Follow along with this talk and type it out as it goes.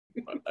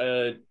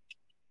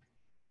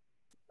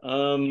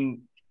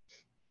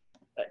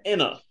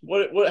Anna,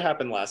 what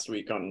happened last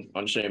week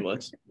on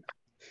Shameless?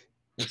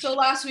 So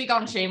last week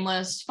on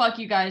Shameless, fuck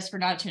you guys for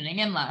not tuning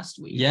in last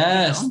week.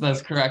 Yes,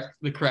 that's correct.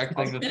 The correct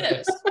thing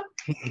to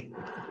say.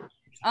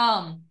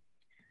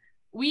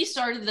 We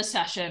started the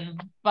session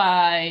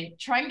by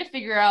trying to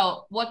figure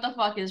out what the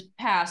fuck is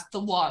past the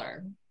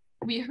water.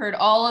 We heard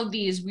all of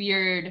these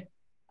weird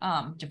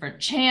different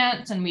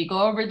chants, and we go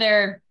over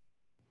there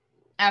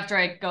after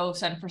I go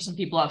send for some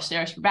people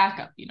upstairs for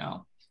backup, you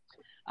know.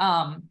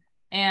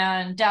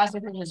 And Dazzler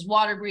did his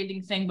water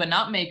breathing thing, but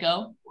not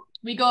Mako.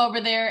 We go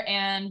over there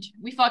and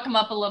we fuck them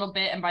up a little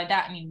bit, and by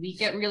that I mean we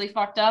get really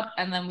fucked up,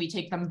 and then we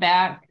take them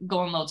back,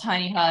 go in a little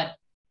tiny hut,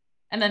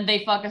 and then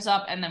they fuck us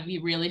up, and then we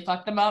really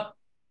fuck them up.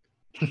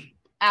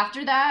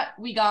 After that,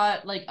 we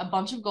got like a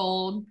bunch of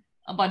gold,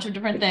 a bunch of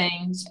different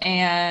things,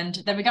 and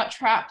then we got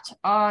trapped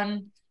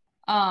on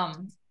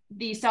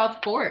the South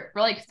Fort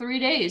for like 3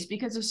 days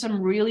because of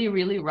some really,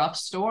 really rough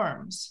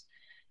storms.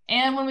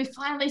 And when we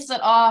finally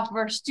set off,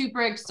 we're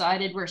super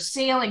excited. We're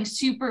sailing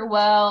super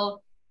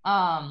well.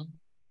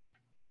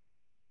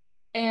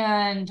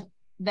 And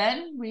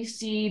then we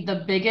see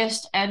the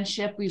biggest end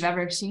ship we've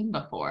ever seen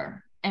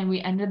before. And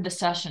we ended the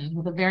session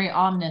with a very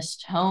ominous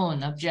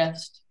tone of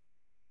just,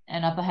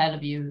 and up ahead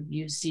of you,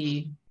 you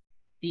see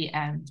the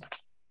end.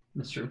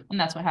 That's true. And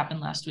that's what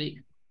happened last week.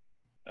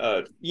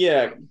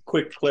 Yeah,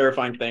 quick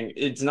clarifying thing.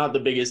 It's not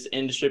the biggest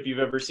end ship you've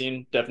ever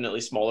seen.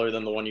 Definitely smaller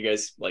than the one you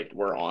guys like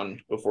were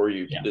on before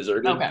you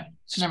deserted. Okay,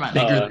 never mind.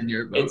 Bigger than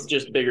your boat. It's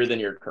just bigger than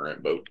your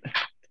current boat.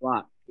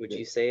 Wow. Would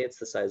you say it's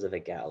the size of a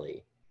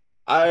galley?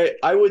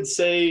 I would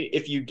say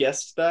if you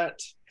guessed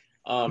that,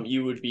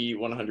 you would be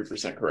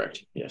 100%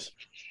 correct. Yes.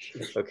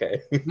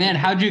 Okay. Man,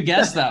 how'd you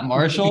guess that,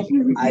 Marshall?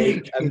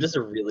 I'm just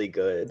really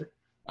good.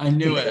 I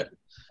knew it.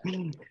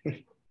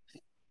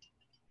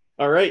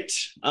 All right.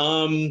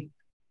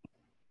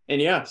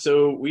 And yeah,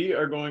 so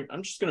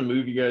I'm just going to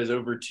move you guys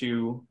over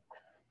to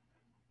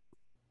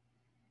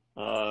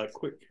a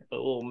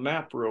little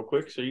map real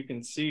quick so you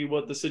can see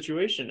what the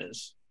situation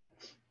is.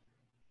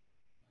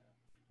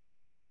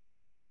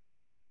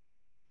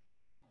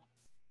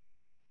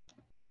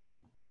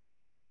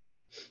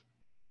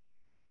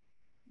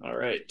 All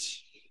right.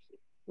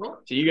 So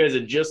you guys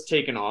had just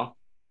taken off,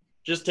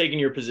 just taken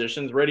your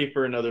positions, ready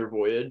for another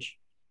voyage,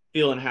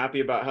 feeling happy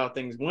about how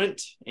things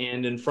went,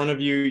 and in front of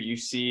you, you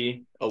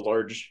see a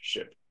large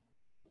ship.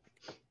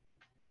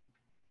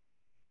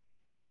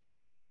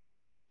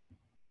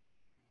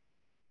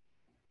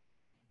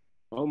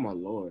 Oh my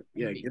lord.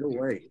 Yeah, get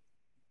away.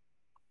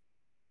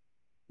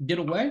 Get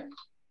away?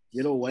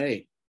 Get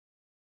away.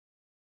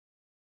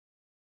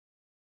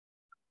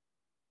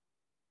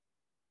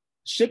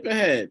 Ship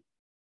ahead.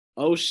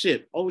 Oh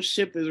ship. Oh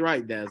ship is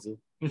right, Dazzle.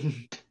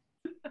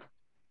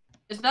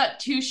 Is that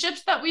 2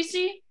 ships that we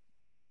see?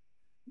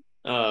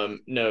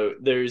 No,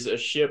 there's a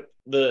ship.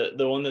 The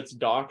one that's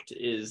docked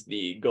is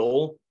the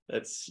Gull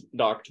that's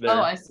docked there.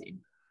 Oh, I see.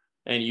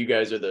 And you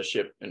guys are the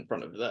ship in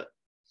front of that.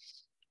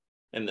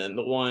 And then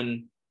the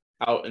one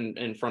out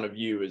in front of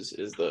you is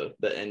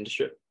the end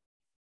ship.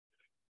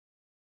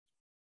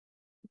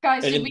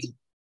 Guys, and did we...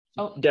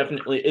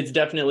 It's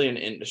definitely an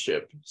end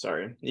ship.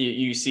 Sorry.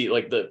 You see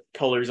like the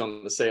colors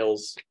on the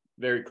sails,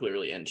 very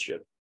clearly end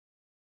ship.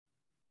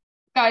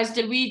 Guys,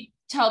 did we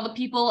tell the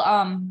people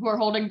who are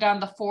holding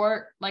down the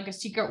fort like a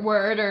secret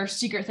word or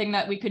secret thing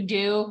that we could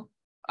do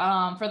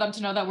for them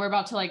to know that we're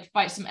about to like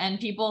fight some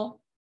end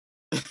people?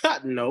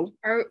 No.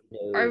 Are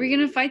we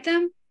gonna fight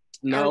them?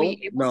 No. Are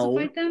we able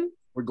to fight them?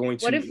 We're going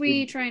to. What if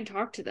we try and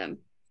talk to them?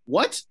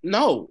 What?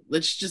 No.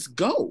 Let's just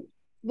go.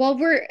 Well,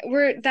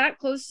 we're that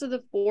close to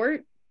the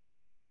fort.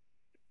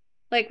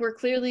 Like we're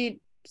clearly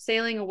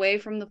sailing away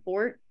from the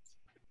fort.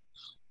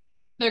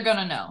 They're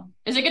gonna know.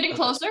 Is it getting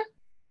closer?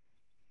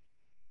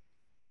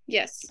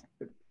 Yes.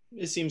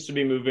 It seems to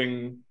be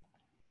moving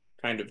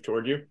kind of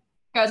toward you.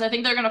 Guys, I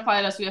think they're gonna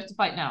fight us. We have to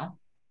fight now.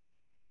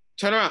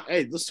 Turn around.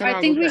 Hey, let's turn around.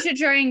 I think we should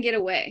try and get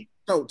away.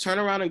 No, turn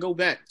around and go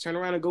back. Turn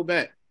around and go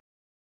back.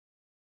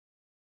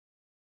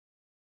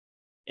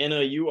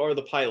 Anna, you are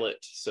the pilot,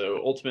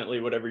 so ultimately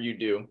whatever you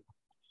do.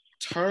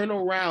 Turn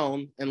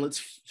around and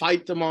let's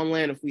fight them on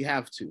land if we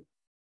have to.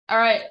 All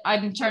right,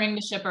 I'm turning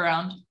the ship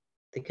around.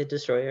 They could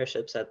destroy our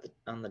ships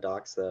on the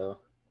docks, though.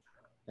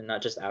 And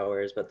not just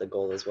ours, but the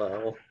Gull as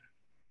well.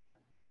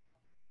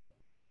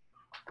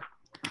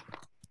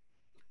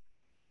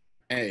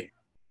 Hey,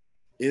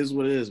 it is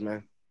what it is,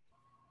 man.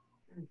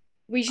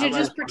 We should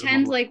just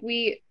pretend like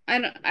I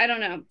don't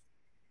know.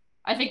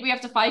 I think we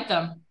have to fight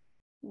them.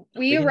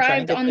 We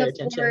arrived on the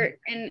fort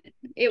and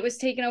it was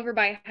taken over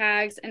by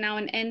hags, and now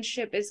an end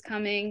ship is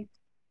coming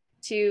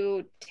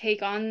to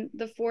take on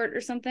the fort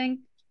or something.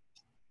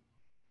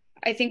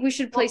 I think we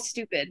should play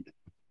stupid.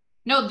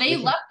 No, they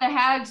left the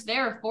hags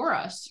there for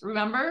us.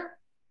 Remember?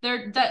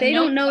 They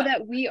don't know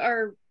that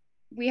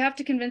we have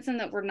to convince them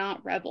that we're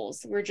not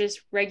rebels. We're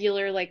just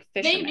regular like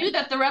fishermen. They knew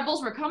that the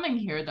rebels were coming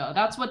here though.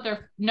 That's what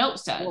their note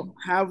said. We'll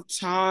have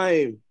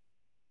time.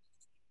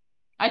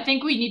 I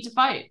think we need to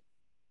fight.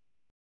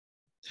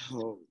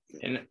 Oh,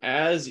 And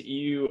as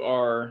you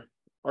are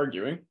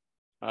arguing,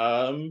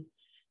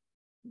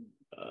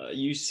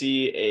 you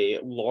see a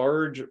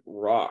large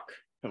rock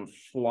come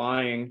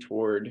flying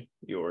toward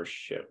your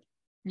ship.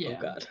 Yeah.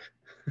 Oh god.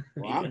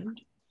 wow. And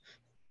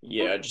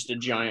yeah, just a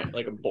giant,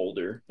 like a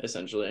boulder,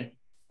 essentially.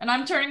 And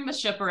I'm turning the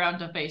ship around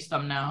to face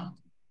them now.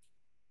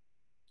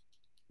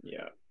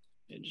 Yeah.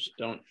 And just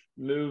don't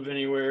move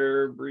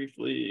anywhere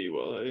briefly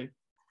while I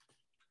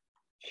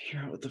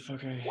figure out what the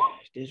fuck I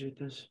did with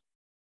this.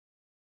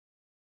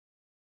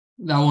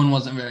 That one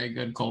wasn't very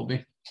good,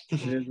 Colby.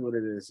 It is what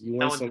it is. You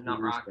That want one did something not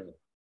to rock. respect.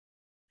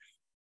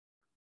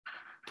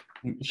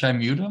 Should I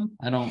mute him?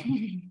 I don't.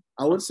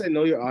 I would say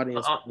know your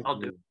audience. I'll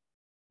do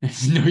No,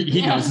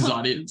 he knows his Yeah.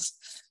 audience.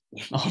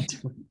 Oh,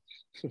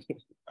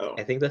 Oh.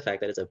 I think the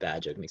fact that it's a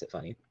bad joke makes it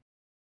funny.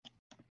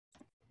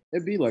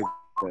 It'd be like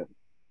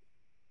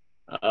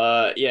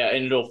Yeah,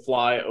 and it'll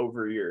fly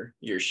over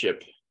your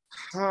ship.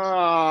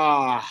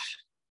 ah.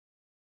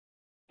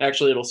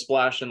 Actually, it'll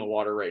splash in the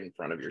water right in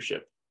front of your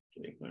ship.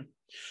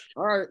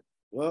 All right.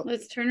 Well,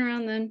 Let's turn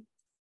around then.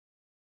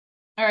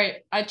 All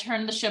right, I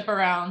turned the ship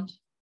around.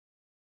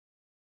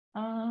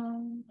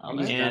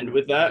 And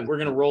with that, we're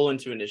gonna roll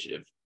into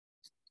initiative.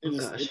 it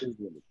is, gosh. it is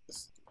what it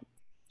is.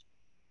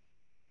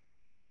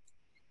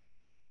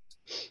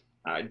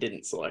 I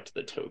didn't select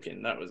the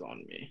token. That was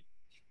on me.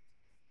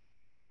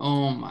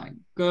 oh my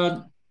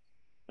god.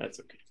 That's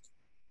okay.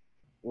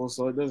 Well,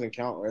 so it doesn't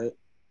count, right?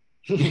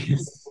 Would you-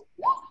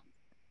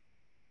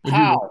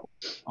 How?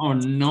 Oh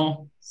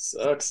no.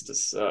 Sucks to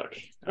suck.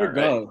 All There right.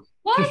 go.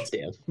 What?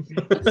 Damn.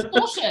 That's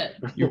bullshit.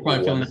 You're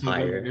probably feeling One so good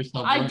higher. with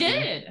yourself. I aren't you?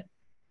 did.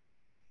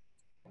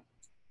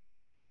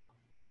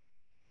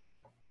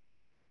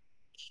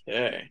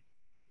 Okay.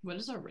 What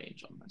is our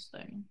range on this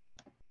thing?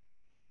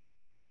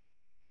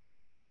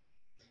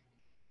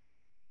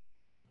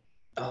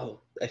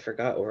 Oh, I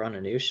forgot we're on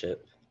a new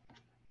ship.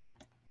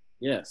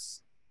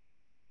 Yes.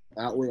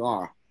 That we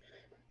are.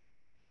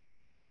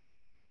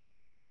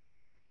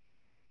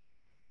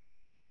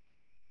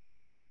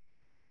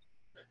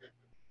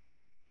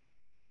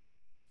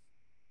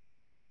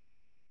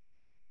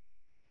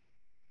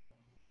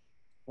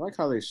 I like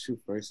how they shoot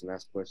first and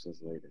ask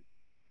questions later.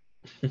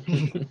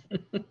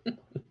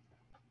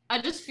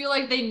 I just feel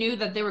like they knew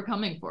that they were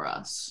coming for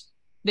us.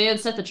 They had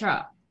set the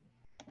trap.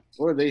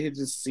 Or they had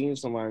just seen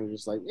somebody and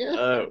just like,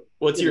 yeah.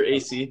 What's your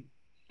AC?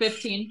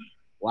 15.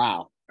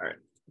 Wow.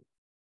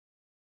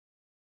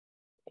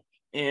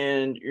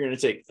 And you're gonna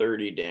take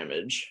 30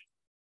 damage.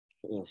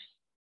 Mm.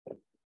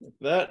 Like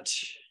that.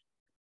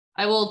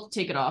 I will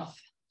take it off.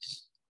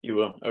 You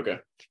will. Okay.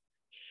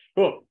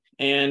 Cool.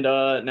 And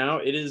now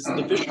it is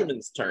the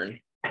fisherman's turn.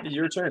 It is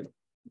your turn.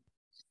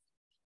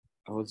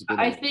 Oh, it's good.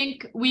 I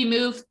think we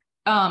move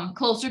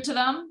closer to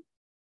them,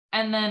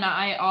 and then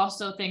I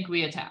also think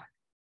we attack.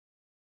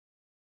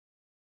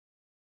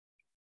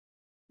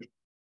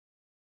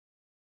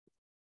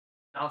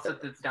 I'll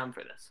set this down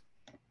for this.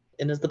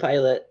 And as the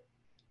pilot.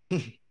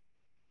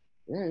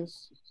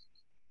 Yes.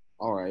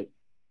 All right.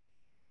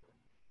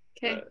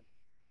 Okay.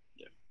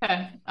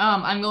 Okay.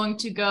 I'm going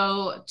to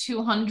go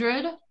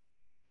 200.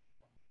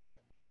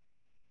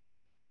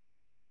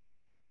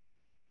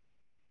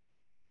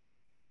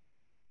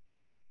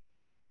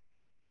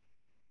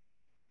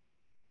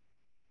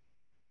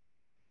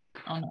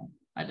 Oh no,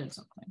 I did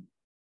something.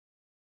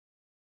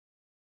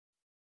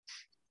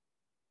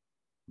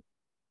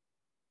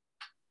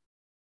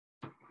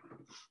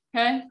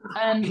 Okay,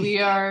 and we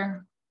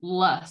are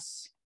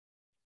less.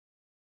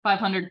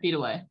 500 feet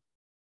away.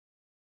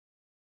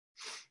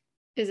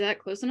 Is that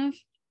close enough?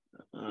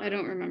 I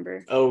don't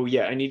remember. Oh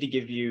yeah, I need to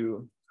give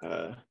you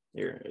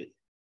here.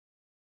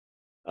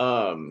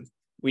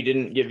 We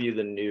didn't give you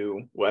the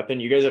new weapon.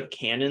 You guys have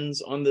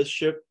cannons on this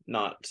ship,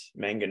 not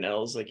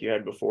mangonels like you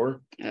had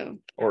before, Oh.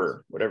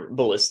 or whatever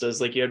ballistas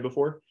like you had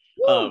before.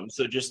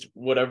 So just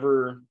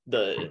whatever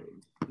the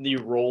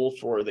roll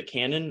for the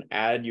cannon,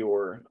 add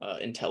your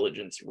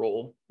intelligence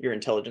roll, your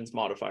intelligence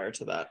modifier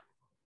to that,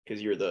 because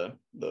you're the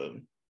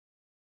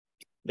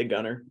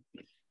gunner.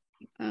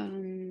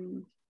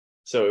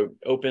 So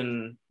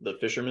open the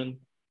fisherman.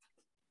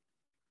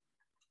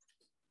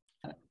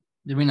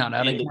 Did we not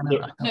add a And cannon? the-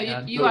 I thought No, we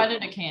had- you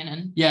added a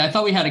cannon. Yeah, I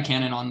thought we had a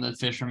cannon on the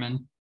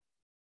fisherman.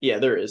 Yeah,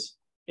 there is.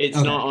 It's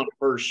Okay. not on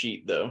her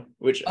sheet though,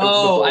 which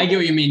Oh, before- I get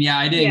what you mean. Yeah,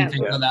 I didn't Yeah.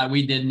 think Yeah. of that.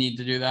 We did need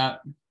to do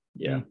that.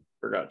 Yeah,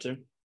 forgot to.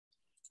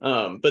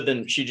 But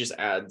then she just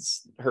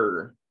adds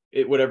her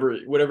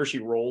whatever she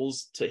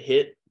rolls to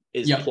hit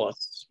is Yep.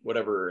 plus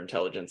whatever her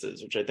intelligence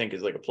is, which I think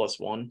is like a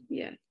 +1.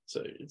 Yeah.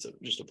 So it's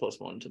just a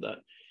 +1 to that.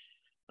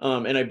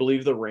 And I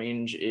believe the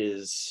range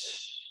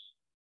is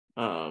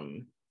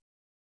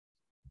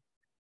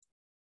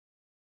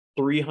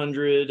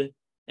 300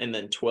 and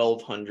then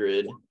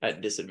 1200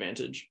 at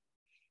disadvantage.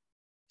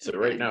 So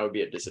right Okay. now it would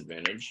be at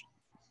disadvantage.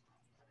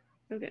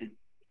 Okay.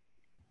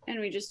 And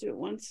we just do it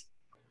once.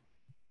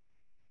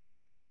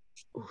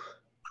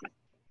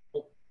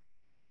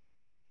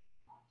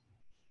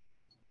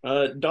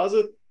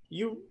 Daza,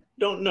 you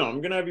don't know.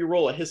 I'm gonna have you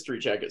roll a history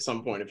check at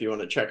some point if you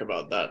want to check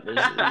about that. There's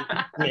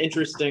some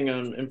interesting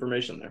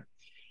information there.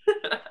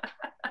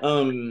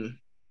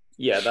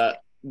 Yeah,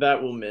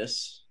 that will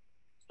miss.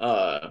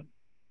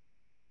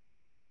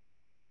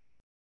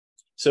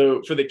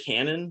 So for the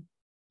cannon,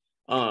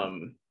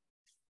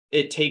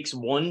 it takes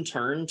 1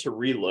 turn to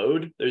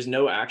reload. There's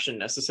no action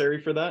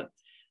necessary for that,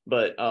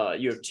 but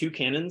you have 2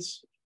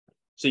 cannons,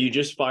 so you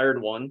just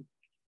fired 1.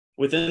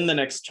 Within the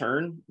next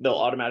turn, they'll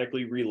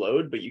automatically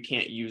reload, but you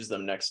can't use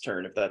them next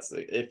turn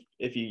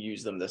if you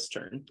use them this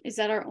turn. Is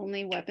that our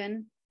only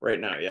weapon? Right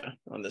now, yeah,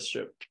 on this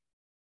ship.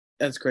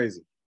 That's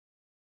crazy.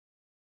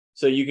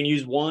 So you can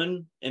use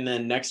 1, and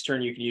then next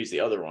turn you can use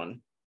the other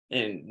one,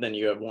 and then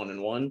you have 1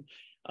 and 1.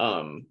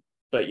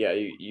 But yeah,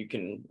 you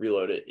can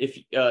reload it. If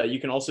you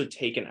can also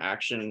take an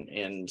action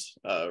and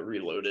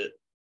reload it.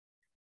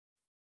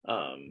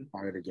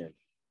 Fire it again.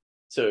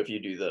 So if you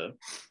do the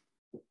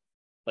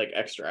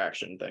extra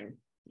action thing,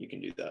 you can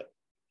do that.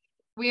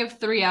 We have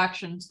 3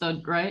 actions though,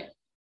 right?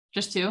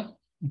 Just 2?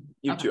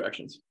 You have 2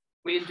 actions.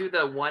 We can do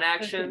the 1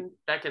 action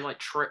that can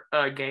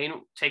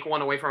take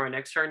 1 away from our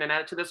next turn and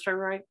add it to this turn,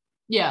 right?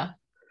 Yeah.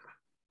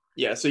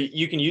 Yeah, so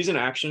you can use an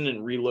action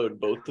and reload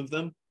both of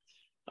them.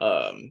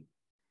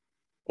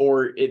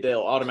 Or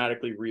they'll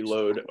automatically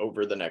reload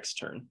over the next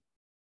turn.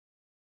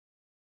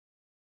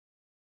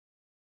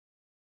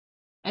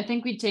 I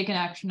think we'd take an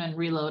action and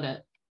reload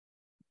it.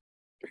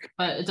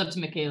 But it's up to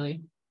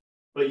McKaylee.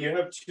 But you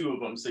have 2 of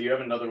them, so you have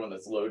another one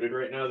that's loaded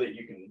right now that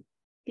you can...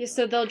 Yeah,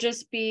 so they'll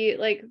just be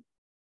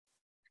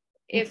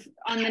if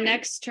on the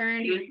next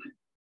turn...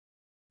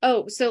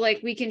 Oh, so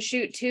we can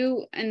shoot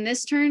 2 in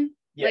this turn?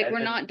 Yeah, we're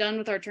not done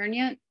with our turn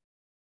yet?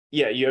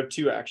 Yeah, you have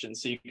 2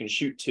 actions, so you can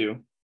shoot 2.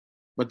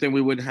 But then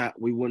we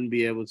wouldn't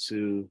be able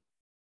to.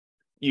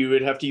 You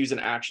would have to use an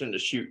action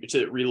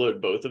to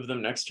reload both of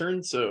them next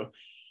turn. So.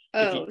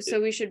 So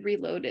we should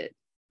reload it,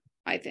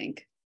 I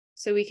think,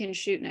 so we can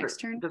shoot next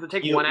turn. Does it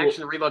take 1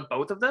 action to reload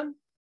both of them?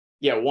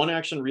 Yeah, 1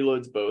 action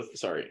reloads both.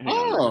 Sorry. Hang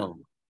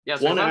on. Yeah,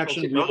 so 1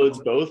 action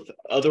reloads both.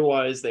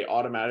 Otherwise, they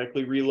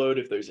automatically reload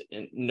if there's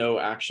no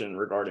action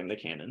regarding the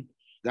cannon.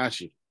 Got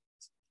you.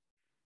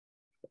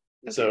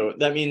 Okay. So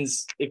that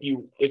means if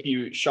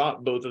you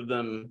shot both of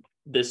them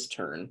this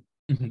turn.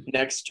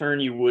 Next turn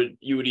you would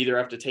either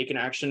have to take an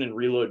action and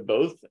reload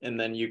both, and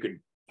then you could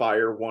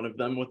fire one of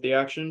them with the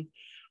action,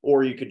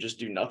 or you could just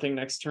do nothing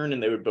next turn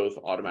and they would both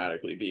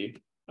automatically be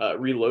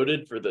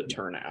reloaded for the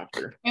turn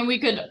after. And we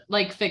could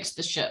fix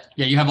the ship.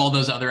 Yeah, you have all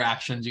those other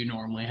actions you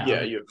normally have.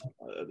 Yeah, you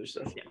have other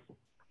stuff. Yeah.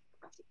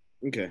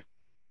 Okay.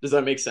 Does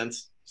that make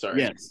sense?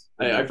 Sorry. Yes.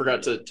 I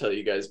forgot to tell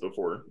you guys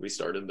before we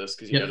started this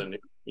because you got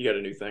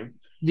a new thing.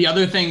 The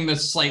other thing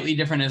that's slightly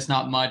different, is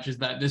not much, is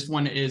that this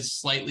one is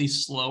slightly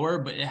slower,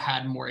 but it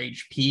had more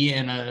HP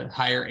and a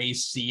higher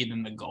AC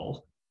than the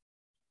goal.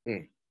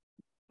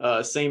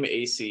 Same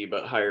AC,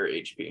 but higher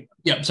HP.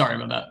 Yep, sorry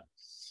about that.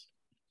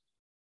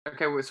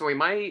 Okay, so we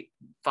might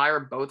fire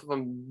both of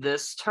them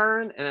this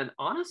turn, and then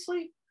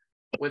honestly,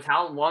 with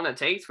how long it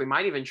takes, we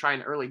might even try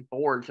an early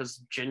board because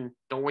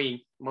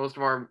most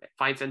of our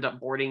fights end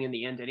up boarding in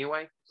the end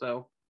anyway.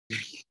 So.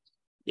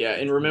 Yeah,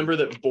 and remember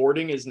that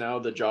boarding is now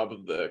the job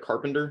of the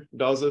carpenter,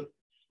 does it?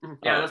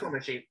 Yeah, that's on my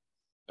sheet.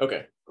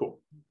 Okay,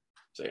 cool.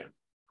 So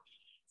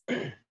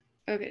yeah.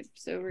 Okay,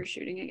 so we're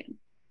shooting again.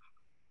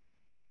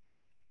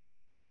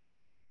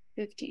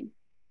 15.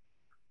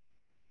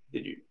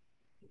 Did you?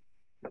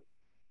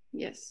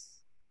 Yes.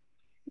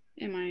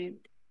 Am I?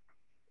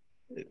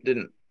 It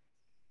didn't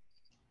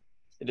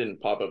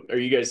pop up. Are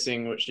you guys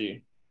seeing what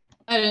she?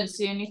 I didn't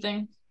see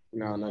anything.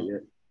 No, not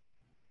yet.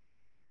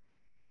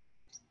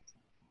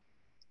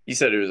 You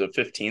said it was a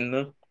 15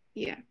 though?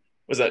 Yeah.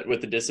 Was that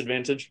with the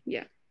disadvantage?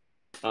 Yeah.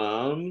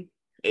 A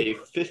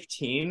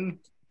 15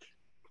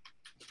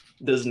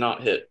 does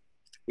not hit.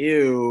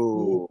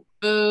 Ew.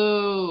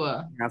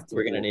 Boo.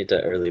 We're gonna need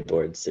to early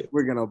board soon.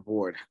 We're gonna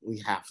board. We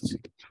have to.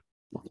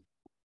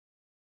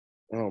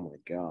 Oh my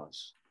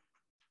gosh.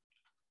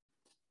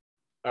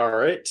 All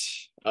right.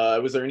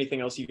 Was there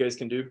anything else you guys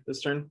can do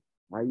this turn?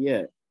 Not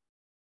yet.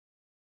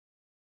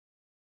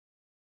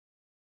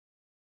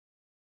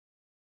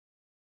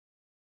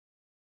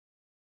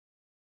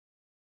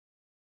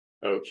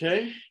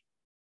 Okay.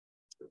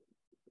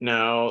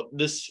 Now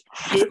this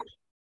ship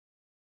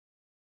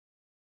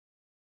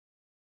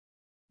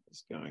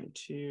is going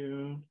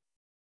to.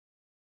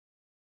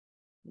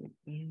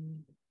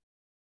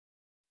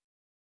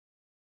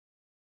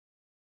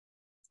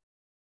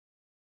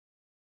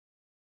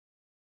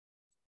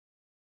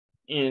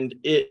 And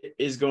it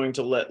is going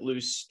to let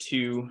loose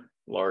 2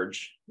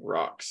 large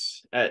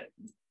rocks at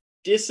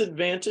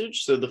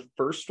disadvantage. So the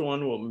first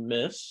one will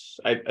miss.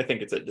 I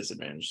think it's at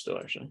disadvantage still,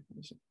 actually.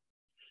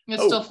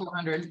 It's still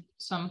 400.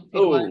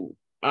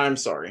 I'm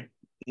sorry.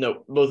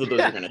 No, both of those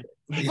are going to.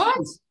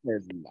 What?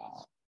 There's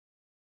not.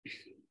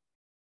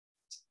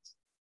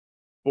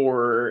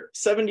 For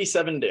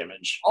 77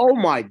 damage. Oh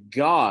my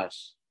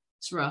gosh.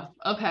 It's rough.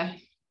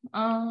 Okay.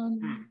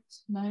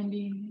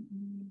 90.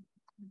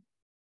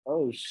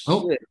 Oh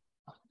shit.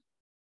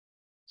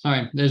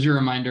 Sorry, there's your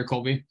reminder,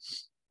 Colby.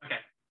 Okay.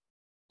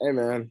 Hey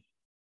man,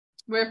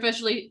 We're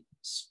officially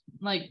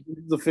like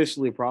this is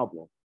officially a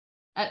problem.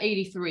 at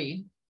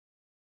 83.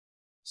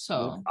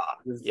 So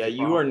This is Yeah, a you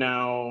problem. are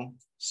now.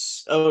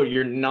 Oh,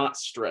 you're not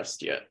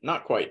stressed yet.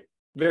 Not quite.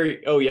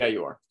 Very. Oh, yeah,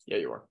 you are. Yeah,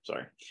 you are.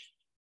 Sorry.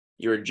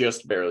 You're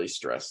just barely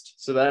stressed.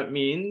 So that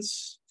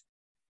means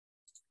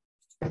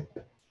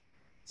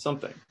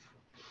something.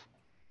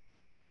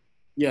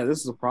 Yeah,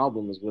 this is a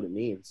problem, is what it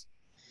means.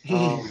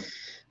 Oh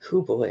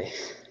boy.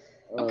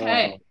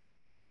 Okay.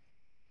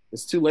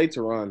 It's too late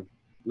to run.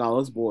 No,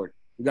 let's board.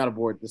 We got to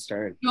board this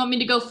turn. you want me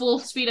to go full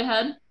speed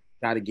ahead?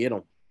 Got to get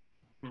them.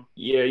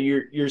 Yeah,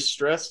 you're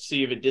stressed, so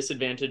you have a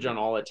disadvantage on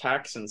all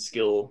attacks and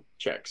skill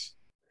checks.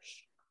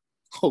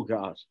 Oh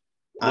gosh.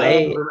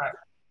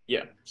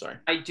 Yeah, sorry.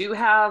 I do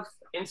have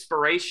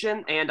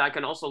inspiration, and I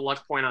can also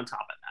luck point on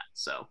top of that.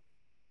 So,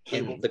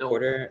 And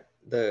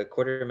the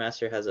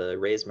quartermaster has a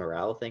raise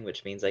morale thing,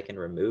 which means I can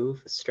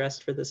remove stress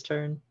for this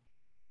turn.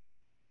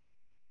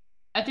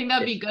 I think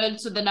that'd be good.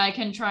 So then I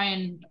can try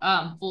and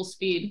full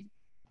speed.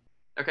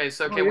 okay,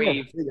 so Oh, can yeah, we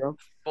there you go.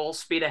 full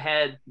speed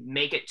ahead,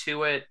 make it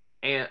to it,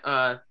 and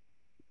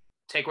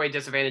take away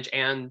disadvantage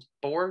and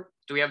board?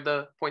 Do we have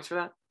the points for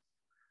that?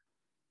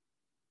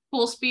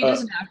 Full speed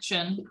is an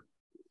action.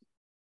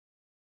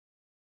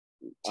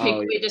 Take Oh,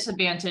 away yeah.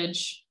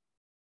 disadvantage.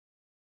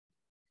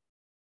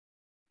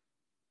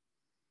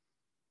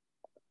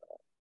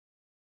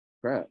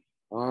 Crap.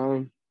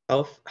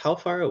 How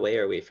far away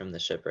are we from the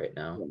ship right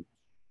now?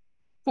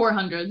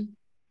 400.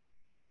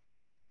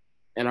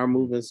 And our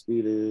movement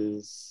speed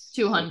is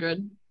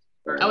 200.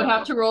 I would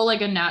have to roll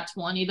like a nat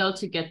 20 though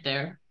to get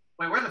there.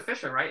 Wait, we're the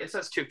fisher, right? It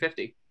says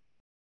 250.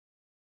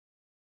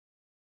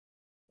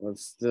 But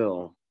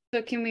still.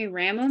 So can we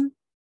ram them?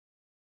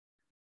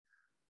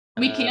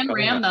 We can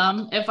probably ram not.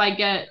 them if I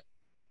get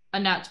a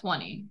nat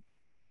 20.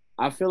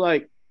 I feel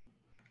like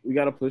we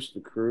got to push the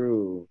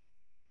crew.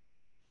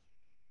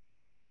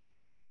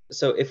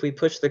 So if we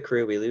push the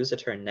crew, we lose a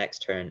turn next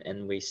turn,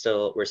 and we're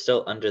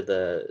still under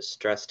the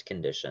stressed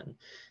condition.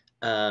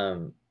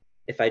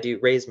 If I do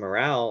raise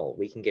morale,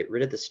 we can get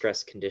rid of the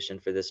stress condition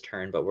for this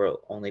turn, but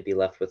we'll only be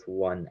left with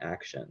one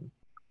action.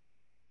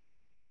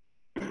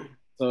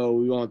 So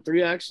we want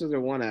 3 actions or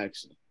 1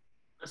 action?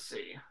 Let's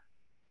see.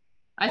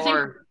 I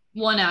think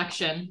one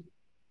action.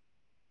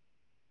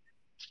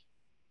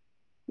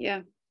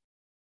 Yeah.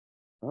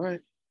 All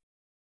right.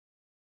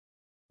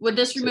 Would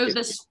this So remove if-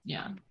 this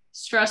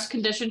stress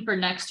condition for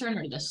next turn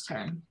or this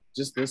turn?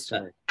 Just this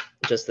turn.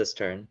 Just this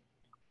turn.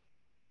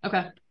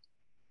 Okay.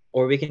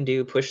 Or we can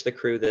do push the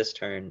crew this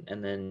turn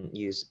and then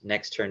use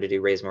next turn to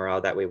do raise morale.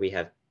 That way we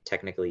have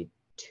technically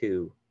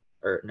 2.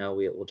 Or no,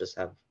 we'll just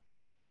have.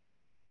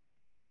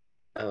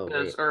 Oh,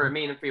 wait. Or I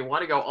mean, if we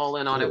want to go all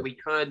in on it, we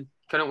could.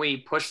 Couldn't we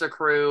push the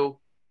crew,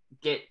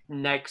 get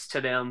next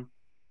to them,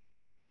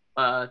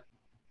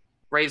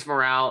 raise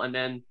morale, and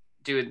then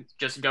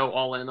just go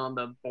all in on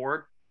the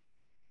board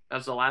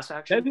as the last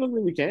action?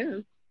 Technically, we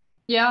can.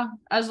 Yeah,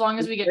 as long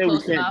as we get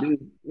close enough.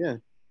 Yeah.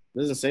 It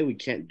doesn't say we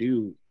can't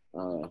do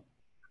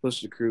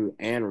push the crew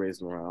and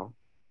raise morale.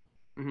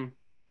 Mm-hmm.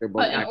 They're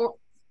both But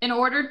in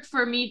order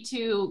for me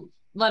to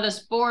let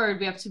us board,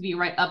 we have to be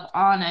right up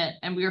on it,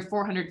 and we are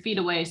 400 feet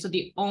away. So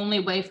the only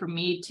way for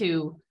me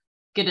to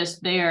get us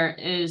there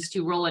is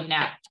to roll a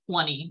nat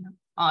 20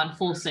 on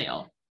full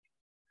sail,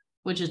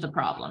 which is the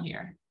problem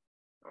here.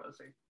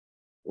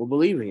 Well,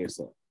 believe in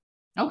yourself.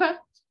 Okay.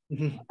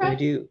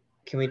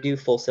 Can we do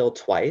full sail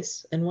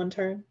twice in one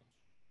turn?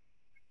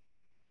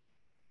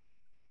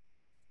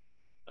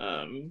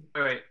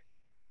 Wait.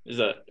 Is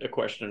that a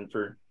question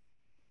for?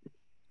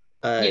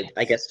 Yes.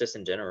 I guess just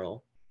in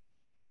general.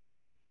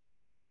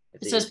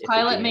 It says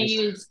pilot may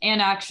use an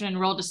action and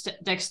roll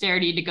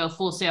dexterity to go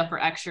full sail for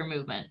extra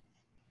movement.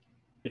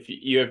 If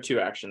you have 2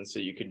 actions, so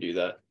you could do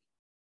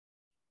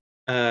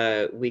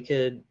that. We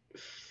could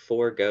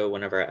forego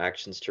one of our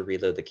actions to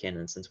reload the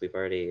cannon since we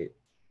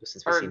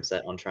seem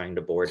set on trying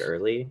to board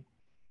early.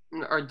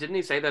 Or didn't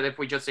he say that if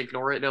we just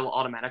ignore it, it'll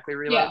automatically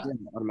reload? Yeah.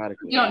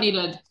 Automatically. You don't need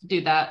to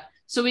do that.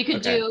 So we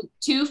could do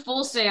 2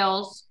 full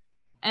sails,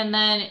 and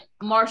then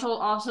Marshall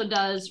also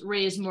does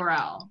raise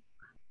morale.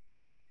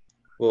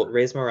 Well,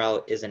 raise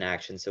morale is an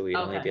action, so we'd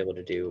only be able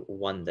to do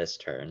 1 this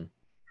turn.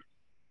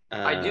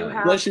 I do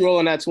have. Unless you roll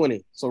in that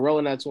 20. So roll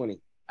in that 20.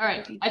 All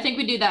right. I think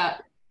we do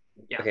that.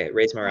 Yeah. Okay,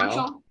 raise morale.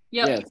 Marshall?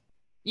 Yep. Yes.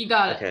 You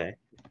got it. Okay.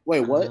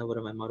 Wait, what? What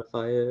are my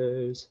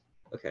modifiers?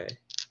 Okay.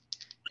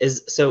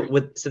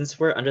 Since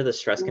we're under the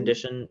stress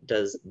condition,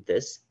 does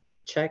this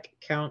check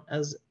count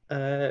as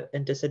a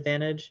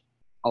disadvantage?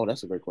 Oh,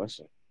 that's a great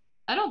question.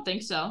 I don't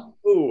think so.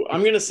 Oh,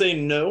 I'm gonna say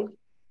no.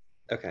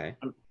 Okay.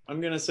 I'm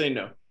gonna say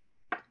no.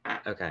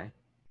 Okay.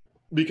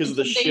 Because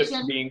the ship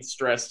Intimidation? being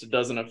stressed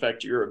doesn't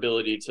affect your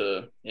ability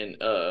to And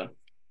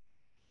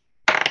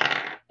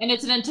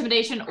it's an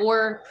intimidation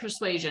or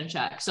persuasion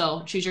check.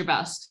 So choose your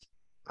best.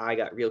 I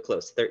got real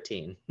close.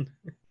 13.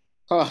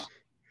 Huh.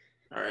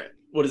 All right.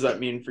 What does that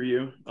mean for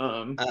you?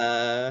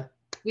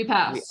 We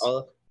pass.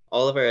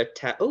 all of our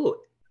attack. Oh,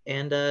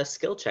 And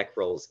skill check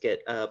rolls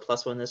get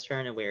 +1 this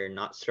turn, and we're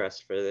not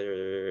stressed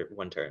for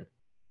 1 turn.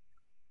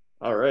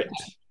 All right.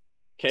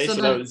 Okay, so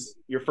that was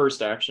your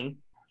first action.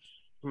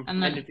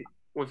 And then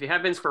if you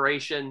have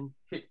inspiration,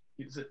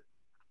 use it.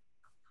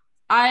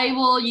 I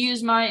will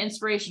use my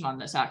inspiration on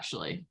this,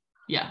 actually.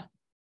 Yeah.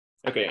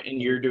 Okay,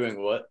 and you're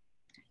doing what?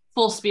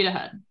 Full speed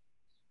ahead.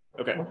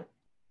 Okay.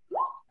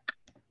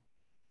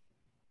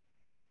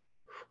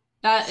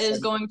 That is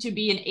going to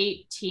be an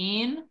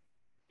 18.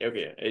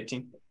 Okay,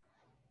 18.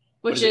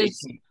 Which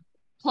is 18?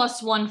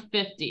 Plus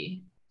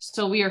 150.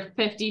 So we are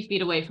 50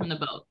 feet away from the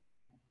boat.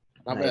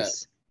 Not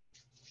Nice.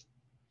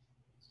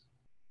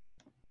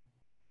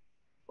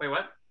 Wait,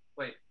 what?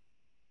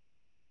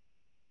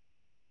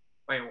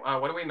 Wait,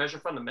 what do we measure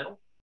from the middle?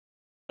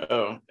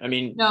 Oh, I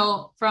mean...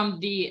 No,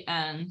 from the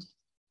end.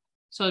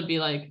 So it'd be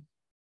like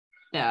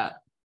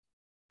that.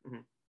 Mm-hmm.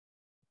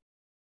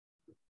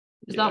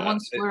 Is that one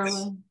square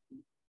away?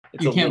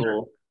 It's You a can't,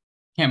 little...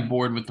 can't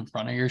board with the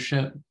front of your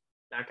ship.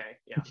 Okay,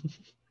 yeah.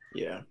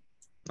 Yeah.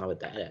 Not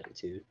with that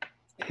attitude.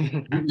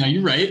 No,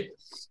 you're right.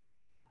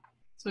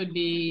 So it'd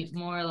be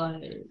more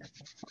like...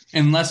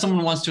 Unless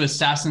someone wants to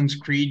Assassin's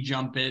Creed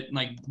jump it,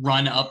 like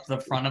run up the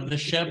front of the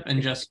ship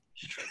and just,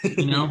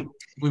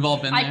 we've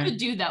all been there. I could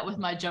do that with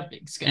my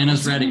jumping skills.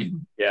 Anna's ready.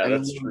 Yeah,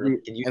 that's true.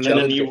 And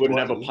then you wouldn't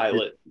have a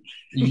pilot.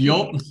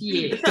 Yup.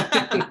 Yeah.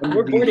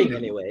 We're boarding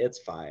anyway. It's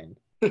fine.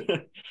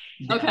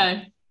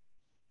 Okay.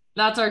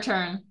 That's our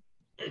turn.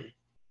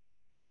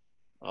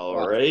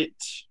 All right.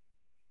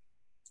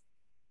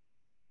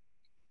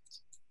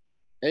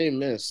 Hey,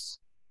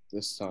 missed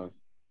this time.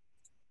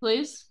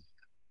 Please.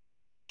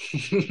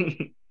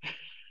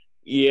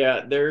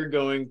 Yeah, they're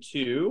going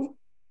to...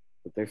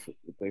 But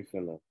they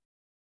finna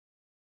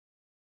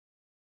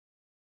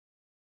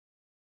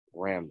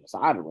ram this.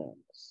 I'd ram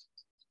this.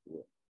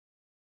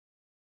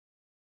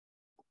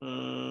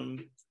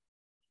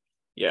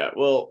 Yeah,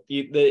 well,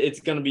 it's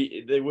gonna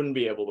be... They wouldn't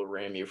be able to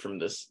ram you from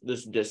this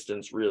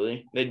distance,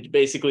 really. They'd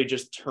basically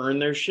just turn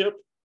their ship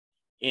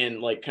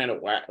and like kind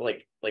of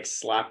like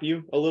slap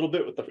you a little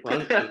bit with the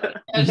front.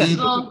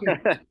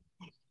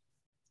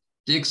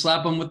 Dick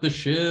slap them with the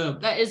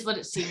ship. That is what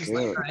it seems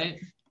like, right?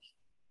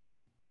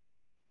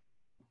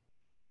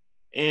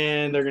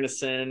 And they're gonna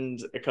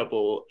send a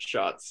couple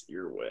shots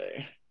your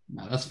way.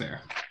 No, that's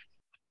fair.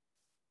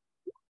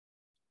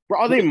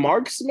 Bro, are they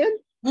marksmen?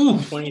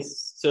 Oof. 20.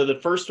 So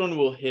the first one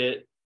will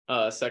hit.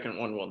 Second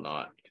one will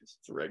not because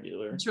it's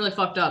regular. It's really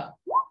fucked up.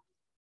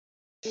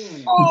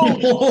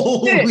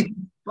 Oh shit!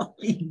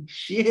 Fucking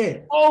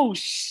shit. Oh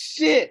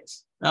shit!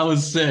 That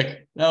was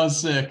sick. What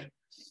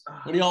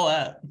are y'all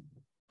at?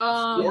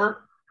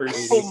 4 for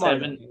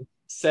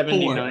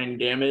 79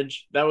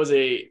 damage. That was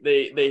they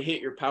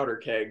hit your powder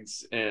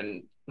kegs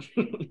and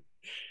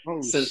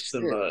sent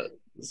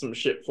some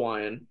shit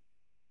flying.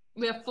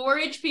 We have 4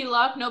 HP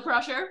left, no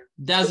pressure.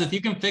 Daz, if you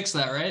can fix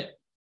that, right?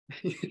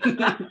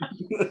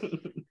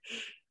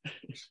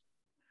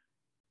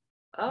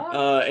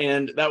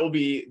 And that will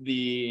be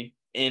the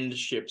end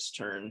ship's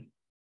turn.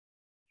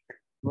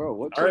 Bro,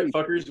 what? All right,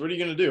 fuckers, what are you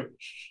gonna do?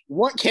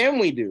 What can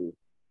we do?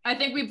 I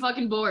think we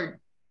fucking board.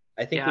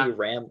 I think we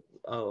ram.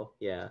 Oh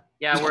yeah.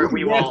 Yeah,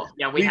 we will.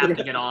 Yeah, we have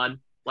to get on.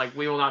 Like,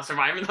 we will not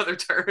survive another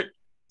turn.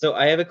 So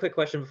I have a quick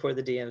question before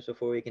the DMs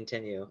before we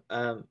continue.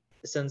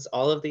 Since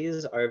all of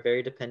these are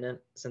very dependent,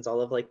 since all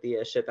of like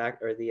the ship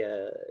act or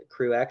the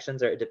crew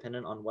actions are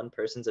dependent on one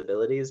person's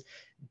abilities,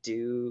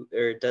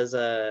 does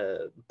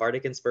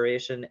bardic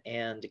inspiration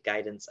and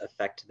guidance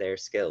affect their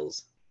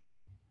skills?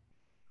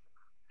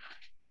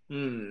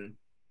 It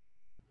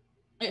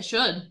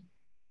should.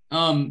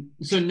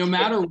 So no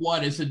matter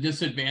what, it's a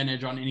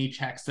disadvantage on any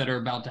checks that are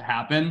about to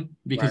happen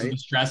because of the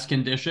stress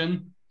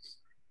condition.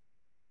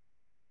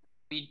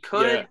 We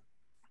could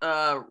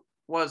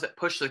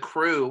push the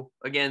crew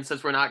again,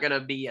 since we're not going to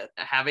be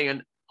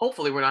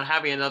hopefully we're not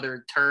having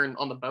another turn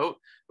on the boat.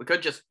 We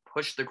could just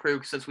push the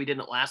crew since we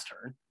didn't last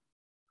turn.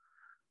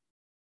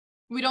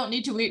 We don't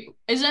need to.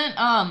 Isn't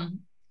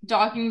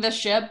docking the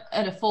ship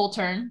at a full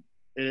turn?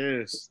 It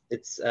is.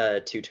 It's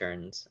 2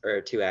 turns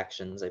or 2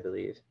 actions, I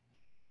believe.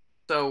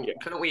 So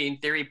couldn't we, in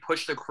theory,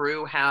 push the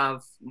crew,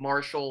 have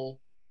Marshall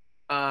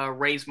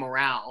raise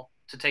morale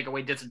to take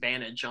away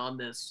disadvantage on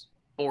this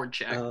board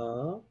check?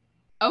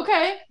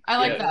 Okay, I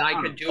like that. And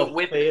I could do it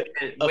with a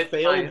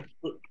failed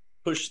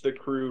push the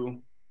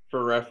crew,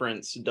 for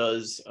reference,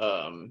 does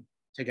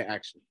take an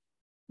action.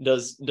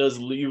 Does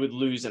you would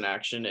lose an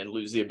action and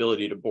lose the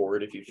ability to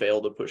board if you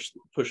fail to push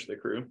the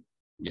crew.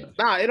 Yeah.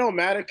 Nah, it don't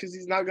matter because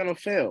he's not gonna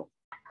fail.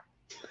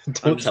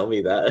 Don't tell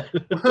me that.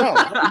 No,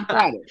 you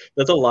got it.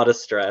 That's a lot of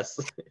stress.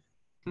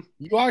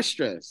 You are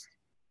stressed.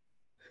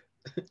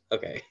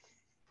 Okay.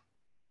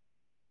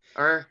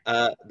 Or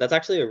that's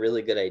actually a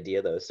really good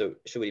idea, though. So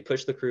should we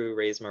push the crew,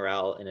 raise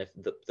morale, and if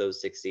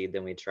those succeed,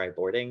 then we try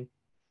boarding?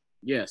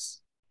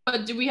 Yes.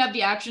 But do we have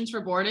the actions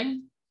for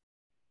boarding?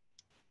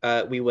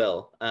 We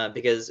will,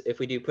 because if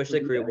we do push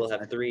the crew, we'll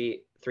have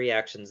three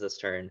actions this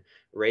turn.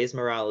 Raise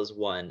morale is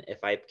 1.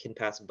 If I can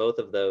pass both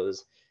of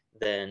those,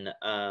 then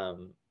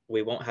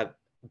we won't have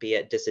be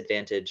at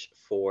disadvantage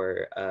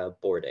for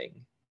boarding.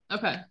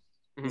 Okay.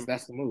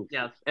 That's the move.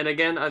 Yeah, and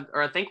again,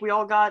 or I think we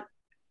all got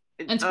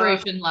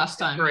Inspiration last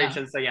time.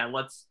 inspiration. Yeah. So yeah,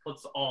 let's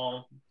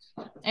all.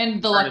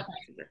 And the luck.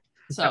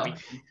 So.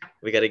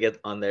 We got to get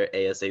on there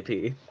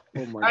ASAP.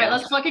 Oh my All right,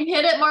 let's fucking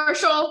hit it,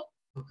 Marshall.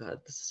 Oh god,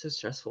 this is so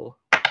stressful.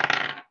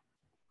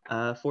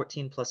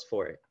 14 plus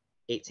 4,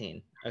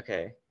 18.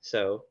 Okay,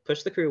 so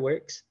push the crew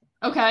works.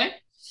 Okay.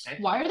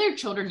 Why are there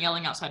children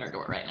yelling outside our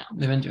door right now?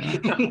 They've been doing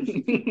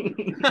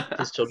it.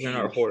 These children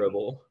are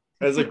horrible.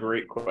 That's a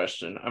great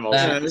question. I'm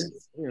also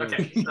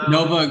Okay. So,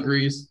 Nova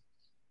agrees.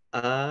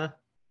 I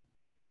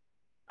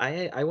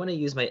want to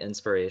use my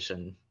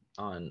inspiration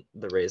on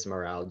the raise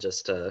morale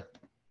just to.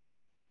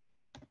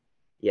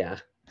 Yeah.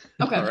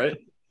 Okay. all right.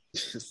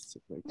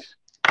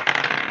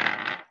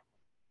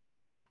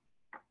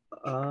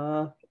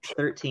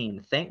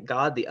 13. Thank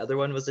God the other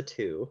one was a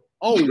 2.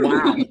 Oh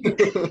wow!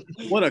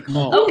 What a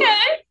call. Okay.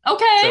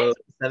 Okay. So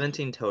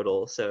 17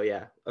 total. So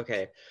yeah.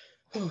 Okay.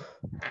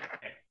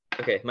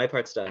 Okay, my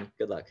part's done.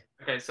 Good luck.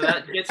 Okay, so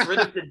that gets rid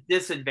of the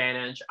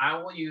disadvantage. I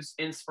will use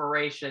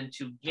inspiration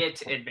to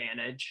get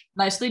advantage.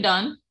 Nicely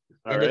done.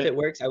 All And right. if it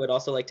works, I would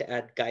also like to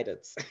add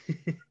guidance.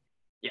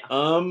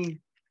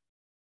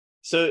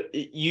 So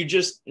you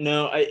just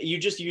you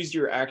just used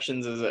your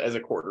actions as a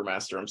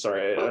quartermaster. I'm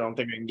sorry, I don't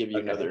think I can give you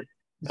Okay. another.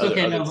 It's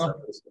okay, other Nova.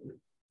 stuff.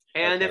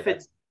 And Okay,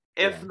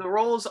 if yeah. the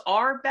rolls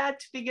are bad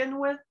to begin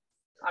with,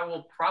 I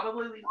will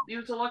probably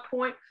use a luck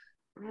point.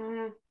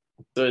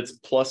 So it's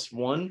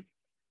 +1.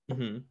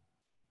 Mm-hmm.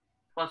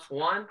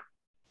 +1.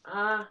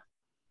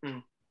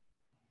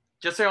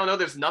 Just so y'all know,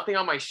 there's nothing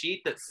on my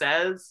sheet that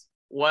says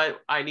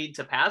what I need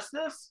to pass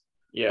this.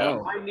 Yeah,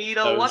 Oh. I need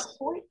a That luck was-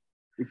 point.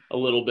 a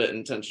little bit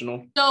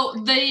intentional. So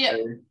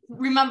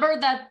remember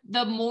that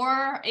the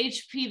more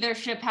HP their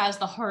ship has,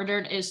 the harder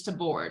it is to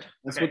board.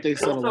 That's what they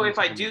said. Also, if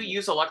I last do time.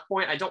 use a luck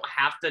point, I don't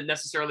have to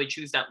necessarily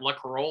choose that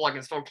luck roll. I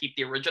can still keep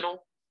the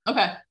original.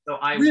 Okay. So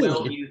I Really?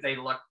 will use a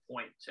luck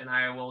point, and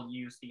I will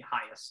use the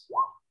highest.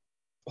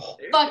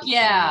 Fuck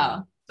yeah.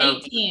 So-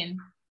 18.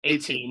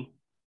 18.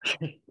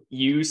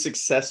 You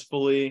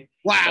successfully.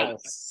 Wow!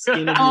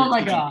 skin of Oh your my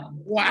teeth, god.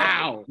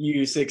 Wow!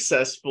 You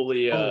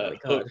successfully Oh my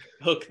God.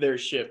 hook their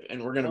ship,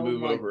 and we're gonna Oh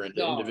move my over into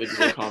God.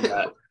 individual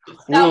combat.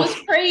 That Oof, was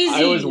crazy.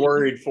 I was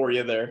worried for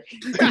you there.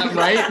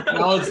 Right? That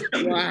was,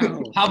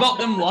 Wow! how about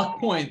them luck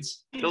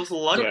points? Those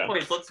luck Yeah.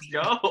 points, let's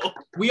go.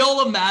 We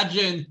all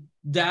imagine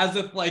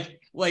Dazeth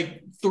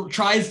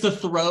tries to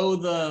throw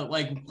the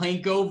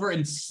plank over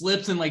and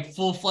slips and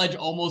full-fledged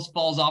almost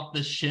falls off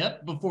the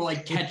ship before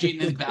catching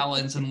his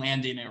balance and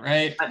landing it,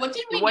 right? What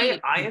did The we way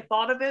need? I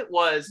thought of it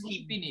was What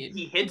did we need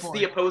he hits for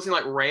the it? opposing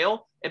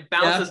rail, it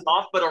bounces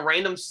off, but a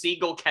random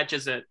seagull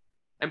catches it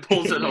and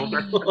pulls it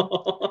over.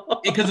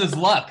 Because it's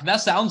luck. That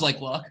sounds like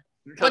luck.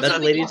 What That's did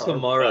we Lady need?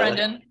 Tomorrow.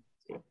 Brendan.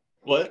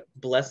 What?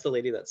 Bless the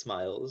lady that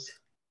smiles.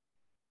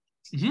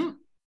 Mhm.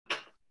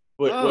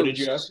 What did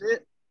you ask?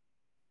 Shit.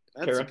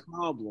 That's Kara? a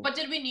problem. What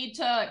did we need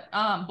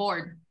to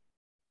board?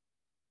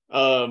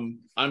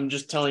 I'm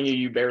just telling you,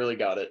 you barely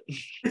got it.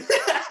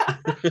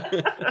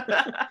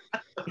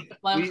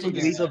 Love to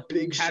hear He's it. a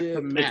big Had to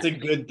ship. match. It's a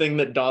good thing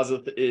that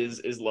Dazeth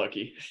is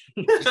lucky.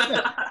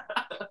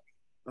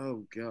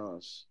 Oh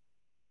gosh.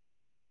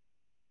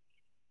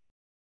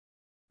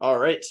 All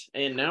right,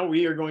 and now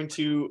we are going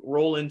to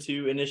roll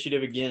into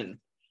initiative again.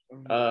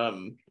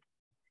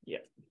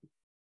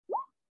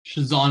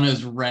 Shazana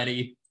is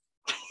ready.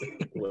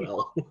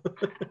 Well,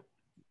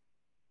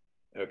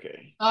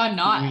 Okay.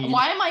 Not. We-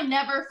 Why am I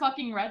never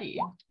fucking ready?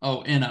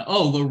 Oh, Inna.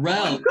 Oh,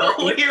 Laurel.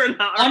 We're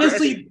not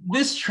Honestly, ready.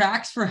 this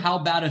tracks for how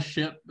bad a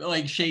ship,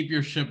 shape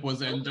your ship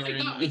was Oh in my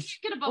during God, we this.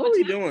 can't get above What are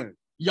we a 10. doing?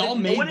 Y'all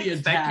Did no made one the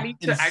expect attack me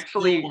to and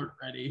actually- still weren't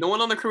ready. No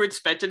one on the crew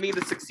expected me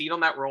to succeed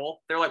on that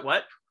roll. They're like,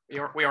 what?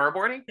 We are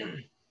aborting?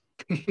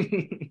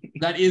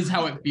 That is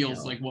how it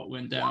feels like what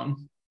went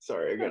down.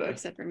 Sorry, I gotta.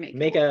 Except for me.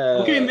 make a.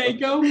 Okay,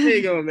 Mako. There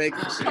you go, make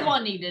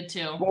Someone needed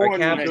to. Born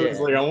captain. It was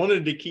like I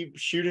wanted to keep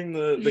shooting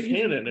the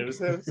cannon. It's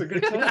a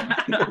good time.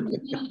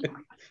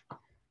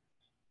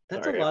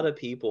 That's Sorry. a lot of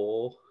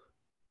people.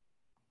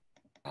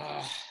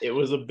 It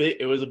was a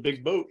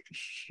big boat.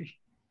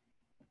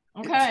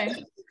 Okay.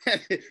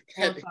 That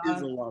is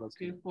five, a lot of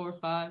 2, 4,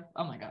 5.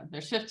 Oh my god.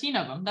 There's 15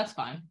 of them. That's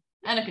fine.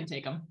 Anna can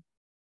take them.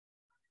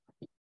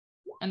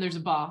 And there's a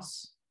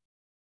boss.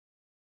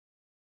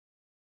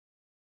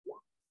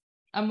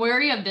 I'm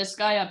wary of this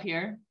guy up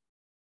here.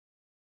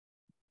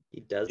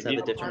 He does If have you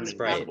a don't different find it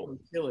sprite. possible.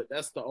 Kill it.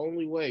 That's the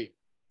only way.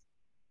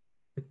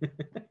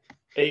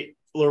 Hey,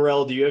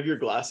 Laurel, do you have your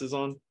glasses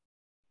on?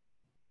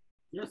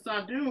 Yes,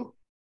 I do.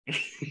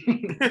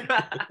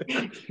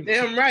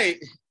 Damn right.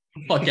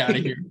 Fuck out of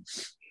here.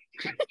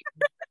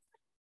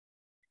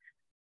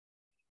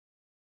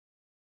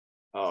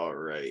 All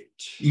right.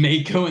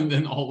 Mako and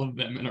then all of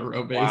them in a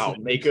row, Wow,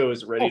 basically. Mako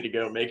is ready to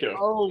go. Mako.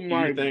 Oh do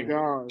my you think?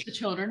 gosh. The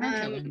children are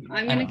killing me.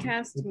 I'm I gonna don't-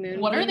 cast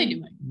Moon. What are they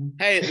doing?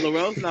 Hey,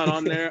 Laurel's not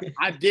on there.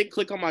 I did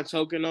click on my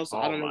token though, so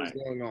I Oh don't know my. what's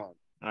going on.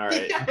 All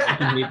right.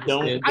 Don't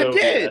Don't I go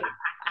did.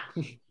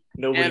 yet.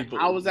 Nobody And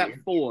I was believes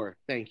at 4.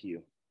 Thank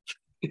you.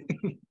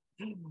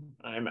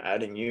 I'm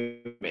adding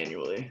you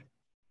manually.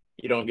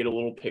 You don't get a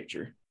little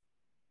picture.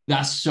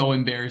 That's so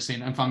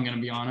embarrassing, if I'm going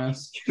to be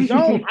honest.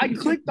 No, I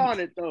clicked on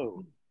it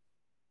though.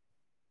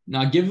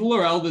 Now give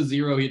Laurel the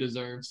 0 he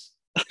deserves.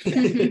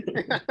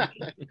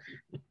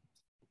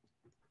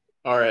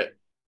 All right.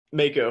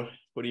 Mako,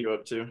 what are you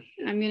up to?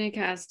 I'm gonna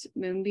cast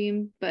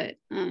Moonbeam, but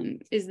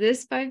is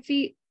this 5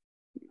 feet?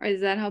 Or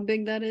is that how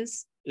big that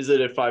is? Is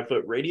it a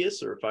 5-foot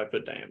radius or a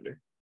 5-foot diameter?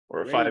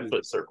 Or a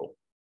 5-foot circle?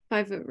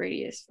 5 foot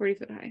radius, 40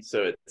 foot high.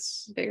 So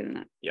it's Bigger than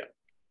that. Yeah.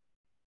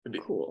 It'd be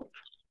Cool.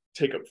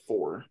 Take up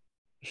 4.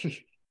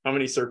 How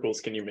many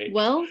circles can you make?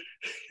 Well,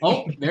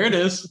 Oh, there it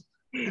is.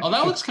 Oh,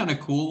 that looks kind of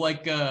cool,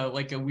 like a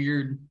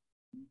weird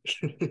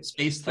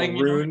space A thing.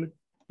 rune.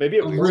 Maybe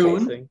a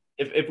rune. rune.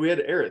 If we had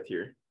Aerith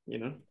here, you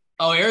know.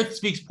 Oh, Aerith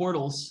speaks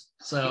portals,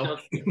 so.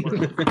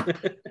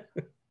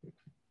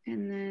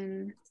 and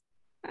then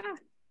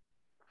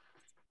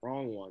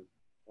Wrong one.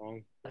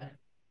 Wrong.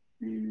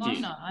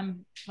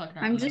 I'm fucking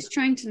around I'm with just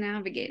trying to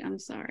navigate. I'm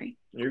sorry.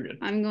 You're good.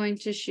 I'm going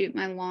to shoot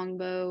my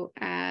longbow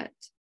at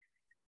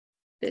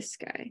this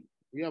guy.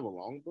 You have a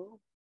longbow?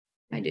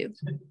 I do.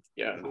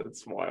 Yeah,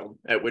 that's wild.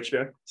 At which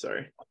guy?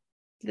 Sorry.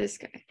 This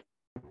guy.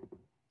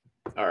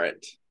 All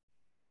right.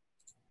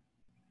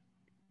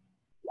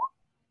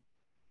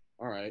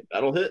 All right.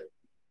 That'll hit.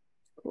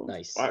 Cool.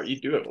 Nice. Wow, you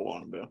do have a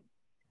longbow.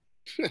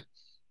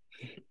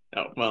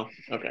 Oh, well,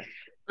 okay.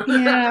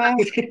 Yeah.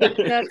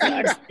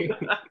 That's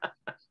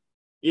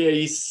Yeah,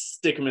 you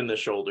stick him in the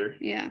shoulder.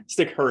 yeah.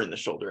 Stick her in the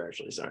shoulder,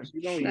 actually. Sorry.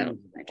 You don't That'll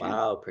use be my turn.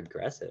 Wow,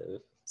 progressive.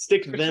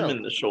 Stick them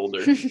in the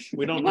shoulder.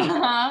 We don't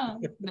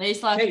know. They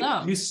slash Hey,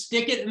 them. you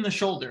stick it in the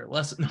shoulder.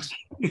 Less.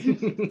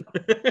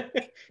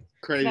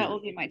 crazy. That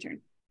will be my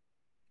turn.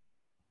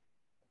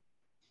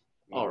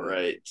 All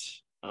right.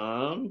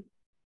 What?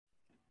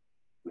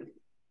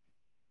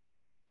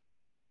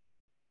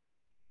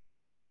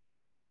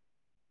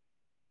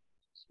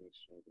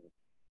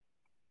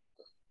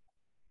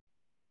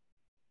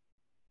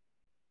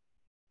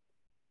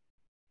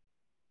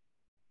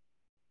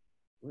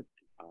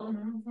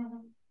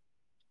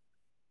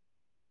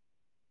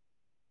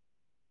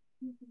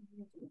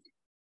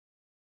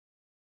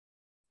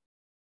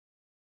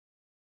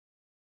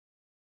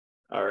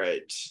 All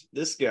right.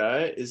 This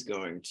guy is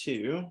going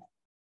to.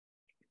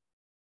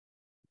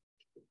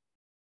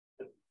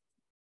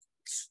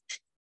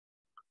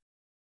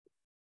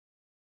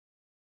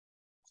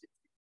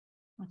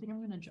 I think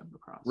I'm gonna jump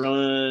across.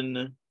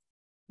 Run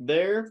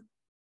there.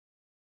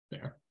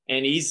 There.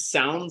 And he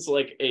sounds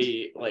like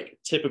a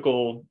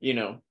typical,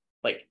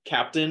 like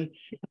captain.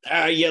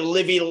 Yeah,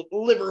 lily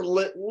liver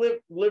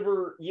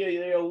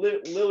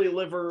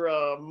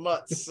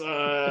mutts.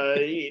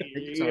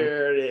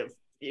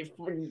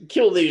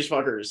 Kill these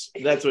fuckers.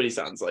 That's what he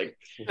sounds like.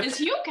 Is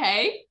he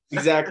okay?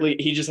 Exactly.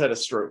 He just had a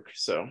stroke,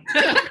 so.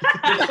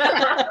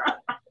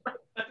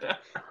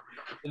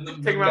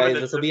 Guys,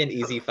 this will be an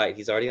easy fight.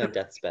 He's already on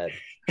death's bed.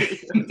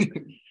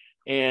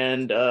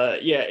 And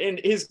and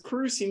his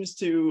crew seems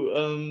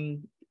to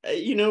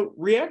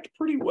react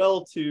pretty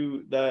well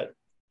to that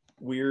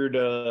weird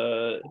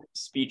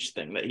speech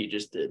thing that he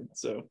just did.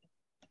 So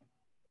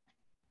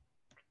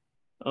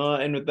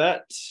and with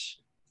that,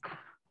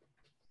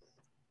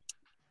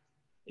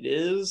 it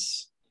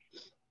is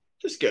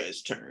this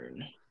guy's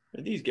turn.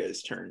 Or these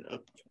guys' turn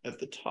up at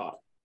the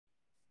top.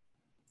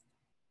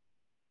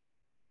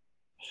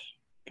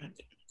 God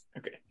damn it.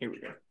 Okay, here we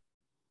go.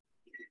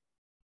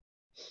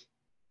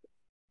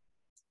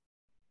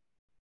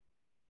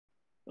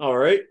 All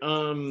right.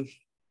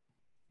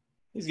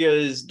 These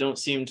guys don't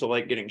seem to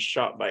like getting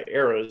shot by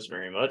arrows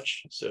very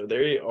much, so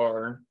they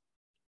are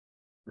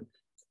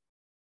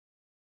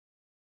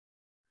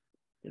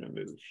gonna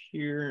move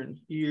here and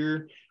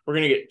here. We're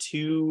gonna get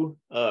 2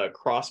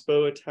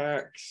 crossbow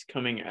attacks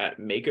coming at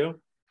Mako.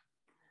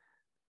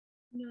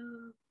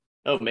 No.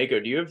 Oh, Mako,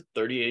 do you have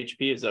 30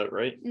 HP? Is that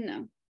right?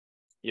 No.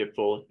 You have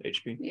full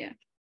HP? Yeah.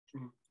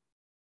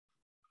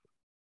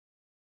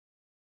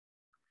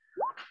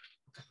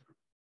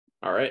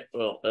 All right.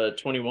 Well,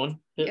 21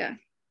 hit. Yeah.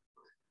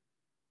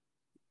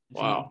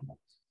 Wow.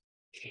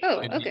 Oh,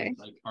 Like, okay.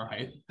 Like, all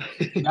right.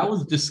 That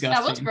was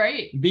disgusting. That was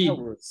great. B,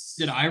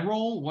 did I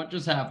roll? What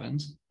just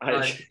happened?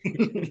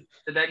 Did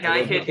that guy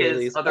love hit his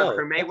Achilles. other Oh,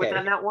 crewmate with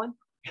okay. that one?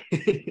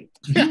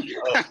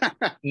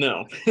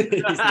 No,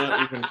 he's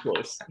not even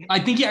close. I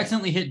think he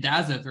accidentally hit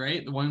Dazeth,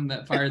 right? The one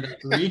that fired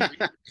that 3.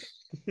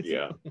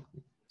 Yeah.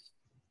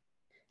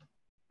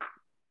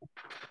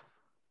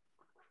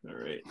 All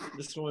right.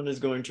 This one is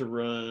going to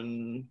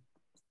run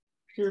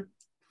here.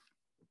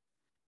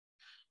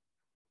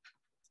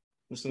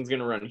 This one's going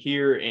to run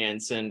here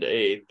and send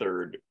a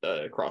 3rd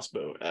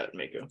crossbow at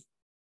Mako.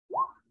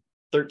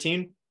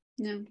 13?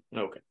 No.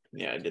 Okay.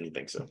 Yeah, I didn't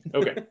think so.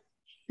 Okay.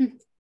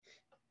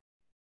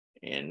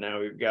 And now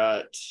we've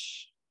got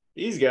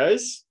these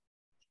guys.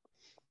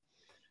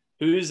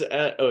 Who's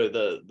at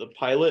the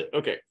pilot?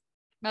 Okay.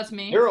 That's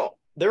me. They're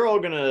all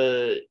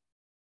gonna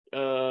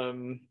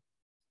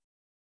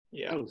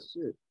yeah. Oh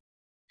shit.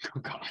 Oh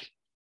god.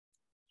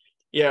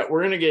 Yeah,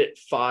 we're gonna get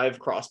 5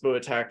 crossbow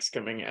attacks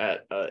coming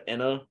at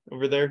Enna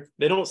over there.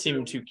 They don't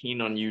seem too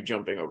keen on you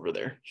jumping over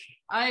there.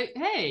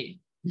 Hey.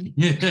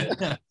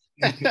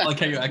 Like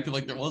how you acted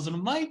like there wasn't a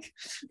mic.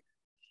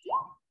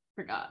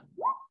 Forgot.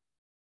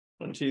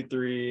 1, 2,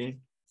 3,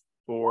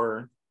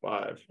 4,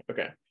 5.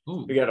 Okay.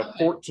 Ooh, We got a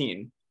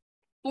 14.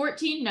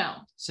 14, no.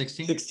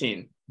 16.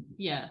 16.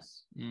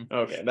 Yes.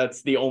 Okay,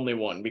 that's the only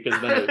one because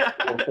then it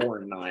was 4, 4,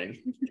 and 9.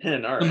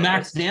 10. All right. The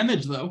max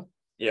damage though.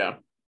 Yeah.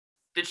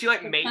 Did she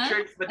like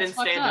Matrix but That's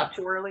didn't stand fucked up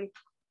too early?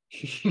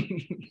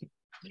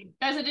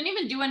 Guys, I didn't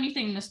even do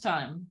anything this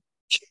time.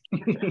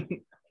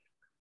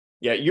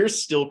 Yeah, you're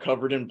still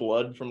covered in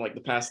blood from like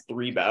the past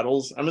 3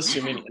 battles. I'm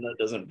assuming Enna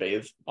doesn't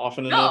bathe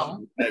often enough.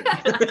 No.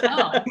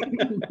 No.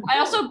 I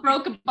also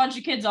broke a bunch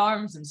of kids'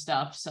 arms and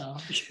stuff, so.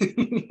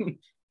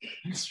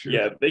 That's true.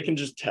 Yeah, they can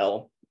just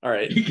tell. All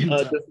right. You can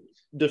tell.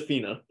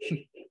 Defina.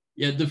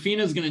 Yeah,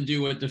 Defina's gonna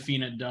do what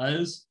Defina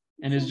does,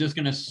 and is just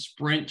gonna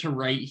sprint to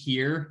right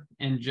here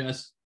and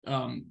just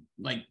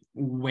like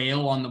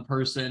wail on the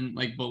person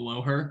like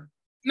below her.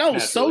 No,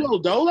 Naturally. solo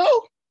dolo.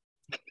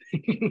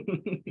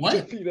 What?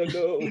 Defina,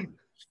 no.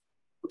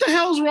 What the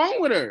hell's wrong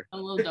with her?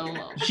 Dolo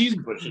dolo. She's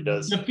What she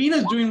does.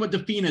 Defina's doing what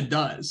Defina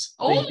does.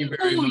 Oh, Thank you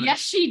very much. yes,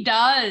 she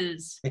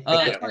does.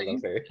 I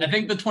love her. I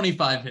think the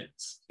 25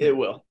 hits. It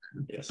will.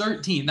 Yes.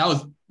 13. That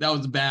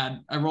was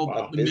bad. I rolled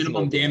Wow. the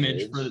minimum Abysmal damage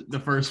damage. for the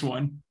first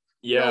one.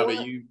 Yeah, No, but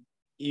what? you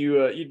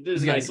did a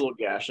Okay. nice little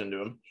gash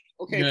into him.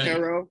 Okay, Good.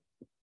 Pero.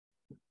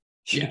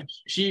 Yeah,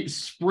 she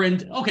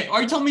sprint. Okay,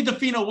 are you telling me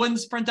Defina wouldn't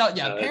sprint out?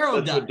 Yeah,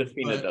 Pero That's what died.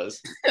 Defina but does.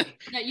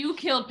 Yeah, you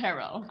killed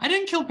Pero. I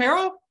didn't kill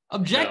Pero.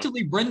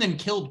 Objectively, Brendan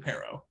killed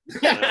Pero.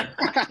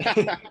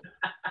 The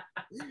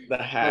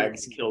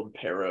hags killed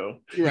Pero.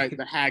 You're right.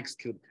 The hags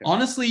killed Pero.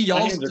 Honestly,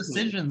 y'all's hands are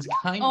decisions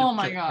kind Oh of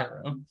my killed God.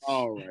 Pero.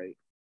 All right.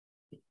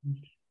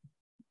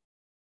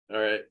 All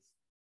right.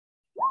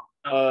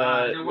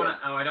 I don't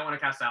want to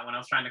cast that one. I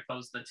was trying to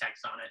close the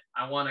text on it.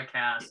 I want to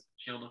cast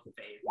Shield of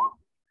Faith.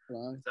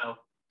 Right. So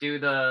do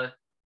the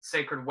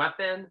Sacred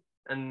Weapon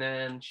and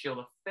then Shield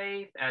of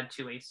Faith, add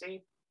 2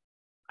 AC.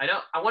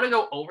 I want to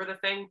go over the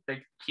thing. The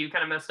queue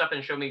kind of messed up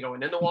and showed me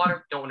going in the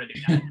water. Don't want to do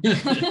that.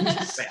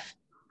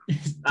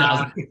 But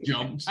yeah.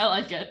 Jumps. I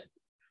like it.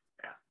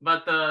 Yeah.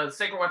 But the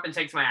Sacred Weapon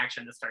takes my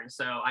action this turn,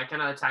 so I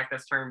cannot attack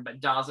this turn, but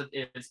Dazit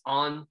is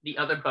on the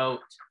other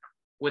boat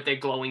with a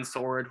glowing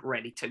sword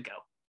ready to go.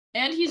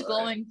 And he's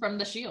glowing from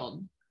the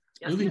shield.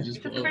 Yes, Really he's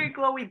just just a very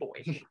glowy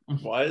boy.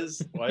 Why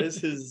is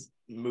his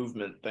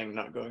movement thing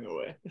not going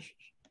away?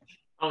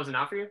 Oh, is it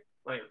not for you?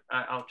 Wait,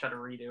 I'll try to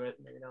redo it.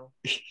 Maybe no.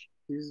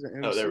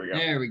 Oh, there we go.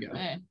 There we go.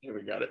 Hey. Here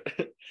we got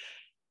it.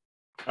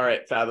 All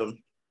right,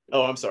 Fathom.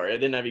 Oh, I'm sorry. I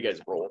didn't have you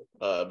guys roll,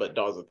 but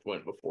Dazith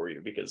went before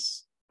you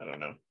because, I don't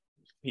know,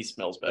 he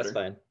smells better. That's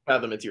fine.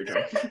 Fathom, it's your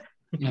turn.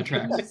 No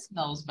tracks. It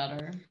smells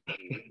better.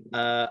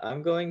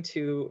 I'm going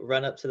to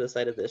run up to the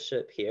side of this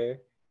ship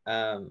here.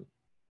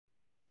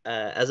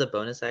 As a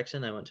bonus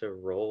action, I want to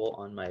roll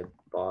on my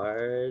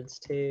bard's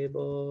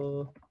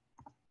table.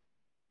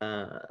 Hey,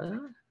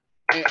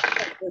 I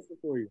got a question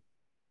for you,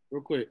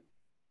 real quick.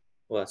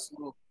 What?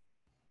 So,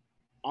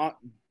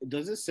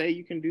 does it say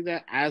you can do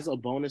that as a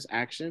bonus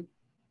action?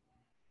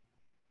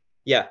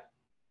 Yeah.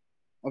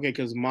 Okay,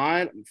 because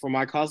mine, for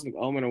my Cosmic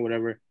Omen or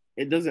whatever,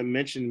 it doesn't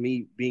mention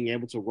me being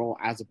able to roll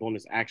as a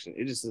bonus action.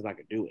 It just says I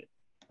could do it.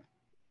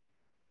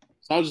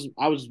 So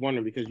I was just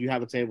wondering because you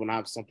have a table and I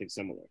have something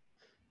similar.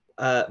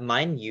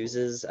 Mine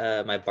uses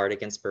my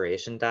bardic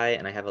inspiration die,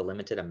 and I have a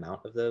limited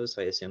amount of those,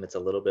 so I assume it's a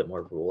little bit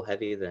more rule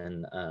heavy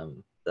than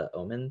the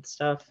Omen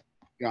stuff.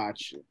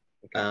 Gotcha.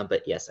 Okay.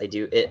 But yes, I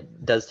do.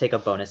 It does take a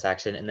bonus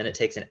action, and then it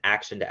takes an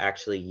action to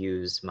actually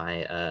use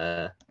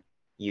my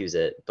use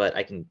it, but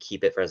I can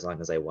keep it for as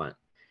long as I want.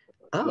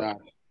 Oh, Got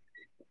it.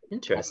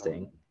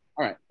 interesting.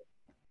 All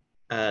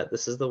right.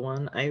 This is the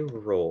one I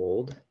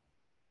rolled.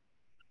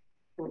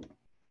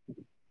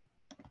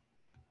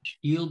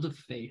 Shield of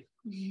Faith.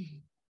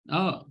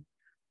 Oh.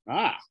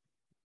 Ah.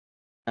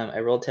 I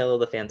rolled Tail of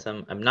the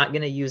Phantom. I'm not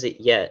going to use it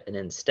yet, and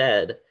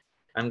instead,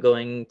 I'm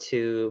going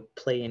to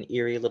play an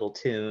eerie little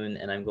tune,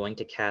 and I'm going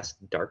to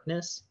cast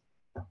Darkness.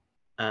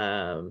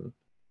 Oh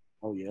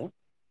yeah.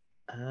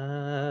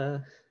 How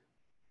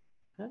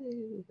do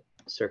you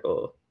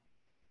circle?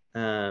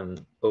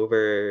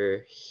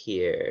 Over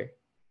here.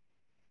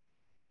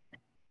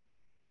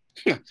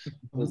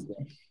 What's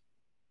that?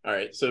 All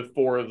right, so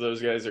 4 of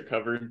those guys are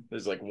covered.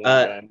 There's like one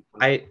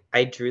guy.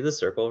 I drew the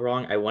circle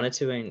wrong. I wanted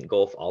to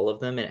engulf all of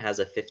them, and it has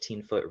a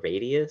 15-foot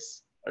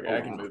radius. Okay,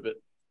 I can move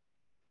it.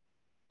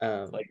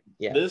 Like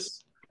yeah.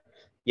 this?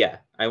 Yeah,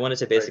 I wanted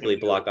to basically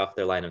Right, block off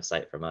their line of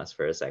sight from us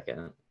for a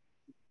second.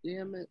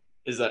 Damn it.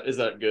 Is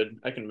that good?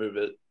 I can move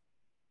it.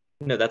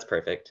 No, that's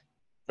perfect.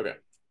 Okay.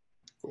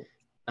 Cool.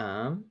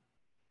 And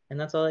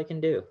that's all I can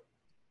do.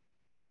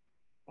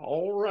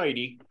 All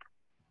righty.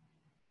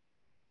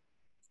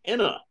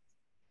 Enna.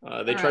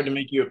 They tried to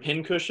make you a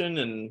pin cushion,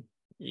 and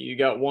you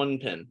got 1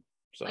 pin.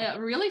 So Yeah,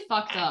 really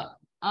fucked up.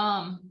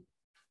 I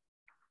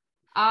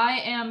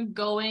am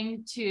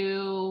going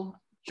to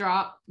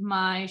drop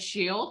my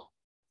shield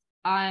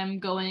I'm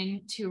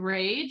going to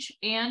rage,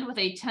 and with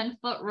a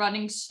 10-foot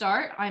running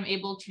start, I'm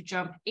able to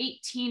jump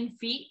 18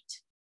 feet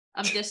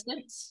of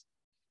distance.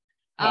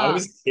 Oh, I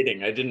was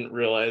kidding. I didn't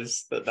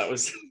realize that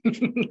was. You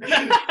didn't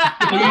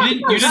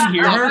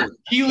hear her?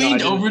 She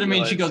leaned over to me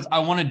and she realize. goes, "I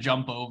want to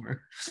jump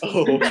over."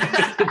 Oh,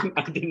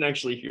 I didn't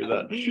actually hear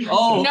that.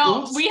 Oh,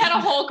 No, oops. we had a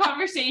whole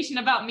conversation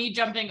about me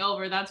jumping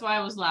over. That's why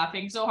I was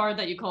laughing so hard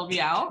that you called me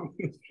out.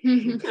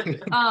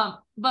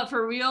 But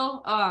for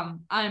real,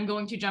 I'm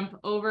going to jump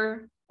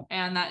over,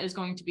 and that is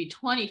going to be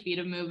 20 feet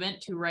of movement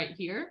to right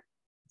here.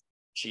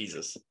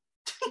 Jesus.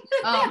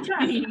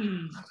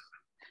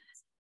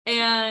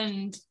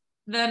 And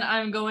then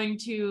I'm going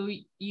to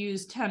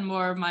use 10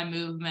 more of my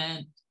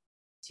movement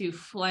to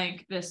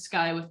flank this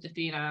guy with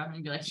Defina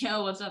and be like,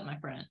 yo, what's up, my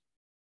friend?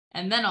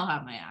 And then I'll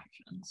have my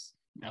actions.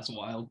 That's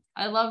wild.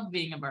 I love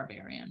being a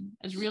barbarian.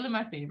 It's really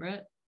my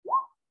favorite.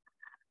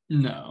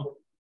 No.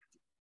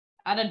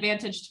 At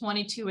advantage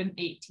 22 and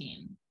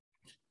 18.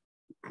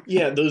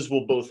 Yeah, those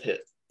will both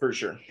hit for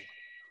sure.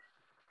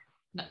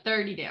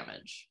 30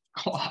 damage.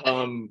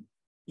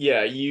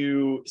 Yeah,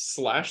 you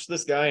slash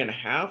this guy in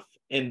half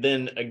and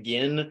then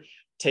again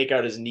take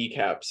out his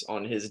kneecaps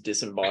on his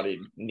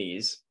disembodied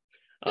knees.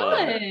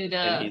 Good.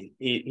 And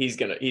he's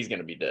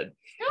gonna be dead.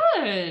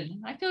 Good.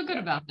 I feel good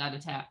about that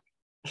attack.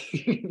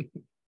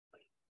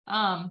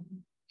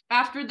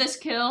 After this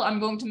kill, I'm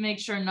going to make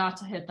sure not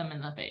to hit them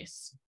in the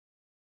face.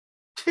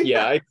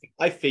 Yeah,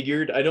 I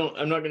figured.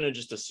 I'm not gonna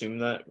just assume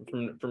that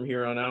from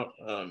here on out.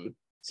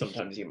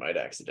 Sometimes you might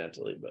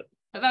accidentally, but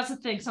that's the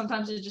thing.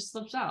 Sometimes it just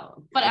slips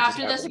out. But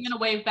after this, I'm gonna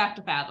wave back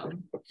to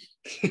Fathom.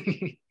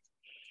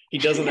 He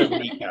doesn't have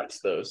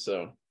kneecaps though,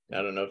 so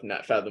I don't know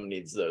if Fathom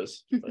needs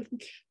those. But...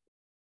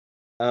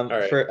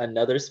 Right. For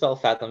another spell,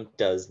 Fathom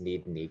does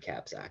need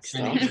kneecaps,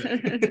 actually.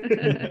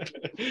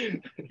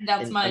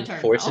 That's my turn.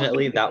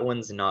 Unfortunately, that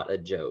one's not a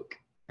joke.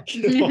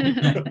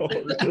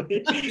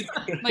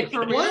 Like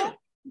for real?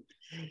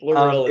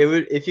 It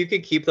would, if you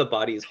could keep the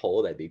bodies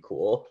whole, that'd be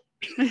cool.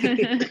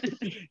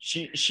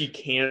 She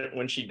can't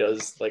when she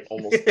does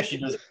she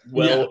does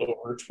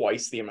over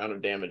twice the amount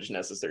of damage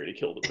necessary to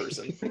kill the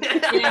person.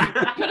 Yeah,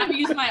 I could have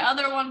used my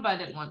other one, but I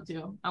didn't want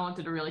to. I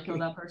wanted to really kill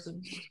that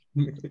person.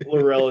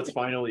 Laurel, it's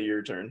finally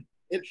your turn.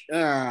 All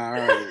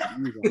right.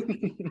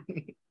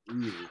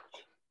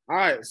 All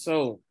right,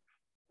 so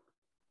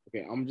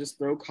I'm just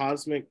throw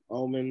Cosmic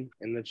Omen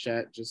in the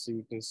chat just so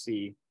you can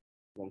see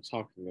what I'm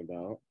talking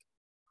about.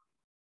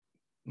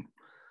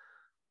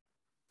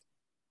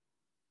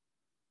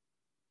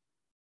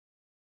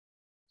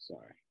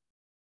 Sorry.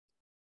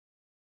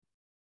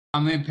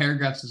 How many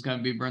paragraphs is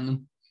gonna be,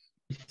 Brendan?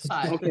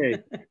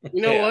 Okay.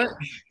 You know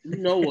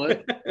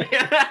what?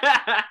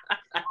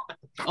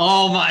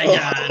 Oh my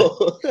god.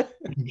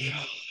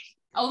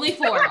 Only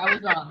 4. I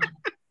was wrong.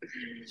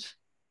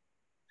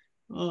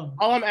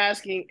 All I'm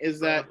asking is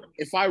that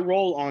if I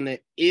roll on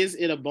it, is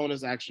it a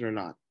bonus action or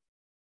not?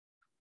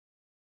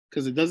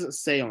 Because it doesn't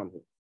say on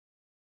it.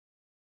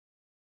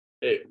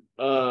 Hey,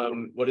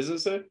 what does it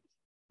say?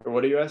 Or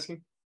what are you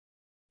asking?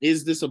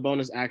 Is this a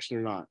bonus action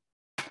or not?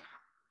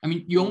 I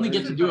mean, you only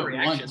get to do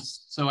it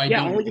once, so I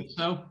don't think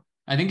so.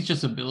 I think it's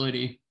just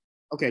ability.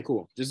 Okay,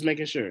 cool. Just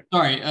making sure.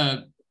 Sorry,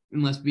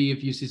 unless B,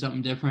 if you see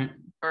something different.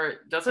 Or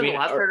doesn't the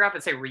last paragraph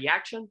it say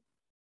reaction?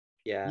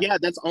 Yeah. Yeah,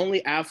 that's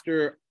only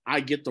after I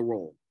get the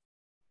roll.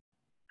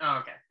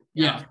 Oh, okay.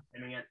 Yeah.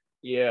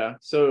 Yeah.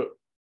 So,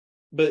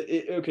 but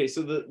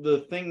so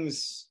the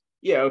things.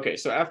 Yeah. Okay.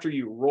 So after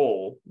you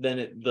roll,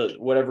 then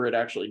whatever it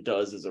actually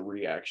does is a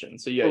reaction.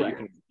 So yeah,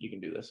 correct. you can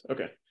do this.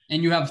 Okay.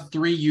 And you have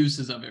 3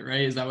 uses of it,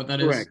 right? Is that what that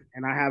is? Correct.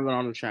 And I have it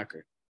on the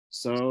tracker.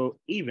 So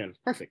even.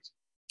 Perfect.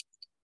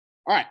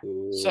 All right.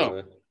 Ooh.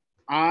 So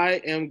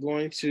I am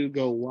going to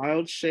go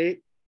wild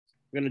shape.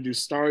 I'm going to do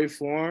starry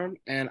form.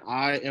 And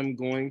I am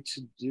going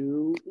to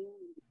do...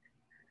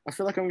 I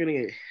feel like I'm going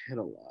to get hit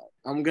a lot.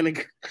 I'm going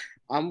to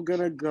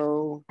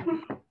go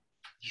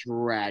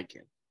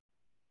dragon.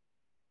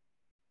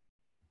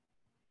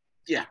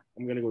 Yeah,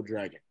 I'm going to go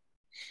dragon.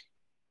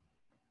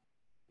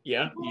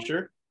 Yeah, you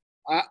sure?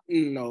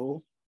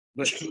 No,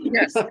 but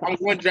yes, I'm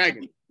going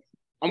dragon.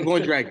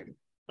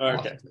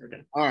 Okay.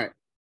 All right.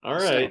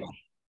 So,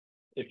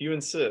 if you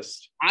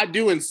insist. I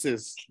do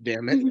insist,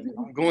 damn it.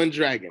 I'm going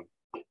dragon.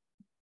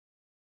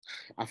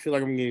 I feel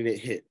like I'm going to get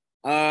hit.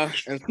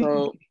 And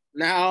so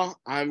now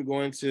I'm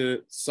going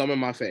to summon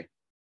my fae.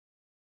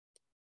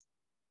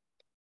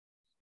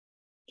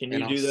 Can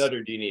you do that,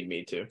 or do you need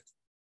me to?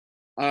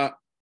 Well,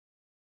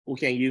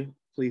 can you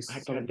please?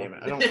 God damn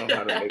it! I don't know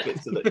how to make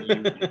it so that you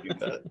can do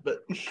that,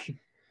 but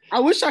I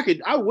wish I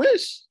could. I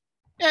wish.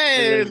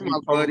 Hey,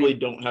 you probably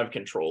don't have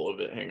control of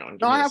it. Hang on.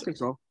 No, I have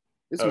control.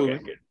 It's okay,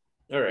 moving. Good.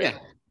 All right. Yeah.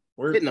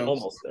 We're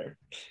almost there.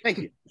 Thank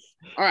you.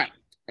 All right,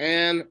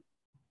 and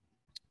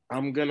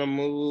I'm gonna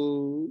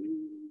move.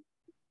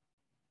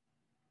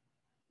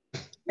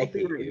 I hate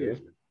you.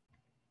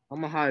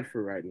 I'm gonna hide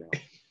for right now.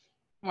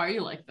 Why are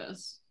you like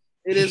this?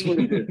 It is what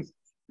it is.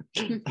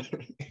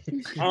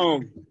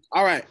 All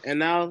right, and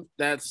now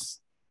that's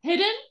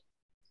hidden.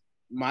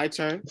 my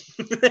turn.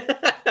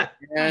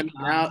 And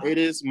now it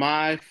is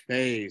my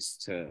Fae's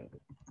turn.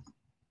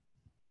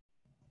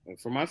 And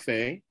for my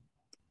Fae,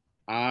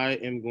 I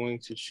am going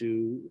to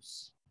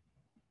choose.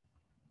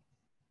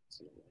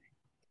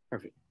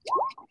 Perfect.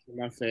 For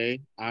my Fae,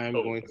 I am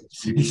going to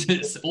choose.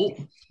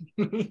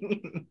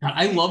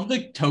 I love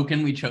the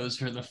token we chose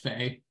for the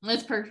Fae.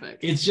 That's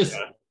perfect. It's just,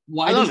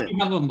 why does he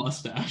have a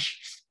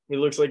mustache? He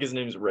looks like his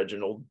name's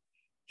Reginald.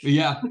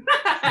 Yeah.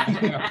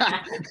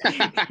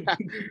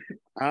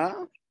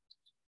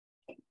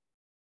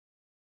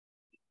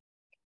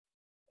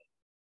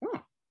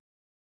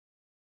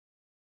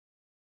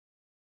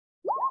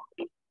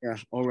 Yeah,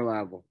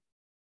 unreliable.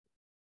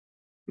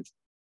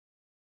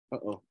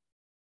 Uh-oh.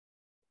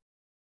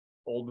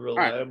 Old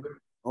reliable.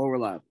 All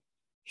reliable.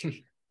 All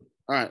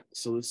right,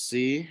 so let's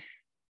see.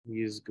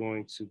 He is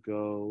going to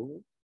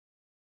go.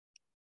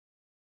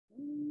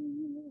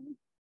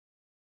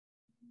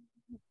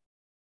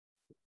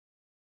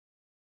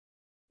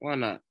 Why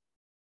not?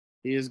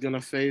 He is going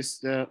to face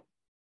the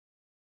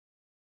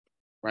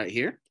right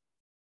here.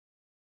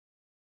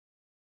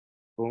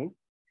 Boom.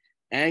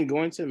 And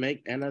going to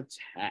make an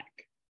attack.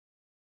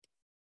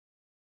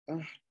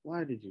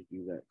 Why did you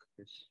do that,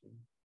 Christian?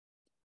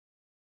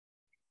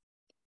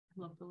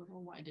 I love the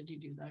little, why did you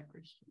do that,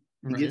 Christian?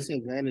 He gets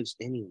advantage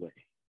anyway.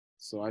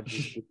 So I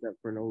just did that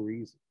for no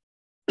reason.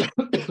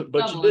 But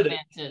Double you did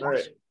advantage. it. All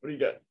right, what do you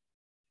got?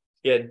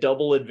 Yeah,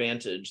 double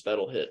advantage.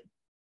 That'll hit.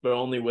 But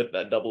only with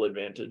that double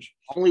advantage.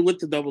 Only with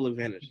the double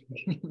advantage.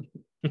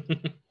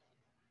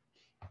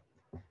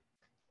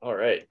 All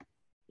right.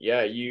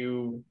 Yeah,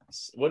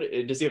 what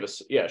does he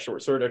have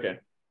short sword? Okay.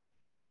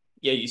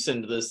 Yeah, you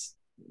send this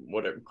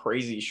whatever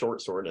crazy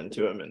short sword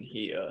into him and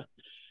he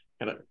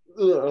kind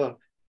of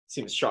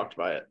seems shocked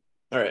by it.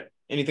 All right.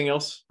 Anything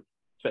else,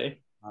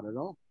 Faye? Not at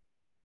all.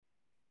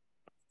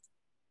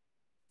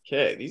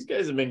 Okay, these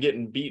guys have been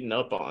getting beaten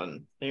up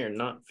on. They are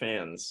not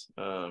fans.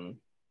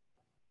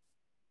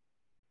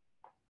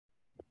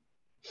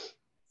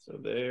 So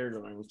they're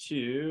going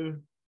to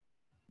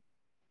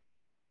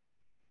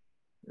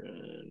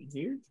run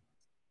here.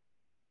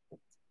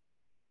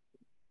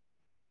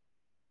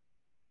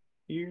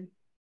 Here.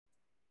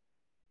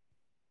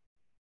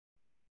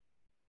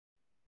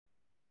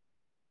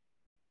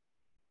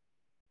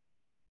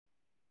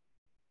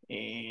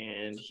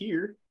 And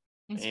here.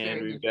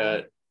 And we've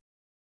got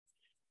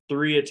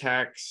 3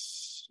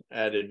 attacks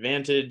at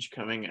advantage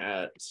coming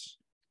at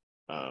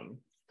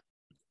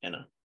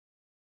Enna.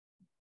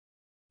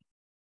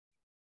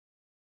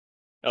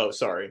 Oh,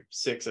 sorry.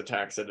 6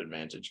 attacks at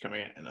advantage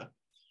coming at Enna.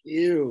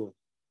 Ew.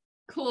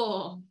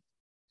 Cool.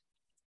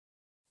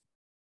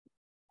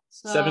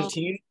 So,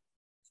 17?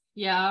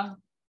 Yeah.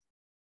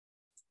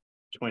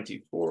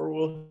 24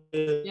 will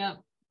hit. Yep.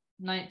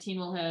 19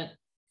 will hit.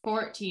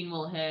 14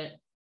 will hit.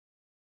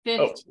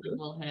 15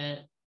 will hit.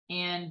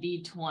 And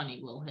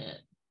D20 will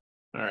hit.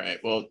 All right.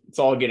 Well, it's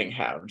all getting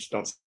halved.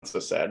 Don't sound so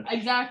sad.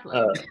 Exactly.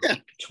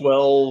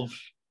 12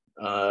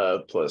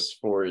 plus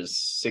 4 is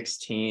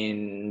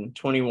 16.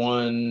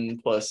 21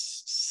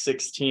 plus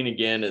 16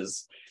 again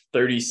is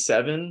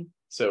 37.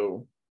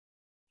 So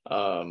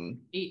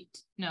 17.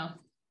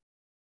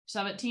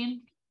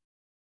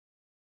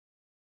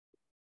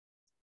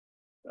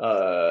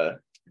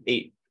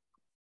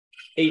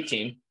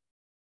 18.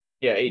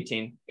 Yeah,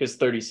 18. Because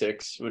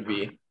 36 would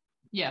be.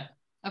 Yeah.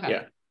 Okay.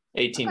 Yeah.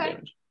 18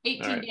 damage.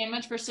 18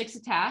 damage for 6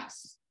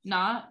 attacks.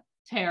 Not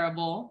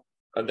terrible.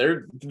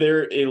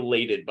 They're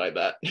elated by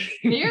that.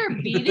 They're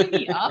beating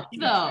me up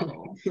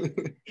though.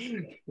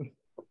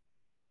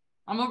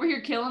 I'm over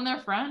here killing their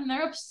friend.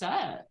 They're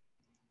upset.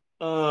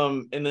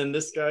 And then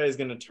this guy is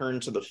gonna turn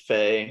to the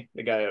Fae.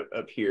 The guy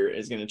up here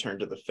is gonna turn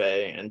to the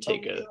Fae and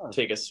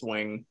take a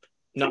swing,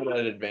 not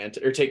at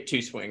advantage, or take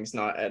 2 swings,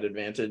 not at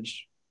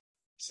advantage.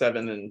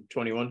 7 and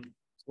 21.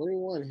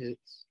 21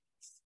 hits.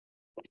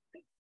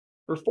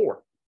 For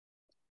 4.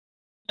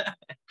 There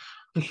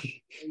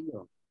you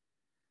go.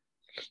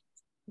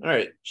 All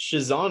right,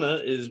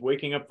 Shizana is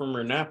waking up from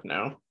her nap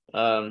now.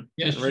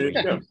 Yes, ready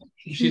to go.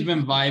 She's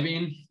been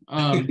vibing.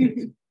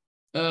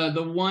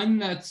 The one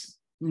that's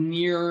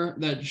near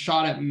that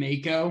shot at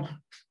Mako.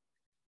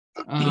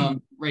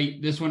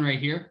 Right, this one right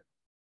here.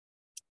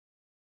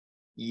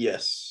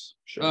 Yes.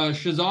 Sure.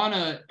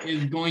 Shizana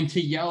is going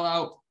to yell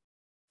out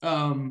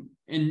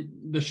in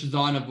the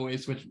Shizana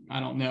voice, which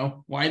I don't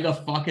know. Why the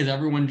fuck is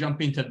everyone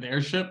jumping to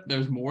their ship?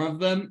 There's more of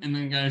them, and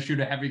then gonna shoot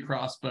a heavy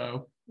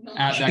crossbow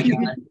at that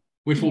guy,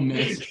 which will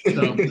miss.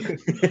 So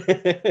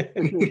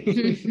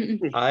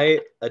I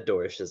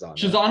adore Shizana.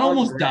 Shizana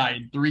almost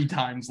died 3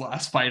 times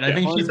last fight. I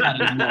think she's had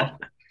enough.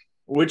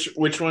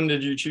 Which one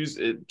did you choose?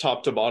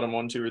 Top to bottom,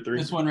 1, 2, or 3?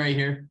 This one right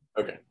here.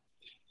 Okay.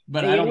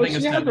 But I don't think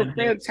it's she has a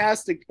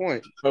fantastic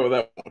point. Oh,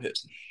 that won't hit.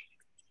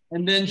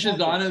 And then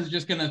Shizana is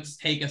just gonna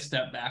take a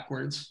step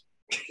backwards.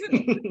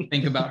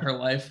 Think about her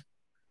life.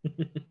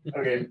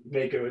 Okay,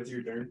 Mako, it's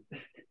your turn.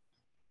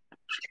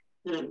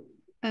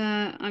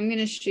 I'm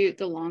gonna shoot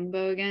the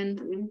longbow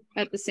again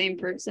at the same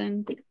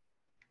person.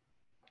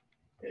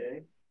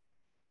 Okay.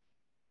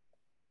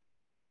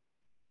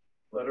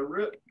 Let her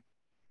rip.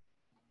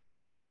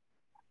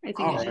 I think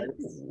All it right.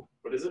 hits.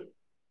 What is it?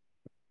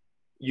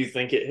 You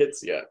think it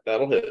hits? Yeah,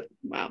 that'll hit.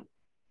 Wow.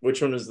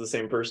 Which one is the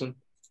same person?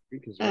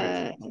 Because,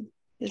 right.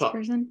 This Top.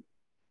 person.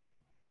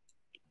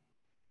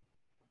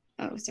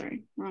 Oh,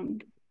 sorry,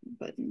 wrong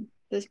button.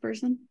 This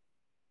person.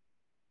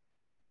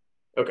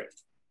 Okay.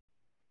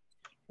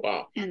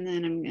 Wow. And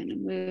then I'm gonna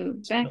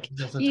move back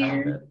Just a tiny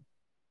here,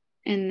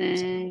 bit. and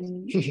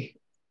then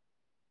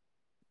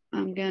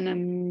I'm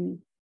gonna.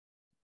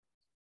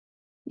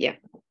 Yeah,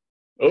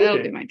 that'll be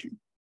Okay. my turn.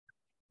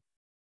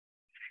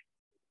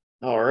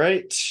 All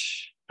right.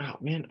 Oh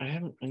man, I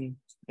haven't been.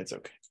 It's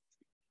okay.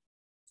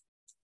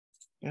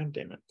 God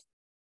damn it.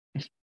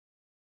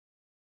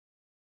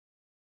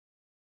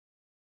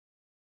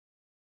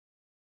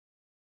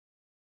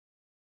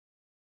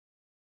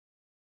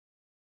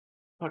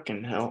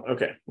 Fucking hell.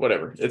 Okay,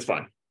 whatever. It's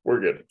fine. We're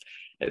good.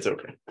 It's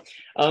okay.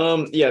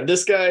 Yeah,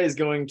 this guy is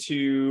going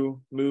to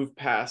move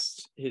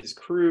past his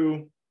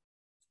crew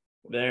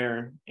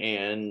there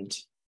and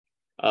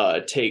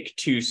take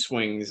 2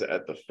 swings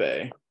at the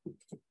Fae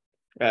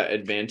at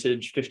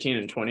advantage, 15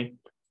 and 20.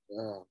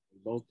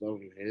 Both of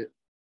them hit.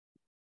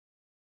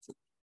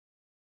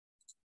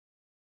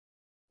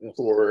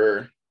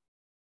 For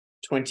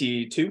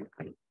 22.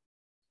 All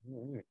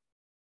right.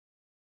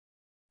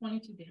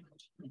 22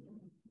 damage.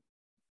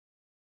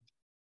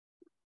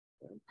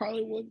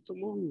 Probably wasn't the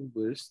move,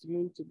 but it's the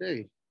move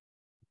today.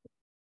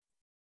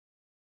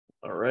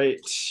 All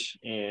right.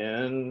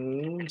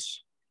 And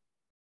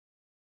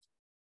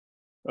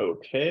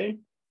okay.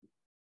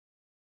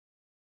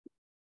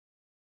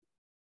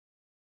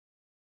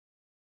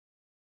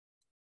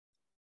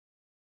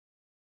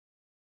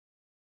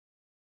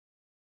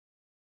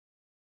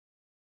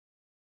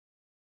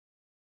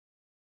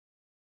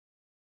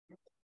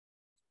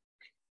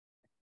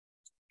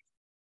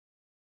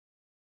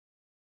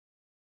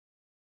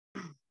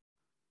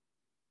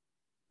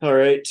 All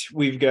right,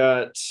 we've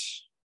got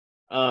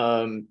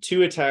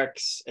 2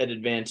 attacks at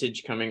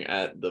advantage coming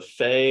at the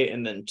Fae,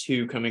 and then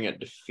 2 coming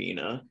at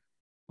Defina.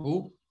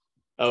 Ooh.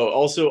 Oh,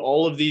 also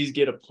all of these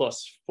get a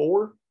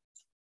 +4.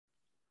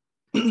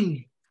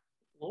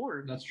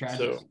 Lord. That's tragic.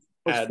 So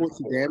Plus add 4 to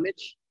 4.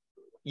 damage.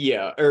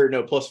 Yeah, or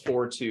no,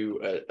 +4 to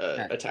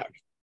attack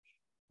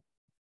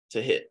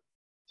to hit.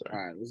 Sorry.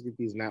 All right, let's get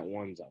these nat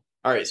ones up.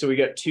 All right, so we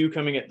got 2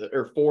 coming at the,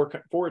 or 4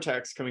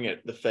 attacks coming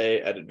at the Fae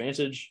at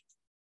advantage.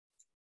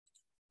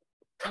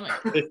 Oh my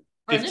God. 15,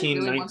 Brendan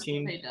really wants to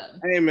 19. say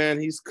done. Hey man,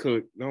 he's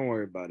cooked. Don't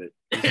worry about it.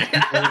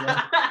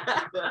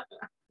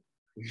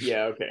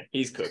 Yeah, okay,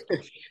 he's cooked.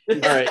 All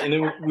right, and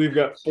then we've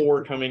got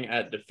 4 coming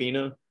at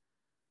Defina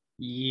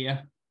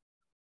Yeah.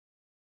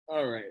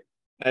 All right.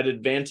 at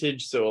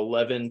advantage, so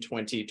 11,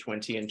 20,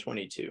 20, and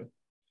 22.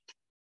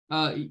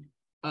 Yeah,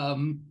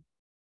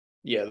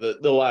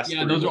 the last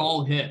Yeah, 3 those are will.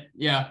 all hit.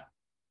 Yeah.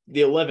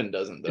 The 11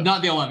 doesn't though.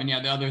 Not the 11. Yeah,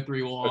 the other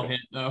 3 will all Okay.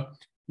 hit though.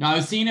 Now I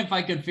was seeing if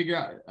I could figure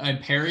out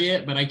I'd parry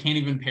it, but I can't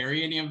even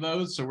parry any of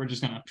those, so we're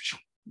just gonna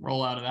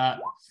roll out of that.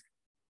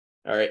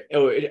 All right.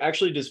 Oh, it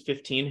actually does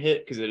 15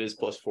 hit because it is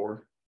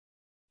 +4.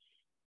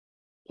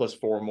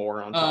 +4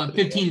 more on top of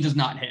the 15 does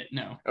not hit.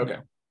 No. Okay.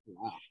 No.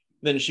 Wow.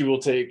 Then she will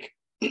take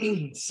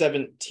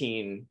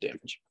 17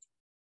 damage.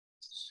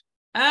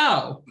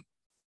 Ow.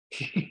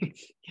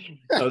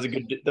 That was a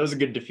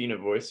good Defina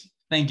voice.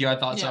 Thank you. I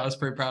thought so. Yeah. I was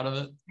pretty proud of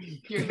it.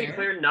 Your To be hair.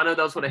 clear, none of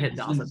those would have hit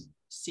Dawson.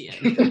 See it.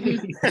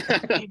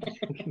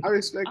 I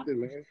respect it,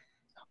 man.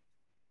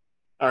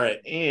 All right,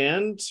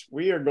 and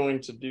we are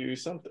going to do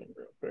something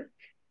real quick.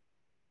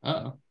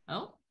 Uh-oh.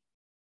 Oh.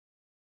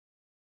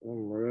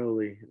 I'm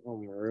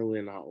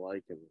really not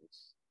liking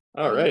this.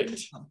 All right.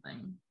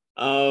 Something.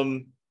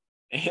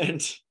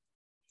 And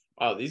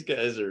wow, these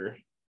guys are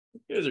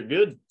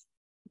good.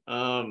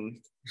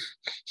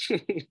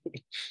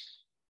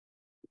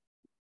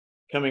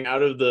 Coming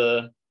out of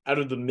the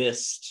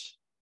mist.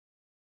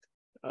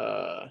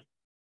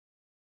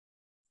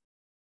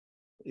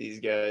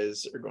 These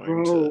guys are going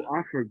Bro, to.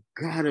 I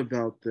forgot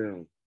about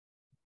them.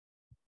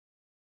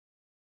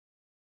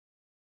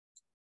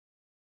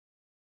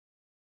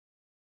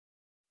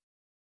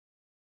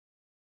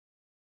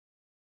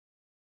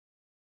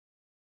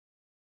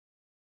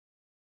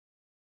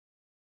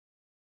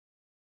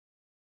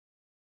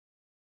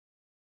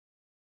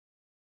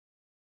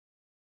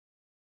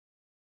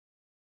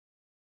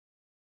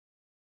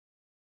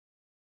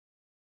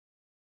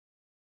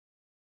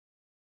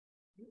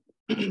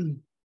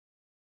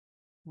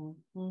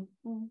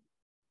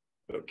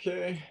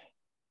 Okay.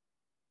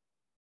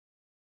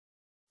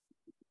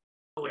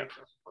 Oh, wait,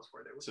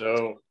 +4 there.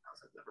 So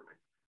Never mind.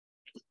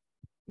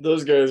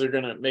 those guys are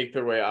gonna make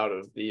their way out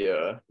of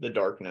the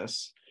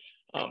darkness.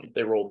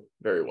 They rolled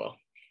very well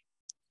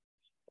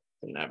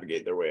to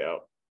navigate their way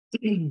out.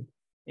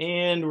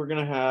 And we're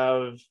gonna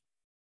have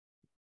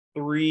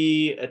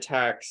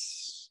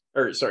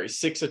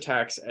 6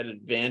 attacks at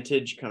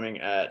advantage coming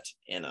at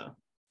Anna.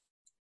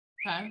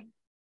 Okay.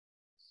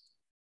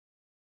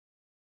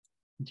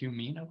 Do you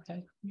mean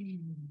okay?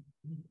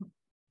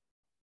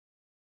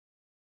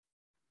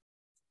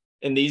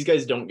 And these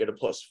guys don't get a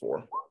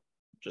 +4.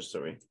 just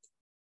so we.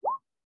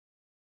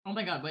 Oh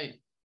my god!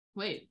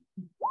 Wait.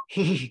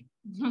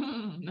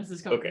 This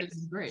is Okay. This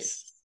is great.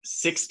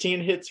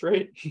 16 hits,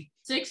 right?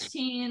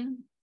 16,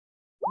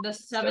 the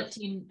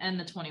 17, and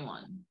the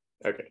 21.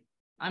 Okay.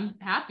 I'm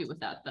happy with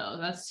that though.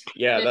 That's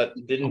That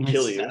didn't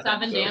kill you.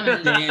 7 so.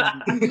 damage.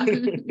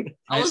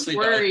 I was Nicely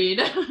done. worried.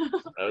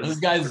 Those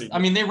guys, pretty I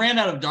mean, they ran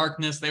out of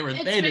darkness. They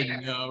It's didn't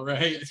fair. know,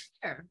 right?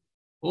 Fair.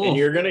 And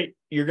Oof.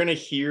 you're gonna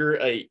hear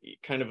a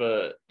kind of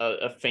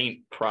a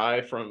faint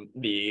cry from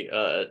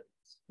the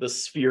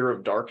sphere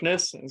of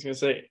darkness. And it's gonna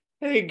say,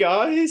 "Hey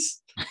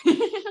guys."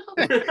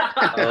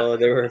 Oh,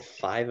 there were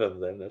 5 of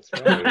them. That's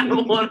right.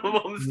 One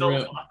of them still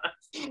Rip.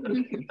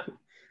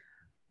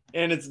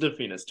 And it's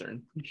Defina's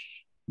turn.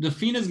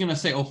 Defina's gonna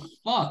say, "Oh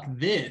fuck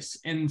this,"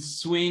 and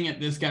swing at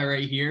this guy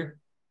right here.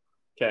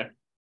 Okay.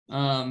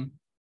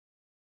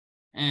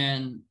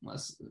 And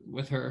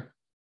with her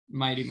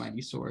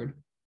mighty sword.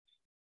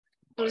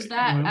 Was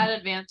that Mhm. at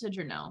advantage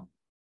or no?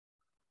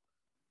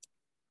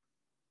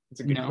 It's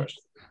a good No.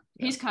 question.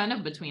 He's kind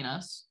of between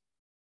us.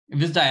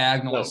 If it's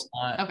diagonal, No. it's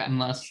not. Okay.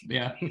 Unless,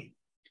 yeah.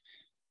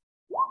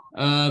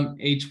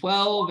 A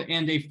 12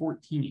 and a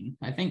 14,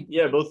 I think.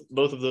 Yeah, both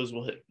of those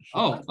will hit.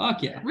 Oh,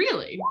 fuck yeah.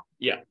 Really?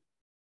 Yeah.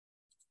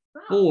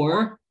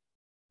 For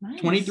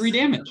Nice. 23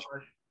 damage.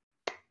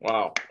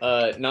 Wow.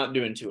 Not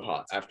doing too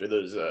hot after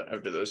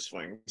those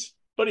swings,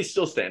 but he's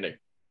still standing.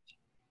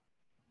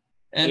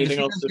 And Anything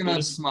else, Defina's gonna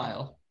Defina?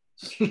 smile.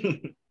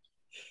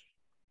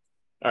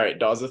 All right,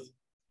 Dazeth.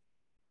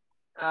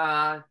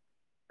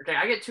 Okay,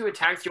 I get 2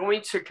 attacks. Do you want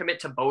me to commit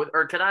to both,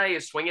 or could I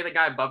swing at the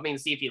guy above me and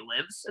see if he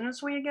lives in the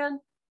swing again?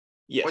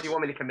 Yes. Or do you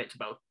want me to commit to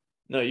both?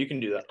 No, you can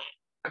do that.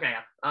 Okay,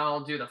 yeah.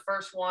 I'll do the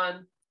first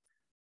one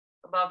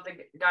above the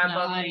guy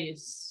above me.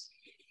 Nice.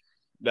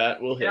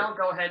 That will hit. Then I'll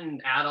go ahead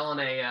and add on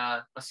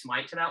a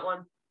smite to that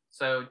one.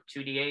 So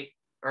 2d8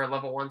 or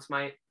level 1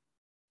 smite.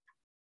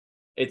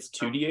 It's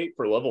 2d8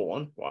 for level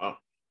 1. Wow.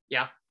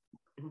 Yeah.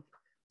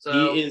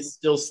 So He is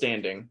still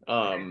standing.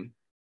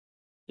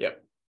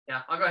 Yep.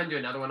 yeah, I'll go ahead and do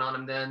another one on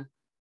him then.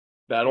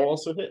 That'll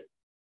also hit.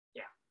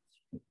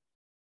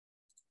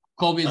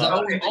 Colby, is that Oh,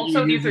 the one that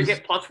Also, you these are use?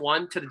 get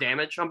 +1 to the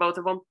damage on both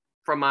of them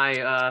from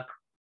my.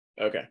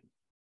 Okay.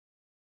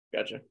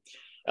 Gotcha.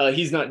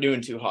 He's not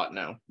doing too hot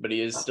now, but he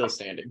is still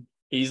standing.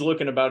 He's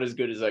looking about as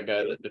good as that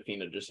guy that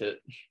Defina just hit.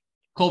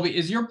 Colby,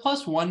 is your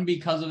 +1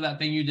 because of that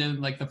thing you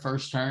did like the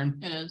first turn?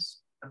 It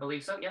is. I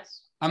believe so.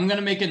 Yes. I'm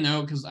gonna make a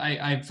note because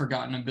I've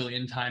forgotten a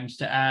billion times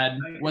to add.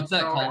 What's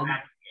that Throw it called?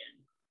 back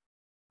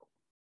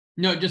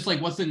No, just like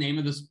what's the name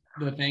of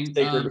the thing?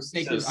 Sacred,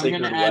 Sacred. it's a I'm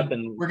gonna sacred add.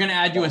 weapon. We're gonna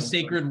add you a Sword.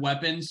 sacred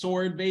weapon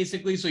sword,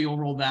 basically. So you'll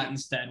roll that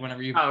instead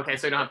whenever you. in. Oh, okay.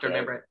 So you don't have to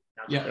remember it.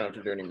 Gotcha. Yeah. I don't have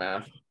to do any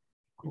math.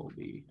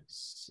 Colby,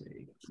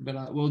 sake.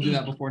 But we'll do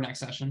that before next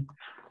session.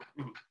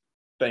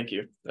 Thank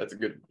you. That's a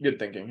good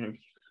thinking.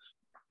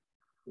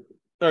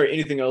 All right.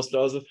 Anything else,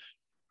 Dazeth?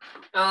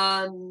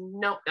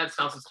 No, that's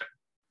Nelson's turn.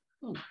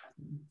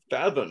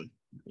 Fathom.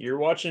 You're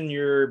watching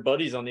your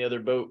buddies on the other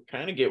boat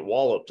kind of get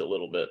walloped a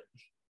little bit.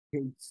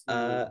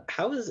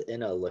 How is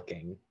Inna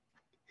looking?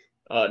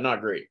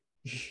 Not great.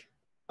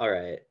 All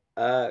right.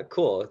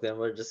 Cool. Then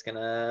we're just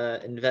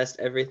gonna invest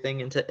everything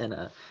into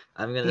Inna.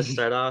 I'm gonna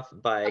start off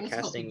by I was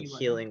casting hoping you would.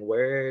 Healing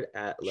Word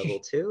at level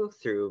 2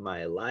 through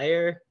my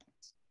lyre.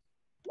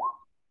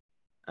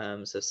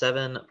 So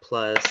 7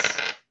 plus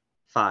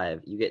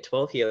 5. You get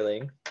 12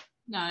 healing.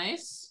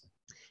 Nice.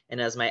 And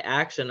as my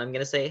action, I'm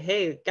gonna say,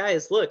 "Hey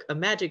guys, look, a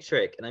magic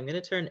trick!" And I'm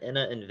gonna turn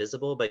Inna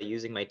invisible by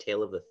using my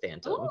Tail of the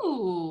Phantom.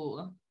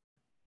 Ooh.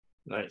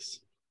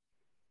 Nice.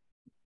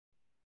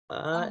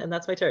 And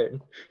that's my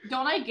turn.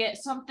 Don't I get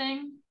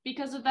something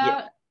because of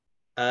that?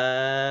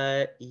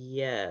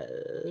 Yes.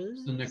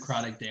 The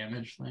necrotic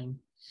damage thing.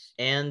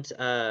 And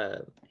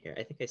here,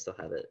 I think I still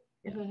have it.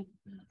 Yeah, Okay.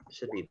 it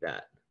should be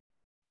that.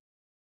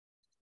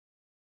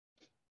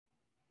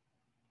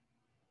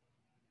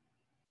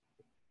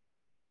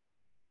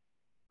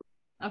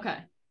 Okay.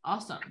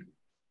 Awesome.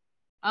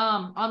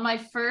 On my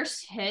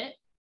first hit,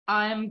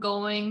 I'm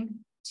going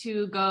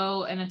to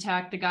go and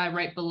attack the guy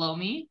right below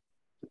me.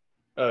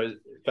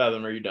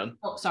 Fathom, are you done?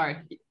 Oh, sorry.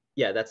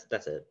 Yeah, that's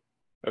it.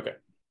 Okay.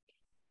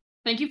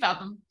 Thank you,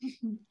 Fathom.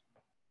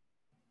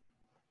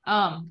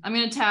 I'm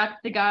gonna attack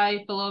the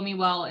guy below me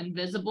while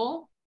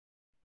invisible.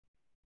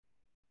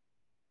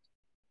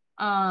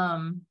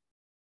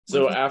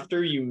 So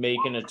after you make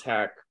an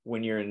attack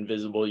when you're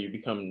invisible, you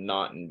become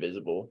not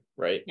invisible,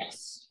 right?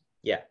 Yes.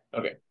 Yeah.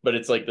 Okay. But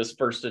it's like this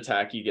first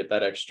attack, you get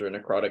that extra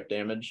necrotic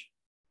damage.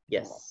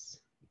 Yes.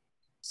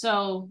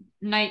 So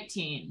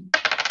 19.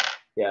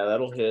 Yeah,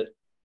 that'll hit.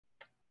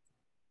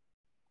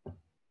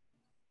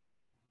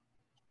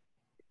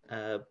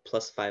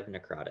 Plus 5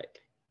 necrotic.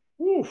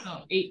 Woo.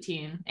 Oh,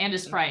 18. And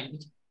is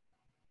frightened.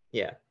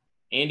 Yeah.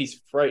 And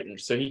he's frightened,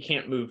 so he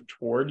can't move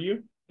toward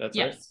you. That's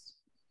right. Yes.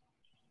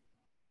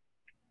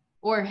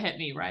 Or hit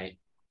me, right?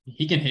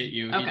 He can hit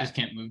you. He Okay. just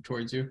can't move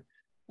towards you.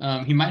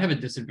 He might have a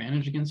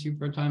disadvantage against you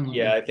for a time.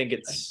 Yeah, I think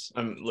it's.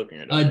 I'm looking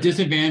at it.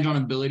 Disadvantage on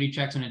ability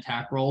checks and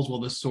attack rolls while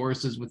the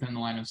source is within the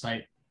line of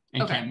sight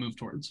and Okay. can't move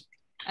towards.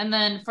 And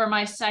then for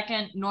my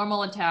second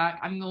normal attack,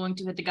 I'm going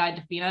to hit the guy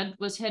Defina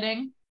was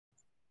hitting.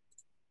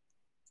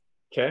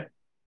 Okay.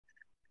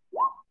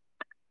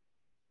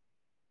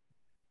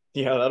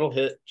 Yeah, that'll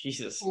hit.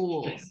 Jesus.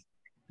 Cool.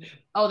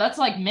 Oh, that's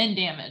like min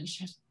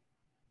damage.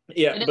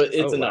 Yeah, but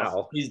it's Oh, enough.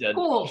 wow. He's dead.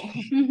 Cool.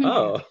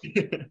 Oh,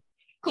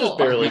 Cool. Just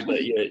barely,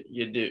 but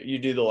you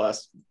do the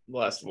last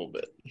little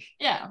bit.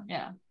 Yeah.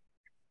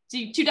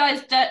 See, two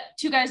guys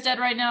dead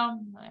right now.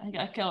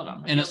 I killed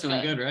them. And it's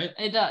feeling good, right?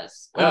 It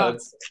does. Yeah,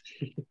 it's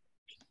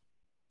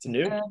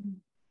new.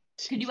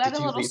 Could you add Did a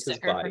you little leave his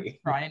sticker for body?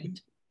 frightened?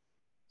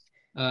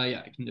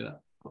 Yeah, I can do that.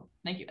 Cool.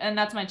 Thank you. And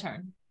that's my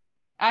turn.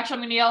 Actually,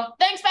 I'm gonna yell,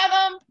 "Thanks,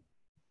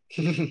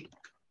 Fathom!"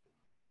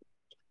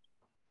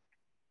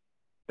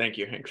 Thank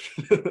you, Hank,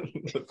 for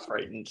the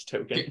frightened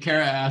token.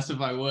 Kara asked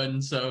if I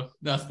would, so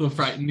that's the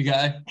frightened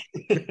guy.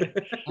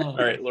 All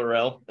right,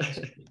 Laurel.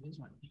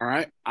 All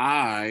right,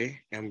 I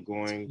am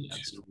going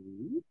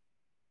to.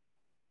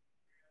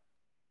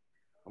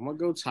 I'm gonna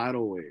go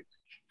tidal wave.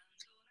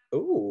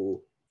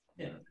 ooh.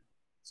 Yeah.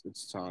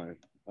 It's time.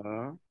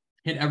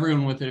 Hit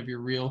everyone with it if you're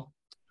real.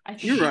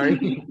 You're right.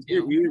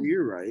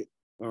 You're right.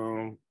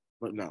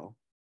 But no,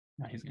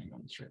 No, he's gonna go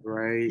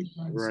straight.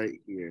 right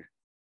here.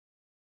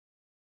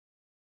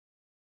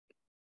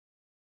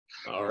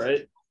 All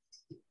right.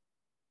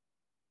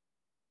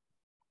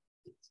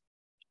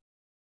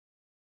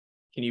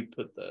 Can you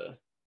put the?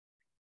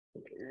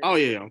 Oh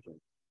yeah, okay.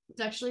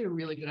 It's actually a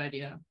really good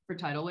idea for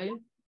tidal wave.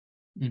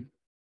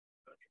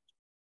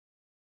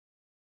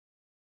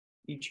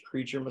 Each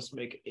creature must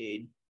make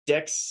a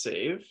dex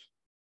save.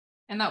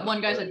 And that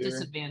one guy's at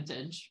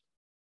disadvantage.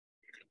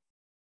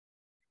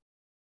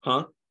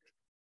 Huh?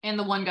 And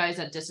the one guy's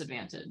at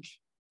disadvantage.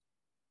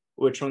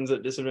 Which one's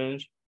at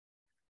disadvantage?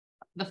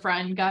 The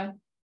friend guy.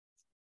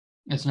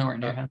 It's nowhere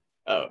near him.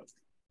 Oh,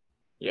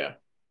 yeah.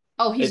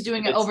 Oh, he's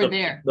doing it over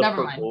there.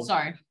 Never purple. mind.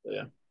 Sorry.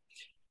 Yeah.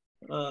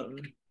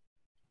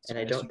 And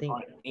I don't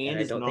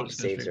think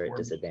saves are at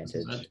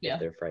disadvantage Yeah. if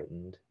they're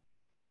frightened.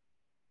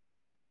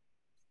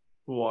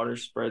 Water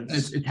spreads.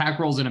 It's attack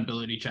rolls and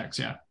ability checks,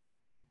 yeah.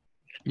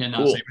 Yeah, not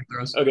Cool. saving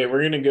throws. Okay,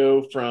 we're gonna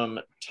go from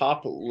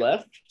top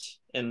left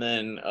and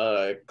then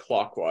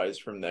clockwise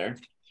from there.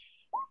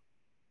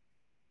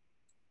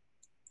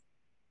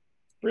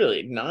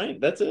 Really? 9?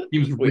 That's it? He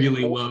was Wait,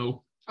 really 4?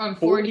 low. On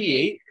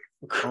 48?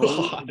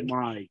 Oh God.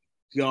 my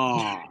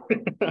god.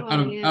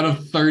 Out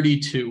of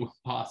 32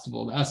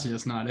 possible. That's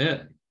just not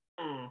it.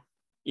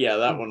 Yeah,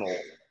 that one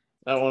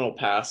will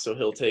pass, so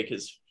he'll take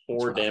his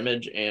 4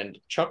 damage and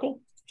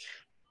chuckle.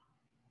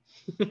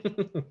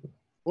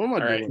 What am I All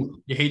right.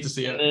 doing? You hate to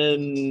see And it.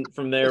 then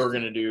from there we're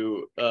gonna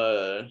do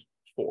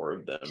 4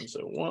 of them.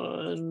 So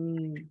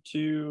 1,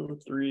 2,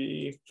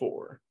 3,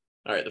 4.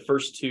 All right, the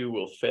first 2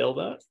 will fail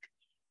that.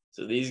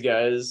 So these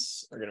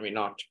guys are gonna be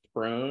knocked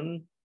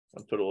prone.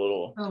 I'll put a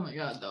little. Oh my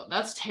god, though.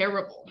 That's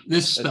terrible.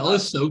 This spell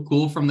is so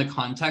cool from the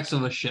context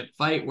of a ship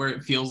fight where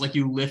it feels like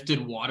you lifted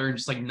water and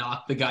just like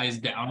knocked the guys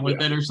down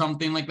with it or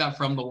something like that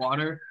from the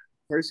water.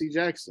 Percy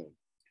Jackson.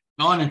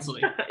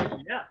 Honestly.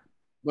 Yeah.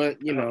 But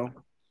you know,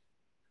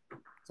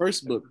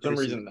 first book. For some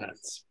Percy reason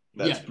Jackson.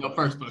 that's Yeah, the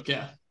first book,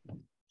 yeah.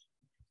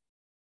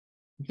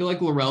 I feel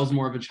like Laurel's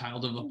more of a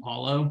child of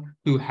Apollo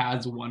who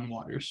has one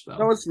water spell.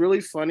 No, it's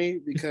really funny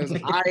because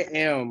I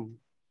am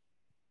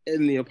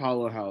in the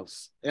Apollo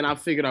house, and I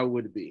figured I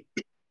would be.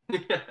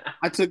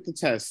 I took the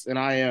test, and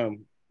I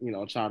am,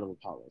 a child of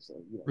Apollo. So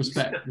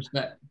Respect.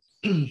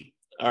 All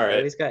right.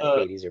 Always got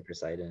Hades or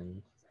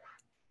Poseidon.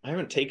 I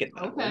haven't taken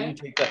that. Why didn't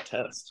you take that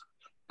test?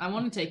 I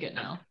want to take it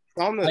now.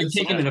 I've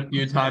taken it a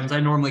few times. I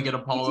normally get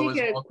Apollo as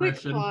Take a well, quick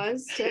Christian.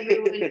 pause to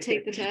everyone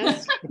take the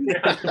test.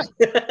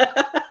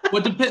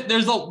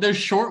 What there's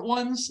short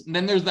ones, and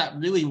then there's that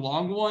really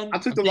long one. I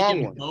took I've the long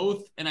taken one.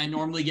 both, and I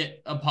normally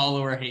get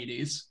Apollo or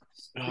Hades.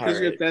 Because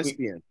you're a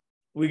thespian.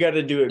 We got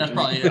to do a That's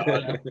probably Greek it,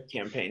 god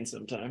campaign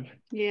sometime.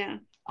 Yeah.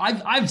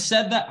 I've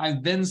said that.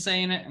 I've been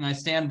saying it, and I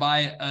stand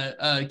by.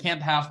 A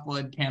Camp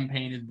Half-Blood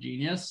campaign is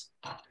genius.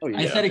 Oh yeah.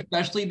 I said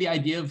especially the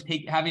idea of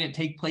having it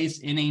take place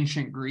in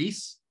ancient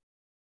Greece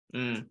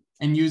Mm.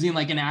 and using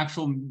like an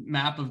actual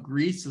map of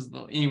Greece is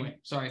the anyway.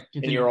 Sorry, And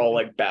continue. you're all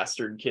like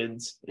bastard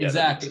kids. Yeah,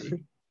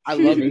 exactly. I Are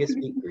you love gonna it.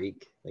 speak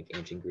Greek, like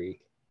ancient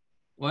Greek?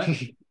 What?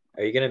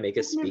 Are you gonna make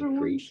us speak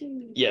Greek?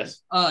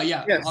 Yes.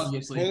 Yeah, Yes,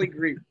 obviously. only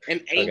Greek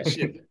and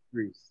ancient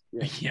Greece.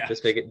 Yeah. Yeah.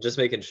 Just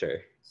making sure.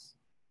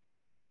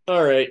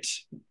 All right.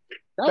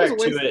 That was Back a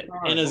waste to it. of time.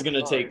 Anna's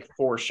gonna Sorry. take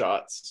 4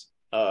 shots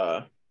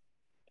at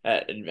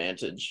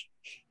advantage.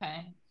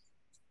 Okay.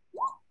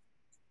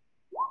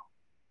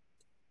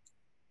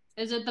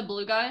 Is it the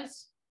blue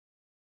guys?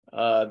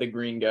 The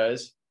green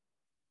guys.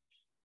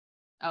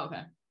 Oh,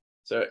 okay.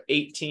 So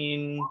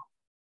 18,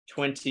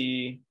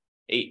 20,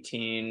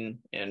 18,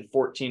 and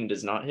 14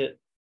 does not hit.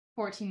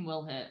 14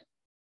 will hit.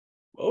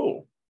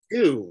 Oh,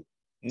 Ew.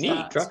 neat.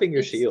 Yeah. Dropping your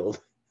It's-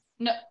 shield.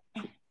 No,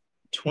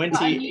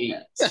 28.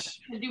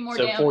 to do more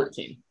So damage.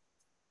 14.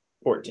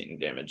 14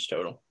 damage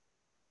total.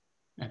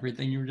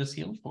 Everything you were just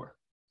healed for.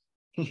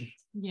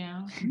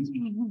 Yeah.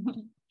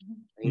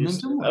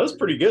 That was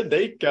pretty good.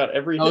 They got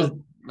every hit.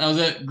 That was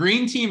it.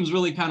 Green team's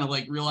really kind of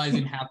like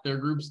realizing half their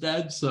group's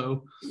dead,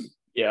 so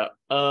Yeah.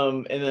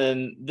 And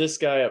then this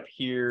guy up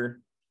here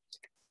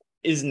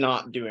is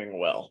not doing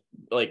well.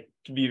 Like,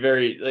 to be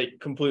very like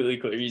completely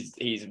clear, he's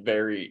doing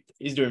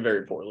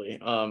very poorly.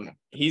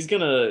 He's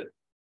gonna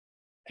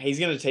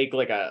take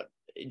like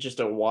just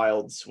a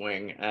wild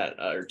swing at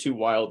or 2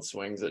 wild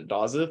swings at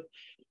Dazeth,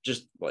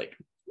 just like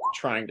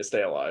trying to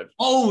stay alive.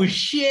 oh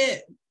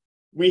shit.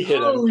 We hit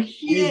him. Oh,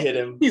 shit. We hit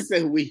him. He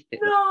said we hit.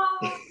 No.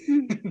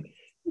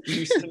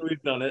 Houston,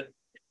 we've done it.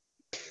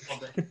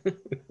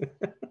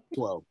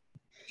 12.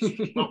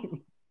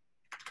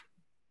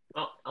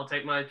 Well, I'll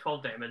take my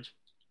 12 damage.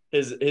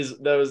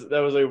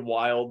 That was a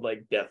wild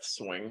like death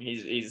swing.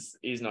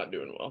 He's not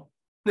doing well.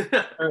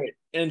 All right,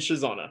 and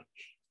Shazana.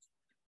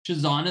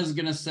 Shazana's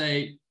gonna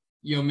say,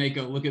 yo,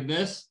 Mako, look at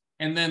this.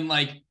 And then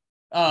like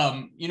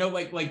you know,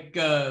 like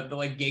the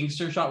like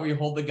gangster shot where you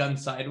hold the gun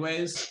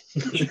sideways.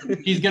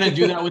 He's gonna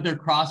do that with her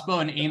crossbow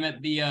and aim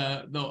at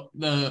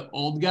the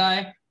old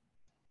guy.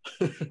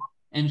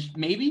 And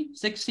maybe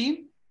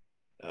 16?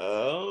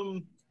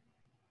 Nope.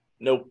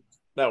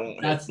 That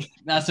won't hit.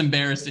 That's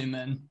embarrassing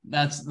then.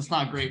 That's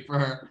not great for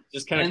her.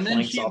 Just kind of and then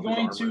clanks she's off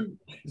going his armor.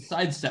 to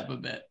sidestep a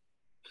bit.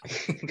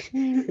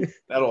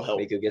 That'll help.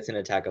 Mako gets an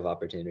attack of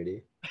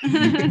opportunity.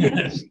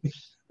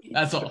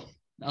 That's all.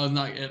 That was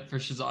not it for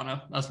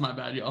Shazana. That's my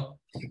bad, y'all.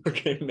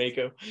 Okay,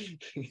 Mako.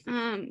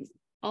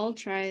 I'll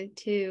try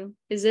too.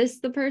 Is this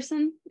the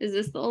person? Is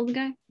this the old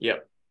guy?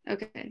 Yep.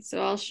 Okay,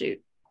 so I'll shoot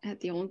at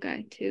the old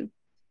guy too.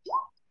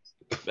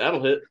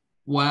 That'll hit.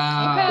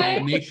 Wow.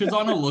 Okay. Make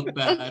Shazana look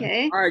bad.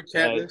 Okay, All right,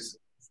 Katniss.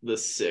 The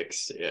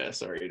 6. Yeah,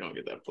 sorry, you don't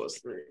get that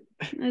 +3.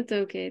 that's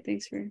okay.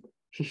 Thanks for.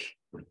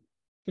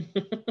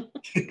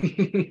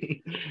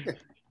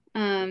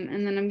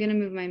 And then I'm gonna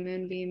move my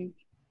moonbeam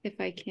if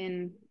I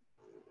can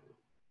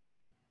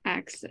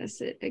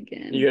access it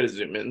again. You gotta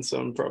zoom in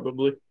some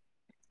probably.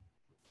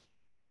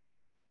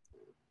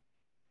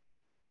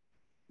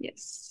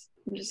 Yes,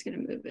 I'm just gonna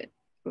move it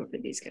over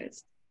these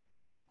guys.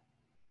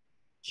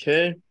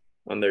 Okay.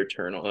 On their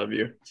turn, I'll have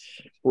you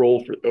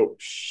roll for. Oh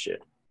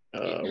shit!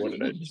 What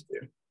did I just do?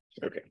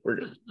 Okay, we're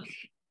good.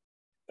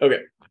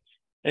 Okay.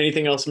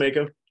 Anything else,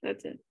 Mako?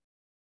 That's it.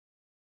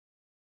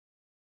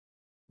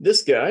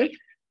 This guy,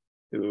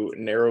 who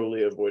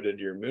narrowly avoided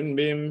your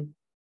moonbeam,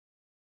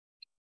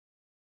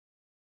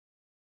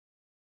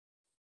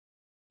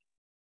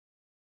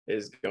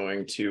 is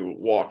going to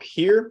walk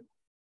here,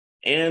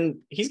 and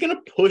he's going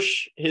to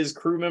push his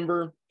crew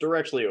member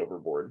directly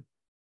overboard.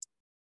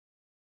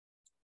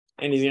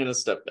 And he's going to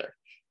step there.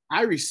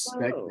 I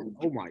respect him.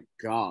 Oh my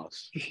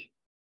gosh.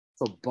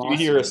 The boss. You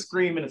hear a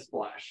scream and a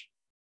splash.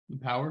 The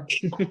power.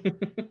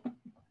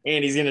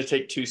 And he's going to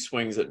take 2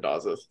 swings at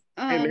Dazeth.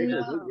 Oh, Hey, man,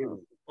 no.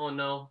 Oh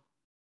no.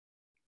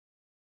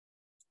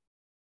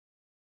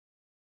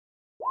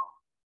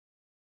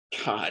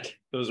 God,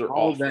 those are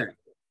All awful. that.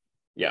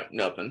 Yeah,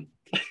 nothing.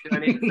 Do I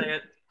need to say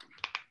it?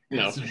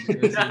 No.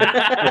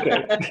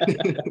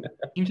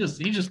 He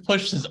just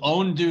pushed his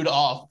own dude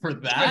off for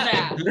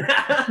that.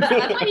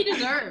 That's what he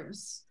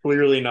deserves.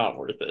 Clearly not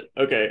worth it.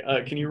 Okay,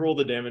 can you roll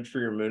the damage for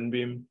your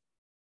moonbeam?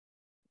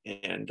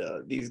 And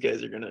these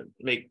guys are gonna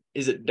make.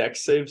 Is it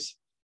dex saves?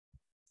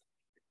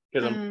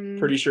 Because I'm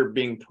pretty sure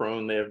being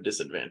prone, they have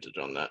disadvantage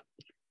on that.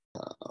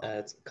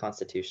 It's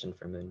Constitution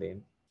for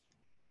Moonbeam.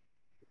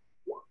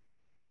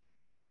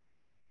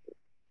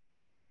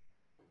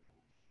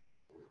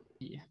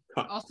 Yeah.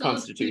 Also,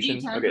 Constitution.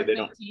 2d10 Okay, for they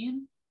don't.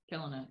 15.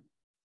 Killing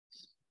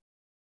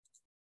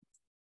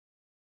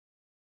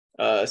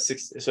it.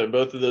 6. So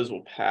both of those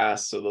will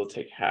pass. So they'll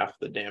take half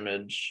the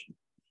damage,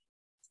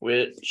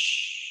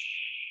 which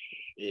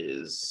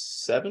is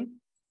 7.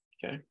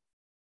 Okay.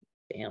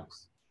 Damn.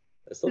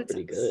 That's still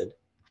pretty good.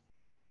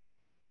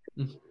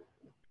 Not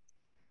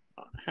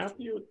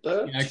happy with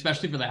that. Yeah,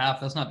 especially for the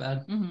half. That's not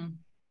bad. Mm-hmm.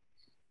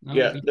 No,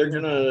 Yeah, they're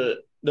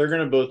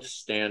gonna both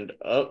stand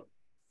up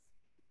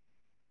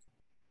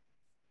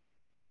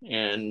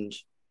and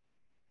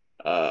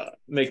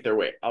make their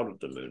way out of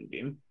the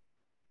moonbeam.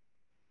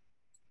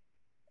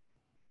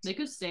 They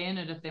could stay in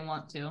it if they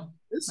want to.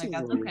 This Like, is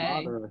that's a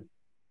okay. lot of-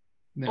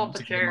 They Pull don't up the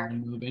take their chair.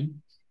 mind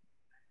moving.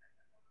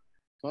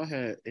 Go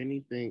ahead.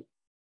 Anything?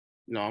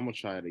 No, I'm gonna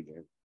try it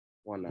again.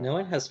 Why not? No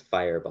one has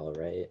Fireball,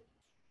 right?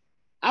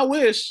 I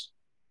wish.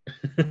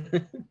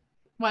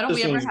 Why don't This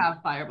we ever one's-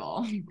 have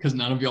fireball? Because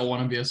none of y'all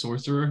want to be a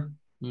sorcerer.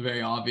 A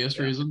very obvious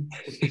reason.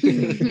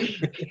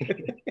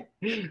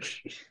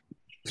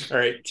 All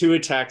right, 2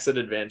 attacks at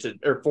advantage,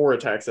 or 4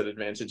 attacks at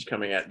advantage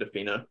coming at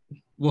Defina.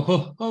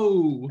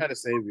 Whoa. Gotta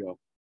save y'all.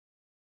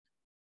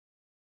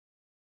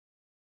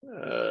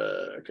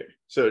 Okay,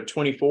 so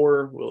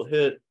 24 will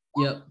hit,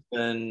 Yep.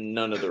 and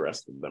none of the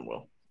rest of them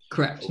will.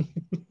 Correct.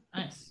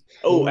 Nice.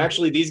 Oh,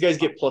 actually, these guys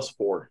get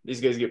 +4.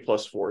 These guys get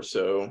 +4,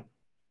 so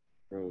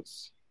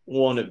Gross.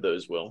 one of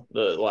those will.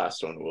 The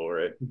last one will,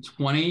 right?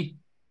 20.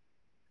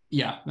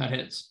 Yeah, that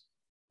hits.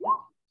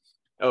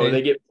 Oh, Okay.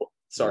 they get.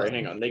 Sorry,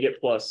 hang on. They get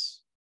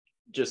plus.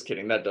 Just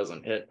kidding. That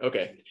doesn't hit.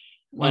 Okay.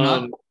 Why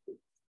not?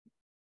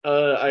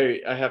 I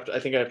have to. I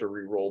think I have to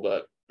re-roll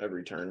that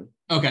every turn.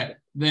 Okay,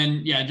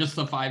 then yeah, just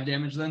the 5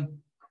 damage then.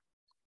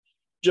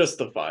 Just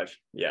the 5,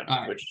 yeah, All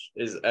right. which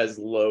is as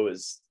low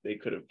as they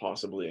could have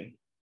possibly.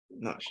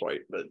 Not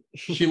quite, but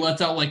She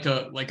lets out like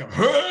a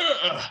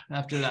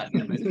after that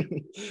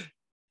damage.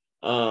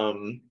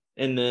 And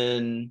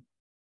then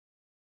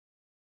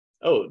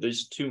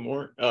there's 2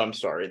 more. Oh, I'm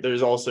sorry.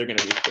 There's also going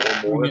to be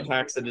 4 more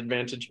attacks at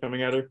advantage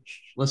coming at her.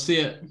 Let's see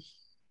it.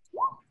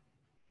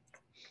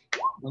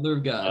 Mother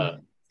of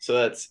God. So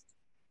that's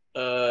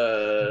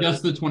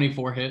just the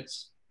 24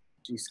 hits.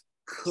 She's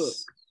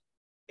cooked.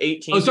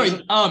 18. Oh,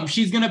 sorry.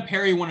 She's gonna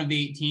parry one of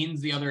the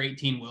 18s. The other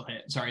 18 will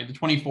hit. Sorry, the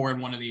 24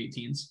 and one of the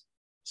 18s.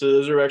 So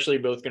those are actually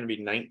both going to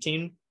be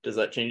 19. Does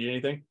that change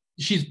anything?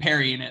 She's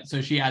parrying it,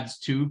 so she adds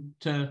 2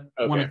 to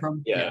one of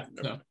them. Yeah.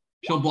 So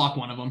she'll block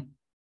one of them.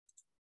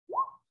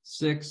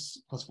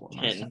 6 plus 4.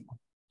 10.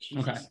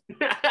 Okay.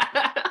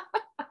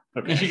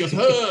 Okay. And she goes,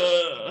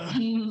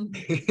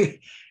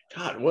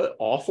 God, what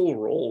awful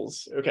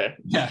rolls. Okay.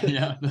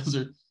 Yeah. Those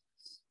are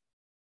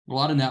a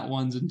lot of nat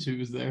 1s and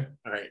 2s there.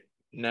 All right.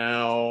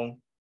 Now,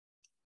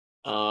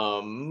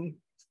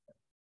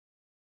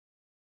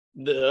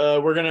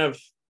 we're gonna have.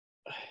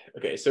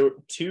 Okay, so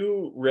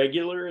 2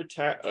 regular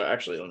attack.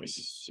 Actually, let me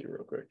see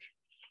real quick.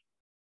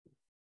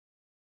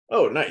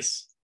 Oh,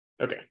 nice.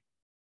 Okay.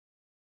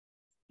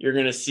 You're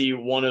gonna see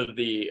one of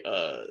the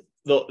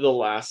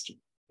last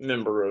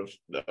member of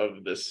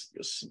this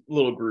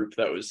little group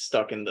that was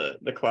stuck in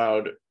the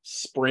cloud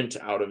sprint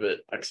out of it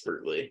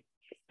expertly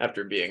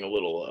after being a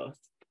little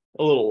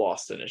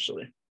lost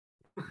initially.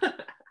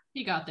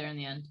 He got there in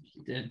the end.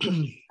 He did.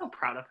 So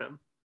proud of him.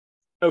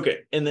 Okay,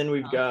 and then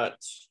we've got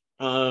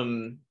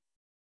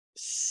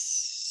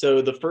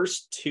so the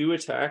first 2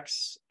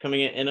 attacks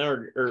coming at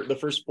Enna, or the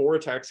first 4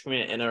 attacks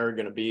coming at Enna are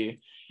going to be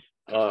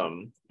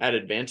at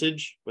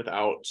advantage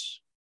without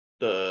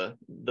the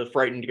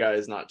frightened guy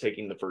is not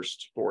taking the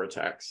first 4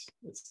 attacks.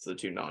 It's the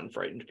 2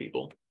 non-frightened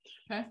people.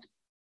 Okay.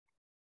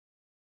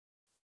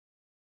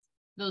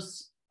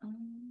 Those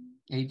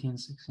 18,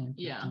 16,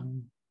 15, Yeah.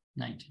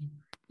 19.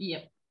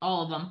 Yep,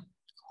 all of them.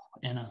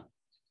 Anna.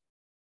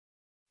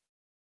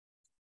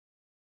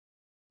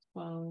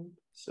 12,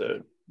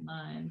 So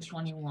 9,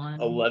 21.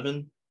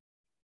 11.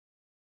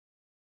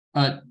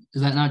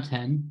 Is that not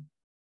 10?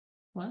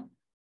 What?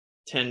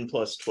 10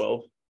 plus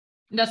 12.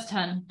 That's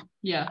 10.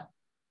 Yeah.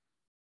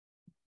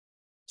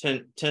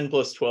 10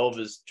 plus 12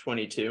 is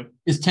 22.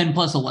 Is 10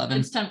 plus 11?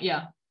 It's 10.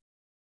 Yeah.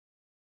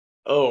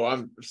 Oh,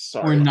 I'm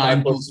sorry. Or 9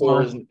 5 plus plus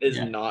 4 12.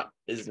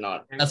 is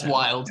not. That's 10.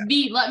 wild.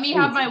 B, let me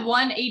have my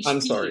 1 HP.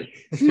 I'm sorry.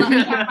 Let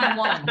me have my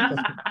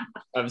 1.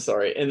 I'm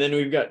sorry. And then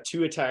we've got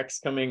 2 attacks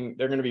coming.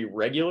 They're going to be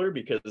regular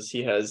because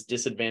he has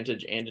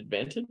disadvantage and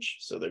advantage.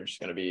 So they're just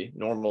going to be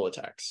normal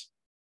attacks.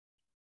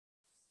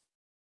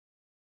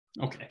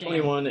 Okay.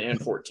 21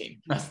 and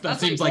 14. That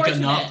seems like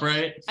enough,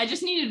 right? I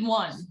just needed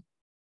 1.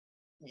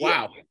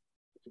 Wow.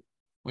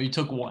 Well, you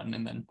took 1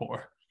 and then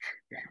 4.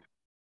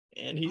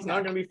 And he's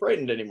not going to be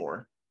frightened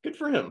anymore. Good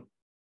for him.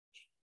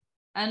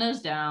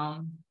 Anna's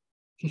down.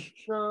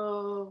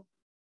 No.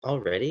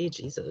 Already?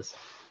 Jesus.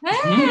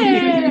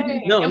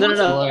 Hey! No.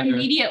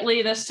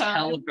 Immediately this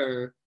time. Tell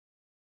her.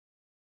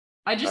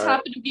 I just All right.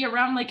 happened to be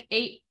around like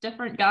 8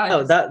 different guys.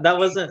 Oh, that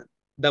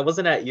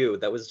wasn't at you.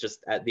 That was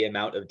just at the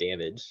amount of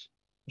damage.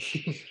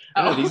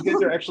 No, these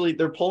guys are actually,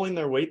 they're pulling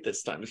their weight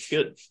this time. It's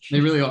good. They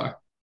really are.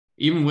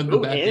 Even with the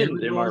bad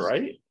damage am I rolls.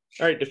 right?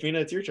 All right, Defina,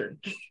 it's your turn.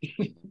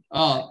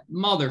 Oh,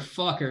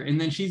 motherfucker.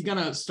 And then she's going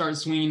to start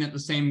swinging at the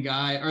same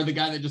guy, or the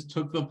guy that just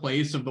took the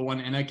place of the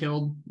one Anna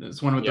killed. This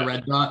one with the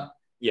red dot.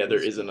 Yeah,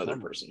 there is another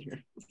person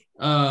here.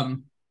 Oh.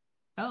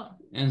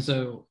 And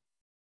so.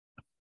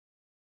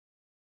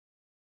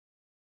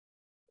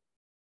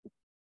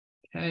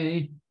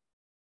 Okay.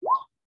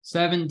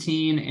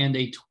 17 and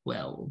a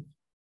 12.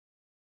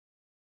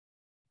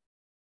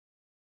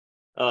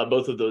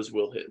 Both of those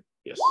will hit.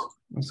 Yes.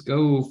 Let's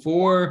go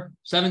for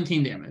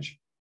 17 damage.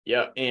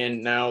 Yeah,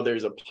 and now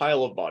there's a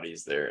pile of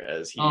bodies there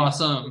as he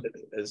Awesome.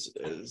 as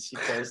he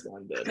falls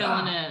down dead.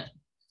 Killing it.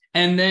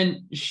 And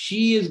then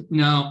she is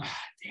no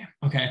damn.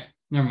 Okay,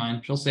 never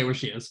mind. She'll say where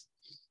she is.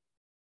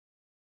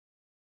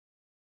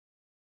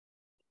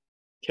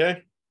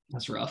 Okay.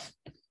 That's rough.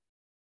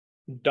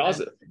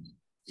 Dazeth.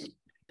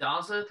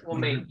 Dazeth will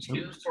make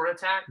 2 sword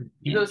attack.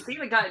 He goes, see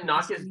the guy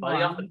knock his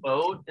buddy off the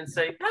boat and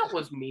say, that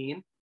was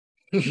mean.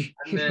 And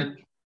then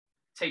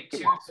take 2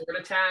 sword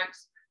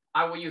attacks.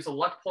 I will use a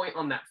luck point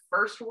on that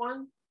first one.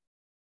 And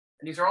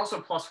these are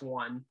also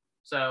 +1.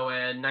 So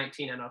a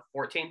 19 and a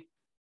 14.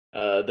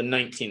 The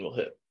 19 will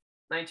hit.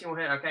 19 will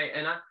hit, okay.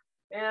 And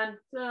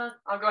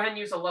I'll go ahead and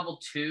use a level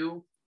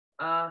 2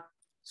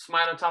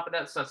 smite on top of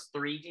that. So that's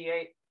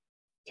 3d8.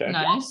 Okay.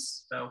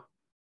 Nice. So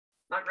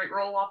not great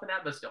roll off of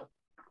that, but still.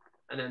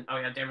 And then,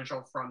 damage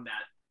roll from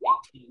that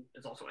 18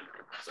 is also in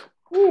there. So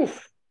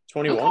Oof.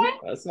 21. Okay.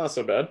 That's not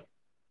so bad.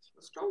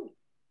 let's go.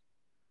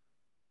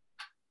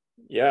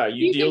 Yeah,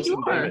 you deal think you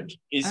some are? damage.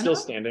 He's I still know.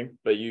 standing,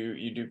 but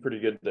you do pretty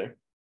good there.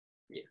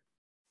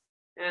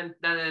 And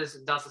that is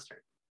Dazeth's turn.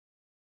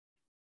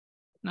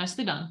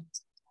 Nicely done.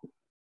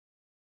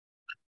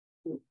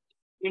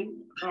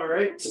 All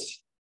right.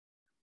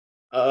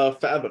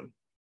 Fathom.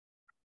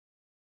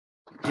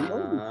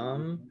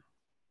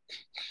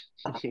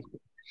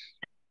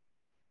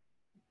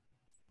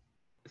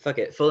 Fuck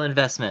it, full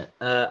investment.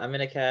 I'm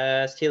gonna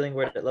cast Healing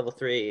Word at level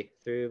 3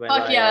 through my Fuck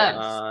light yes.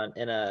 on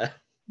Inna.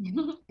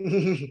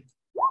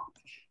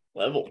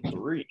 Level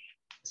 3.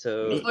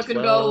 So Fucking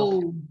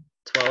 12, go.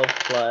 12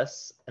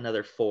 plus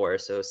another 4,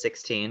 so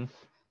 16.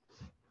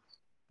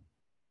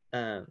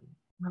 That's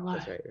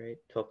right?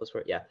 12 plus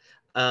 4, yeah.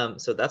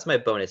 So that's my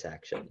bonus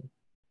action.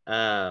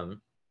 And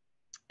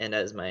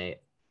as my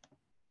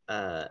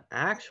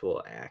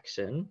actual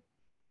action,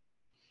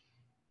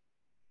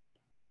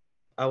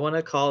 I want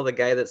to call the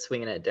guy that's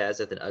swinging at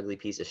Dazeth an ugly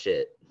piece of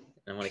shit.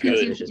 I want to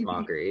cast Vicious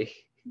Mockery.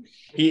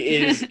 He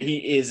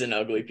is an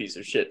ugly piece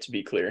of shit, to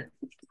be clear.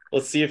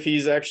 Let's see if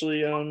he's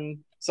actually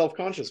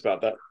self-conscious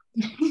about that.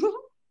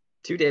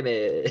 2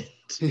 damage.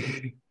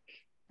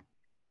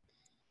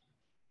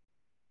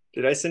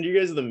 Did I send you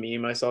guys the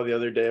meme I saw the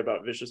other day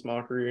about Vicious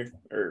Mockery?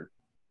 Or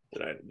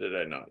did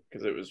I not?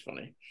 Because it was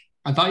funny.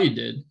 I thought you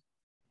did.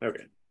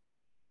 Okay.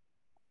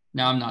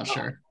 Now I'm not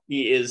sure.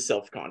 He is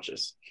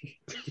self-conscious. He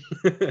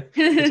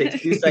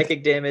takes 2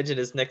 psychic damage and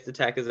his next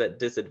attack is at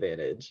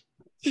disadvantage.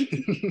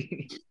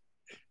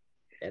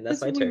 And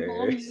that's my what turn.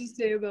 Mom used to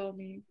say about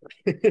me.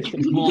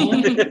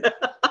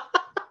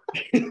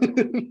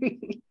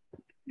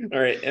 All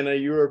right, Anna,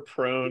 you are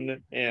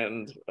prone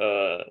and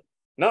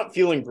not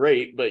feeling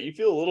great, but you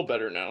feel a little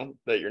better now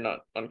that you're not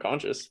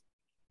unconscious.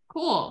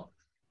 Cool.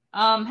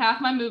 Half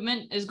my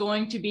movement is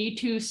going to be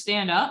to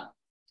stand up.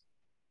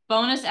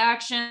 Bonus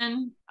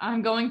action,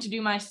 I'm going to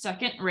do my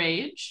second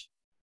rage.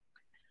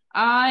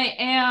 I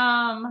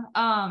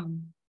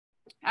am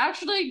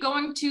actually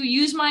going to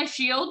use my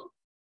shield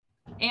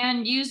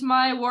and use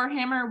my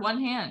Warhammer one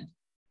hand.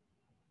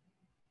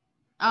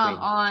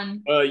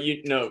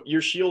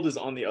 Your shield is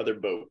on the other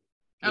boat.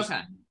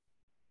 Okay.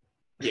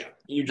 Yeah,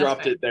 you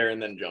dropped it there and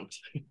then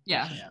jumped.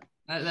 Yeah.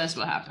 That's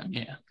what happened.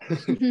 Yeah.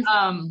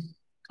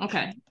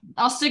 Okay.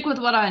 I'll stick with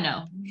what I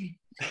know.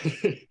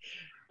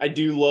 I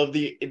do love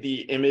the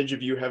image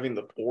of you having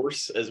the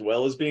Force as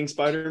well as being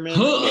Spider-Man.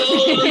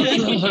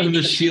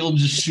 The shield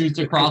just shoots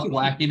across,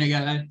 whacking a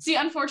guy. See,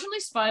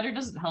 unfortunately, Spider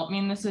doesn't help me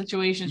in this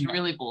situation. It's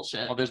really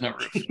bullshit. Oh, there's no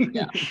roof.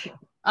 Yeah.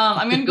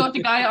 I'm gonna go with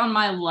the guy on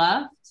my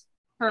left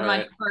for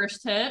my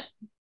first hit.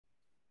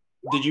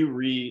 Did you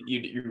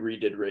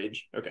redid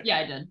rage? Okay. Yeah,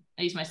 I did.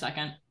 I used my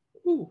second.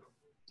 Ooh.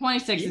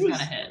 26 is gonna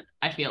hit.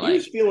 I feel he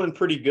was feeling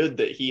pretty good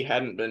that he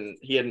hadn't been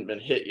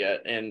hit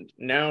yet, and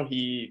now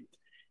he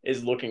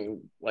is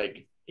looking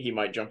like he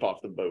might jump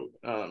off the boat.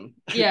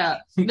 Yeah,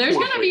 there's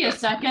gonna be a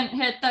second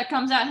hit that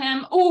comes at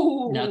him.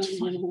 Oh, that's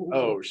fine.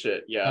 Oh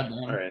shit! Yeah.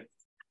 All right.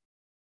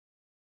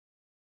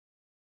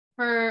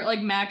 For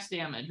like max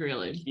damage,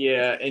 really.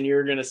 Yeah, and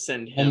you're gonna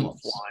send him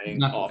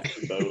flying off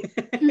the boat.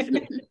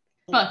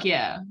 Fuck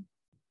yeah.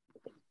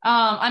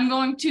 I'm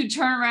going to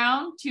turn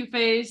around to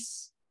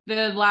face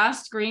the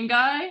last green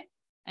guy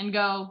and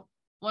go,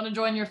 want to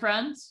join your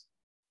friends?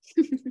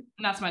 And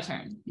that's my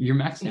turn. Your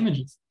max damage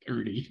is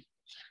 30.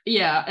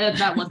 Yeah,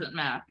 that wasn't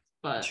max,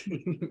 but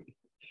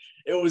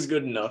it was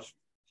good enough.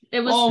 It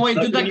was. Oh wait,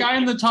 did that guy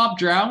in the top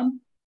drown?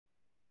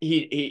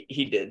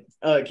 He did.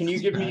 Can you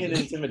give me an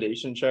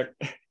intimidation check?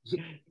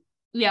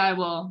 Yeah, I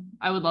will.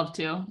 I would love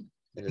to.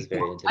 It is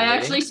very intimidating. I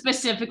actually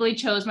specifically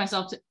chose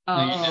myself to.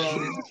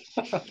 Oh.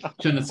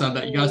 Shouldn't have said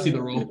that. You gotta see the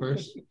roll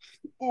first.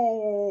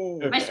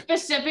 Okay. I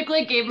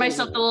specifically gave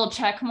myself the little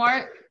check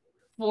mark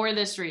for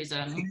this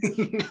reason.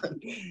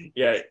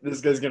 Yeah,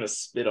 this guy's gonna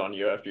spit on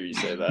you after you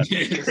say that.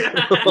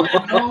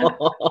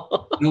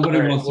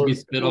 Nobody wants to be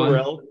spit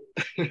on.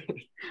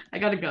 I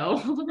gotta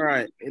go. All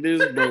right, it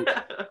is broke,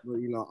 but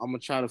I'm gonna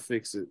try to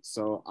fix it.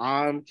 So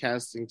I'm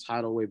casting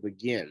Tidal Wave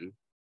again.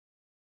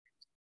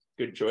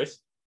 Good choice.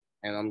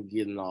 And I'm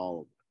getting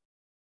all.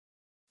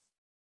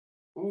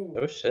 Ooh.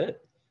 Oh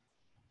shit!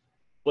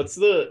 What's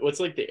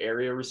like the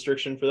area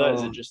restriction for that?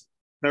 Is it just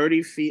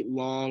 30 feet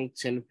long,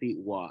 10 feet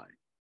wide?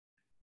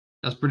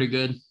 That's pretty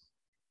good.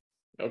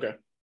 Okay,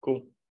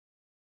 cool.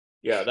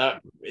 Yeah,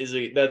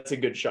 that's a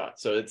good shot.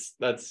 So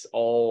that's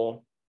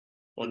all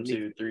 1,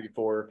 2, 3,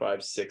 4,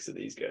 5, 6 of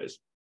these guys.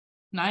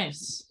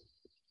 Nice.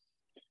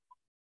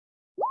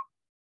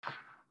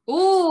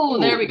 Ooh,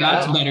 there we go.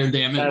 That's better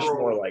damage. That's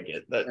more like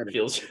it. That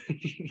feels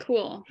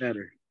cool.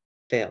 Better.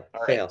 Fail. All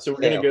right, fail. so we're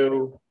gonna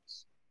go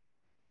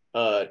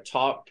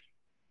top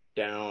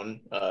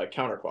down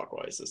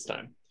counterclockwise this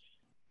time.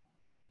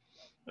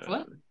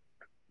 What?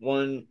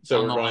 One.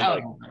 So we're going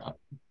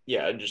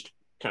like just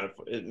kind of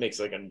it makes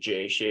like a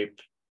J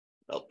shape.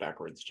 Oh,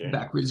 backwards J.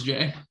 Backwards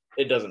J.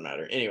 It doesn't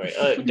matter. Anyway,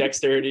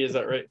 dexterity, is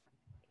that right?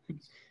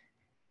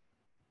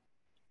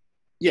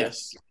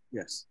 Yes.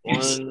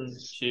 1,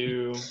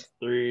 2,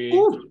 3,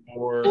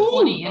 4,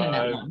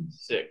 5,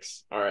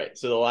 6. All right.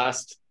 So the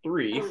last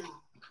 3,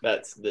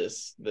 that's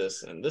this,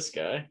 and this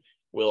guy,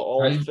 will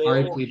all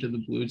fail. To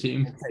the blue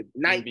team. Okay,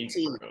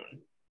 19. All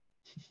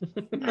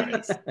right.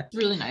 It's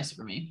really nice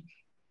for me.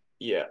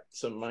 Yeah.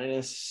 So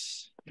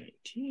minus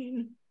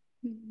 19.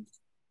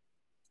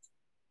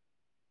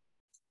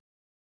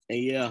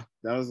 And yeah,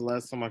 that was the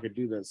last time I could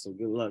do that. So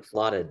good luck. A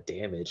lot of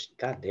damage.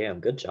 God damn,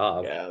 good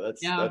job. Yeah,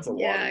 that's Yeah. a lot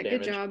Yeah, of good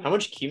damage. job. How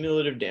much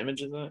cumulative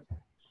damage is that?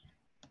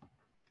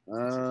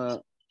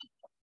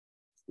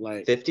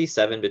 Like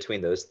 57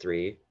 between those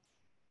three.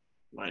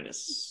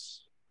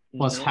 Minus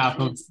Plus half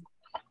of,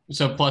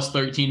 so plus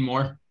 13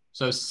 more.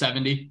 So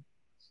 70.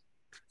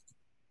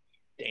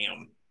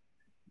 Damn.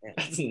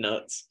 That's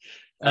nuts.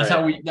 That's All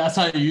how right. that's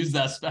how you use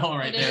that spell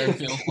right It there, it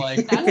is. feels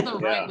like. That's the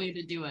Yeah. right way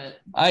to do it.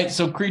 All right,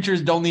 so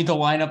creatures don't need to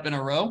line up in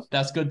a row.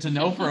 That's good to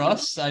know for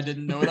us. I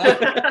didn't know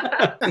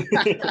that.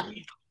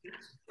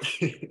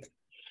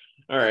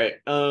 All right.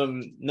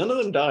 None of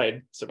them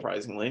died,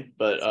 surprisingly,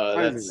 but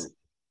that's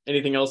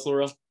anything else,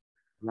 Laura?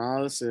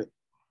 no, that's it.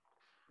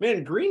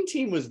 Man, green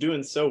team was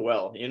doing so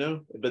well,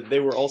 but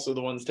they were also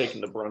the ones taking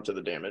the brunt of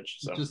the damage.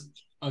 So Just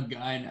a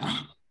guy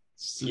now.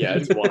 yeah,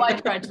 it's Well, I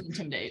wild. tried to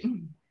intimidate.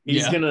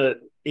 He's Yeah.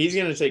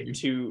 gonna take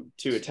two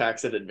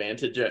attacks at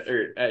advantage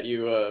at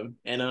you,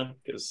 Anna,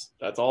 because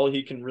that's all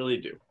he can really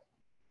do.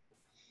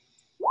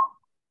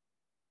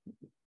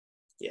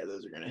 Yeah,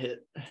 those are gonna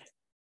hit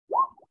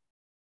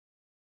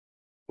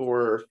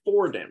for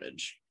 4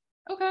 damage.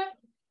 Okay.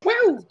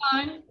 Wow.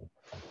 Fine.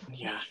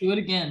 Yeah, Do it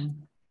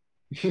again.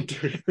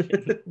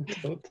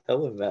 Don't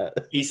tell him that.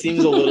 he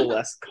seems a little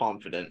less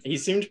confident. He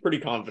seemed pretty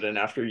confident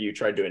after you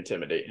tried to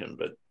intimidate him,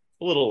 but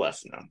a little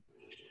less now.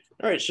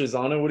 All right,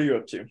 Shazana, what are you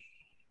up to?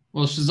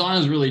 Well,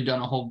 Shazana's really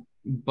done a whole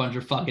bunch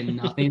of fucking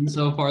nothing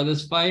so far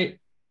this fight.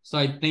 So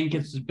I think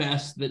it's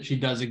best that she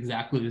does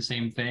exactly the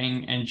same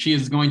thing. And she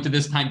is going to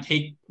this time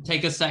take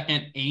a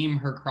second, aim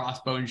her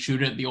crossbow and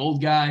shoot at the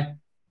old guy.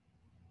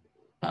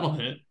 That'll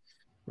hit,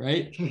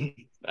 right?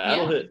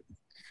 That'll hit.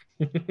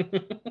 Yo,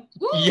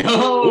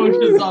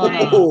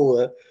 Shazana.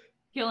 Oh,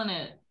 Killing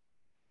it.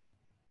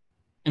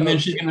 And then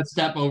she's gonna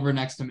step over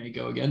next to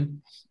Mako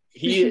again.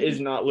 He is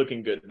not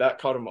looking good. That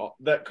caught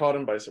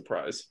him by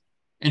surprise.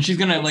 And she's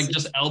gonna like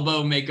just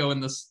elbow Mako in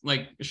this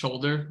like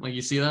shoulder. Like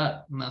you see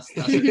that? And that's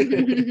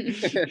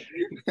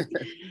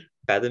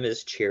Fathom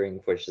is cheering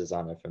for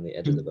Shazana from the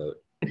edge of the boat.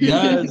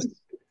 yes.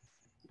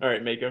 All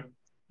right, Mako.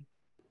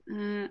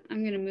 I'm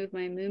gonna move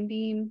my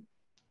moonbeam.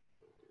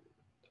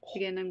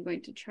 Again, I'm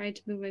going to try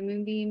to move my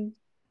moonbeam.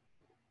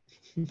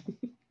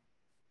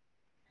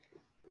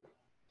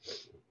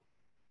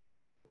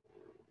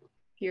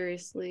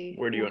 Furiously.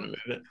 Where do you want to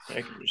move it?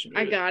 I can just move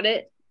I got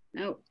it.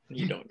 Nope.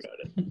 You don't got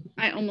it.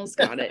 I almost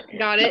got it.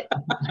 Got it.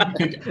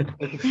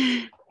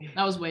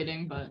 I was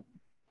waiting, but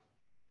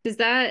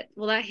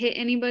Will that hit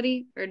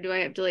anybody? Or do I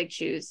have to like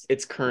choose?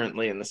 It's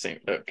currently in the same.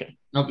 Okay.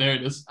 Oh, there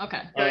it is.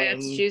 okay. Do I have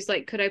to choose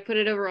like could I put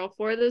it over all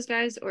 4 of those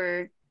guys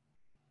or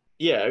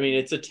Yeah, I mean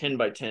it's a 10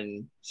 by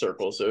 10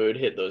 circle, so it would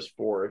hit those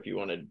 4 if you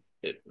wanted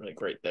it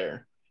like right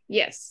there.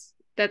 yes,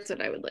 that's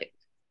what I would like.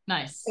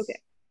 Nice. Okay.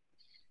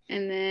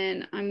 And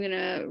then I'm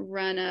gonna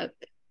run up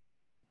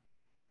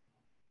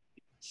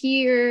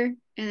here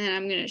and then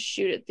I'm gonna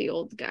shoot at the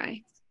old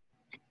guy.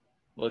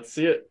 Let's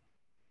see it.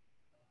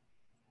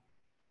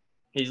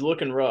 He's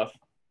looking rough.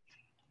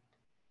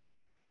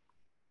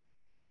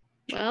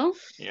 Well,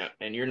 Yeah,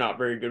 and you're not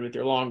very good with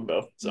your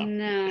longbow, so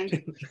no,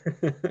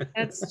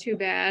 that's too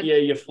bad. yeah,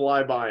 you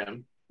fly by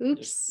him.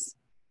 Oops.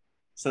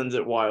 Sends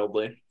it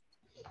wildly.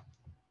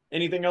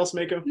 Anything else,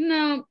 Mako?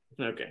 No.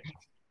 Okay.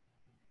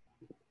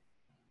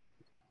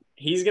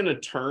 He's gonna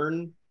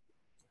turn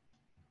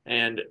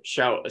and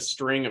shout a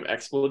string of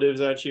expletives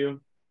at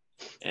you,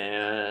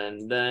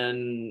 and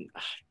then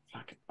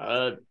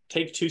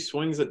take 2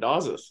 swings at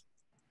Dazeth.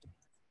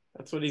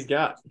 That's what he's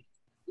got.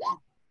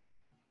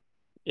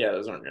 Yeah,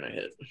 those aren't gonna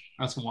hit.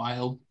 That's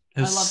wild.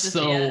 I It's love to see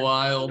so it.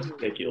 wild.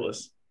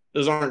 Ridiculous.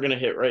 Those aren't gonna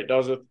hit, right,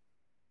 Dazeth?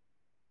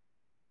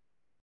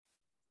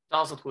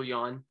 Dazeth will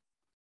yawn.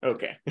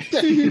 Okay.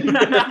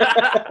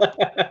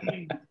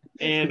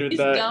 And with He's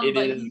that, dumb, it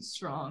but is he's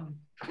strong.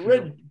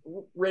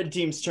 red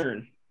team's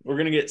turn. We're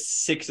gonna get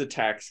 6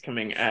 attacks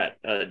coming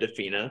at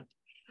Defina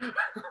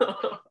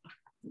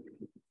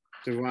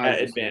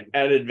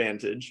at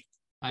advantage.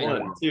 I know.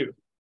 1, 2,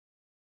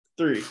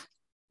 3,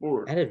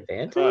 4, At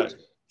advantage? 5,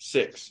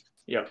 6.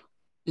 Yep.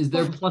 Is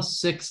there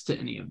 +6 to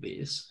any of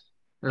these?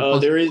 Or Oh,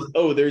 plus there is. 4?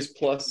 Oh, there's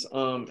plus.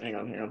 Hang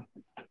on.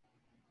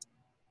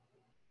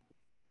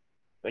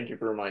 Thank you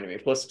for reminding me.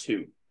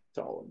 +2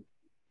 to all of them.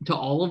 To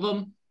all of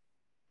them?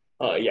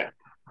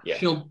 Yeah.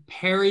 She'll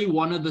parry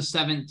one of the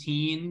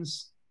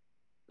 17s.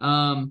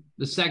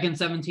 The second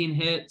 17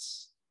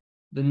 hits.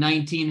 The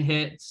 19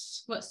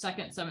 hits. What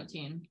second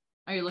 17?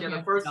 Are you looking Yeah, the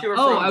at first 2 are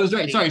Oh, from I was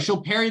right. Sorry.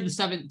 She'll parry the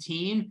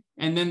 17,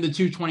 and then the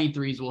 2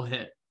 23s will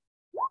hit.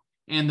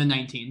 And the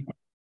 19.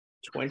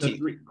 So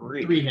 23.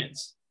 3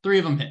 hits. 3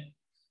 of them hit.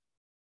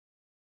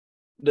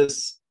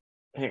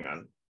 Hang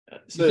on. You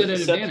said at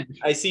advantage.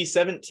 I see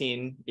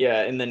 17.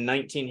 Yeah, and then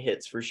 19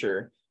 hits for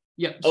sure.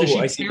 Yep. So Oh, she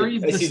I see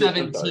parries the- the I'm sorry.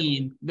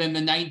 17, then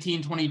the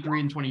 19, 23,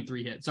 and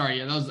 23 hit. Sorry,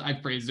 yeah, I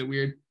phrased it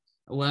weird.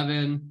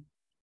 11.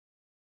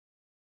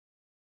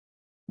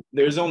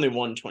 There's only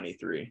one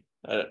 23.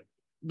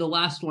 The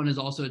last one is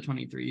also a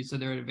 23, so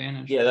they're at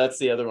advantage. Yeah, that's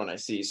the other one I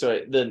see. So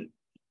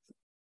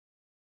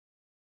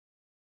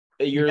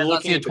You're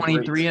looking at a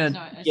 23 and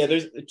yeah,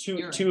 there's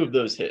two of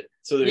those hit.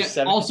 So there's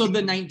 17. Also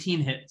the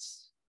 19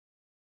 hits.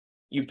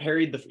 You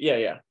parried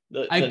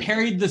the I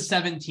parried the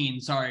 17,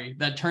 sorry,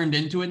 that turned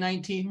into a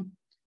 19.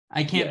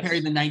 I can't parry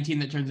the 19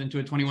 that turns into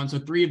a 21, so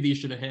 3 of these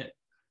should have hit.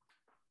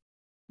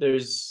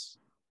 There's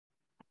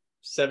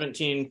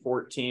 17,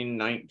 14,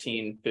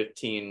 19,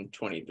 15,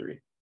 23.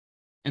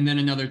 And then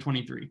another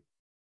 23.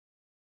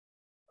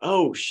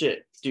 Oh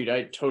shit, dude,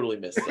 I totally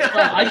missed that.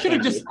 I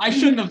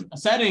shouldn't have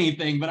said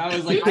anything, but I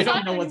was like, I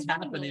don't know what's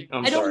happening.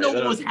 I don't know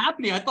what was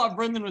happening. I thought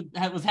Brendan was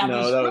having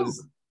a stroke.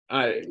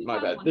 My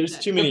bad. There's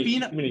too many.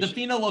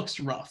 Defina looks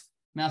rough.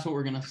 That's what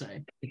we're gonna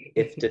say.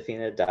 If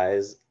Defina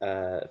dies,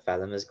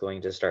 Fathom is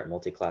going to start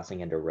multi-classing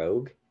into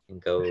Rogue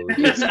and go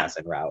the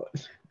assassin route.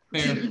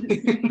 Fair.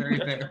 Very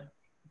fair.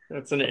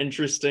 That's an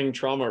interesting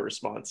trauma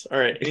response. All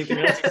right. Anything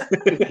else?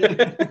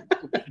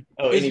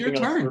 It's your else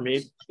turn. for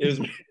me? It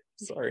was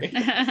sorry.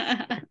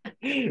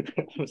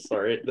 I'm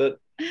sorry. That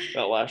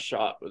last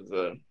shot was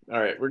all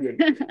right, we're good.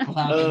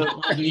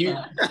 Can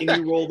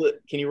you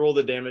roll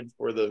the damage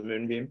for the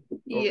moonbeam?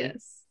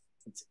 Yes.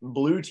 It's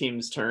blue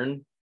team's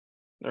turn.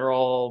 They're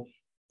all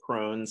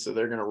prone, so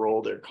they're gonna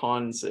roll their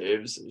con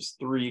saves. There's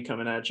 3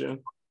 coming at you.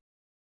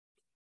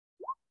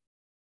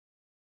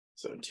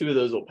 So 2 of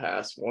those will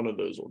pass, 1 of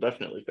those will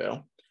definitely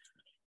fail.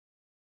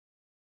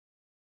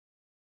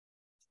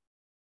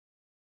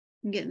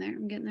 I'm getting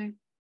there.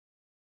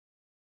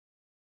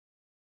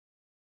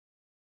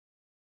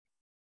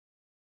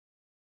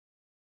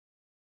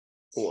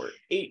 For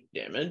 8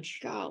 damage.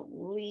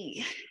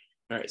 Golly.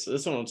 All right, so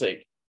this one will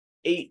take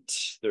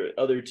 8. The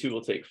other 2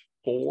 will take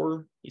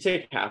 4. You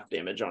take half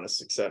damage on a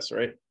success,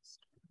 right?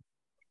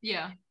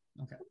 Yeah.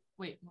 Okay.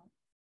 Wait. What?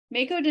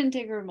 Mako didn't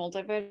take her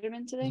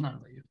multivitamin It's today. not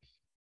related.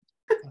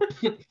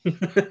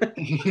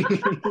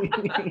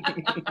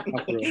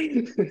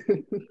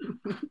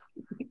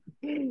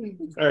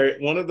 All right,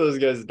 one of those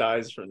guys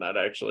dies from that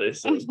actually.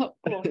 So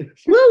Cool.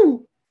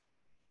 woo!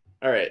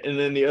 All right, and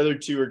then the other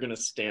 2 are gonna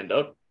stand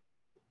up.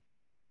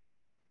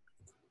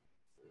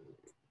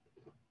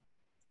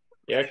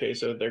 Yeah, okay,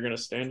 so they're gonna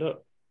stand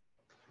up.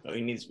 Oh,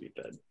 he needs to be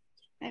fed.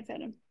 I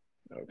fed him.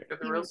 Okay.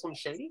 Got the real some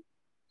shady?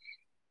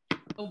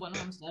 Oh, one of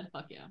them's dead.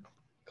 Fuck yeah.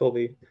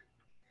 Colby.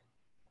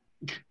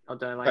 I'll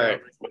die like All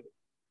right.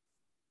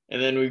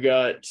 And then we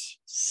got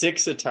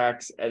 6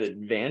 attacks at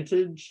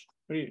advantage.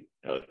 What do you?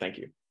 Oh, thank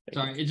you.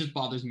 Sorry, it just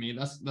bothers me.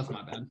 That's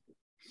my bad.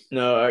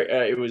 No,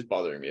 it was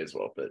bothering me as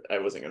well, but I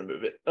wasn't going to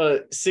move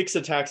it. 6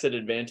 attacks at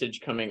advantage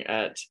coming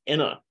at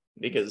Enna,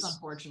 because It's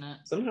unfortunate.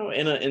 somehow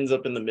Enna ends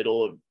up in the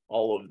middle of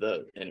all of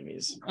the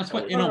enemies. That's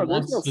what Enna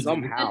wants to do.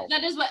 Somehow.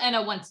 That is what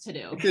Enna wants to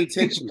do. It's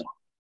intentional.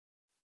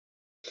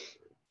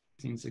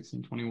 15,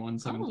 16, 21,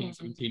 17, Oh.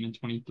 17, and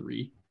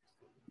 23.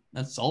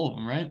 That's all of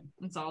them, right?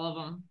 It's all of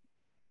them.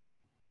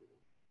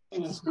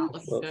 It's not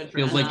looking Well, good for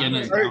Feels like Enna.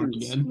 Enna's down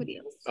again. Somebody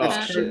else. Oh,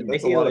 That's shit,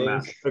 that's a lot of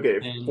math. Okay,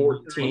 And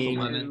 14,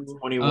 11.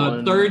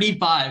 21.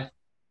 35.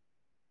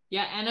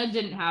 Yeah, Enna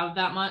didn't have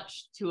that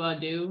much to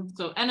do,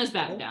 so Enna's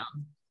back down.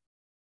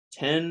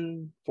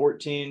 10,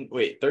 14,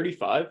 wait,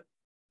 35? Are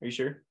you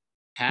sure?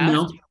 Half?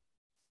 No,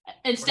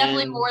 It's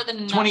definitely And more than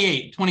enough.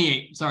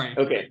 28. Sorry.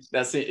 Okay,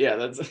 that's it. Yeah,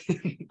 that's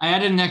I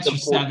added an extra The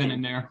 14. 7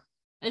 in there.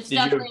 It's Did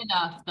you- definitely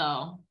enough,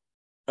 though.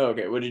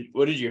 okay. What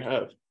did you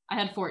have? I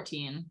had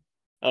 14.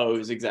 Oh, it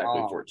was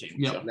exactly Oh, 14.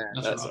 yep, so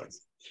that's that right.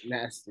 sucks.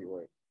 Nasty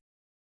work.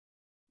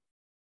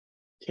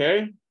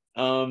 Okay.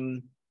 Oh,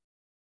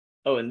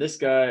 and this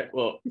guy,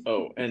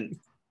 and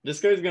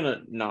this guy's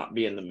gonna not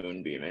be in the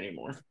moonbeam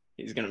anymore.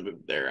 He's gonna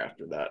move there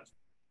after that.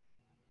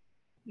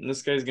 And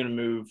this guy's gonna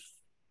move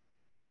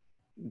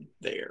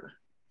there.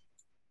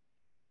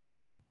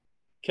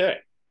 Okay.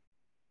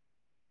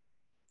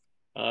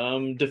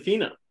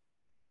 Defina.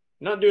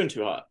 Not doing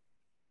too hot.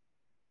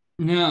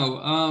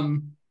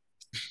 No,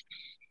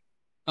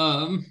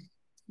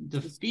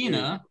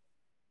 Defina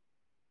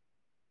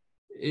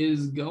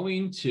is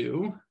going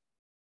to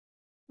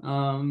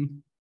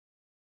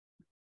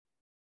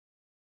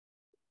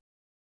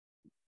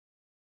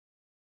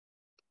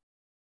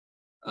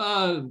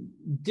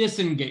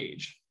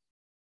disengage.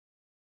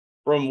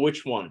 From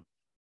which one?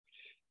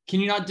 Can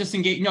you not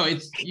disengage? No,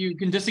 you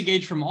can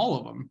disengage from all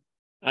of them.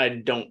 I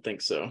don't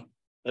think so.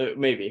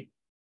 Maybe.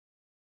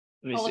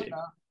 Let me I'll look see. it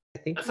up. I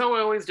think That's how we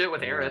always do it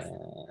with Aerith.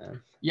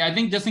 Yeah, I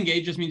think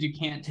disengage just means you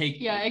can't take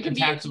Yeah, it can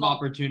be attacks of small.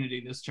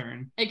 opportunity this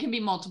turn. It can be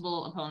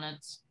multiple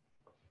opponents.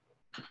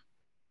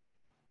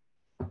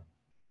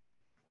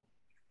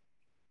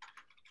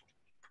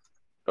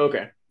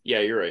 Okay. Yeah,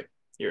 you're right.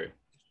 Then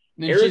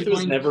Aerith she's was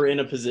going- never in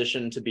a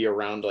position to be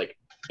around like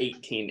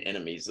 18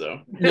 enemies,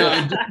 though. No,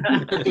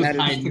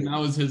 that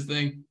was his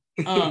thing.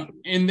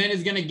 And then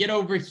is gonna get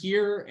over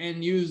here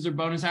and use their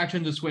bonus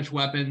action to switch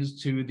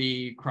weapons to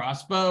the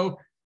crossbow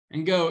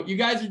and go, you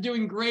guys are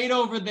doing great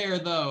over there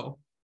though.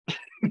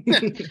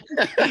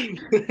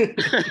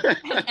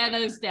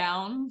 Enna's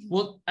down.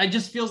 Well, I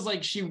just feels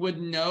like she would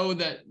know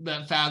that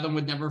Fathom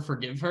would never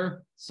forgive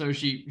her, so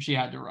she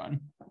had to run.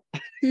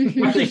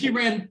 I think she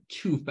ran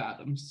 2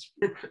 fathoms.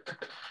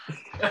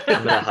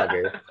 I'm gonna hug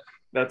her.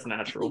 That's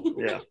natural.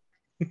 Yeah.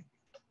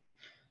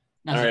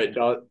 That's All right,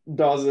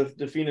 Dazeth,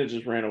 Defina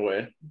just ran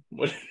away.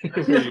 What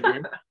are you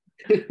doing?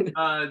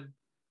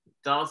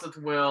 Dazeth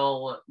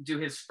will do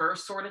his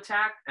first sword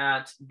attack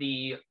at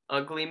the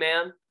ugly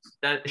man.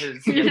 That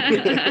is.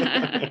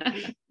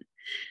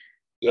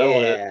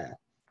 Yeah.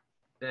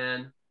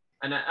 Then,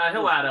 and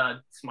he'll add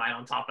a smite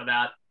on top of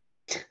that.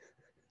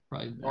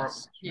 probably Or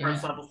best.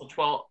 first level, so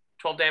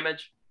 12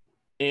 damage.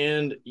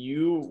 And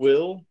you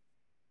will.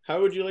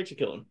 How would you like to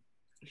kill him?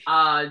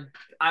 I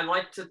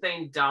like to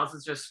think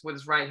Dazeth just with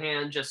his right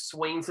hand just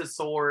swings his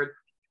sword,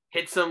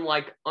 hits him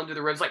like under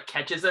the ribs, like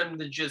catches him, and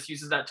then just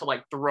uses that to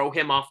like throw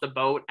him off the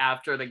boat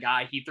after the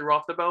guy he threw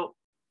off the boat.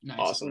 Nice.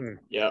 Awesome.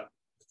 Yeah,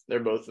 they're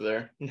both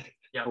there.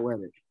 Yeah.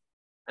 Poetic.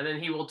 And then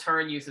he will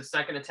use his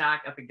second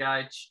attack at the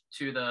guy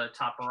to the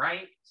top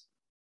right.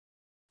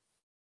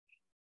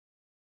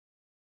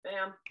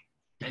 Bam.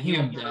 And he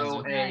will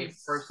throw a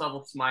first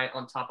level smite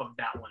on top of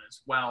that one as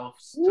well.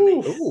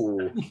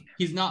 Ooh.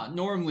 He's not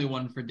normally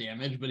one for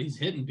damage, but he's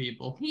hitting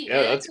people.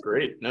 Yeah, that's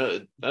great. No,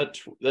 that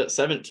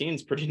 17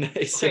 is pretty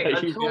nice. Okay, Yeah,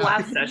 until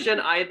last session,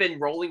 I had been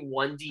rolling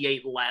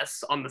 1d8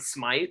 less on the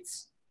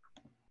smites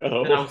than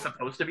I was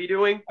supposed to be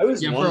doing. I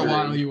was for a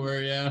while you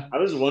were, yeah. I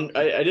was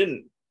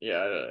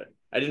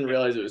I didn't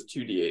realize it was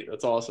 2d8.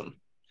 That's awesome.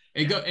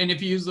 And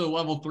if you use the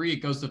level 3, it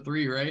goes to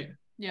 3, right?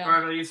 Yeah.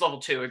 Or if I use level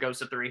 2, it goes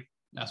to 3.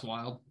 That's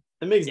wild.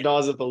 It makes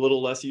Dazeth a little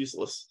less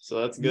useless,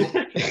 so that's good.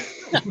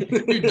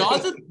 Dude,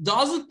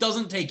 Dazeth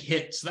doesn't take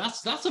hits.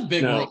 That's a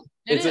big roll.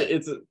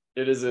 It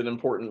is an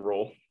important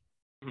role.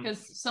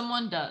 Because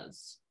someone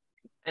does.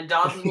 And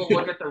Dazeth will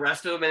look at the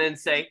rest of them and then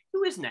say,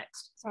 "Who is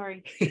next?"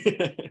 Sorry.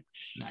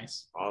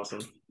 Nice.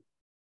 Awesome.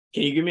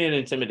 Can you give me an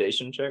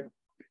intimidation check?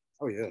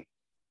 Oh yeah.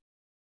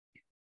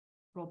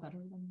 Roll better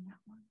than that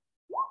one.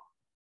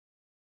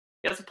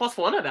 Yeah, it's a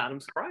 +1 of that.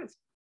 I'm surprised.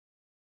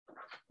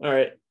 All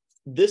right.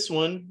 This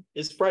one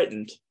is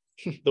frightened.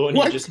 The one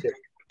What? you just hit.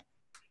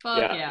 Fuck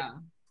yeah.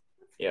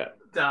 Yeah.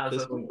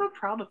 Dazeth, I'm so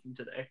proud of him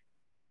today.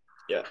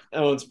 Yeah.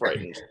 That one's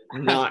frightened.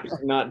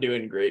 Not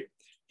doing great.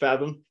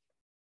 Fathom.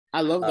 I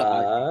love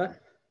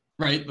that.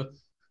 Right.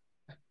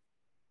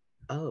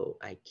 Oh,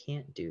 I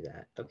can't do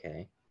that.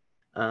 Okay.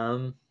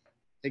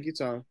 Take your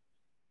time.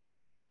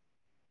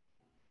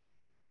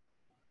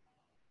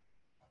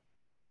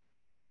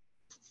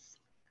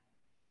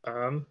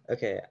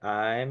 Okay,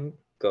 I'm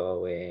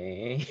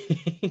going.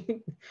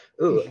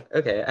 Ooh,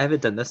 okay, I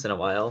haven't done this in a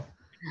while.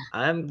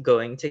 I'm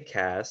going to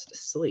cast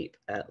Sleep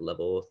at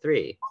level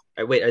 3.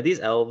 Wait, are these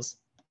elves?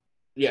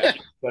 Yeah.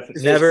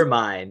 Never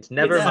mind.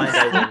 Never mind.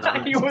 I will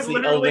not. He was the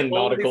literally elven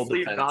nautical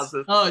sleep, defense.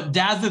 Dazeth.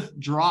 Dazeth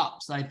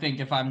drops, I think,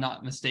 if I'm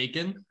not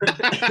mistaken. No.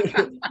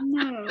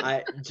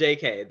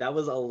 JK, that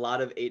was a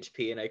lot of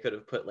HP, and I could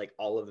have put like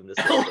all of them to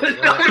sleep.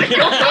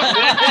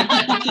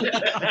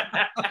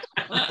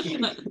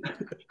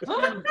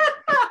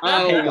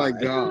 Oh my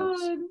gosh.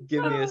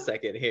 Give me a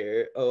second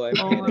here. Oh, I'm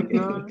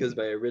panicking because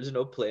my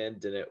original plan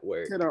didn't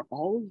work.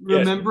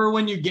 Remember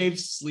when you gave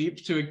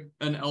sleep to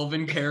an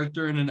elven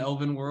character in an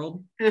elven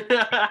world? It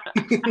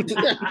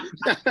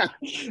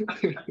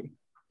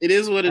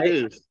is what it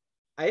is.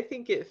 I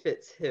think it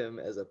fits him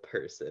as a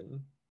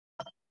person.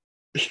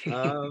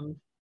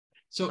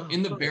 So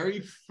in the very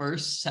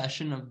first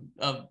session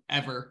of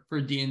ever for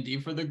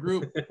D&D for the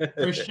group,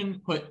 Christian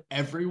put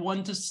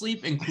everyone to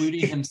sleep,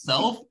 including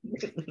himself,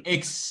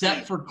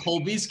 except for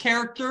Colby's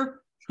character,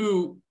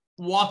 who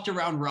walked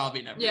around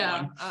robbing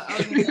everyone.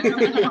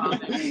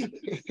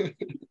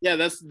 Yeah,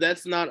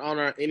 that's not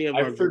on any of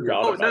our.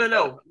 Forgot. Oh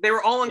no! They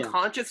were all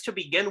unconscious to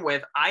begin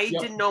with. I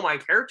didn't know my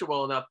character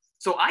well enough,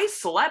 so I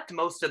slept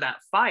most of that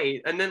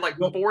fight. And then, like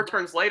 4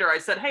 turns later, I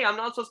said, "Hey, I'm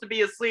not supposed to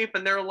be asleep,"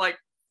 and they're like,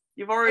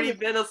 "You've already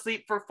been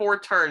asleep for 4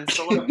 turns."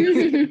 So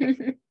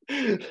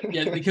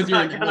yeah, because you're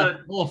a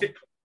wolf.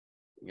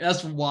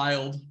 That's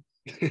wild.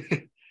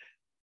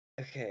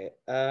 Okay.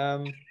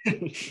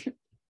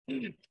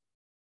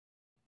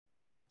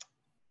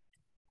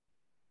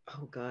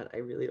 Oh God, I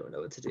really don't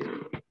know what to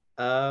do.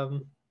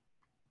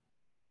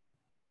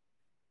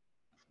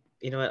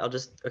 You know what?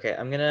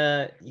 I'm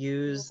gonna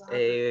use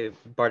a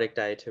bardic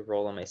die to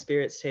roll on my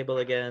spirits table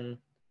again.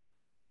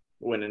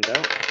 When in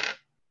doubt.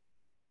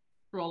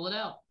 Roll it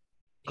out.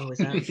 Oh, is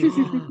that?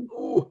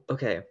 Ooh,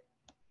 okay.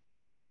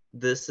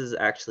 This is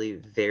actually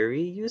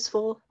very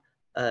useful,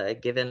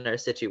 given our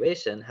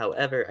situation.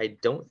 However, I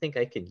don't think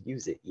I can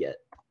use it yet.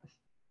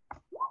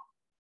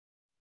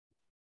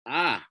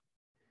 I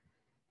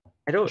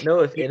don't know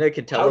if Inna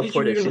can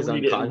teleport if she's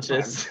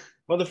unconscious.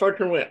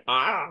 Motherfucker went,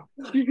 No,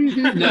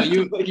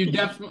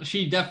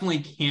 she definitely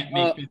can't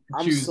make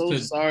choose so to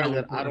sorry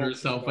that I don't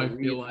herself, I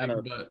feel like,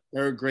 but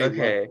they're great.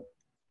 Okay.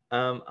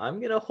 I'm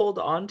gonna hold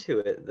on to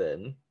it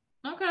then.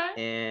 Okay.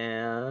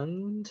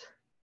 And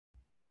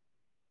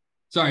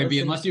sorry, B,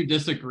 unless you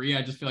disagree,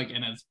 I just feel like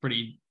Inna's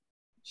pretty.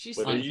 She's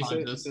what did you say?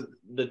 unconscious. So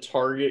the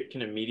target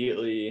can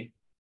immediately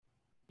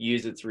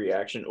use its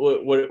reaction.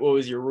 What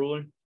was your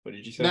ruling? What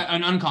did you say? That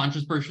an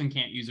unconscious person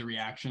can't use a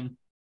reaction.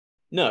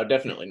 No,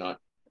 definitely not.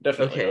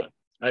 Definitely okay. not.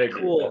 I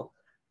agree. Cool.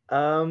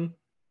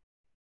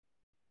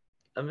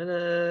 I'm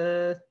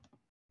gonna,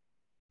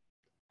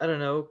 I don't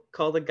know,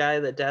 call the guy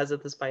that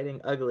Dazeth is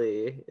fighting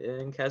ugly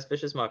and cast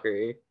Vicious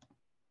Mockery.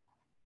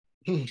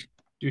 Dude,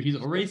 he's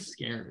already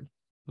scared.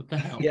 What the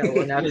hell? Yeah,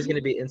 well, now he's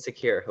gonna be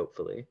insecure,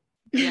 hopefully.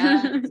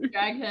 Yes,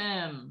 drag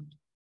him.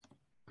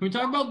 Can we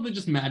talk about the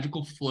just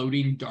magical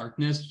floating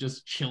darkness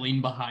just chilling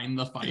behind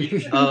the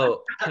fight?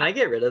 Oh, can I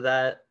get rid of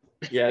that?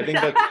 Yeah, I think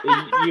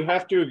that you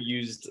have to have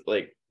used,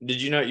 like,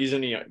 did you not use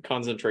any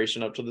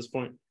concentration up to this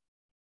point?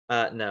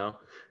 No.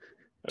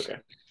 Okay.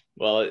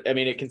 Well, I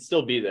mean, it can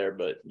still be there,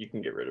 but you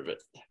can get rid of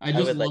it. I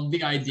just would love like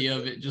the idea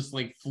of it just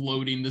like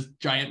floating, this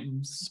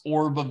giant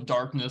orb of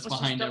darkness It's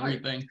just behind dark.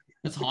 everything.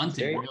 It's haunting,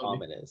 Very really.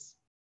 ominous.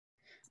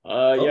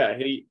 Yeah,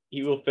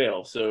 he will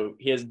fail. So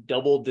he has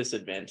double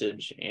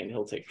disadvantage and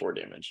he'll take 4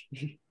 damage.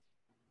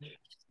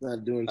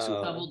 Not doing too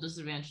hard. Double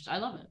disadvantage. I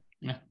love it.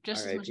 Yeah.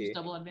 Just as much as RIP.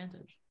 double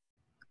advantage.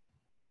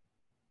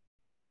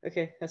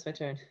 Okay, that's my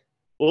turn.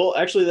 Well,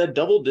 actually, that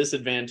double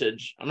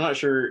disadvantage, I'm not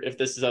sure if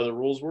this is how the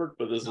rules work,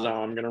 but this is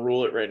how I'm going to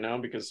rule it right now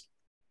because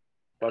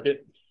fuck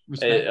it.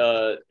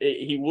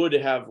 He would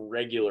have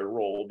regular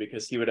roll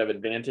because he would have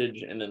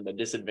advantage and then the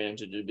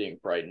disadvantage of being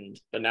frightened.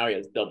 But now he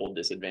has double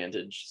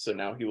disadvantage. So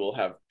now he will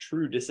have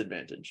true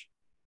disadvantage.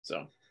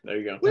 So there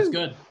you go. That's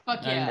good.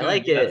 Fuck yeah. I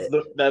like it.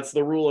 That's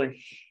the ruling.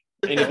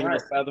 Anything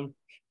else, Fathom?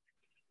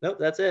 Nope,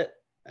 that's it.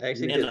 I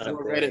actually And, did We'll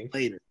something. read it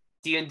later.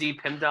 D&D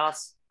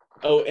PIMDOS.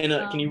 Oh, and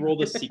can you roll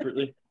this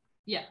secretly?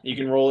 Yeah. You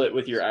can roll it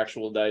with your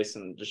actual dice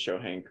and just show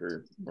Hank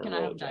or Can I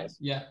roll have it dice?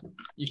 Yeah,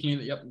 you can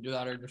either do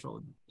that or just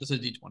roll. This is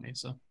a d20,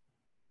 so.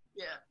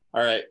 Yeah.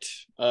 All right.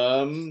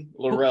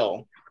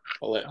 Laurel.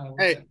 I'll let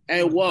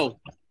Hey, whoa.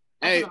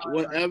 Hey, That's an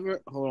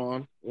whatever. Hold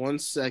on. 1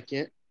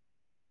 second.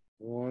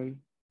 One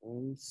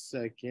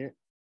second.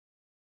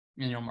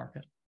 And you'll mark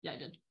it. Yeah, I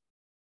did.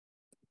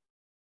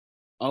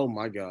 Oh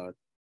my God.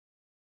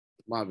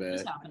 My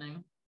What's bad.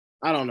 happening?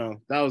 I don't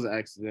know. That was an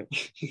accident.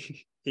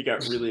 He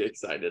got really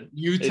excited.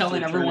 You It's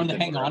telling a everyone to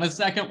turn hang thing, on bro. a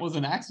second was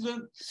an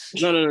accident?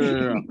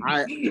 No.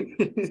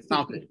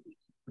 Stop it.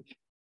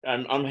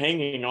 I'm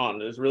hanging on.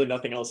 There's really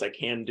nothing else I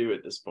can do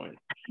at this point.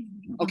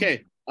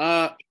 Okay.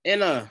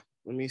 Anna,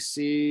 let me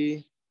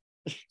see.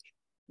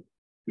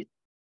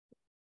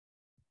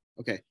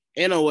 Okay.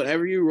 Anna,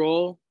 whatever you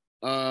roll,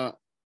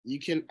 you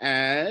can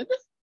add.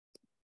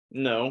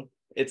 No,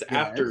 it's Yes.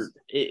 after.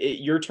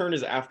 Your turn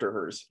is after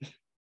hers,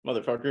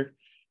 motherfucker.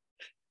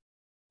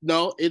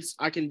 No,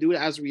 I can do it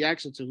as a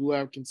reaction to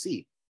whoever can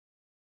see.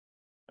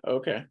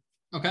 Okay.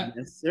 Okay.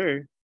 Yes,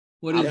 sir.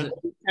 What is I'll it?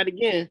 do that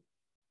again.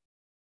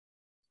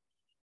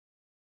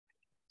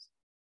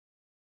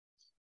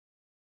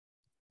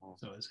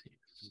 So is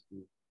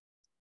he.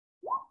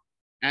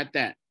 At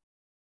that.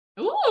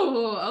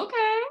 Ooh,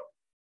 okay.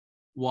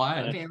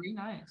 Why? Very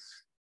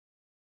nice.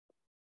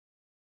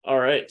 All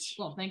right.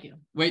 Well, thank you.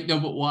 Wait, no,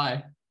 but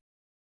why?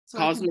 So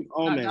I can- Cosmic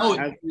Omen. Oh,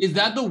 As- is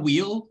that the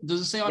wheel?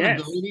 Does it say on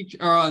Yes. ability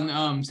or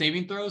on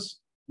saving throws?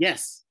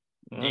 Yes.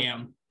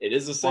 Damn. It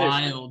is a save.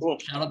 Wild. Cool.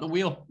 Shout out the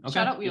wheel. Okay.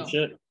 Shout out Good wheel.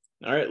 shit.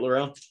 All right,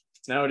 Laurel.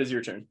 Now it is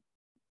your turn.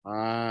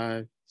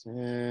 5,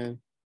 10.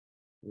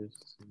 15.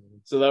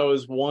 So that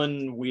was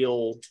one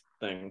wheel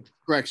thing.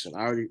 Correction.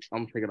 I'm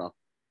gonna pick it off.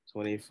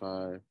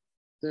 25,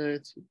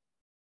 30.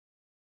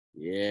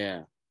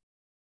 Yeah.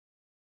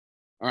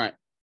 All right.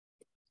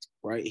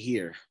 Right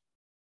here.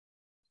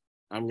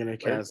 I'm gonna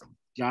cast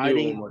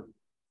guiding.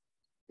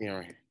 Yeah,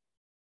 right here.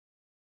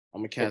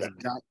 I'm gonna cast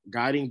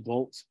guiding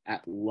bolt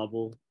at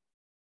level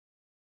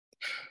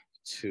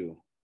 2.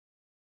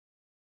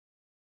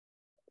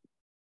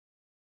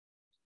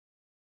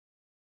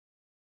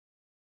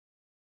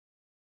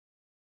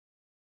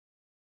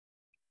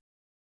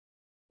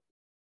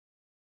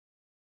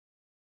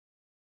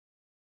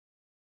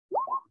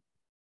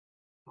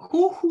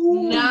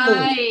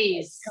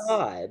 Nice.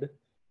 God.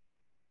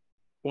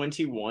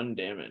 21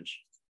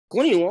 damage.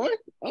 21?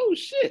 Oh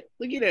shit.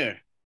 Looky there.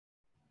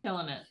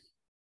 Killing it.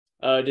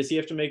 Does he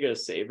have to make a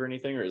save or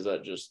anything, or is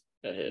that just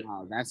a hit?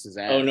 Wow, that's his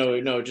ass. Oh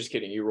no, just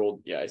kidding. You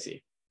rolled. Yeah, I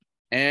see.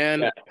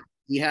 And Yeah.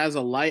 he has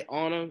a light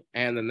on him,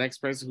 and the next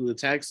person who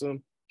attacks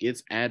him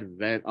gets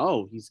advantage.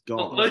 Oh, he's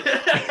gone.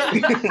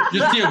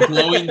 Just see a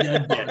glowing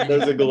dead body. Yeah,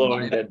 there's a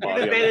glowing dead body. on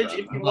the Advantage ground.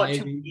 if you want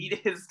to Maybe. eat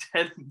his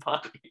dead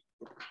body.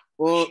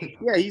 Well,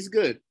 yeah, he's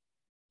good.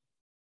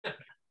 All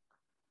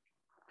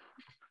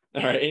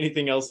right.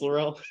 Anything else,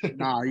 Laurel?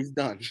 Nah, he's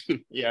done.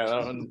 Yeah,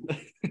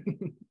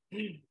 that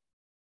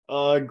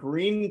one.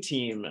 Green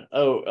team.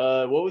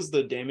 Oh, what was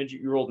the damage?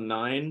 You rolled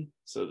 9,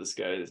 so this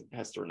guy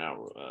has to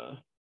now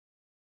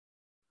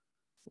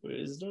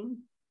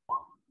wisdom.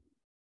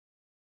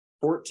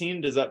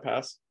 14. Does that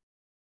pass?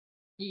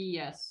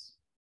 Yes.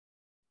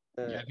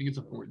 Yeah, I think it's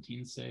a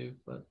 14 save,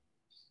 but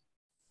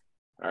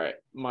All right,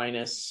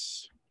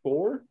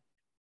 -4.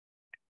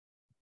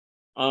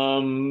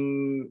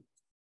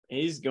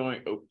 He's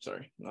going. Oh,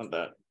 sorry, not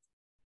that.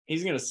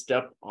 He's gonna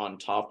step on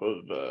top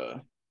of.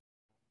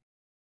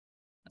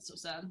 That's so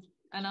sad.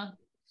 Anna.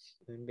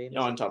 Moonbeam Yeah,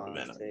 is on a top of con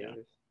Anna,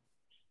 save.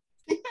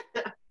 yeah.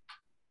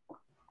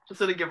 Just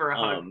to give her a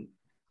hug.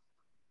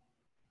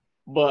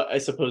 but I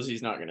suppose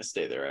he's not going to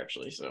stay there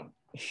actually. So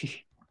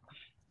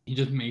He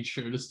just made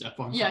sure to step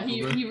on Yeah, top he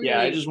of her. really. yeah,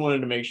 I just wanted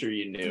to make sure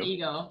you knew.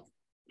 Ego.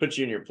 Put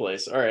you in your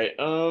place. All right.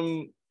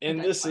 And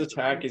Okay. this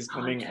attack is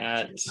coming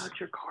at. About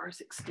your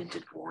car's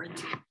extended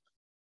warranty.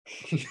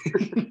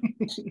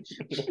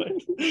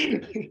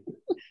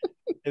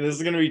 And this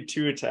is going to be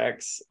 2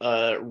 attacks,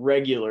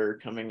 regular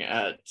coming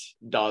at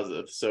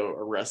Dazeth, so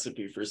a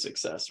recipe for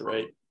success,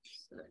 right?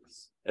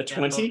 6. A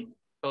 20?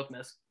 Both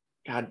miss.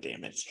 God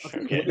damn it.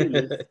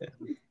 Okay.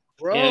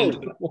 Bro.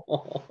 And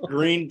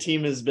green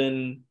team has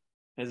been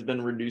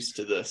reduced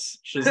to this.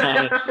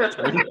 Shazana.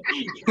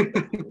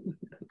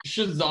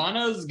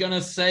 Shazana's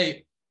gonna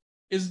say,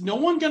 is no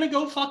one gonna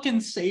go fucking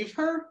save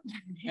her?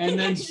 And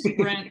then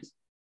sprint.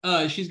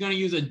 She's gonna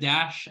use a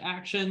dash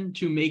action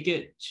to make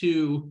it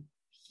to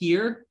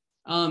here.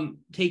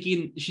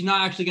 She's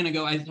not actually gonna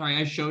go.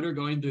 I showed her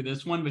going through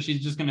this one, but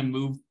she's just gonna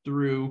move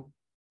through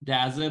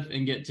Dazeth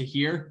and get to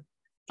here.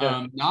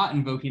 Okay. Not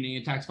invoking any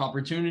attacks of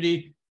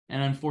opportunity.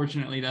 And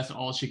unfortunately, that's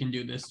all she can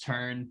do this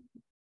turn.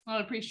 I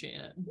appreciate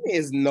it.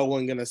 Is no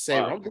one gonna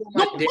save her? I'm doing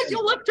my No, damn-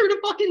 you left her to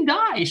fucking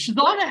die.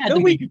 Shazana had No,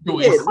 to we make a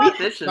choice. What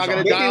class is Not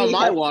gonna Shazana? die on we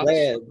my have watch.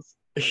 plans.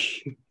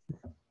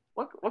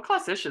 What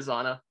class is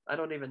Shazana? I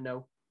don't even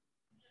know.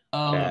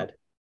 Bad.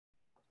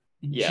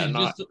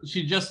 Yeah,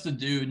 She's just a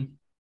dude.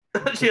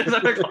 She has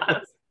another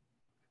class.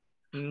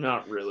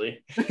 Not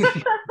really.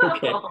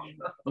 Okay.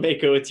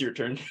 Mako, it's your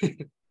turn.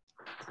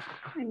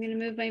 I'm gonna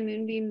move my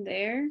moonbeam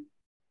there.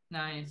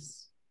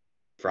 Nice.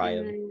 Fry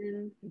and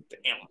him. then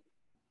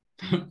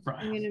I'm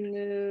gonna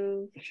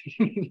move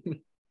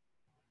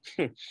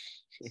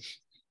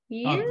here,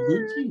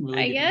 Blue team really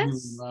I didn't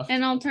guess, move left.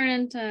 and I'll turn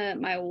into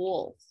my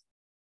wolf.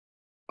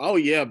 Oh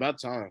yeah, about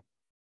time.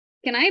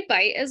 Can I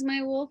bite as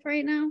my wolf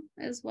right now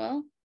as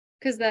well?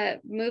 Because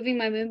that moving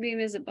my moonbeam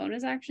is a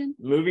bonus action.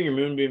 Moving your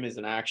moonbeam is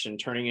an action.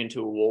 Turning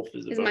into a wolf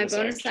is a Is my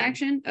bonus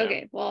action? Yeah.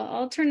 Okay, well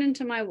I'll turn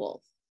into my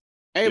wolf.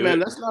 Hey Do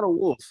man, it. that's not a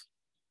wolf.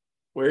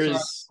 Where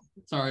is?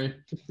 Sorry.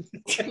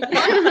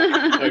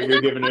 Oh, you're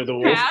giving her the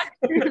wolf.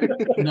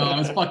 No, I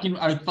was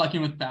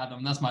fucking with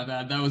Fathom. That's my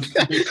bad. That was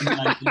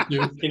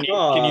yeah,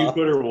 Can you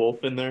put her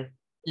wolf in there?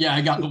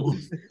 I got the wolf.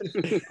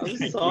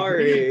 I'm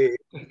sorry.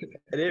 I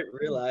didn't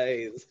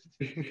realize.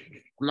 I'm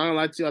not gonna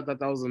lie to you. I thought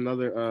that was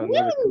another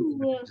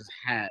Woo! just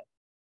hat.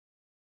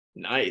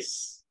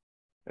 Nice.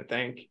 I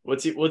think.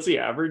 What's the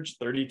average?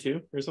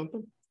 32 or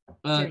something?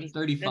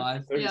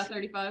 35. Yeah,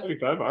 35.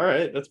 35. All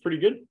right, that's pretty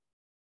good.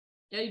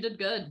 Yeah, you did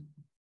good.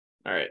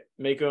 All right,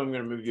 Mako, I'm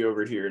gonna move you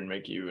over here and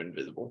make you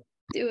invisible,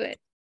 Do it.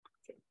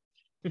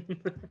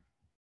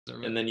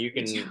 and then you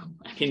can. Do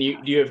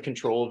you have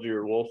control of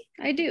your wolf?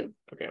 I do.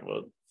 Okay,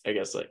 well, I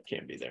guess that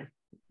can't be there.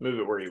 Move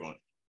it where you want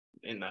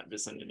in that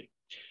vicinity.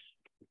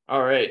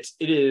 All right,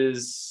 it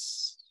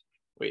is.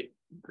 Wait,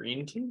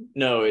 green team?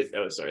 No,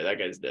 sorry, that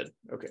guy's dead.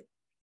 Okay,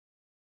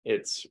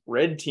 it's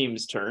red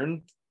team's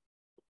turn.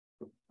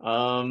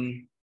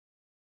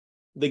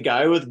 The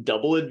guy with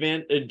double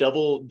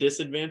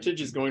disadvantage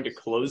is going to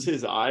close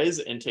his eyes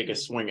and take a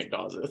swing at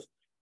Dazeth.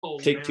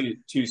 Take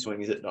two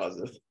swings at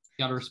Dazeth.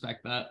 Gotta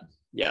respect that.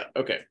 Yeah,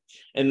 okay.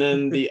 And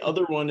then the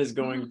other one is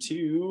going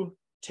to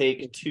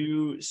take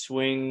 2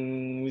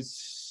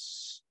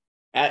 swings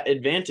at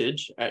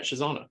advantage at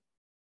Shazana.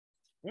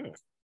 Oh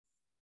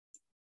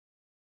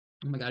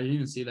my god, I didn't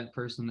even see that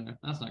person there.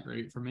 That's not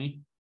great for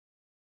me.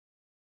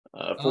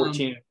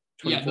 14,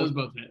 Yeah, 24, those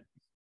both hit.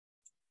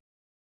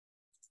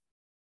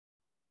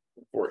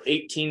 for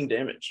 18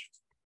 damage.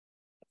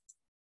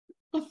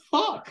 The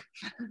fuck?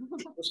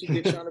 She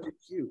get trying to be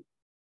cute.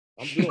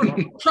 I'm doing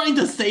my Trying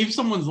to save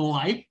someone's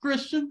life,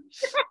 Christian?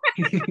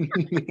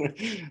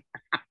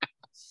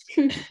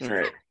 All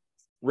right.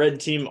 Red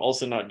team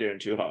also not doing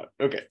too hot.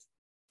 Okay.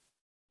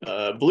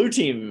 Blue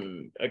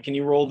team, can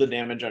you roll the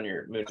damage on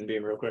your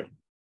moonbeam real quick?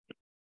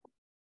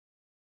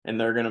 And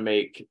they're gonna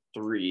make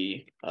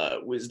 3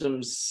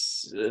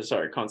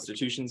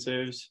 constitution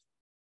saves.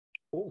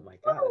 Oh my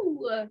god.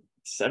 Ooh.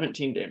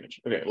 17 damage.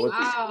 Okay, well,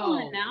 Wow. Come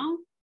on now.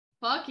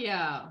 Fuck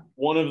yeah.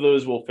 one of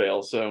those will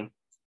fail, so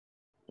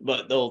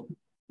but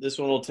this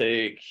one will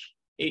take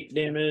 8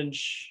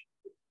 damage.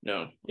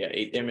 No, yeah,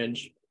 8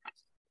 damage.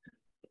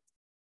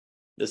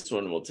 This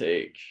one will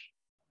take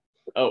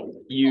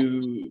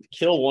you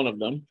kill one of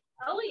them.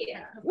 Oh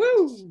yeah.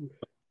 Woo!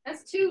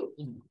 That's 2.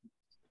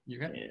 You're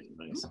good. And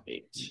minus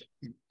 8.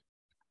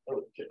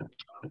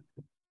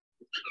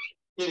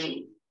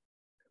 Okay.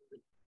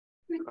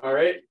 All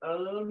right.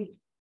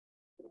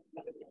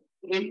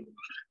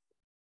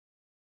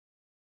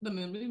 The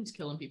moonbeam's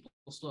killing people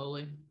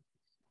slowly.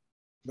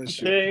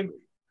 Okay.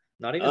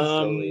 Not even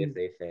slowly if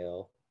they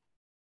fail.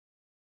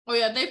 Oh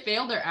yeah, if they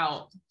fail, they're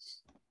out.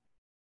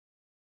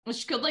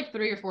 Which killed like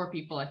 3 or 4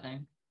 people, I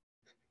think.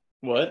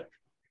 What?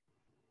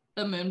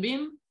 The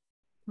moonbeam,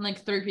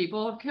 like 3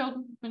 people have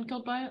been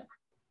killed by it.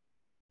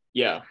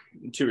 Yeah,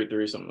 2 or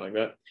 3, something like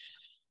that.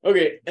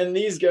 Okay, and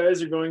these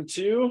guys are going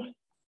to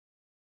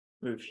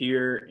move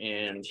here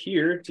and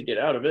here to get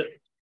out of it.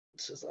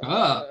 It's just,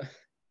 Ah.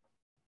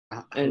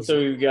 And so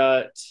we've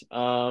got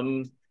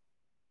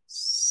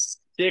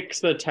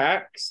 6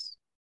 attacks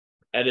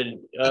at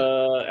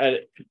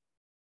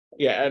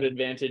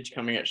advantage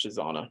coming at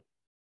Shizana.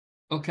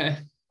 Okay.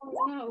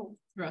 Oh no.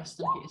 Rest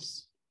in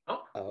peace.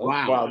 Oh, Oh,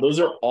 Wow, those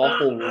are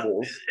awful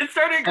rolls. it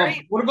started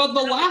great. What about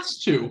the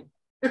last two?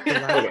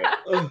 Okay.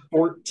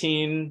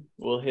 14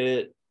 will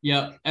hit.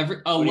 Yep.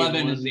 Every 11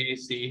 is 21. the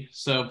AC,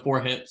 so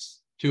 4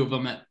 hits. 2 of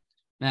them at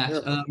max.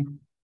 Yeah.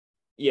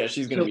 Yeah,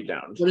 she's gonna So be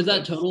down. What is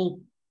that total?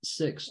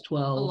 6,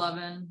 12,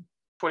 11.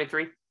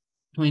 23.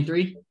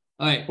 23?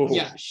 All right. Oh.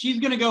 Yeah, she's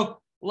gonna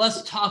go.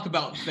 Let's talk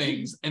about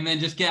things, and then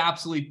just get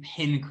absolutely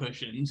pin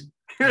cushioned.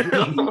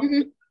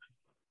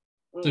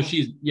 So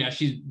she's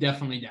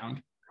definitely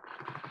down.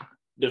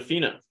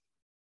 Defina.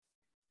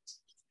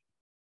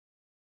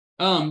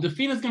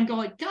 Defina's gonna go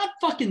like, God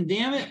fucking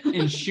damn it,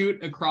 and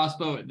shoot a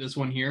crossbow at this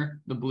one here,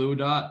 the blue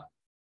dot.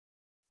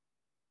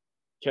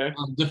 Okay.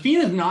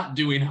 Defina's not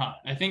doing hot.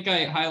 I think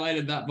I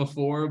highlighted that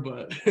before,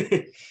 but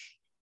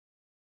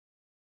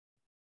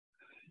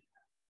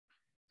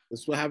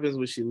That's what happens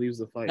when she leaves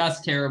the fight.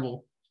 that's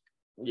terrible.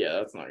 Yeah,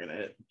 that's not gonna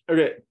hit.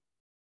 Okay.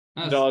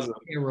 That's Dawson.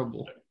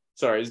 terrible.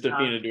 Sorry, is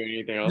Defina doing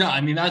anything else? No, I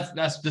mean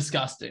that's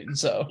disgusting.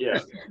 So Yeah.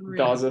 Really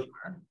Dawson.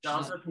 far.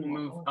 Dawson will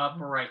move up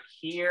right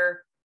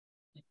here.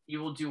 He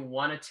will do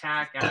 1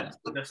 attack at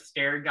the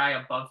scared guy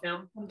above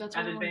him. That's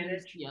At why I wanted to use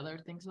advantage? the other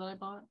things that I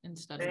bought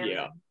instead of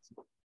Yeah.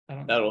 I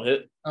don't know. That'll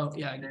hit. Oh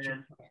yeah, I get you.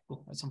 Okay,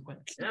 cool. At some point.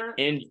 Yeah.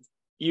 And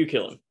you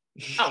kill him.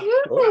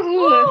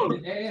 Oh, Woo!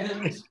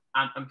 And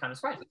I'm kind of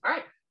surprised. All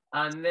right.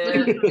 And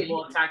then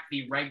we'll attack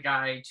the red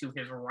guy to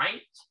his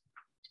right.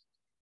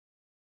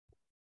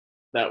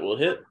 That will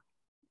hit.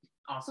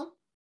 Awesome.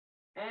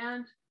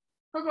 And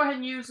we'll go ahead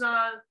and use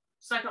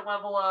second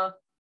level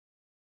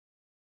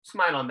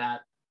smite on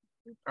that.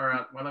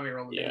 Or why don't we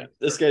roll the Yeah. d8?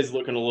 This guy's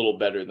looking a little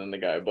better than the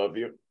guy above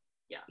you.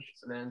 Yeah.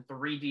 So then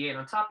 3d8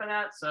 on top of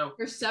that. So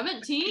You're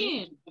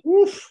 17.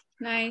 Woof.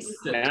 Nice.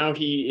 Now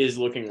he is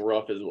looking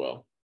rough as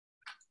well.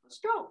 let's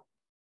go.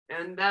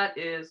 And that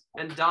is,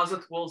 and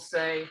Dazeth will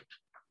say,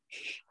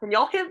 can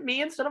y'all hit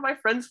me instead of my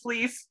friends,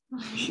 please?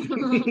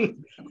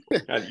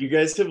 God, you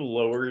guys have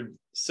lowered.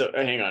 So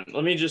hang on.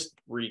 Let me just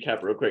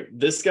recap real quick.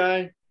 This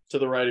guy to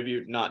the right of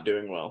you, not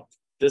doing well.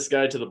 This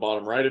guy to the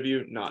bottom right of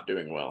you, not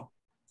doing well.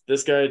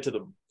 This guy to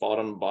the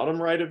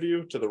bottom right of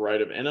you, to the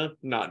right of Enna,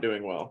 not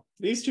doing well.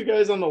 These two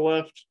guys on the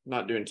left,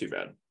 not doing too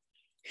bad.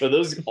 But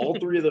all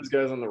 3 of those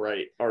guys on the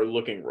right are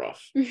looking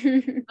rough.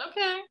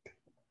 Okay.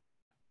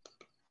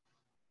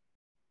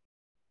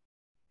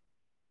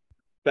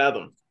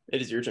 Fathom,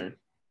 it is your turn.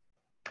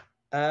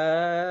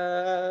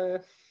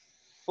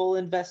 Full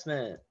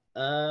investment.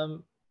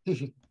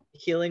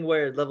 Healing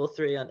word level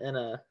 3 on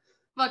Enna.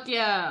 Fuck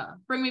yeah.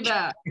 Bring me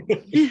back.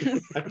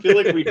 I feel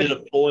like we did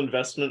a full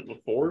investment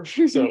before,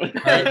 so This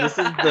is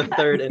the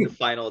 3rd and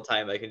final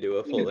time I can do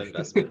a full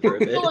investment for a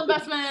bit. Full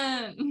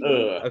investment.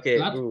 Okay,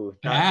 That's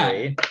not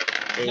bad. great.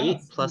 8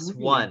 That's plus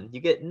really- 1.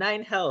 You get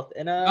 9 health.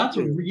 And that's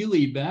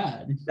really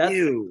bad. that's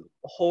Ew.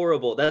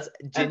 horrible. That's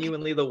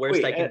genuinely the worst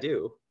wait, I can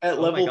do. at Oh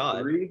my level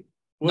God. 3.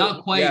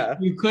 Not quite. Yeah.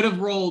 You could have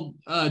rolled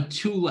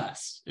 2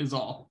 less, is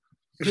all.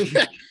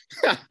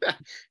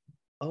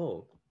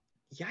 Oh,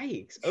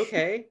 yikes.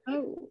 Okay.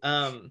 Oh.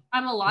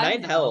 I'm alive.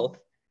 9 though. health.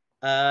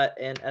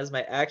 And as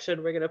my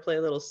action, we're gonna play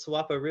a little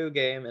swap-a-roo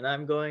game, and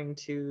I'm going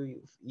to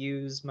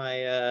use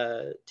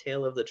my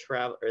Tale of the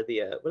Travel, or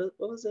the what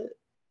was it?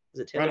 Is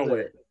it Tale Runaway.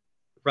 of the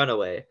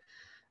Runaway?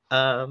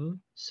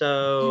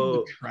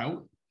 So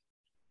Trout.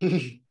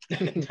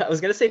 I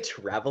was gonna say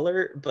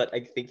Traveler, but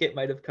I think it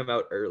might have come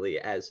out early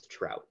as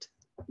Trout.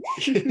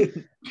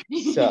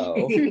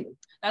 So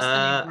That's the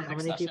how new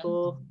many session.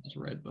 people? That's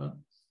right, but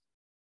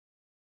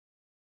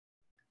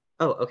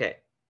Oh, okay.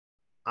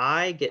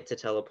 I get to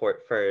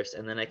teleport first,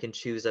 and then I can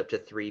choose up to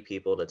 3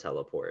 people to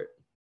teleport.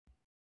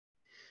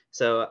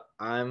 So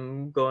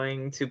I'm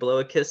going to blow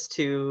a kiss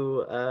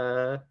to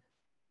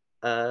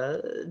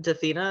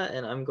Defina,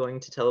 and I'm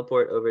going to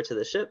teleport over to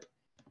the ship.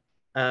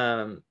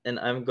 And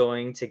I'm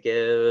going to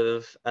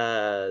give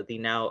the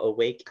now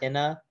awake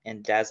Inna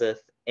and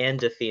Dazeth and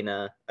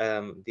Defina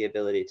the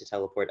ability to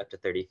teleport up to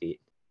 30 feet.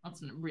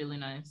 That's really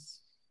nice.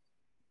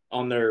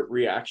 On their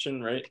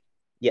reaction, right?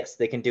 Yes,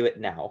 they can do it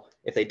now.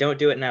 If they don't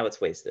do it now,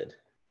 it's wasted.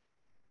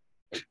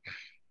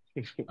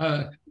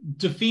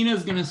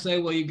 Defina's gonna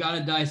say, well, you gotta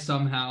die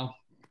somehow,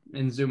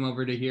 and zoom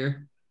over to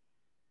here.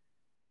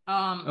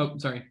 Oh,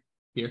 sorry.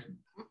 Here.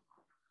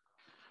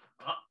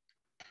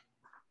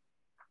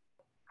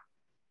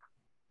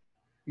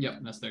 Yep,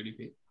 that's 30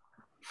 feet.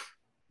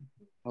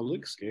 I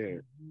look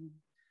scared.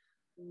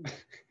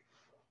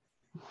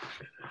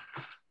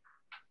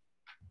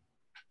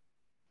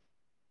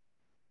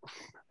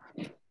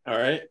 All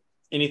right.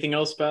 Anything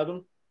else,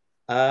 Fathom?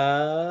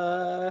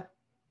 I'm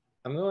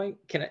going.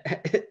 Can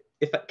I?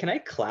 Can I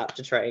clap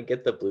to try and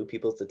get the blue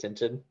people's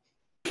attention?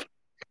 I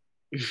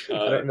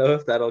don't know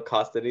if that'll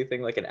cost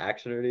anything, like an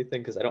action or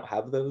anything, because I don't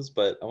have those.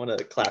 But I want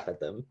to clap at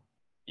them.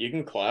 You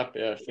can clap.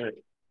 Yeah, sure.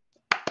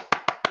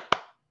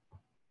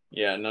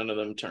 Yeah, none of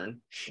them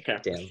turn. Okay.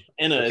 Damn.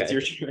 Anna, Okay. it's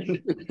your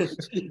turn.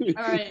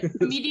 All right.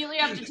 Immediately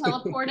after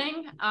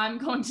teleporting, I'm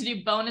going to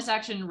do bonus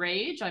action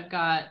rage. I've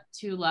got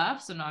 2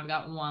 left, so now I've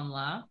got 1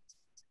 left.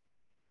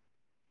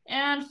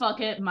 And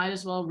fuck it, might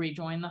as well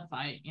rejoin the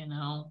fight, you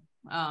know.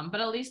 But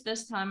at least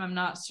this time I'm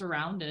not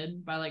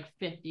surrounded by like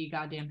 50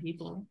 goddamn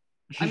people.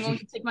 I'm going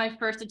to take my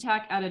first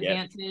attack at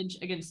advantage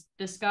against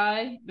this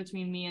guy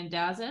between me and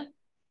Dazza.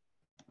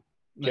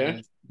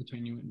 Okay.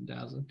 Between you and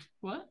Dazza.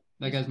 What?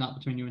 That guy's not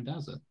between you and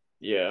Dazza.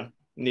 Yeah,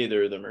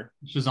 neither of them are.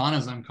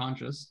 Shazana's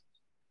unconscious.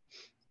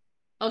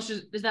 Oh,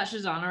 is that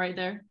Shazana right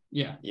there?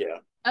 Yeah. Yeah.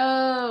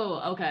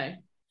 Oh, okay.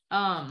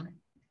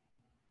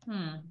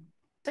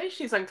 Say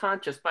she's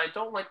unconscious, but I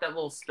don't like that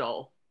little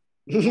skull.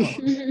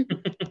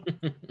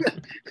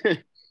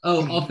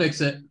 Oh, I'll fix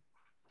it.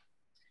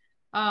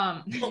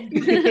 I'll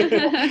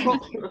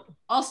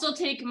still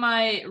take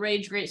my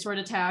rage greatsword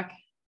attack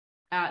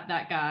at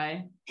that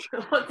guy.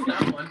 What's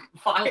that one?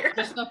 Fire? Oh,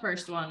 just the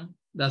first one.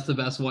 That's the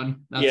best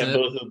one. That's yeah,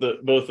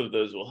 it. both of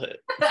those will hit.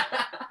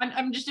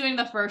 I'm just doing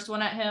the first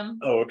one at him.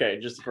 Oh, okay,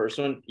 just the first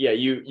one. Yeah,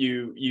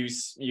 you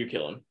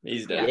kill him.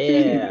 He's dead.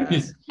 Yeah.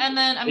 And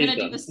then I'm He's gonna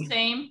do done. the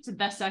same to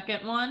the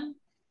second one.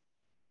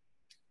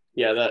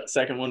 Yeah, that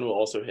second one will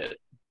also hit.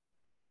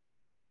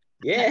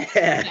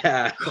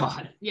 Yeah.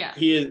 God. Yeah.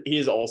 He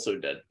is also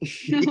dead.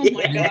 Oh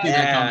my god.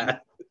 Yeah.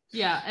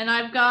 Yeah. And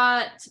I've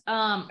got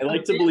I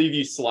like to believe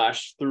you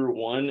slash through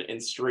one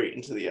and straight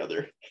into the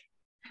other.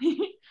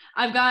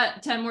 I've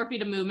got 10 more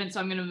feet of movement, so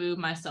I'm gonna move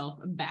myself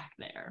back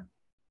there.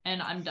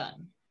 And I'm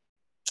done.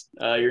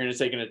 You're gonna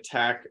take an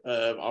attack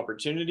of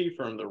opportunity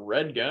from the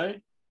red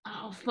guy.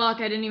 Oh fuck,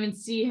 I didn't even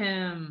see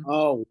him.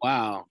 Oh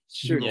wow.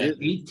 Sure Yeah.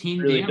 did. 18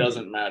 Really damage.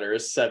 doesn't matter. A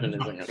 7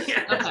 isn't gonna. Okay.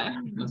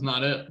 That's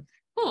not it.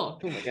 Cool.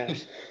 Oh my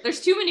gosh.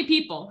 There's too many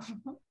people.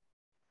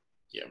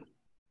 Yeah.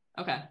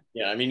 Okay.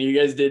 Yeah, I mean, you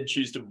guys did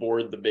choose to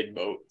board the big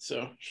boat,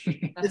 so.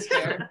 That's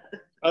fair.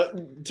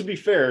 To be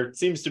fair, it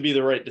seems to be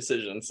the right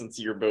decision since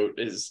your boat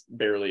is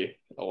barely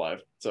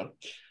alive. So,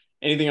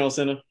 anything else,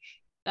 Anna?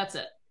 That's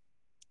it.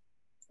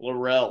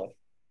 Laurel,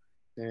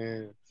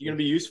 Yeah. you gonna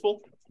be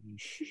useful?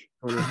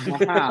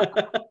 25,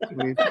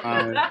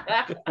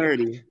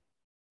 30.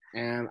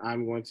 And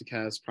I'm going to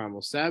cast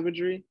Primal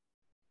Savagery.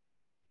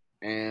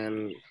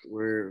 And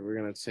we're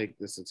gonna take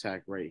this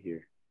attack right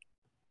here.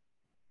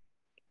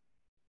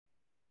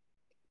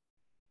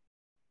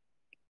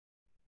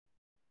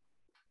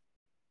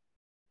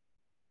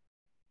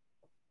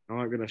 I'm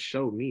not gonna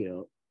show me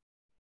up.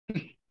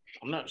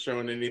 I'm not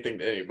showing anything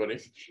to anybody.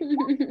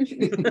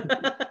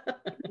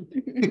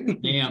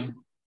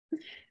 Damn.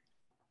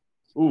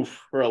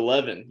 Oof, for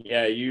 11.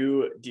 Yeah,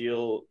 you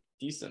deal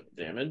decent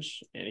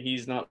damage, and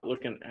he's not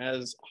looking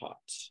as hot.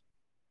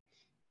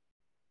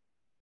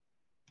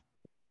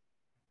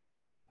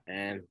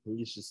 And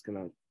he's just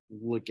gonna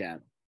look at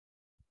him.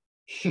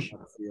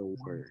 I feel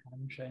word.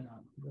 Should I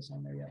not put this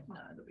on there yet? No,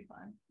 it'll be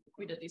fine.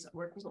 We did decent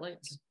work with the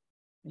lights.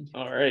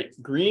 All right,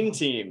 green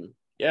team.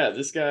 Yeah,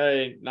 this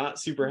guy not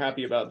super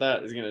happy about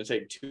that is going to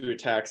take 2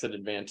 attacks at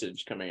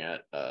advantage coming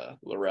at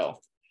Laurel.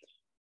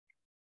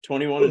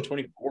 21 and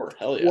 24.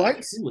 Hell yeah.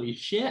 What? Holy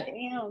shit.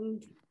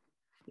 Damn.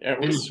 Yeah,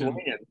 we're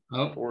swinging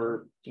Oh,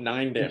 for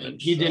 9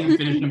 damage. he didn't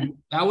finish him.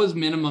 That was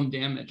minimum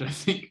damage, I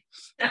think.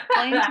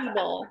 Plenty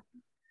ball.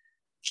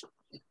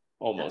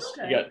 Almost.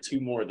 Okay. You got 2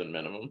 more than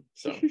minimum.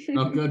 So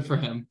Oh, good for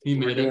him. He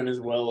we're made doing it. as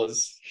well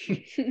as.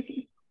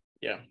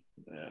 Yeah.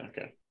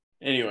 Okay.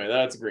 Anyway,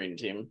 that's green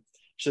team.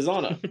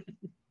 Shazana.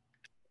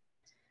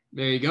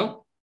 There you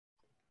go.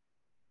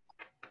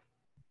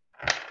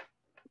 This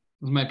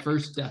was my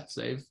first death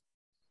save.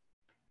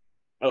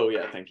 Oh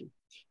yeah, thank you.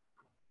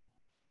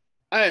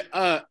 Hey,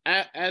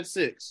 add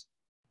 6.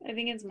 I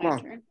think it's Come my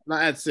on. turn.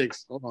 Not add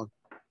 6. Hold on.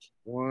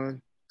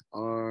 1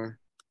 R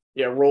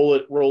Yeah, roll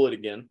it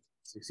again.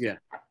 6. Yeah.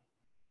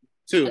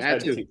 2. Add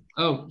Add 2. 2.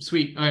 Oh,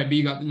 sweet. All right, B,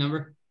 you got the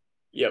number?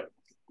 Yep.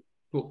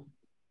 Cool.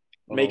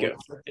 Mako,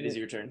 it is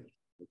your turn.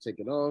 Take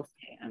it off.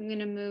 Okay, I'm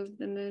gonna move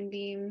the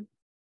moonbeam.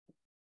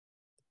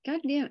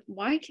 God damn it.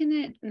 Why can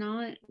it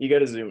not? You got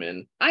to zoom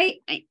in. I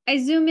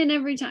zoom in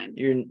every time.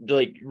 You're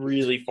like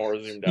really far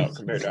zoomed out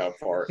compared to how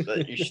far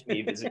that you should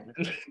need to zoom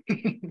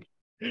in.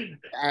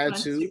 Add I'm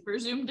 2. super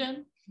zoomed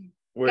in.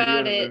 Where do you Got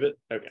want to it. move it?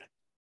 Okay.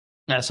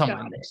 That's Got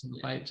something it. in the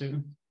fight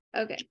too.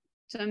 Okay.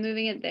 So I'm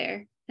moving it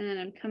there. And then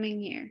I'm coming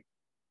here.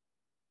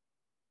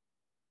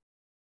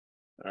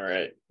 All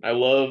right. I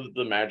love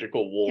the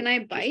magical wolf. Can I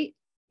bite?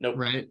 Nope.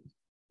 Right.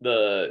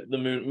 The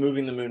moon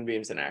moving the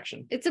moonbeams in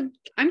action.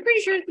 I'm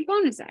pretty sure it's a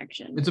bonus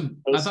action. It's a.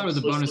 I thought it was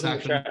a Post bonus in the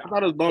action. chat. I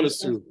thought it was bonus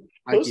 2.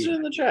 Post it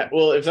in the chat.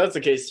 Well, if that's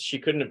the case, she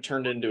couldn't have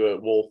turned into a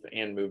wolf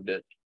and moved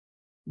it.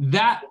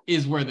 That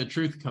is where the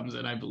truth comes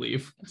in, I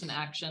believe. It's an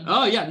action.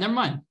 Oh yeah, never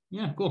mind.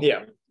 Yeah, cool.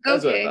 Yeah.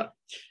 That's what I Okay. thought.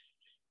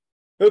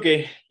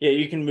 Okay. Yeah,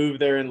 you can move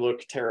there and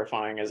look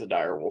terrifying as a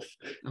dire wolf.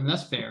 I mean,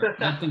 that's fair.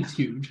 That thing's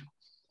huge.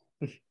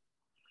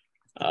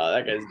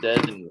 That guy's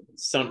dead and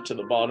sunk to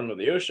the bottom of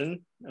the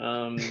ocean.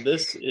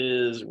 This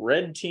is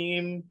red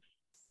team.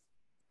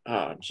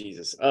 Oh,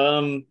 Jesus.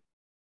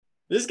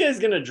 This guy's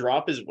gonna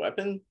drop his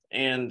weapon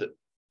and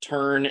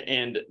turn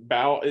and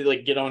bow,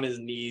 like get on his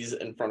knees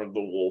in front of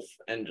the wolf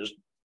and just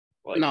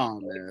like No,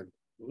 man.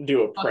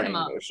 do a Fuck praying him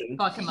up. motion.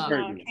 Fuck him up.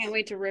 Oh, can't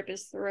wait to rip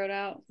his throat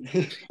out.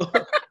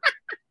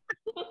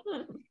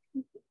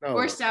 No.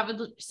 Or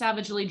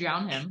savagely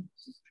drown him.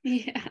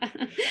 Yeah.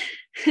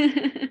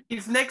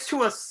 He's next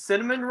to a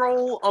cinnamon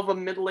roll of a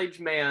middle-aged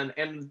man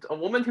and a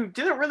woman who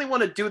didn't really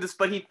want to do this,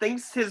 but he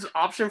thinks his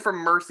option for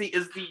mercy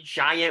is the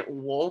giant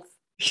wolf.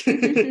 Well,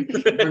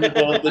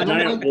 the I don't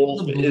giant like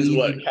wolf the is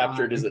what bleeding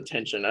captured eye. his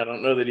attention. I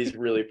don't know that he's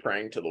really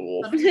praying to the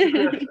wolf.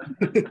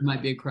 It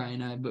might be a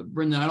crying eye, but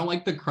Brendan, I don't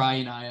like the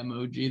crying eye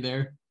emoji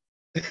there.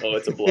 Oh,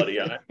 it's a bloody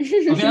eye.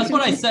 Okay, that's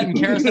what I said, and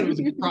Kara said it was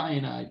a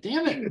crying eye.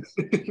 Damn it.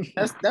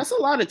 That's a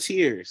lot of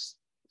tears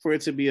for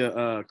it to be a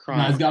No,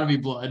 crime. it's got to be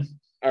blood.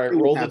 All right,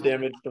 roll the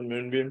damage from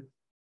Moonbeam.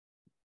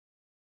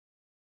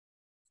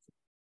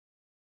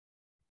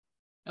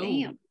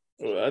 Damn.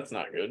 Oh, that's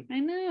not good. I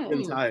know.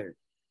 I'm tired.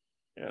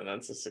 Yeah,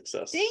 that's a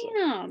success.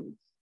 Damn.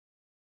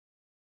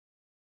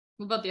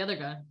 What about the other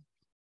guy?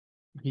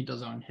 He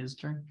does it on his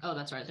turn. Oh,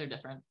 that's right. They're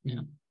different. Yeah.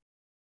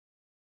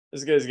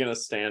 This guy's gonna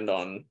stand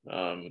on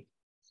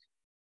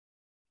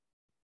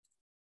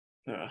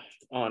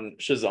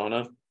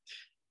Shazana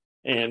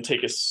and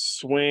take a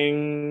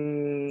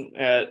swing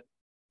at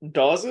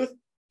Dazeth,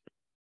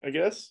 I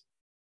guess.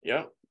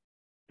 Yeah.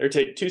 Or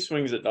take 2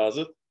 swings at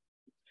Dazeth,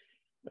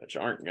 which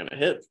aren't gonna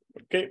hit.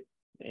 Okay.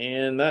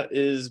 And that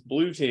is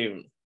blue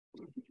team.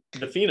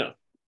 Defina.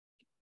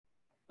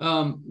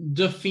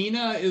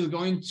 Defina is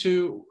going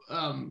to,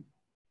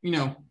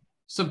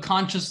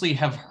 subconsciously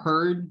have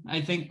heard,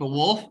 I think, the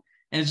wolf,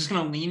 and is just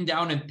going to lean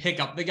down and pick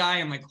up the guy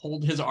and like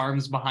hold his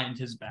arms behind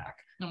his back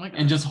Oh my God.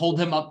 and just hold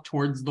him up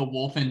towards the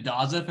wolf and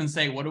Dazeth and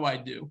say, "What do I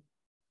do?"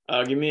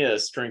 Give me a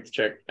strength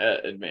check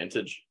at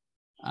advantage.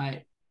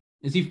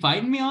 Is he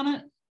fighting me on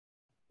it?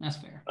 That's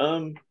fair.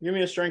 Give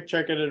me a strength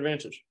check at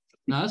advantage.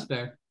 No, that's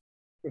fair.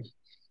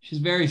 She's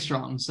very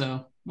strong,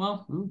 so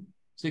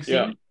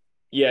 16.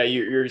 Yeah,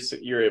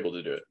 you're able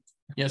to do it.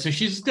 Yeah, so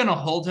she's just gonna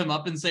hold him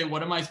up and say,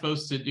 "What am I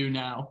supposed to do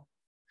now?"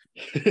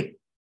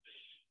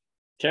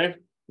 Okay,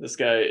 this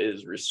guy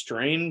is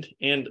restrained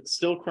and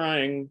still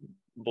crying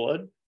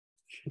blood.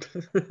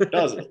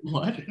 Does it?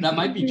 What? That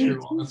might be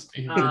true,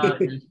 honestly.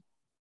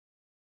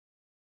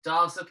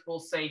 Dazeth will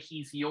say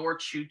he's your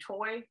chew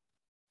toy.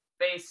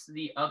 Face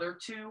the other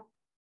 2.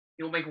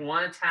 He'll make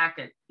 1 attack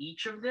at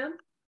each of them.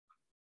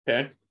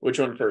 Okay, which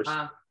one first?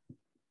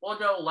 We'll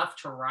go left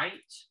to right.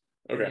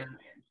 Okay. And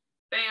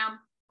bam.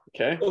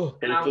 Okay. And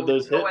Both I of will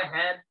those go hit.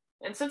 ahead.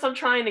 And since I'm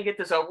trying to get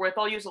this over with,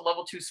 I'll use a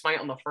level 2 smite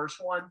on the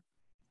first one.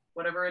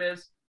 Whatever it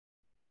is.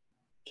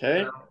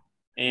 Okay.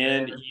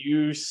 And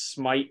you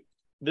smite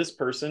this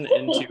person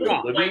into Oh my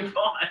oblivion.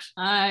 gosh.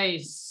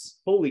 Nice.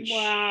 Holy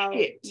Wow.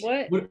 shit.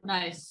 What?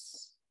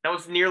 Nice. That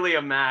was nearly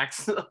a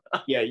max.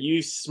 Yeah,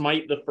 you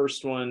smite the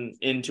first one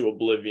into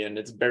oblivion.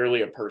 It's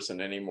barely a person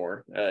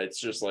anymore.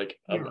 It's just like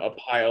a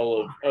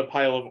pile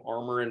of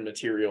armor and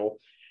material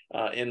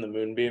in the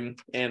moonbeam.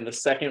 And the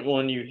second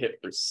one you hit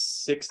for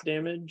 6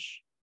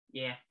 damage.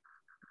 Yeah.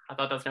 I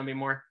thought that was going to be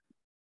more.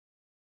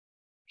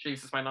 Should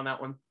use the smite on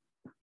that one.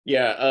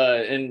 Yeah,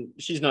 and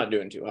she's not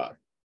doing too hot.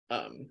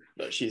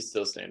 But she's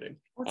still standing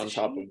on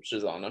top of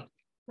Shazana.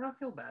 I don't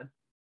feel bad.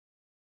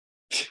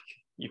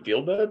 You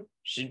feel bad?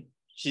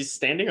 She's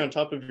standing on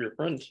top of your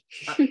friend.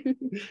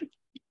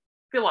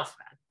 Feel less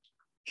bad.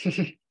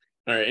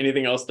 All right,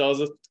 anything else,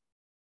 Dawes?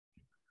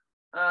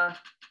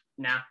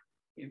 Nah.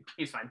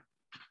 He's fine.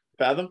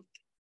 Fathom?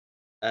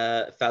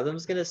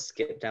 Fathom's gonna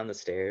skip down the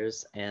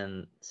stairs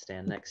and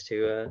stand next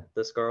to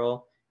this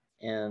girl,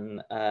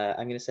 and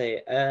I'm gonna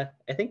say,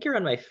 "I think you're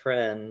on my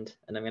friend,"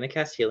 and I'm gonna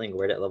cast Healing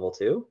Word at level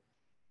 2.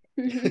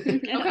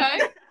 Okay.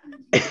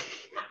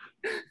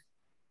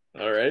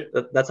 All right.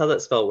 That's how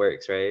that spell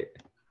works, right?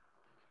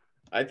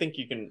 I think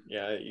you can.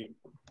 Yeah.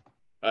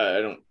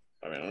 I don't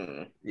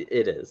know.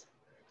 It is.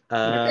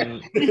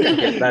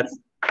 Okay, that's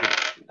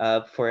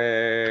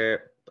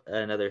for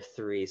another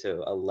 3,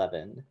 so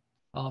 11.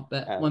 I'll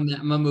bet. I'm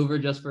gonna move her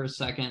just for a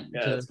second.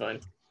 Yeah, that's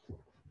fine.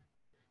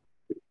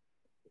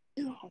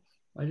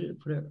 Why did it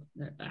put it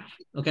there?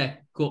 Okay,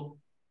 cool.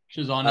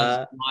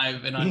 Shazana's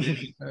live and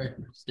underneath her,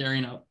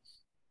 staring up.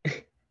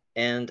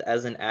 And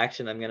as an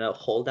action, I'm going to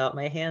hold out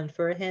my hand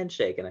for a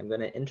handshake, and I'm going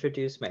to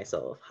introduce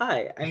myself.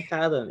 Hi, I'm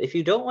Fathom. If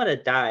you don't want to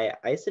die,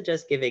 I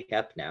suggest giving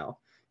up now.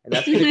 And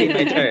that's going to be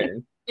my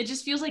turn. It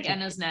just feels like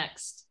Enna's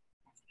next.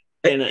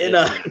 Enna's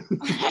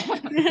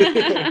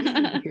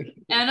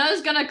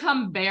gonna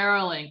come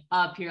barreling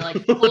up here, like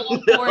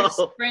full force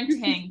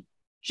sprinting.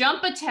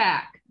 Jump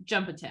attack.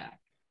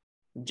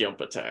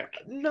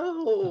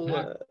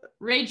 No.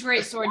 Rage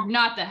Rate Sword,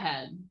 not the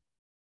head.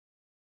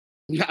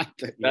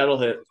 That'll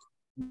hit.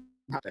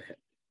 Not the hit.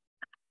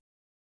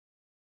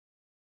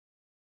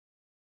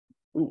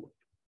 Ooh.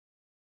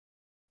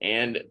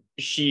 And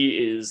she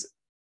is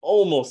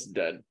almost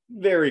dead.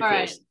 Very All close.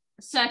 right.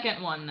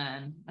 Second one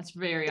then. That's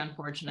very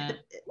unfortunate.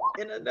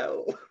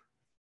 No.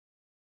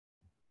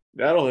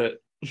 That'll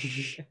hit.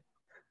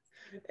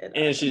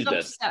 And she's dead.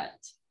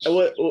 Upset.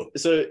 So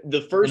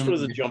the first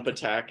was a jump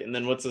attack, and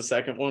then what's the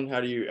second one?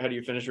 How do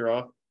you finish her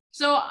off?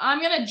 So I'm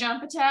gonna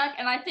jump attack,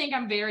 and I think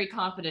I'm very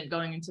confident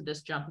going into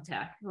this jump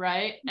attack,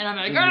 right? And I'm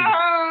like,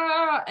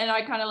 and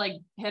I kind of like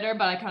hit her,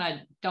 but I kind of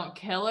don't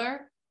kill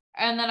her.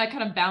 And then I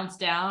kind of bounce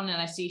down,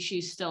 and I see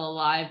she's still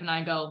alive, and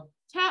I go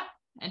tap,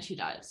 and she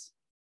dies.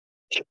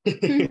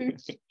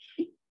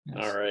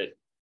 All right.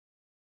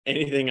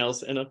 Anything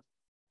else, Inna?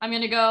 I'm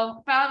gonna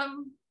go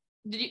Fathom.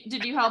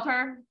 Did you help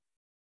her?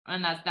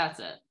 And that's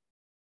it.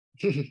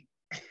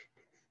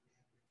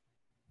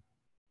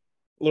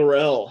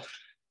 Laurel.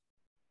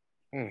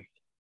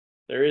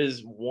 There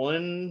is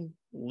one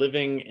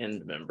living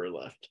end member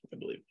left, I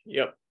believe.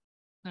 Yep.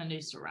 And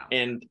he's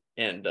surrounded.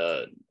 And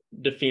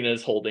Defina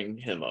is holding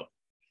him up.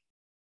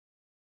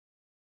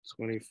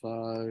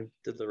 25.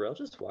 Did Laurel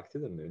just walk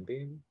through the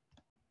moonbeam?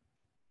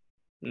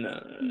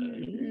 No.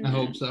 I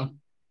hope so.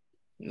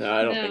 No,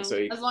 I don't think so.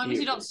 As long as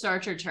you don't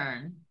start your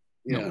turn.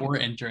 Yeah. Or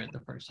enter it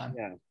the first time.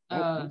 Yeah.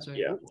 That's right.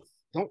 Yeah.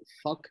 Don't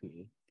fuck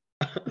me.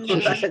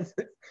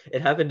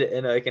 It happened to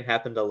Inna. It can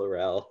happen to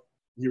Laurel.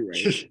 You're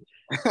right.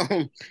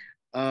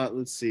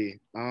 Let's see.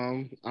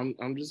 I'm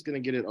just gonna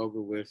get it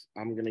over with.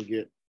 I'm gonna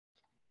get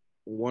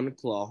one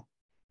claw,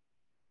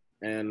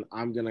 and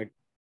I'm gonna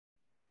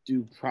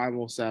do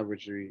primal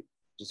savagery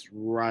just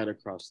right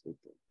across the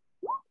thing.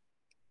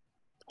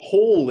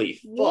 Holy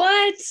fuck.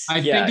 What?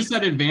 I think it's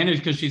at advantage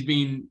because she's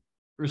being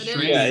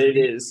restrained. Yeah, it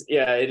is.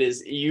 Yeah, it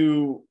is.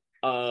 You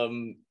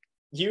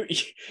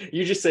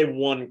just say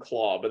one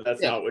claw, but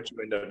that's not what you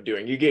end up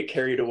doing. You get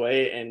carried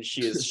away, and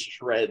she is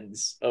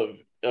shreds of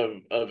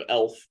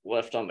elf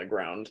left on the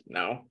ground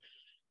now.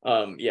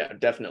 Yeah,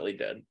 definitely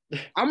dead.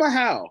 I'm a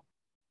how.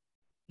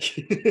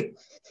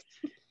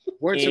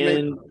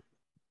 And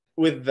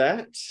with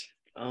that,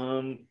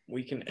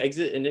 we can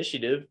exit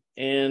initiative,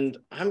 and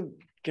I'm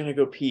gonna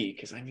go pee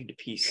because I need to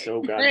pee so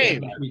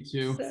goddamn bad. Me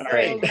too. So All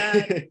right,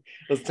 bad.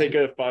 let's take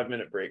a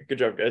 5-minute break. Good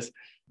job, guys.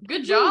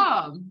 Good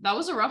job. That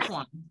was a rough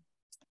one.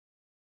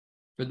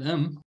 For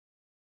them.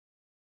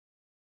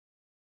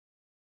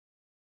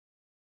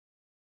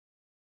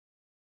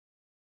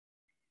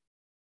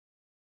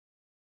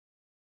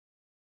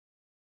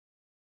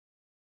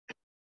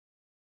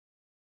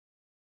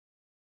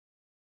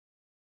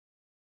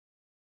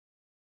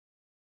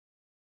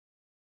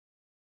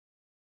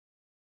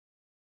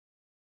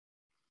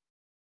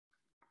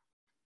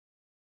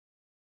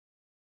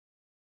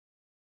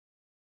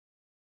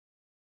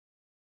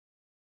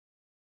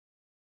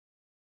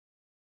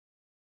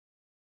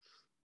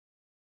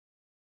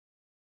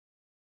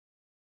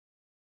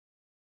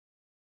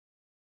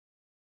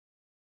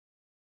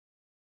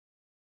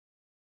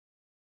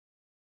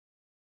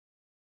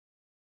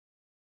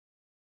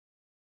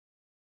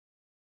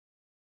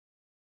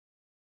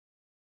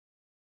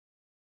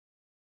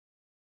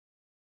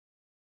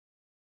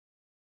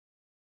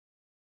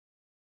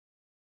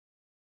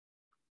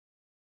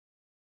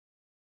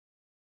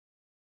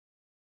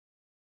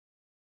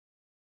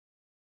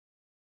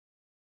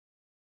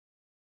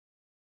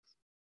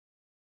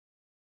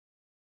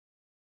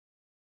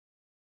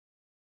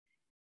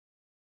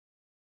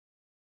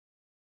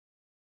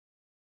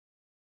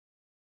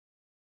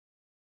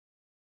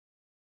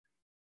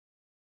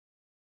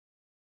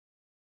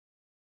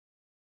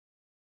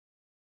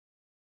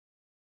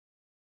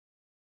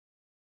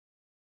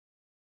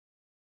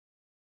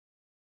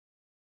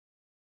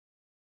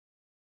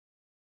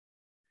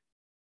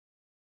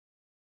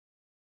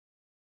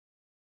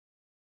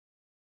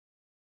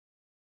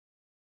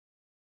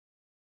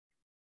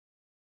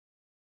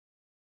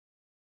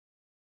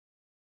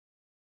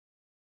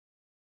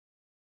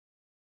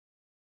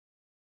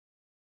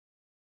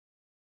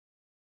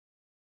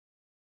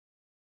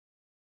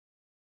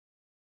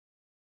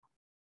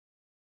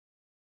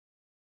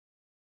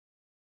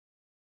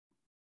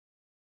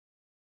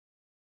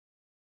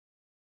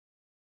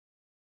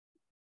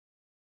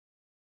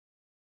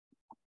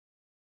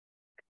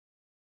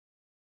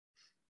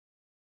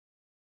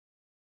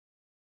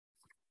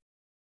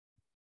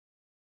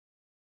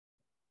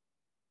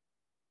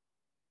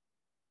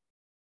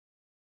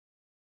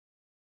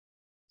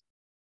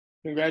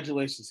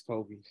 Congratulations,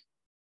 Kobe.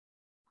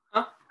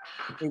 Huh?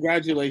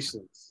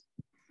 Congratulations.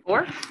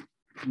 Or?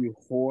 You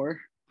whore.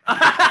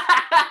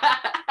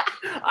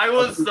 I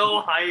was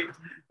so hyped.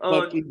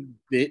 Fucking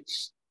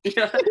bitch. Did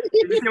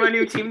you see my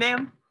new team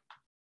name?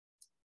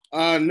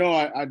 No,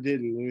 I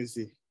didn't. Let me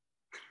see.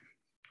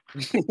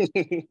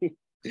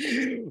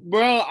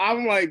 Bro,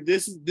 I'm like,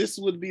 this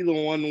would be the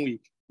 1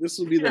 week. This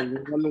would be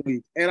the 1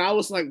 week. And I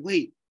was like,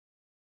 wait,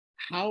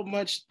 how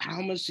much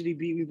did he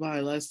beat me by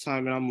last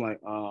time? And I'm like,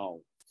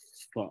 oh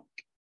fuck.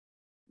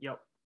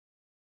 Yep.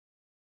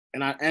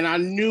 And I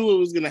knew it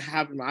was gonna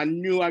happen. I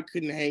knew I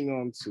couldn't hang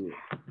on to it.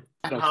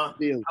 I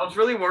was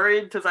really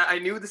worried because I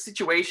knew the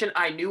situation.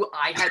 I knew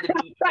I had to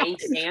beat Hank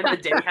and the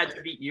day had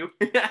to beat you.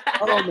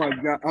 Oh my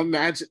god!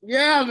 Imagine,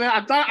 yeah, man.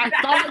 I thought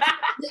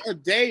a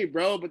day,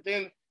 bro. But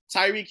then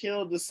Tyreek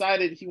Hill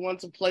decided he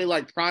wanted to play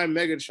like Prime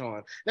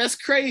Megatron. That's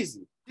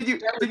crazy.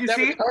 Did you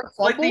see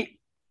like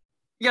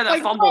Yeah, that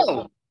Like, fumble.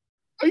 bro,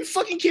 are you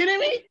fucking kidding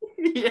me?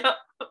 Yeah.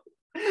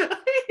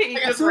 He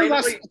Like, just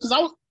randomly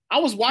because I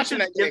was watching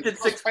that game. gifted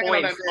I was 6 praying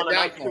on points that on a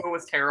night downfall. two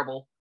was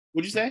terrible.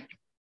 What'd you say?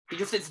 He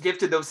just gets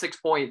gifted those 6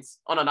 points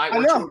on a night I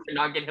where know. two did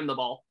not get him the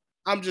ball.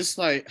 I'm just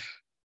like,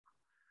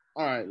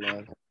 all right,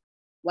 man.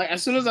 Like,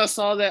 as soon as I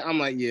saw that, I'm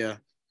like, yeah,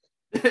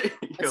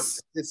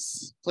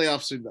 it's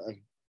playoffs are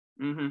done.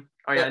 Mm-hmm.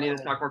 Oh yeah, I need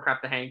to talk more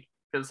crap to Hank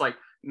because, like,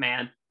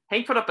 man,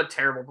 Hank put up a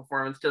terrible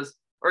performance.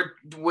 Or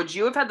would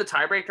you have had the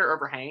tiebreaker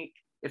over Hank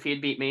if he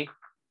had beat me?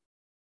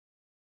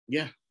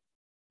 Yeah.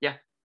 Yeah.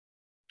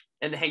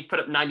 And Hank put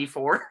up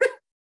 94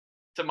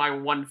 to my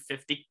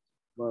 150.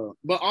 Bro.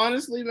 But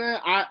honestly, man,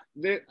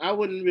 I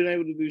wouldn't have been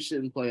able to do shit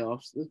in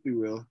playoffs. Let's be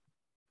real.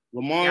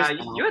 Lamar's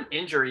Yeah, you had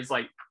injuries,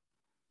 like.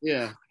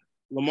 Yeah.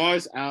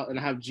 Lamar's out, and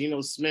I have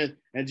Geno Smith.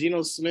 And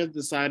Geno Smith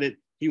decided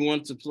he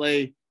wanted to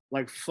play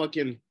like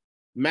fucking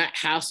Matt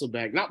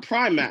Hasselbeck. Not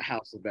prime Matt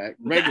Hasselbeck,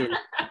 regular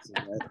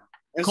Hasselbeck.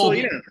 And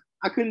Colby. so, yeah,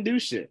 I couldn't do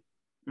shit.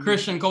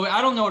 Christian, Colby,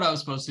 I don't know what I was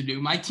supposed to do.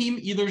 My team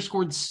either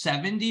scored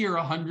 70 or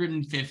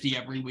 150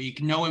 every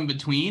week, no in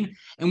between,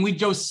 and we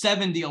go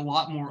 70 a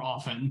lot more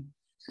often.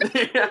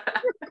 If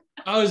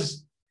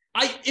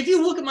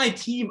you look at my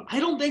team, I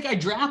don't think I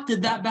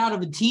drafted that bad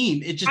of a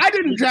team. I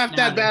didn't draft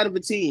that bad of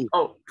a team.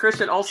 Oh,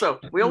 Christian, also,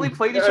 we only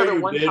played each other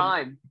one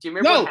time. Do you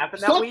remember what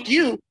happened that week? Fuck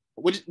you.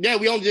 Yeah,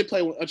 we only did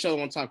play each other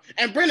one time.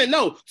 And Brendan,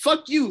 no,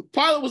 fuck you.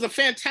 Pollard was a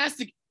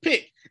fantastic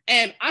pick.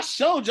 And I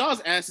showed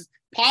y'all's asses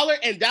Pollard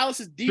and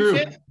Dallas's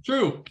defense.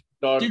 True.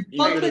 Dog, Dude,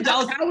 fuck the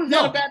Dallas. How was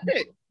that a bad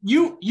pick?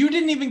 You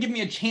didn't even give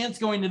me a chance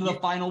going into the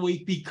final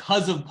week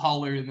because of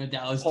Pollard and the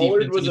Dallas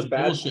Pollard defense. was a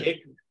bad bullshit. pick.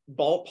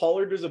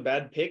 Pollard was a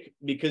bad pick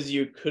because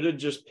you could have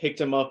just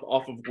picked him up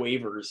off of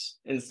waivers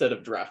instead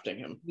of drafting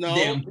him. No,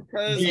 Damn.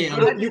 because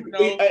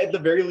at the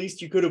very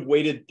least, you could have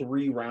waited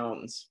 3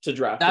 rounds to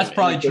draft him. That's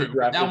probably true.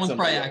 That one's somebody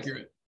probably else.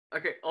 accurate.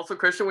 Okay, also,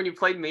 Christian, when you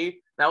played me,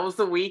 that was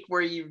the week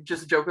where you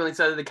just jokingly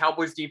said the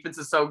Cowboys defense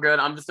is so good,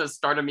 I'm just going to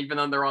start them even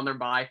though they're on their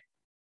bye.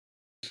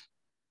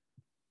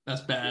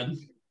 That's bad.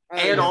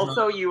 And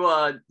also, you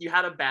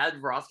had a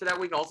bad roster that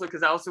week also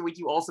because that was the week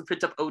you also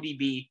picked up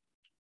ODB.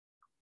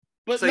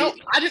 But So no,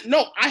 I didn't.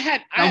 No, I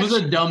had. That was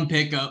a dumb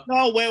pickup.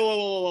 No, wait,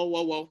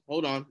 whoa.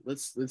 Hold on.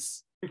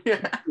 Let's.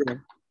 Yeah.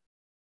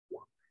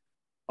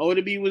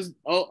 ODB was.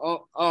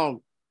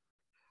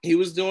 He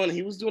was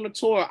doing a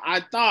tour. I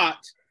thought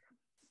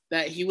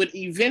that he would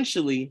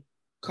eventually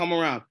come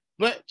around,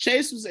 but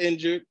Chase was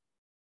injured.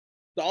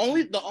 The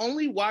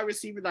only wide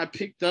receiver that I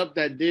picked up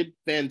that did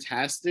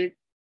fantastic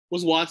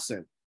was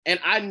Watson, and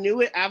I knew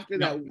it after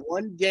that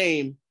one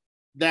game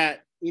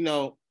that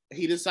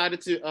he decided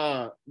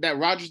to that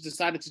Rodgers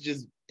decided to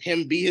just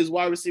him be his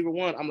wide receiver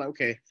one. I'm like,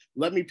 okay,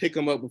 let me pick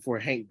him up before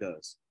Hank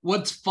does.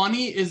 What's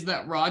funny is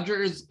that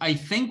Rodgers, I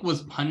think,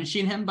 was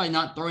punishing him by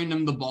not throwing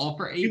him the ball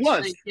for 8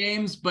 straight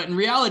games, but in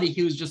reality,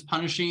 he was just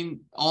punishing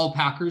all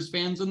Packers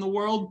fans in the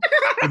world.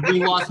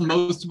 We lost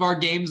most of our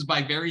games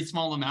by very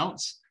small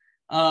amounts.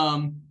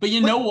 But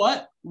you know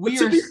what? We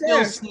are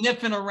still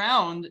sniffing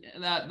around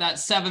that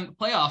 7th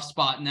playoff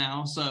spot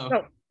now.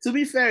 So to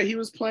be fair, he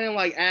was playing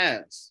like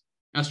ass.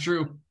 That's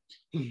true.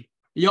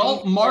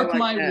 Y'all mark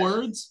my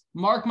words.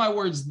 Mark my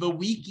words. The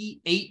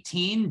week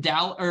 18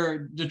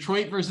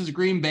 Detroit versus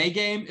Green Bay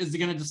game is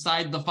going to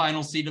decide the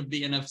final seed of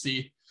the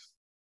NFC.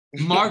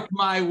 Mark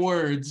my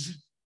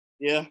words.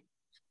 Yeah.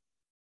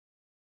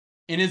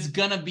 And it's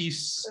gonna be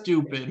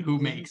stupid who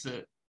makes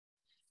it.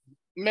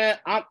 Man,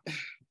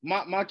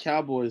 my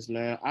Cowboys,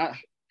 man.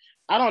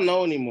 I don't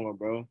know anymore,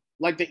 bro.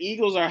 Like the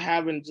Eagles are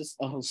having just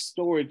a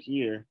historic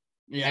year.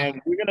 Yeah.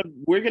 And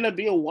we're gonna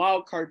be a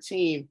wild card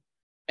team.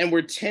 And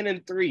we're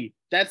 10-3.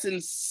 That's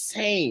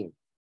insane.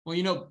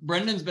 Well,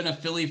 Brendan's been a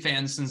Philly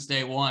fan since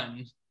day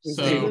one.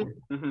 So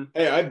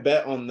hey, I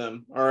bet on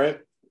them. All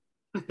right.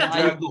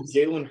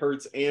 Jalen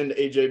Hurts and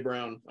AJ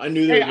Brown. I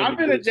knew that. Hey, I've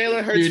been a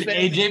Jalen Hurts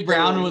fan. AJ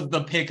Brown was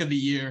the pick of the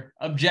year.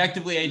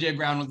 Objectively, AJ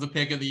Brown was the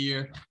pick of the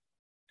year.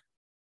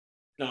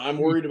 No, I'm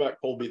worried about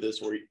Colby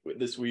this week,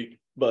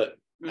 but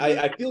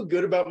I feel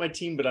good about my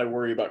team, but I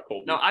worry about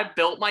Colby. No, I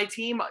built my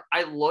team.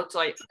 I looked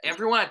like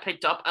everyone I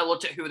picked up. I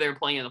looked at who they were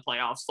playing in the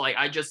playoffs. Like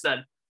I just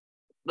said,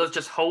 let's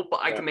just hope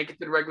I can make it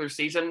through the regular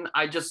season.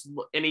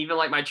 And even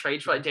like my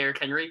trades for like Derrick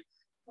Henry.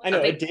 I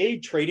know a day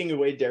trading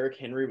away Derrick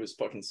Henry was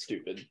fucking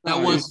stupid.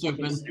 That was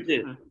stupid.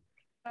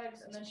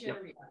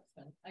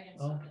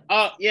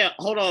 Yeah,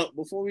 hold on.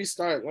 Before we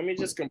start, let me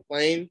just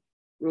complain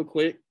real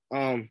quick.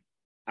 I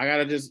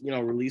gotta just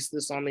release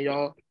this on to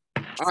y'all.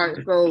 All right,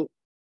 so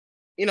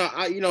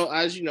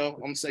as you know,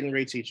 I'm a second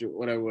grade teacher,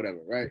 whatever,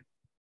 right?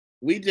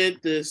 We did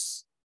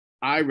this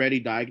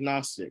iReady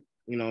diagnostic.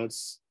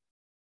 It's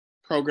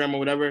program or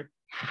whatever,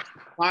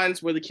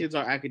 finds where the kids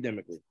are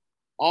academically.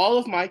 All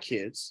of my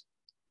kids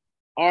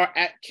are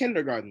at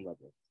kindergarten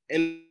level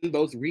in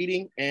both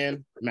reading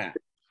and math,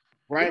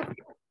 right?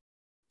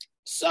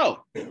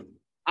 So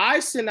I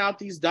send out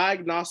these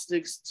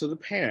diagnostics to the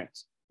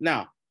parents.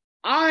 Now,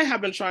 I have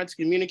been trying to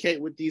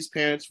communicate with these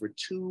parents for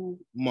 2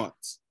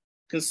 months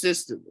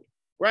consistently,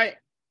 right?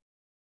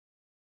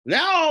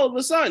 Now, all of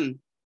a sudden,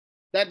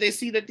 that they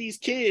see that these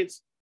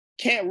kids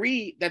can't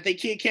read, that they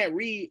can't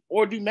read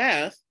or do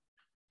math,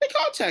 they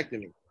contacted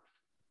me.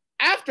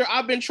 After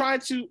I've been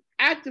trying to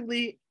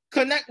actively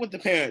connect with the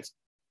parents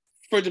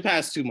for the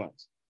past 2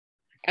 months.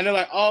 And they're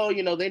like, oh,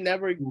 you know, they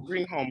never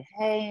bring home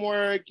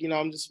homework. You know,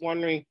 I'm just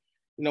wondering,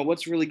 you know,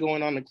 what's really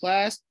going on in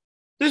class.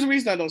 There's a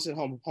reason I don't send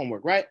home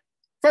homework, right?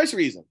 First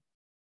reason,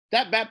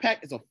 that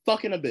backpack is a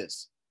fucking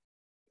abyss.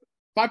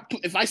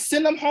 If I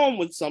send them home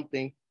with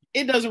something,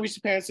 it doesn't reach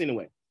the parents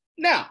anyway.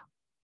 Now,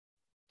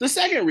 the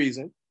second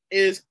reason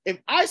is if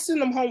I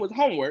send them home with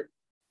homework,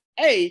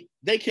 A,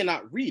 they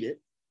cannot read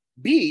it.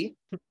 B,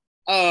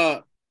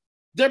 their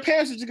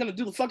parents are just gonna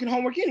do the fucking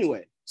homework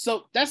anyway.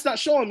 So that's not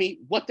showing me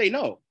what they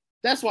know.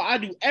 That's why I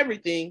do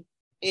everything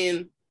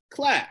in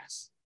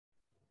class.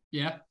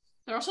 Yeah.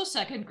 They're also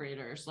second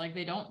graders. Like,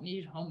 they don't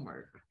need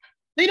homework.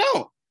 They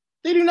don't.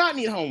 They do not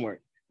need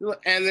homework.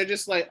 And they're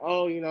just like,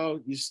 oh, you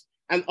know,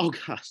 and oh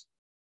gosh.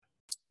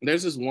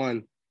 There's this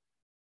one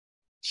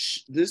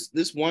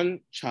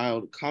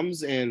child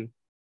comes in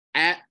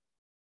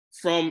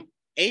from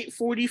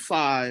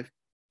 8:45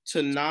 to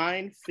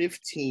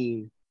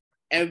 9:15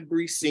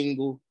 every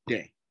single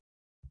day.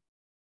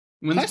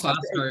 When does class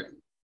start?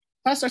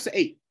 Class starts at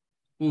 8.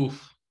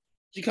 Oof.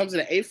 She comes in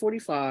at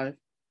 8:45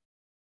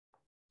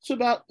 to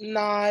about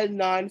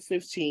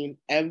 9:15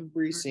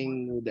 every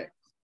single day.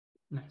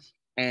 Nice.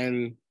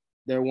 And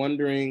they're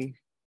wondering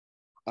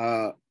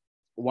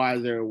why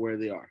they're where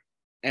they are.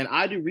 And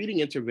I do reading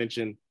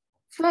intervention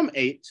from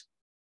 8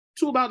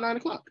 to about 9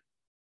 o'clock.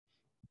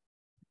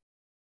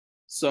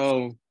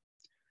 So,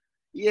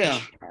 yeah,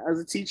 as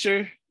a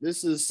teacher,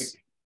 this is...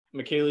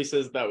 McKaylee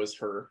says that was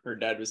her. Her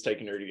dad was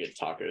taking her to get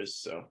tacos,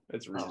 so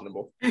it's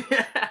reasonable.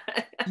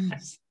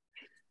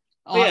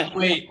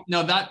 Wait,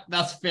 no,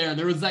 that's fair.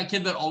 There was that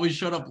kid that always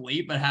showed up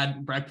late but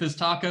had breakfast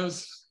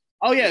tacos.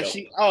 Oh yeah,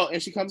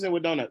 and she comes in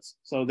with donuts.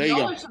 So there you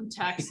go. Some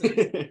Texas.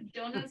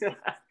 Donuts.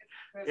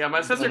 Yeah,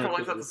 my sister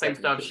complains about the same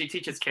stuff. She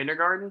teaches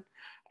kindergarten,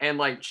 and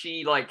like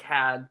she like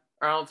had,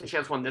 or I don't think she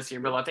has one this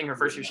year, but I think her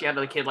first year she had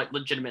a kid like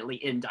legitimately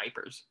in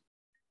diapers.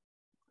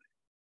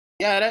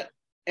 Yeah,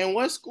 and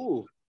what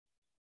school?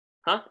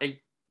 Huh? In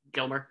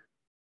Gilmer.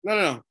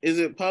 No. Is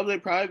it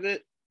public,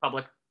 private?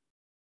 Public.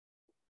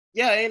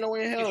 Yeah, ain't no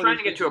way in hell. She's trying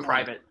to get into a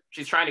private.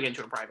 She's trying to get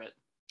into a private.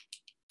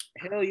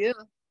 Hell yeah.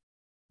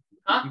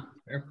 Huh?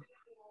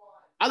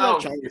 I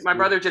love charter schools. My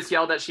brother just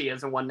yelled that she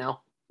is in one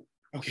now.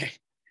 Okay.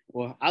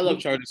 Well, I love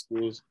charter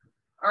schools.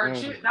 Or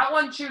that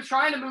one, she was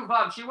trying to move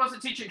up. She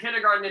wasn't teaching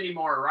kindergarten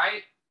anymore,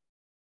 right?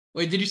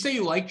 Wait, did you say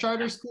you like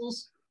charter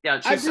schools? Yeah,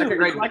 she's second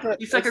grade.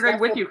 She's second grade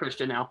with you,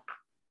 Christian, now.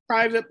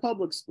 Private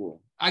public school.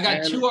 I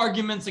got 2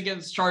 arguments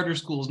against charter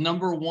schools.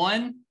 Number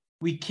 1,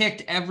 we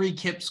kicked every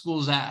KIPP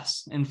school's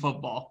ass in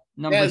football.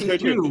 Number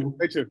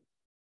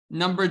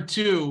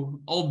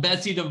 2, old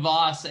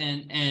Betsy.These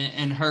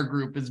and her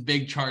group is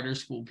big charter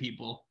school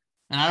people.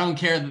 And I don't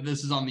care that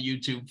this is on the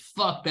YouTube.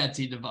 Fuck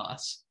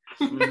Betsy.These.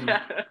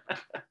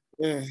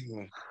 Here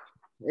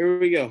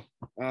we go.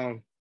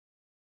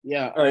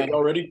 Yeah. All right,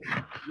 y'all ready?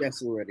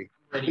 Yes, we're ready.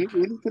 We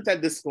can put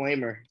that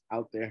disclaimer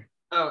out there.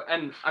 Oh,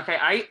 and okay,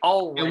 I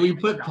already. And we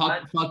put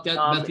fuck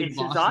that Is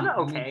Susanna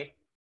okay?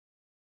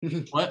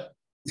 What?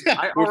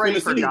 I already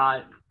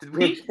forgot. Did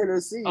we?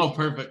 Oh,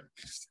 perfect.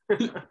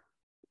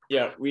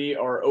 Yeah, we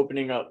are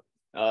opening up.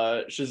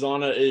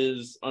 Shazana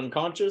is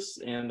unconscious,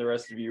 and the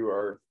rest of you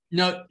are.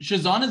 No,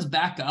 Shazana's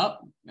back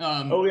up.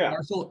 Oh yeah,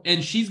 Marshall,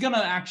 and she's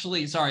gonna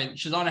actually. Sorry,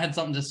 Shazana had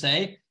something to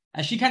say.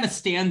 As she kind of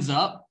stands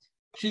up,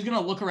 she's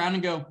gonna look around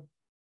and go,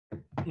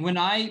 when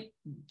I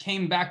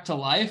came back to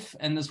life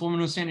and this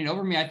woman was standing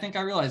over me, I think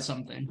I realized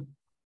something.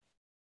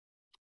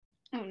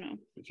 Oh no.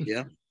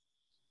 Yeah.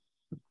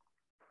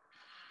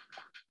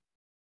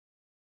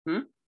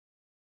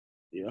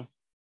 Yeah.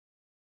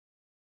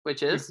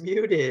 Which is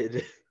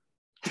muted.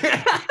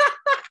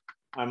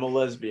 I'm a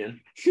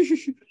lesbian.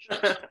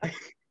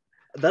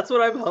 That's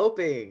what I'm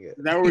hoping. Is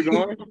that where we're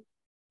going?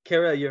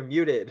 Kara, you're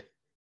muted.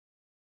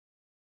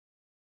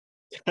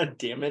 God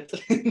damn it.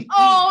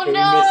 Oh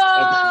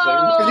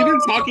no! Have you been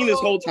talking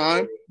this whole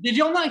time? Did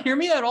y'all not hear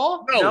me at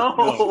all?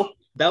 No.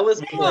 That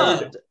was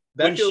planned.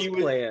 That feels she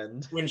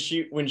planned. When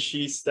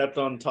she stepped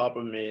on top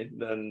of me,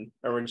 then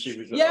or when she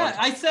was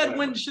I said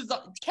when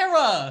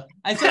Kara.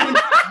 I said when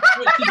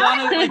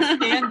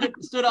Shazana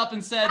stood up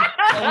and said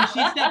that when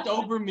she stepped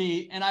over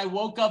me and I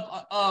woke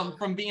up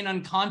from being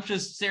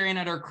unconscious staring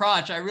at her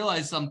crotch, I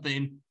realized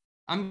something.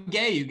 I'm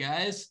gay, you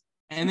guys.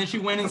 And then she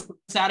went and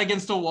sat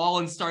against a wall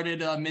and started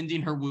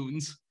mending her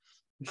wounds.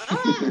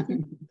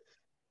 Damn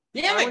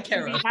it,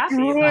 Kara.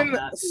 You ruined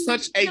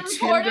such a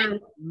tender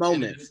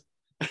moment.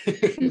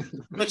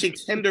 Such a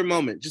tender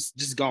moment.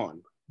 Just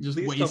gone. Just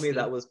please tell me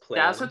that was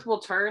planned. Dazeth will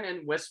turn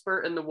and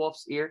whisper in the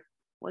wolf's ear.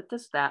 What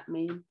does that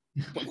mean?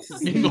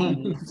 In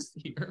the wolf's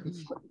ear.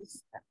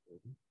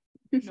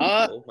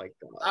 Oh my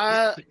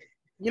god.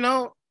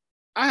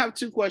 I have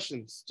 2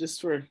 questions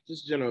just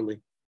generally.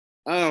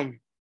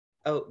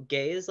 Oh,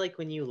 gay is like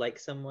when you like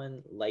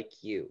someone like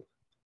you.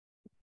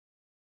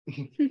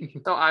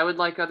 So I would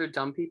like other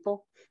dumb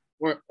people?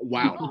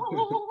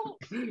 Wow.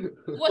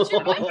 What's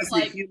your wife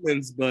like?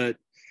 Humans, but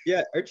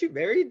Yeah, aren't you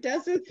married,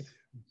 Desert?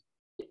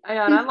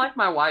 Yeah, and I like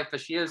my wife, but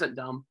she isn't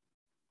dumb.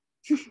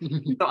 So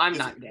I'm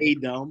not gay.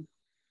 dumb.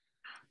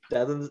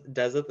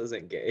 Desert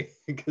isn't gay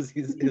because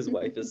his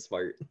wife is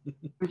smart.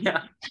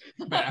 Yeah.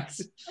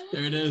 Facts.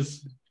 There it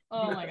is.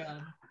 Oh my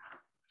god.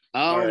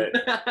 All right.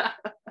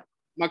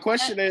 My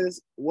question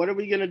is, what are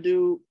we gonna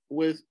do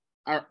with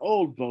our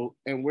old boat,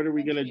 and what are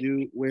we gonna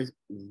do with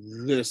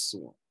this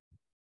one?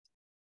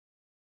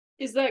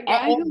 Is that Our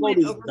guy old who boat went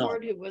is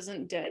overboard who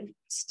wasn't dead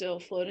still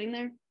floating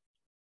there?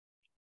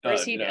 Or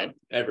is he No, dead?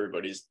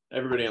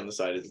 Everybody on the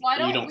side is. Why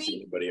don't you don't we- see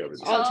anybody over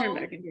there. I'll So- turn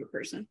back into a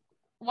person.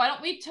 Why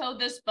don't we tow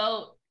this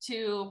boat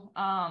to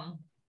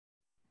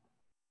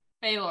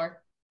Thalor?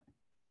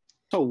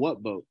 So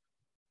what boat?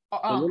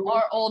 little one?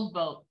 Our old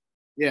boat.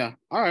 Yeah.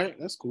 All right,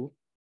 that's cool.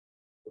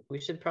 We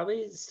should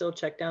probably still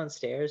check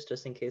downstairs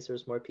just in case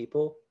there's more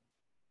people.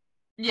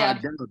 I Yeah.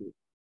 doubt it.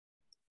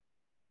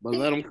 But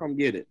let them come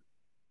get it.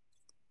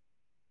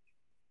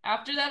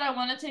 After that, I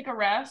want to take a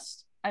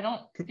rest. I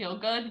don't feel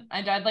good.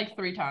 I died like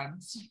 3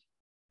 times.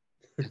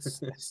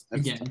 That's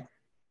Again.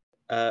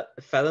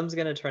 Fathom's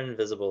gonna turn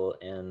invisible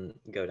and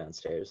go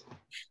downstairs.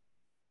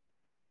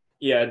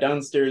 Yeah,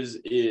 downstairs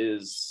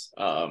is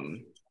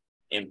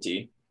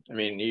empty. I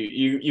mean,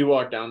 you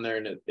walk down there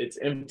and it's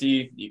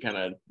empty. You kind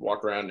of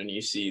walk around and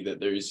you see that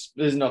there's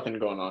nothing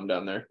going on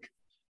down there.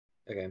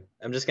 Okay,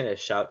 I'm just gonna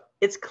shout,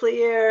 "It's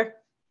clear!"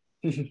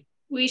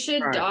 We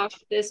should Alright. dock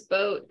this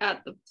boat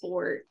at the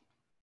port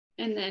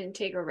and then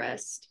take a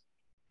rest.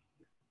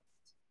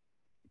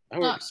 That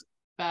works.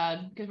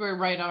 Bad, because we're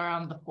right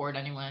around the port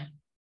anyway.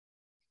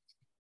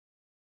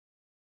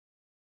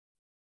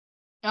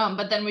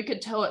 But then we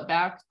could tow it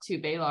back to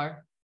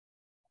Balar.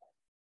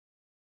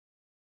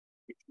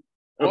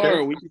 Okay.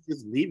 Or we could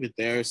just leave it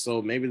there,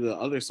 so maybe the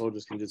other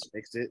soldiers can just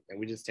fix it, and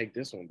we just take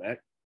this one back.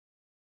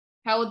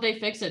 How would they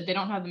fix it? They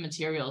don't have the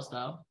materials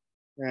though.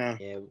 Yeah.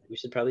 Yeah, we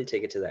should probably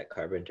take it to that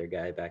carpenter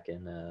guy back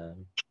in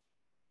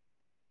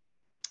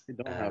We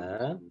don't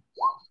have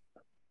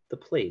the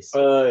place.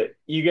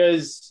 You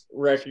guys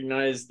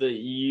recognize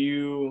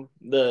that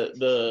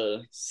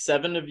the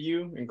 7 of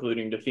you,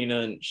 including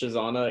Dafina and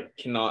Shazana,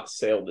 cannot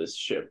sail this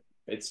ship.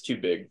 It's too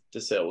big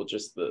to sail with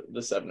just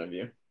the 7 of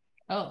you.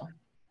 Oh.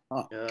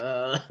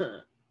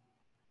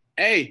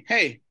 Hey.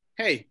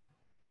 Can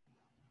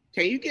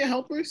you get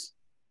helpers?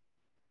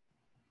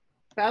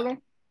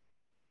 Fathom?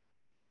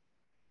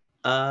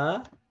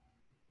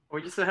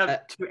 We just have I-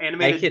 2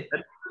 animated.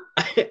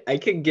 I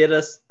can get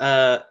us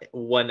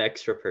 1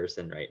 extra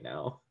person right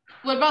now.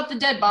 What about the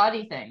dead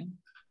body thing?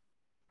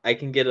 I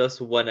can get us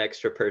 1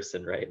 extra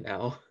person right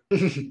now.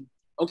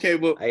 Okay,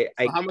 well, I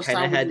how much kind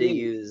time of would had you to need?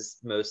 use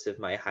most of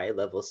my high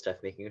level stuff,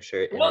 making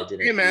sure Emma What?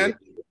 didn't. Hey, man.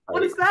 need to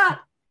What is fight.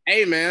 that?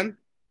 Hey, man.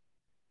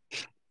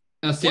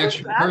 That's the What is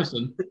extra that?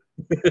 person.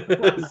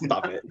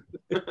 Stop it.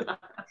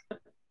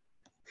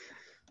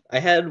 I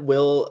had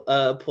Will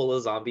pull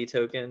a zombie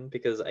token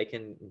because I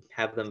can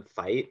have them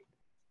fight.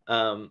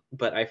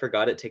 But I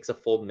forgot it takes a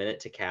full minute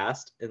to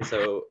cast, and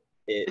so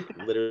it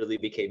literally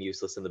became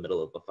useless in the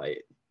middle of the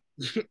fight.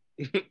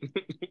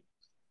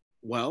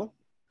 Well,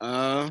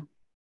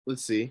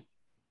 let's see.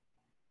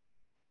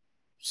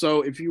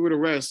 So if you were to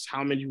rest,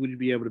 how many would you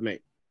be able to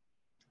make?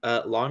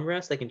 Long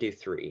rest, I can do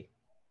 3.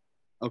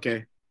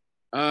 Okay.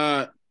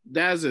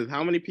 Dazith,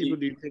 how many people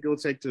do you think it will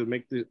take to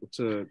make to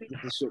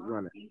get the ship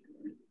running?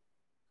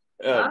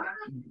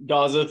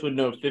 Dazeth would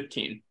know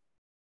 15.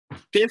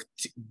 50.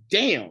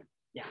 Damn.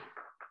 Yeah.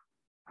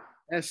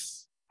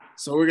 That's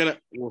so we're gonna.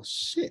 Well,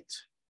 shit.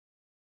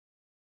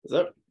 Is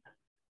that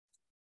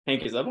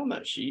Hank? Is that on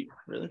that sheet?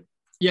 Really?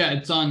 Yeah,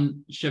 it's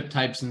on ship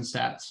types and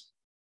stats.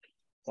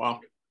 Wow.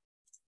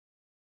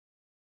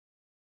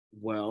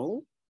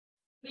 Well,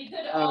 We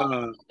could all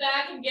go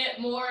back and get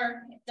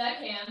more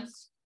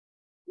deckhands.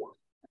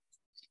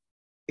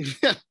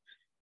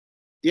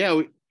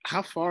 yeah.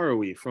 How far are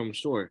we from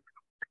shore?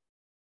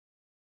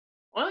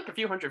 Well, like a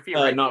few hundred feet,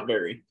 right? Not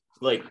very.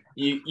 Like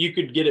you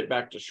could get it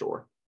back to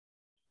shore,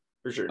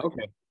 for sure.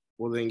 Okay.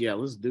 Well then, yeah.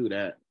 Let's do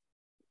that.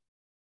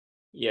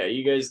 Yeah,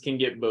 you guys can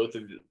get both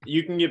of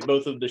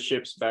the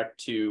ships back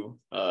to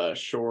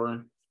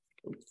shore.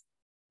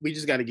 We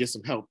just got to get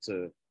some help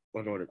to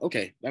in order.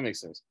 Okay, that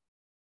makes sense.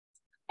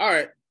 All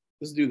right,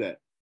 let's do that.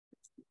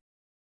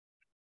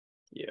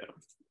 Yeah.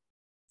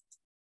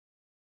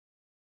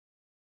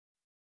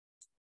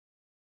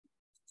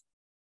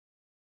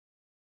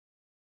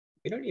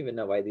 We don't even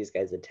know why these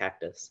guys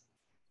attacked us.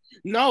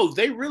 No,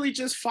 they really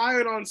just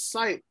fired on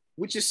sight,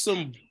 which is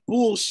some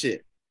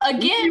bullshit.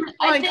 Again,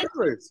 I think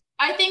colors.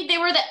 they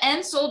were the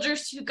end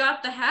soldiers who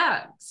got the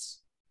hags.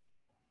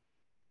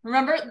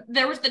 Remember,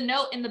 there was the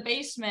note in the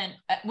basement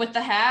with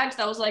the hags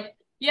that was like,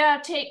 yeah,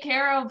 take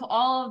care of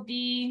all of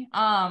the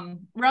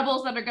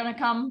rebels that are going to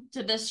come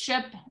to this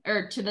ship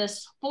or to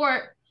this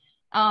fort.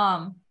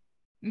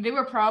 They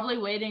were probably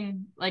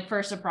waiting like for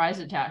a surprise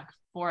attack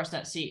for us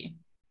at sea.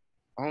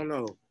 I don't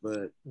know,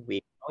 but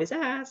We always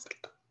ask.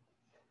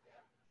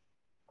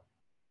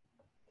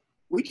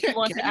 We can't.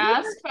 Want Can to you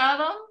ask,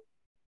 Fathom?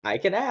 I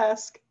can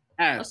ask.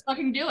 Let's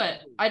fucking do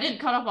it. I didn't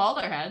cut off all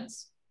their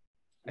heads.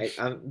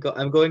 I'm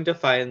going to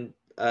find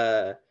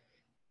the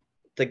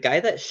guy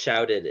that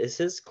shouted. Is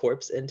his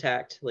corpse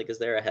intact? Like, is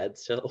there a head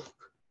still?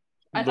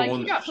 I think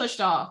he got pushed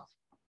off.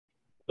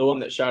 The one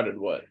that shouted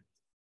what?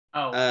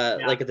 Oh,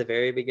 yeah. Like at the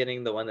very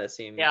beginning, the one that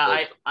seemed. Yeah,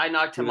 like I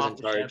knocked he him was off in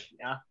the charge. ship.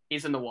 Yeah,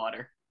 he's in the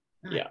water.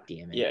 Yeah.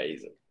 Damn it. Yeah,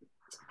 he's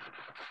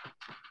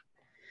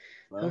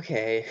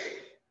Okay.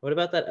 What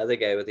about that other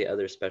guy with the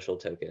other special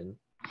token?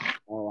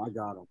 Oh, I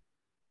got him.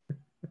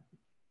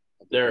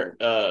 there.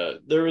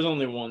 There was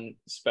only one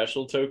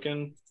special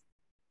token.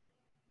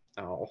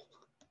 Oh.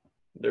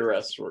 The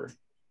rest were,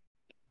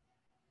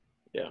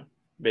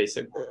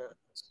 basic.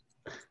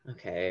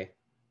 Okay.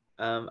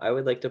 I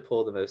would like to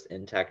pull the most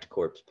intact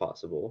corpse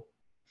possible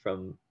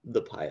from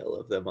the pile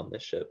of them on the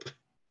ship.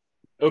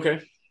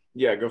 Okay.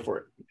 Yeah, go for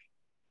it.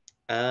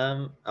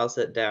 I'll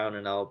sit down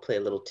and I'll play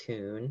a little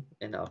tune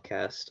and I'll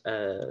cast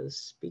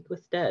Speak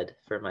with Dead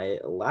for my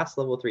last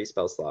level 3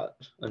 spell slot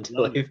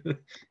until I.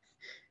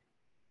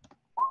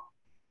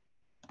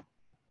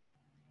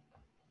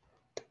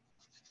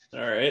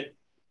 All right.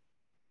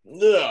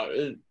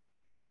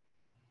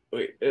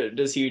 Wait,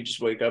 does he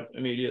just wake up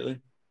immediately?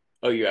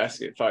 Oh, you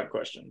ask it 5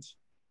 questions.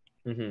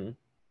 Mm-hmm.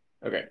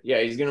 Okay.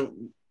 Yeah, he's gonna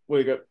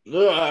wake up.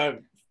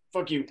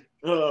 Fuck you.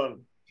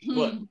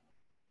 What?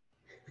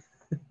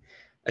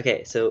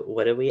 Okay, so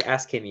what do we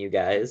ask him, you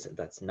guys?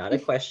 That's not a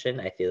question.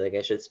 I feel like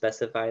I should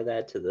specify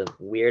that to the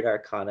weird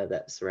arcana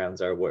that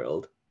surrounds our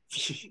world.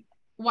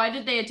 Why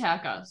did they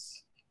attack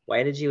us?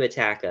 Why did you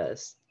attack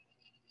us?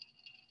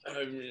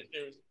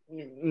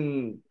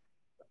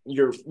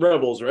 You're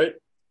rebels, right?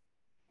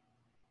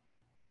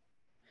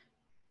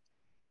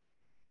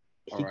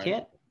 He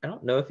can't. I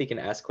don't know if he can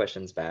ask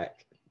questions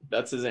back.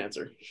 That's his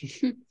answer.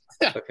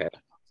 Okay.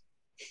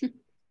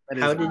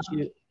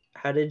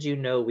 How did you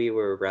know we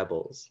were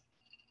rebels?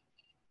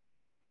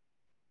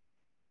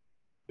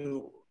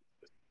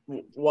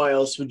 Why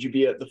else would you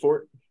be at the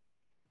fort?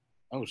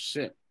 Oh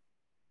shit.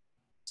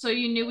 So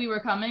you knew we were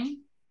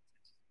coming?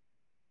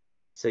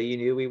 So you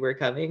knew we were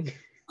coming?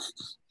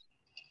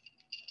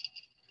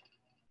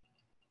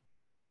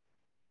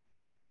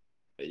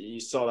 You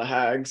saw the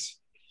hags.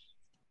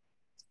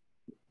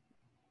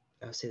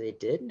 Oh, so they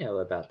did know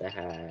about the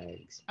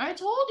hags. I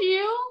told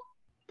you.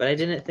 But I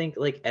didn't think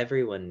like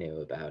everyone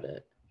knew about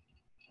it.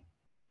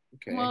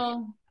 Okay.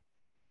 Well,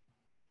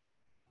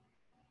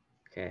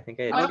 okay, I think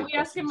I. Why don't we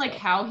ask him like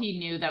how he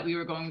knew that we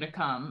were going to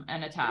come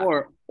and attack?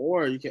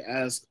 Or you can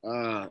ask.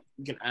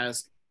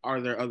 Are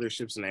there other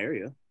ships in the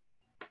area?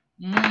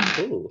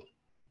 Ooh.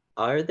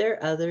 Are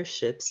there other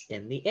ships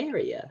in the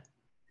area?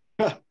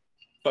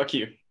 Fuck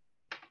you.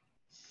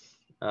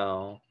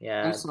 Oh,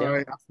 yeah. I'm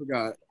sorry, I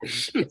forgot.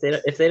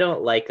 if they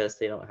don't like us,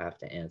 they don't have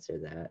to answer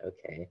that.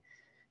 Okay.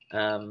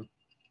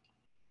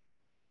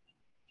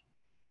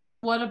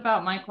 What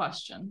about my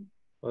question?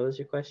 What was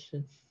your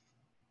question?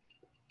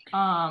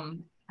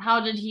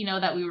 How did he know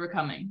that we were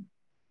coming?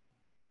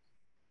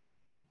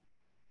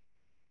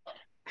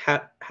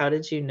 How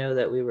did you know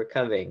that we were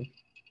coming?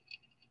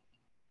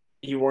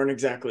 You weren't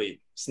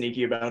exactly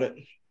sneaky about it.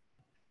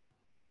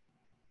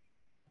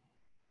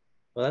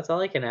 Well, that's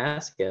all I can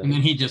ask him. And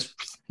then he just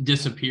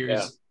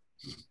disappears.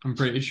 Yeah. I'm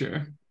pretty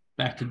sure.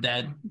 Back to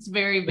dead. It's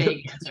very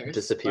vague answers.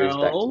 Disappears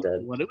back to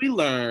dead. What did we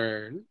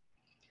learn?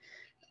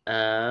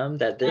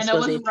 That this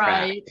was a trap.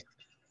 Right.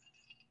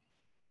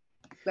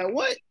 That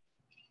what?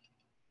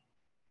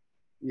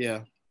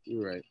 Yeah,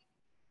 you're right.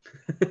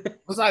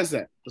 Besides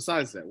that,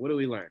 what do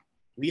we learn?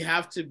 We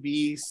have to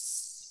be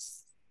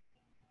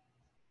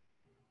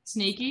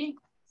Sneaky?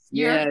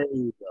 Yeah, there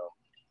you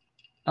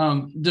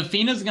go.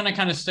 Defina's gonna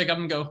kind of stick up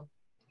and go,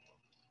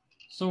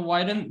 so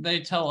why didn't they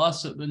tell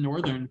us at the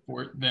northern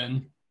fort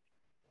then?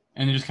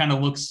 And they just kind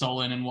of look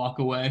sullen and walk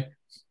away.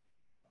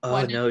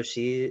 Oh no,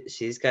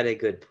 she's got a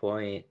good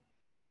point.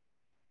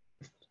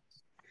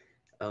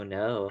 Oh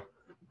no.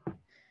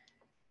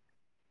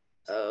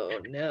 Oh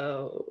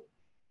no.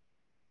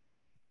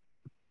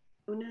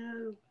 Oh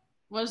no.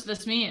 What does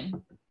this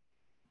mean?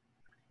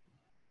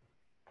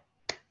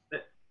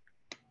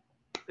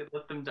 They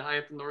let them die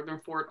at the northern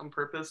fort on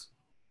purpose.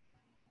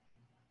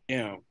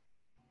 Yeah.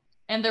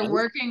 And they're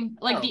working,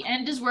 like the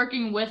end is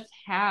working with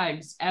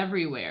hags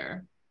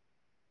everywhere.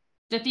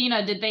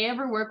 Athena, did they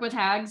ever work with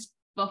hags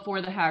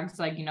before the hags,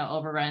 like,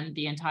 overrun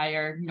the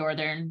entire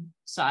northern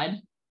side?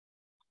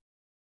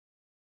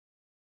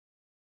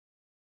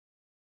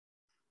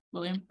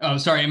 William? Oh,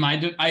 sorry.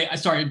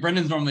 Sorry,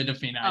 Brendan's normally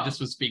Defina. Oh. I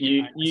just was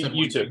speaking. You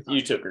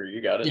took her.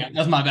 You got it. Yeah,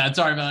 that's my bad.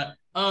 Sorry about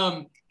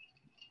that.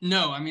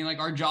 No, I mean, like,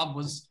 our job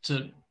was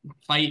to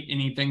fight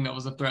anything that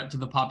was a threat to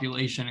the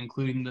population,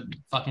 including the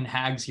fucking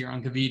hags here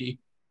on Kaviti.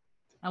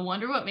 I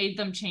wonder what made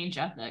them change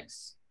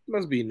ethics.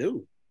 Must be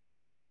new.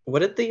 What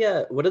did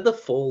the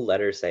full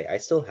letter say? I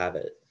still have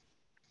it.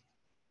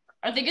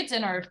 I think it's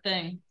in our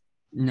thing.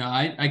 No,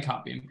 I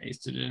copy and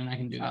pasted it, and I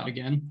can do that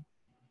again.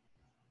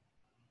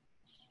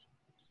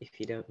 If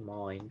you don't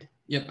mind.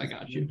 Yep, I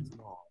got you.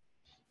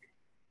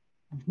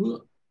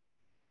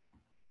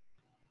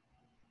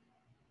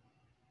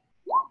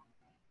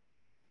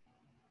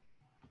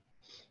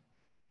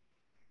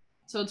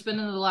 So it's been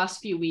in the last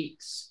few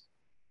weeks.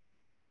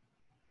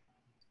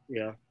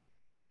 Yeah.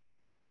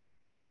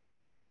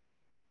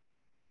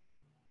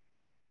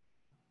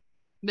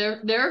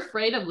 They're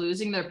afraid of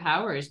losing their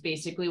power is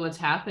basically what's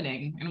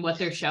happening and what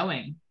they're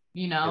showing,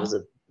 you know? It was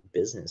a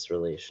business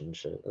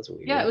relationship. That's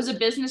weird. Yeah, it was a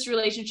business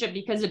relationship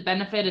because it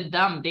benefited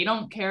them. They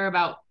don't care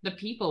about the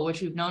people, which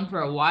we've known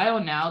for a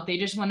while now. They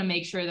just want to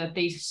make sure that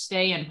they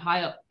stay in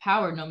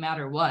power no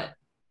matter what.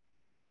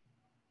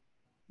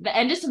 The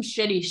end is some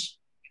shitty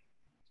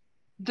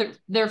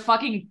they're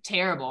fucking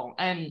terrible,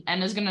 and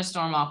is gonna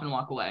storm off and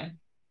walk away.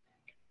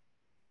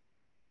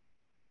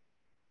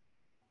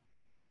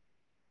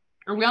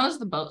 Are we on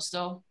the boat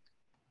still?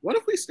 What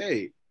if we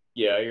stayed?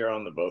 Yeah, you're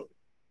on the boat.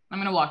 I'm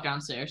gonna walk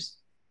downstairs.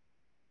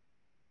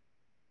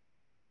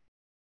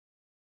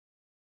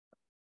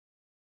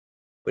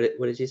 What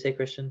did you say,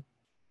 Christian?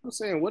 I'm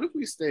saying, what if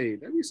we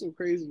stayed? That'd be some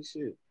crazy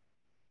shit.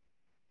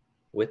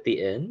 With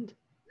the end?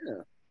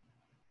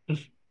 Yeah.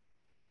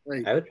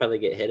 Like, I would probably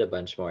get hit a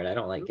bunch more, and I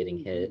don't like getting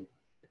hit.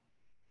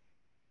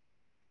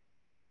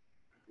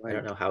 like, I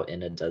don't know how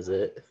Inna does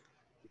it.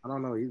 I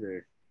don't know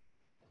either.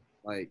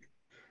 Like,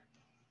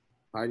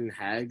 fighting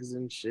hags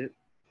and shit.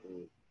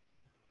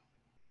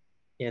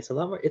 Yeah, it's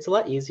a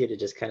lot easier to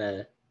just kind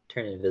of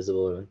turn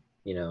invisible and,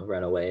 you know,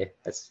 run away.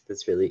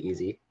 That's really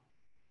easy.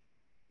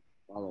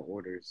 Follow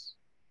orders.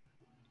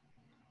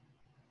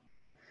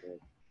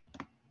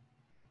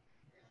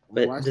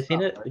 But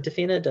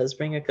Defina does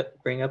bring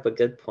up a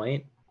good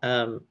point.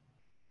 I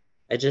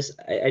just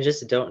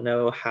don't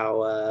know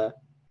how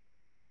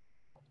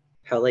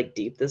like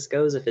deep this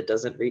goes if it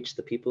doesn't reach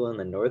the people in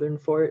the northern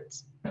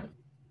forts.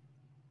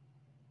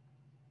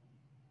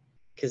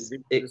 Because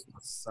it's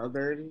a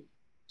southern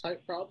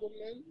type problem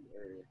then?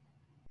 Or?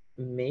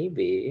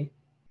 Maybe.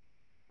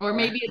 Or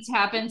maybe it's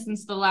happened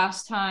since the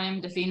last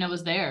time Defina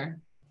was there.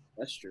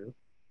 That's true.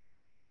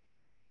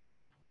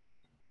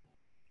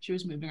 She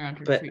was moving around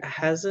her But tree.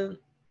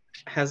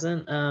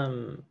 hasn't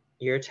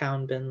your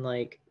town been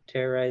like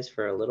terrorized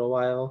for a little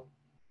while?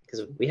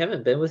 Because we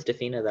haven't been with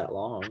Defina that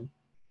long.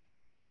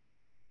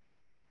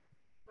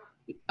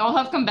 I'll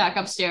have come back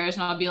upstairs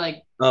and I'll be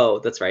like, oh,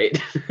 that's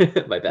right.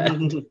 My bad.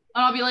 and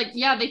I'll be like,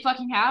 yeah, they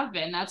fucking have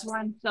been. That's why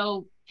I'm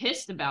so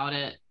pissed about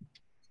it.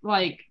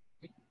 Like,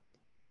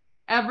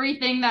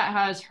 everything that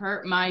has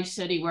hurt my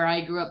city where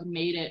I grew up and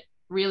made it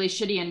really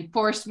shitty and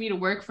forced me to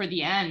work for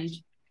the end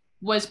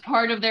was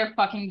part of their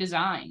fucking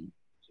design.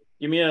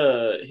 Give me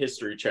a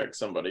history check,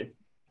 somebody.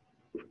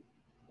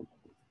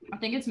 I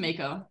think it's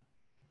Mako.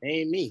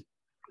 Ain't me.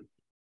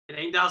 It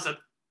ain't doesn't.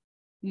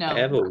 No. I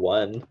have a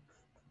 1.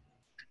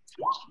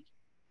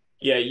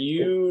 Yeah,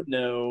 you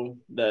know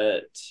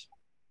that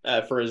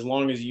for as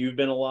long as you've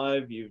been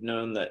alive, you've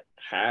known that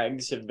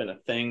hags have been a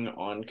thing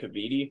on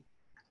Kaviti.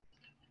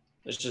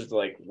 It's just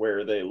like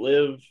where they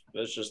live.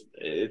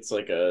 It's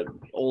like a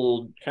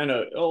old kind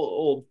of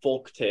old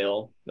folk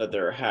tale that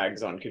there are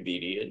hags on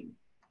Kaviti, and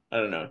I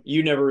don't know.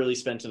 You never really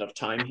spent enough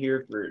time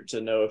here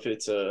to know if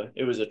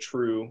it was a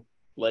true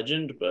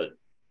legend, but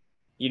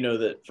you know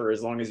that for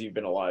as long as you've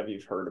been alive,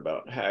 you've heard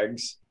about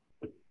hags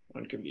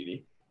on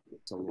Kaviti.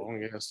 It's a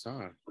long ass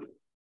time.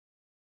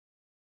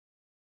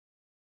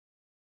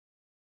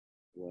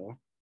 Well,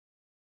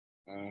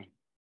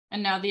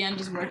 and now the end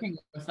is working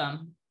with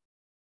them.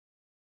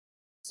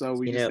 So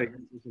we just take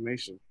this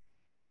information.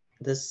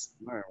 This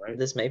right?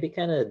 This may be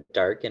kind of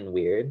dark and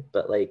weird,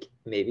 but like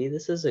maybe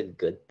this is a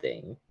good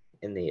thing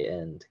in the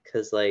end,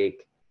 because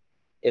like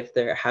if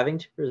they're having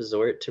to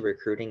resort to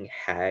recruiting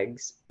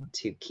hags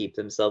to keep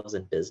themselves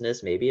in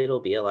business, maybe it'll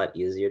be a lot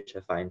easier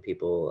to find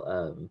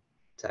people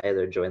to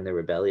either join the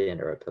rebellion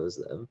or oppose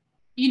them.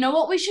 You know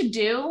what we should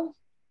do?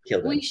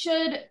 Kill them. We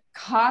should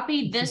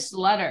copy this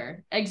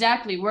letter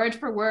exactly word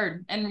for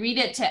word and read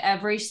it to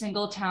every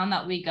single town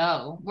that we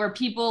go, where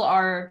people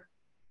are,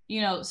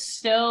 you know,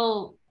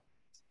 still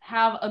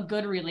have a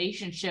good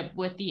relationship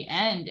with the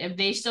end. If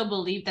they still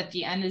believe that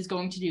the end is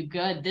going to do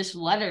good, this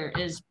letter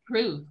is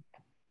proof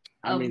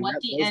of what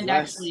the end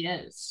actually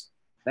is.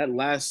 That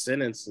last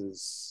sentence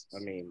is,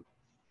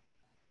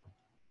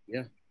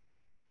 yeah.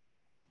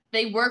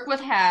 They work with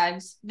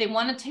hags, they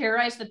want to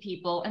terrorize the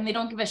people, and they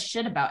don't give a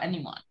shit about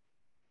anyone.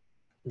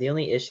 The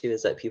only issue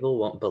is that people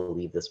won't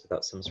believe this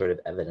without some sort of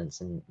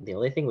evidence, and the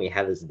only thing we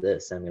have is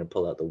this, and I'm going to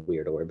pull out the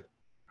weird orb.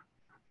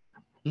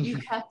 You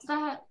kept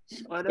that?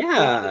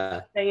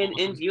 Yeah. Stay in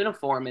End's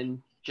uniform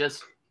and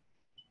just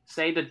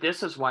say that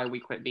this is why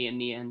we quit being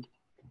the end.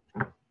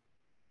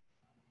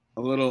 A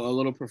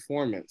little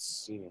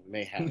performance,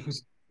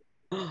 mayhaps.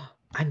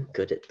 I'm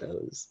good at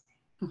those.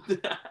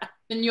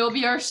 Then you'll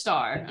be our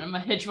star. And I'm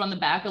gonna hit you on the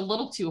back a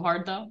little too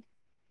hard though.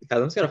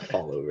 Adam's gonna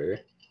fall over.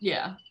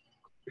 Yeah.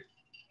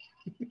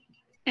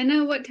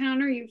 Anna, what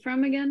town are you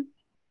from again?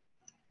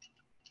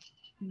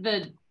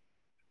 The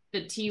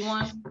T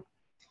one.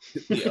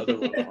 The other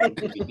one.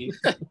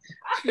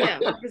 Yeah,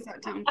 what is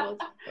that town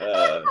called?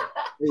 I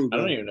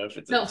don't even know if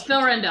it's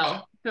Phil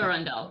Rendell.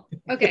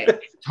 Okay.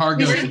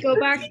 Target. We should go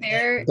back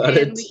there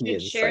and we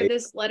should share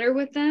this letter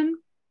with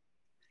them.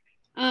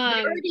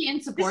 They're already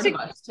in support of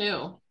us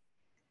too.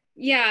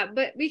 Yeah,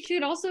 but we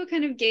could also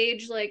kind of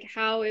gauge like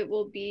how it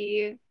will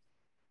be,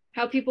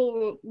 how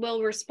people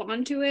will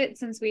respond to it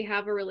since we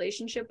have a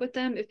relationship with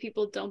them. If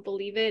people don't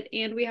believe it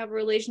and we have a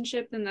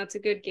relationship, then that's a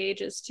good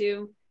gauge as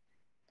to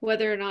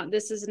whether or not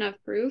this is enough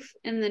proof.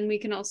 And then we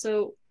can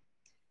also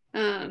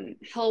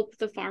help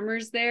the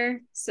farmers there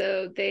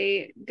so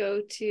they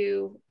go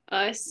to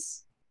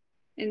us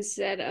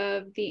instead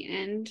of the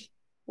end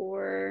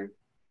for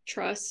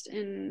trust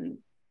and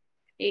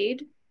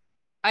aid.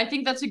 I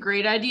think that's a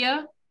great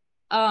idea.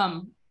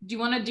 Do you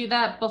want to do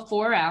that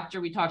before or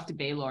after we talk to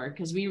Baylor?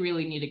 Because we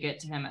really need to get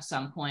to him at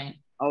some point.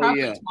 Oh,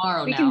 Probably yeah.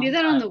 tomorrow We now. can do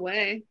that on the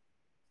way.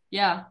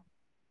 Yeah.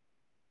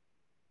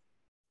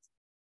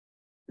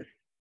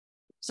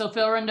 So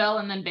Phil Rundell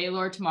and then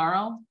Baylor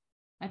tomorrow.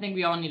 I think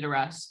we all need a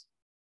rest.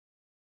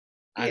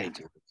 I need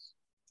to. It's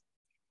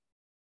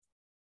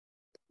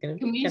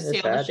Can we kind of sail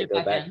the sad to ship go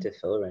back back in? to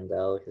Phil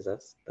Rendell because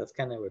that's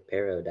kind of where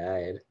Pero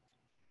died.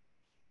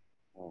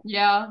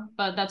 Yeah,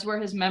 but that's where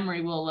his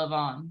memory will live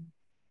on.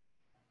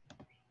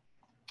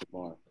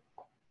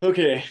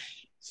 Okay.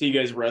 So you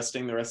guys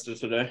resting the rest of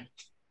today?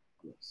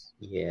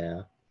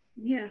 Yeah.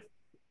 Yeah.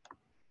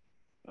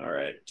 All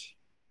right.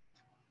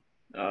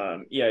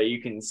 Yeah, you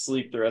can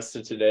sleep the rest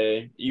of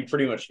today. You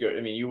pretty much go.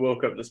 I mean, you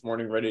woke up this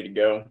morning ready to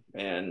go,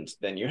 and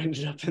then you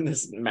ended up in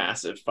this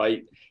massive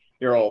fight.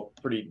 You're all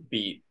pretty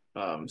beat.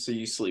 So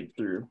you sleep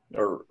through,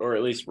 or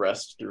at least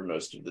rest through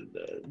most of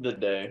the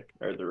day,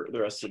 or the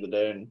rest of the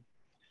day,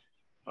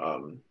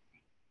 and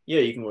yeah,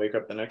 you can wake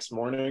up the next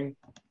morning.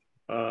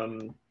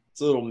 It's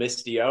a little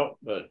misty out,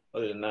 but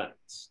other than that,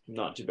 it's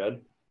not too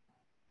bad.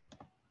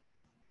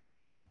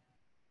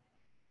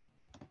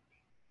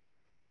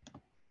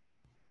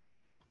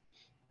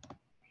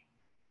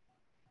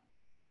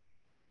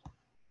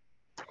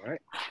 All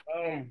right.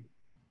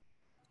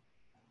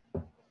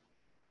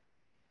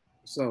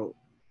 So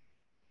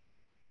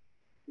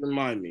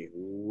remind me,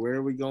 where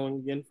are we going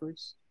again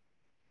first?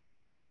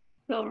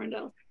 Phil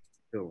Rundell.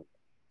 Phil.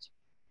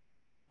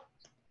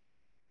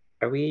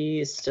 Are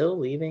we still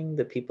leaving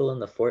the people in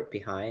the fort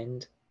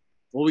behind?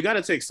 Well, we got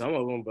to take some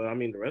of them, but I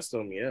mean, the rest of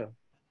them, yeah.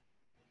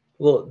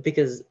 Well,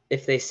 because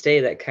if they stay,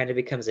 that kind of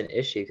becomes an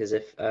issue. Because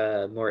if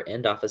more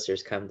end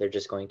officers come, they're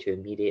just going to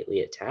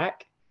immediately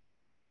attack.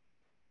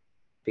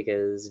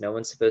 Because no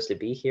one's supposed to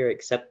be here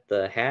except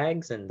the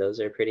hags, and those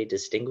are pretty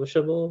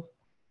distinguishable.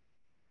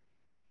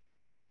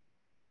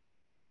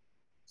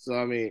 So,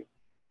 I mean,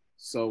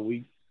 so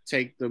we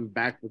take them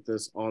back with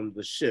us on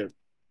the ship,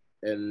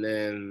 and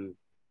then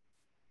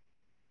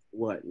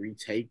what,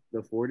 retake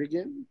the fort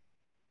again?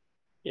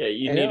 Yeah,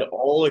 you need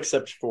all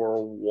except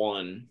for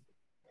one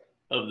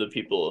of the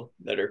people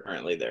that are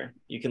currently there.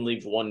 You can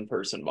leave one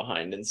person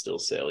behind and still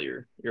sail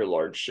your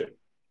large ship.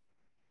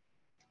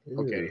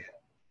 Okay.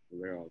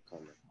 They're all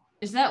coming.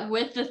 Is that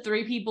with the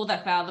 3 people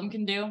that Fathom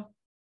can do?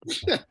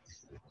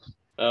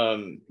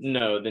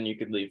 No, then you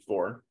could leave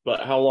 4. But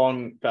how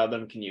long,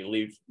 Fathom, can you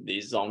leave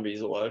these zombies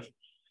alive?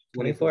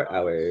 24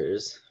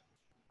 hours.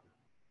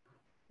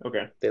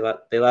 Okay.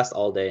 They last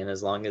all day, and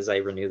as long as I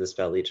renew the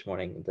spell each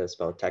morning, the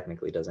spell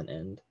technically doesn't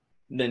end.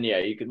 Then yeah,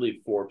 you could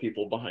leave 4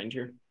 people behind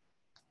here.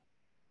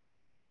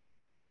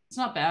 It's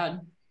not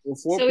bad. Well,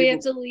 so we have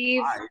to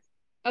leave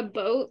a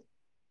boat,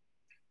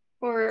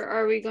 or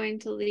are we going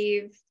to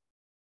leave?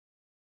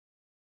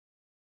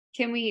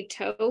 Can we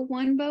tow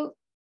one boat?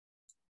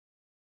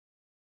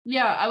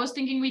 Yeah, I was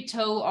thinking we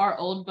tow our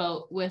old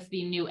boat with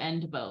the new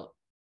end boat.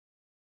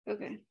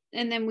 Okay.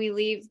 And then we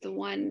leave the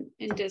one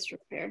in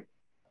disrepair.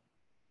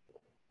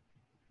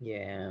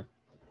 Yeah.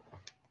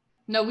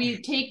 No, we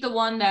take the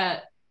one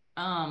that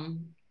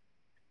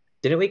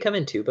Didn't we come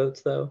in 2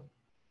 boats though?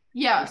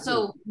 Yeah,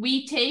 so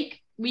we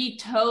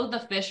tow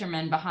the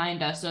fisherman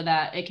behind us so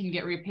that it can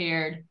get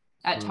repaired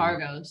at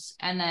Targos,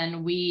 and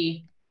then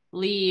we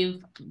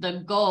leave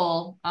the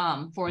goal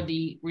for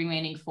the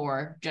remaining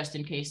 4 just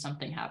in case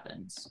something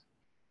happens.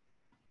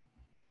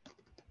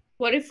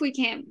 What if we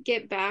can't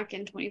get back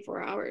in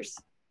 24 hours?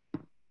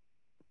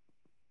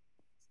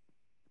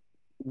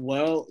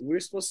 Well, we're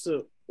supposed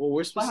to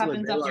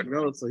let Baylor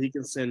know so he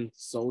can send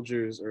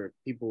soldiers or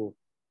people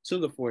to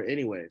the fort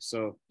anyway.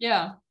 So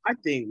yeah, I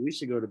think we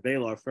should go to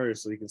Baylor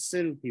first so he can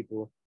send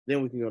people,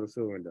 then we can go to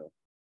Phil Rundell.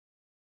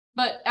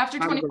 But after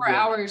 24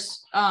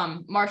 hours,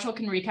 Marshall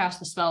can recast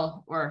the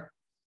spell, or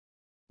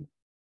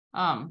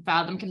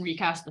Fathom can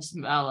recast the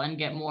spell and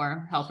get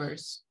more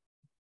helpers.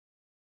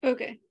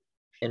 Okay.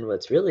 And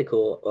what's really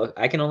cool, well,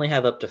 I can only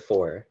have up to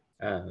 4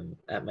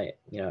 at my,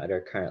 at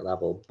our current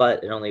level,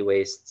 but it only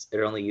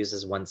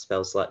uses 1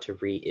 spell slot to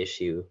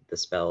reissue the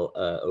spell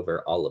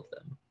over all of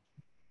them.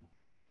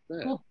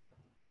 Yeah. Cool.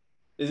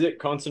 Is it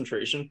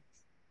concentration?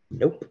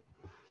 Nope.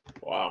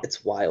 Wow.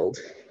 It's wild.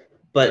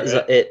 But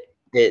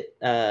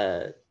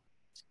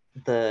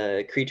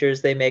the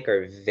creatures they make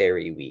are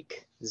very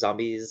weak.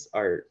 Zombies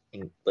are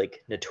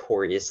like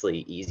notoriously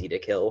easy to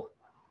kill.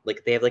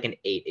 Like they have like an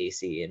 8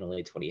 AC and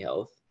only 20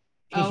 health.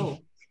 Oh.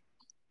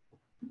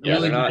 Yeah,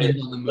 really they're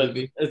depends on the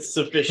movie. It's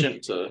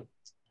sufficient to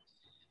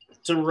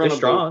run. They're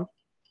strong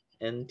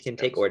and can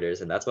take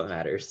orders, and that's what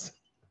matters.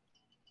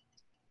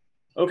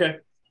 Okay.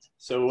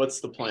 So what's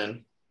the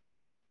plan?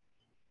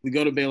 We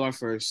go to Baylor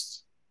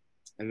first,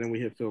 and then we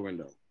hit Phil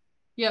Rindo.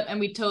 Yep, and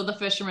we tow the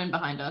fisherman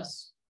behind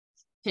us,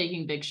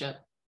 taking big ship.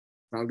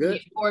 Sound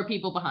good? 4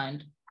 people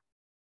behind.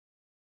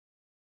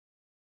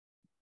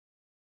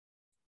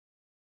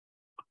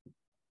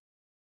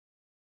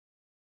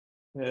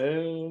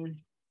 Okay.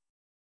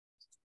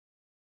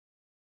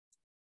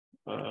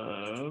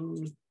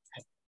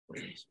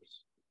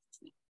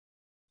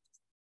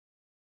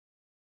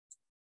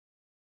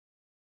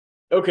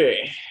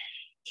 Okay.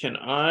 Can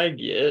I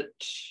get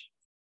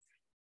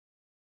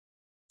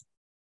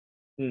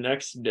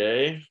next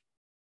day,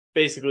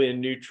 basically a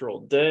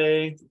neutral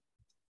day?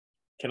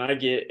 Can I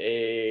get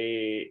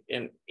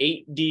an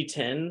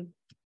 8d10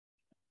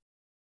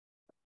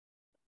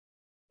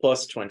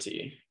 plus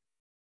 20?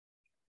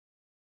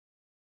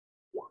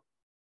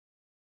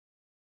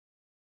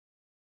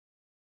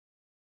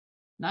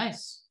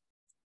 Nice.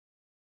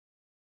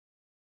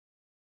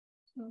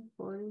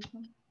 40,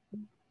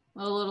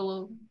 a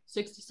little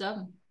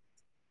 67.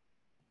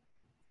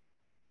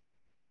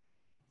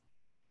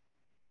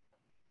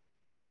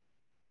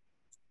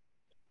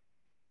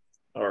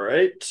 All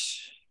right.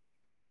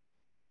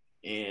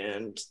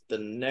 And the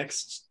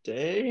next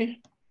day,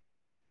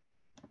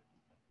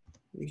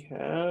 we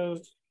have,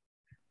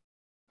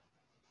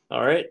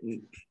 all right,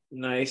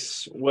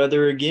 nice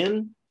weather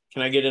again.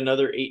 Can I get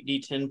another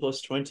 8d10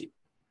 plus 20?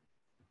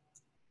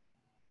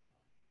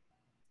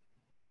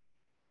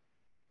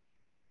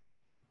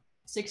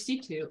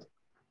 $62.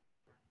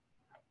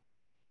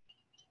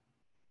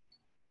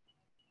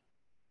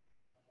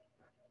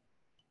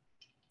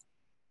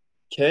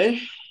 Okay.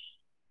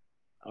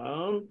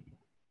 And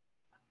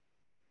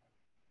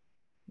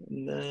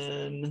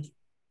then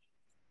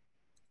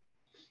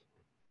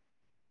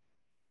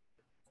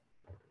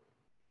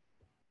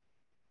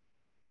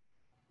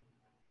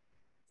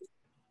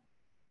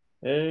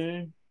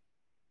okay.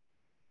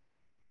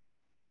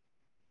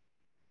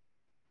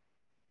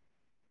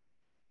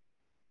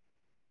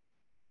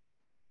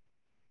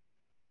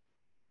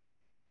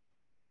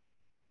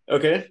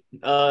 Okay.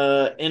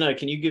 Anna,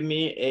 can you give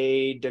me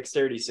a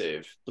dexterity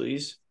save,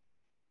 please?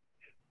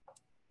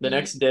 The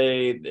next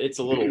day, it's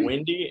a little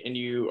windy and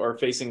you are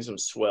facing some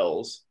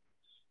swells.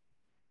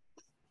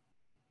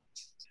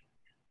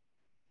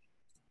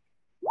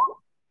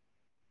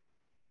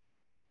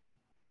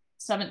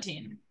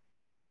 $17.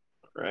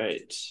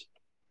 Right.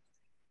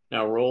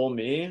 Now roll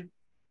me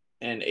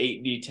an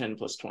 8d10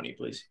 plus 20,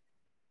 please.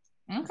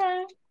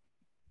 Okay.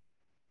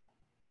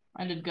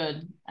 I did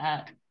good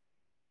at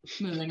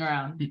moving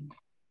around.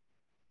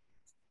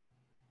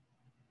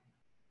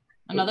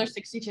 Another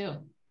 62.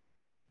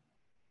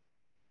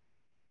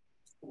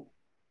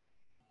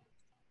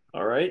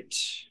 All right.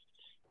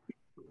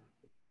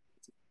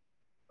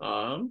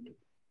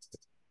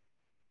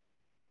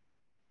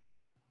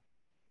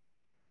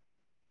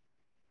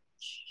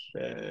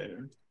 Okay.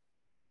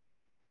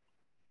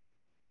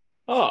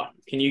 Oh,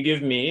 can you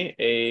give me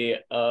a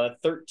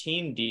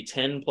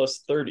 13d10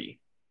 plus 30?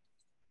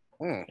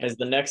 As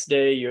the next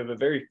day, you have a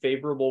very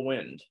favorable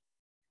wind.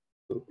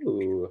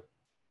 Ooh.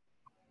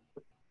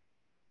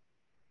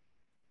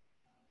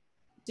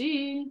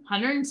 D,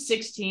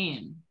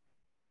 116.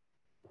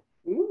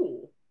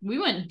 Ooh. We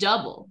went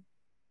double.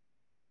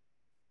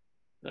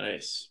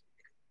 Nice.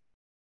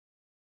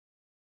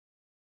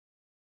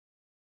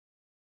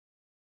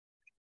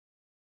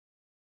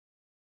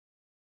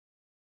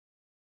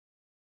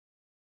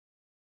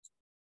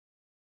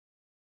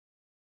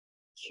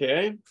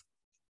 Okay.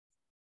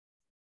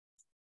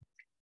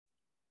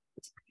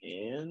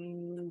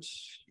 And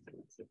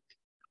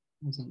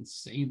That's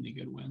insanely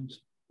good wins.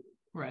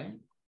 Right.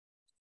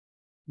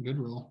 Good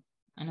roll.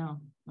 I know.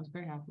 I was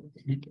very happy with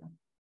it. Thank you.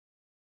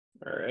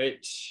 all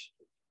right.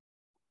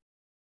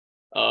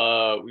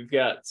 We've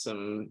got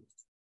some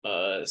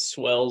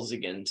swells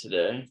again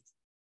today.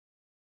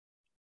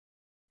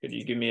 Could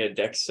you give me a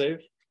dex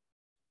save,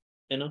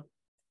 Anna?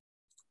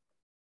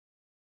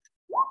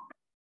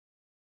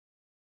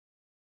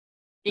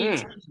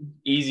 18.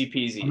 Easy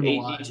peasy.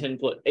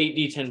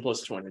 8d10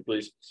 plus 20,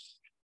 please.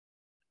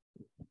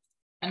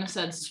 And it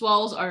said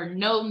swells are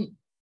no.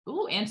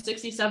 Ooh, and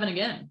 67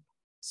 again.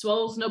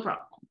 Swells, no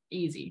problem.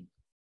 Easy.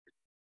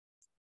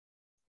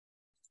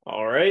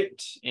 All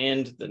right.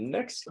 And the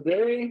next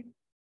day.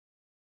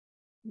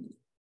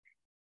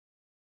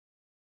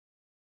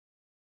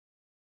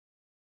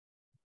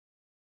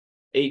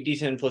 Eight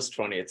d10 plus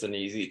 20. It's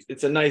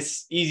a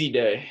nice, easy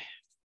day.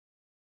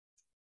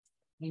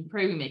 I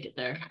pray we make it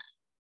there.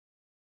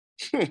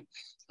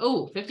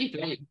 Oh,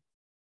 53.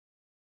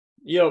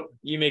 Yep,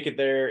 you make it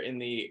there in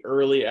the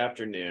early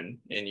afternoon,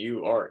 and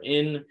you are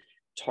in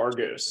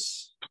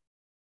Targos.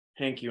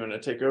 Hank, you want to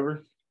take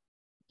over?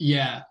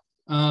 Yeah.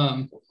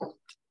 Well,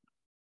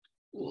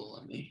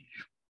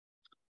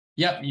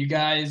 Yep, you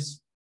guys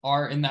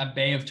are in that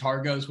Bay of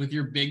Targos with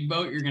your big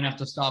boat. You're gonna have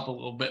to stop a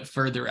little bit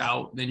further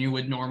out than you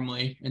would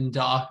normally in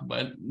dock,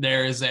 but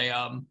there is a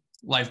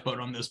lifeboat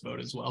on this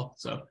boat as well.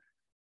 So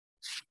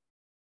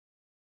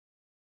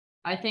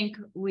I think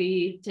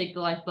we take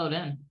the lifeboat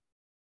in.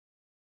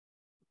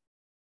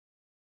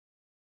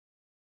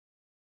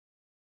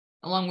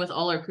 along with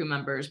all our crew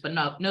members, but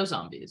no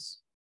zombies.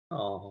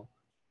 Oh.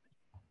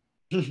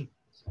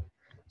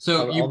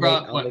 So you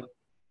brought what?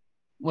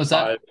 What's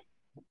that?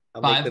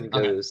 I'll Five? make them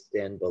go Okay.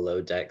 stand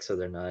below deck so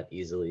they're not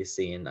easily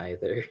seen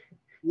either.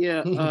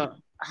 Yeah.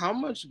 How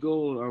much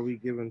gold are we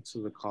giving to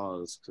the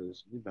cause?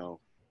 Because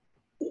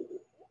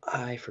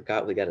I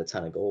forgot we got a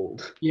ton of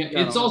gold. Yeah,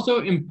 it's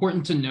also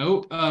important to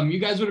note. You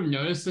guys would have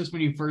noticed this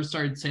when you first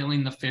started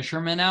sailing the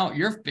fishermen out.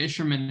 Your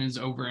fisherman is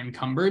over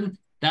encumbered.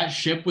 That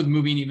ship was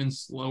moving even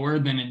slower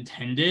than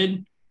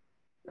intended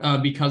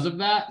because of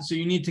that. So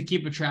you need to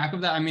keep a track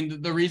of that. I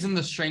mean, the reason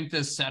the strength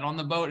is set on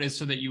the boat is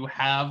so that you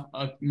have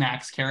a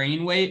max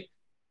carrying weight.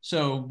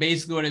 So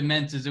basically what it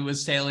meant is it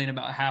was sailing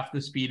about half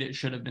the speed it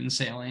should have been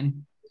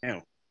sailing.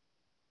 Damn.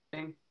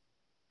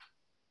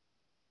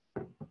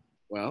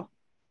 Well.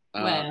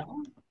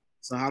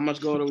 So how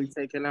much gold are we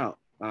taking out?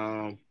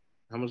 How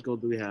much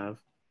gold do we have?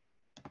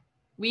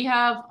 We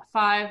have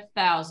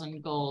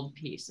 5,000 gold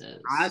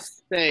pieces.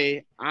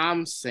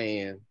 I'm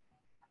saying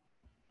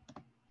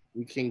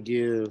we can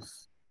give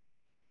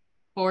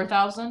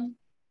 4,000.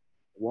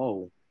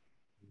 Whoa.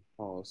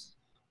 Pause.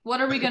 What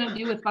are we gonna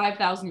do with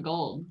 5,000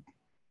 gold?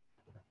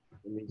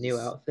 New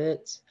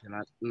outfits.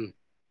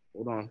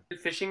 Hold on.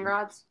 Fishing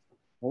rods.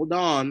 Hold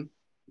on.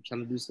 I'm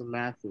trying to do some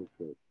math real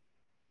quick.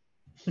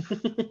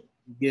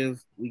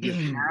 we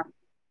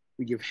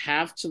give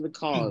half to the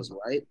cause,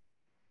 right?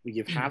 We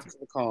give half to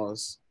the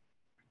cause.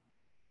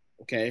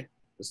 Okay,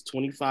 it's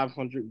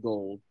 2,500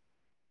 gold.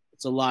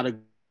 It's a lot of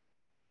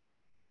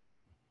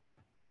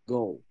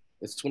gold.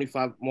 It's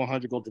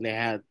 2,500 gold than they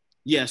had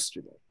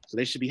yesterday, so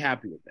they should be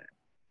happy with that.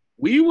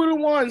 We were the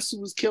ones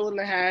who was killing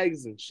the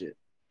hags and shit.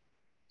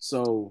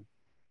 So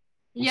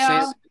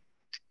yeah,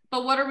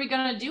 but what are we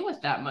gonna do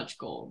with that much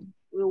gold?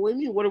 What do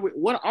you mean?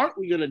 What aren't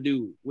we gonna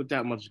do with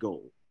that much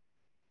gold?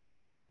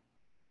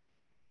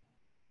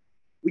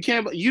 We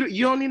can't. You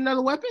don't need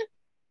another weapon?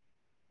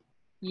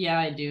 Yeah,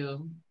 I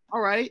do.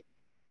 All right.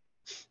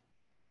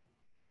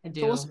 I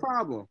do. So what's the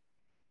problem?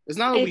 It's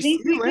not. I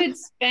think we could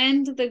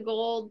spend the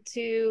gold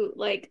to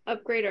like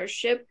upgrade our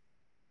ship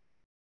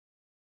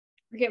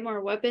or get more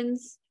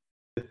weapons.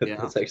 Yeah,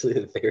 that's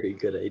actually a very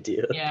good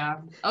idea. Yeah.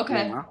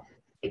 Okay. Yeah.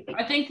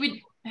 I think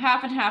we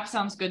half and half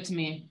sounds good to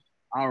me.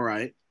 All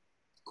right.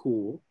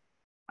 Cool.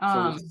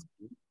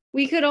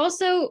 We could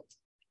also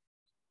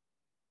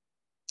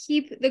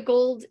keep the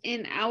gold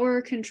in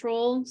our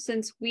control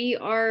since we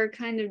are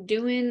kind of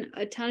doing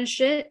a ton of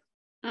shit.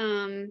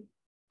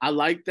 I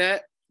like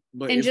that,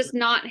 but and just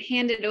not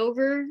hand it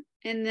over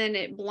and then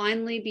it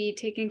blindly be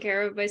taken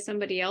care of by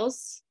somebody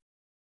else.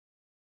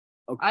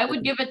 Okay. I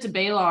would give it to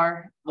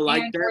Balar. I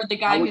like that. Or the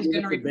guy who's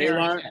going to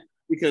repair it.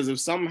 Because if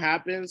something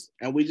happens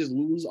and we just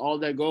lose all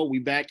that gold, we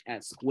back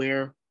at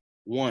square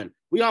one.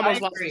 We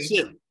almost lost the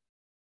ship.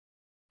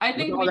 I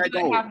think we do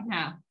it half and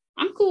half.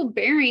 I'm cool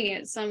burying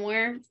it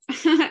somewhere.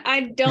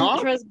 I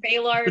don't trust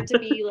Balar to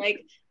be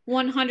like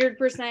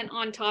 100%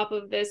 on top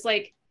of this.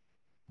 Like,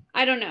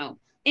 I don't know.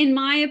 In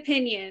my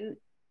opinion,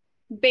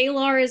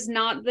 Balar is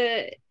not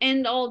the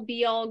end all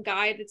be all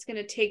guy that's going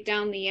to take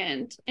down the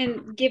end.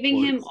 And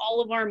giving him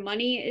all of our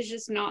money is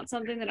just not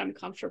something that I'm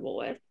comfortable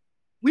with.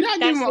 We're not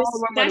giving all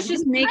of our money. That's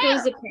just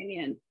Mako's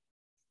opinion.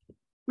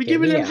 We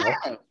give it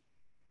half.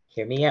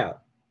 Hear me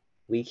out.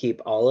 We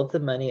keep all of the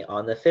money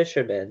on the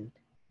fishermen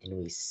and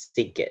we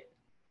sink it.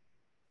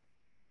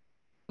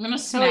 I'm gonna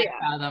smack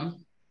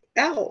them.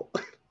 Ow.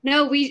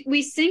 No,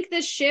 we sink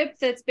the ship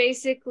that's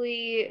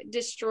basically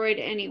destroyed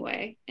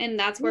anyway, and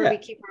that's where we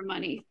keep our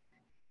money.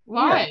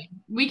 Why? Yeah.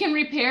 We can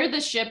repair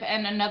the ship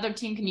and another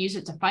team can use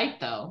it to fight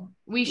though.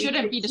 We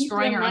shouldn't be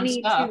destroying our own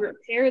stuff. To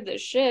repair the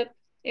ship.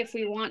 If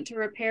we want to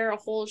repair a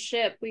whole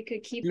ship, we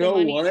could keep the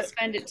money and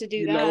spend it to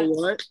do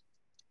that.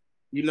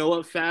 You know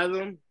what,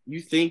 Fathom? You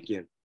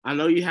thinking. I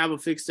know you have a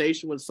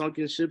fixation with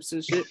sunken ships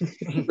and shit,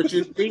 but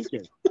you're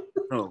thinking.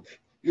 Oh,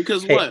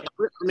 because what?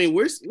 I mean,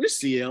 we're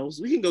sea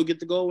elves. We can go get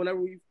the gold whenever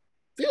we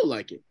feel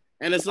like it.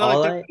 And it's not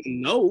like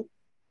no.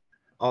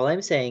 All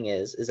I'm saying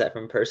is that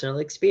from personal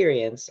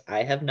experience,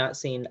 I have not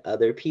seen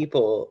other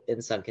people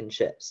in sunken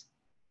ships.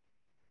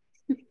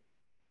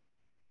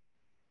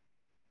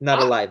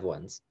 Not alive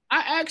ones.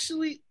 I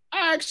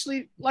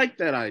actually like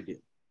that idea.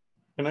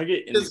 Can I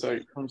get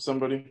insight from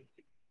somebody?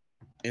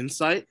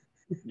 Insight?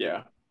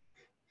 Yeah.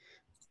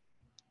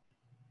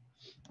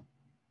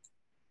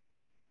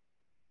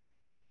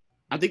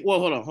 I think. Well,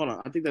 hold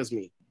on. I think that's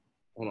me.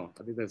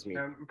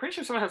 I'm pretty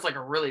sure someone has like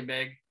a really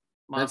big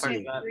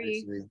modifier.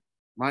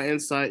 My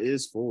insight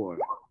is 4.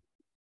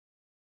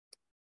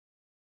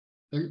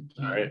 All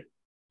right.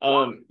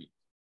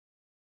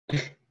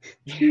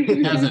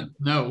 Hasn't.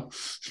 No.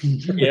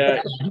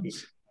 Yeah.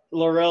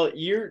 Laurel,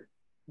 you're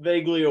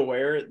vaguely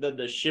aware that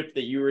the ship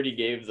that you already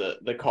gave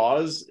the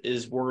cause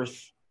is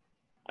worth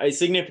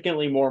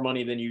significantly more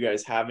money than you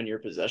guys have in your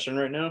possession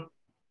right now.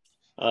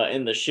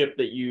 And the ships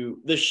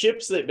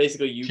that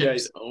basically you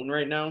guys own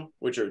right now,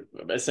 which are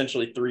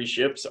essentially 3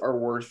 ships, are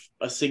worth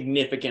a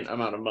significant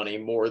amount of money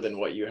more than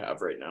what you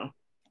have right now.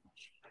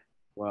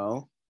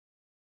 Well,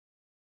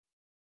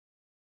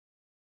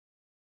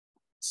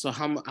 So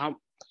how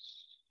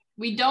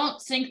We don't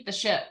sink the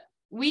ship.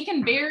 We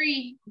can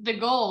bury the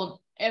gold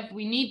if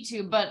we need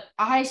to, but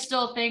I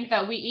still think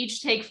that we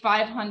each take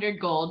 500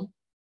 gold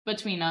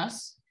between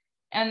us,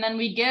 and then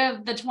we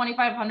give the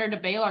 2,500 to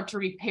Baylor to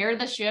repair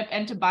the ship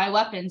and to buy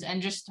weapons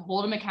and just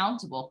hold him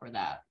accountable for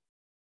that.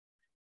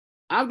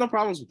 I have no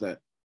problems with that.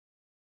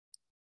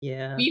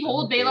 Yeah. We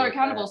hold Baylor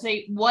accountable,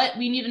 say what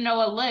we need to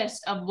know a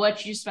list of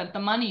what you spent the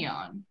money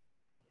on.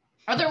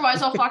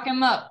 Otherwise, I'll fuck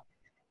him up.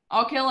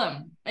 I'll kill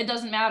him. It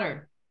doesn't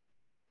matter.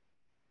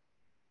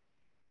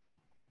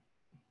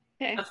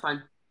 Okay. That's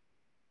fine.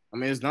 I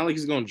mean, it's not like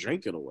he's gonna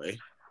drink it away.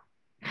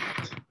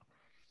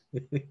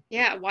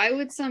 Yeah, why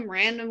would some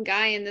random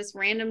guy in this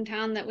random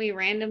town that we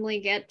randomly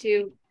get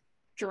to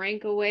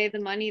drink away the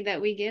money that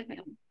we give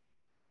him?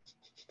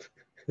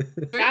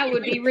 That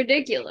would be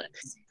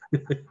ridiculous.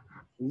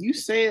 When you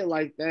say it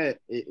like that,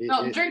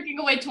 Drinking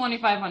away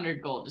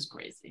 2,500 gold is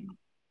crazy. No,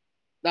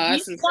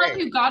 that's He's the one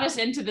insane. who got us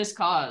into this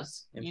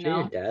cause. I'm you sure know?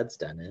 your dad's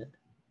done it.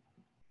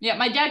 Yeah,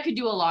 my dad could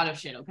do a lot of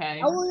shit,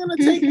 okay? I wasn't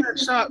gonna take that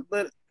shot,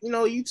 but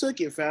you took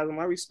it, Fathom.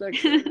 I respect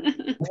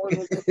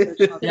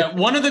it. Yeah,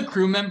 one of the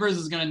crew members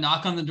is gonna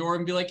knock on the door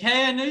and be like,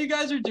 "Hey, I know you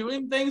guys are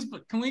doing things,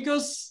 but can we go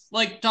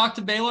talk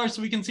to Baylor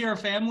so we can see our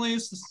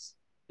families?"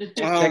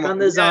 Check on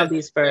the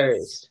zombies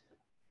first.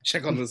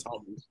 Check on the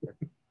zombies.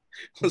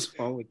 What's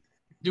wrong with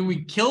Do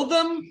we kill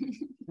them?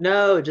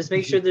 No, just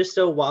make sure they're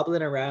still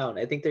wobbling around.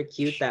 I think they're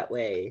cute that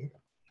way.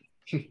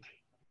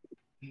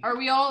 Are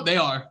we all They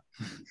are.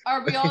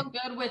 Are we all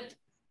good with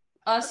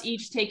us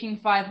each taking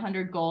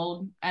 500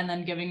 gold and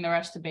then giving the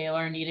rest to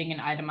Baylor, needing an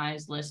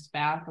itemized list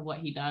back of what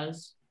he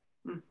does?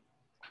 Fine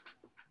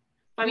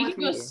We with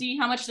can go me. see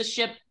how much the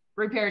ship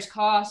repairs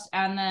cost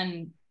and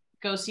then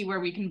go see where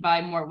we can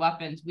buy more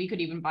weapons. We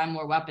could even buy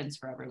more weapons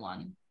for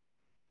everyone.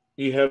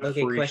 You have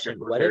Okay, free question. ship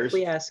What if repairs.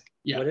 we ask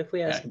Yeah. what if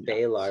we ask Yeah.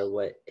 Baylor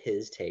what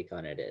his take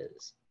on it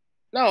is?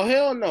 No,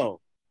 hell no.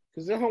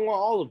 Because they don't want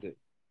all of it.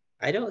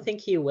 I don't think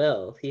he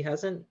will. He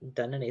hasn't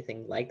done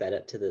anything like that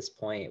up to this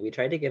point. We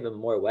tried to give him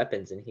more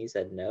weapons and he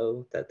said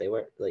no, that they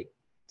weren't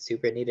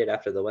super needed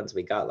after the ones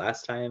we got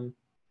last time.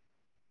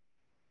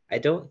 I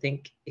don't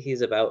think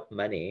he's about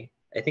money.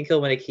 I think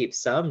he'll want to keep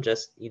some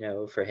just,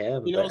 for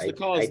him, He but knows the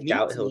cause I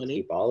doubt needs he'll money.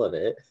 keep all of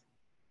it.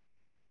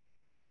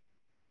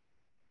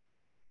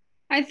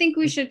 I think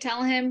we should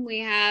tell him we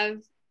have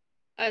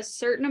a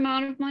certain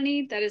amount of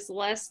money that is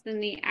less than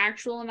the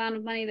actual amount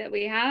of money that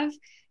we have,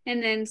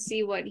 and then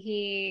see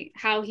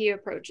how he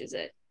approaches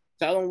it.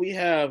 Tell them we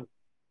have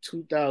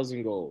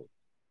 2,000 gold,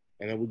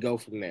 and then we go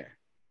from there.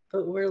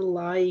 But we're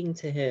lying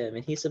to him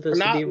and he's supposed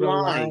We're to be not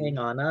lying. relying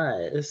on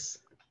us.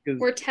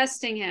 We're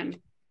testing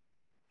him.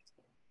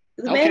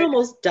 The man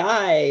almost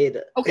died.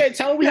 Okay,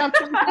 tell them we have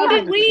 2,000. So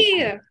did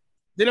we.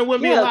 Then it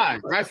wouldn't be Yeah. a lie,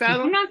 right,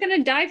 Fathom? I'm not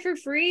gonna die for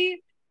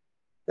free.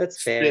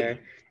 That's fair.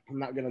 I'm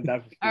not gonna die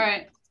for free. All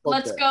right, Fuck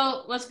let's that.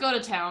 go. Let's go to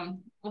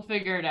town. We'll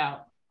figure it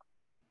out.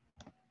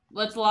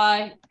 Let's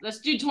lie. Let's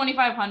do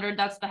 2,500.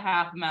 That's the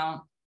half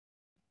amount.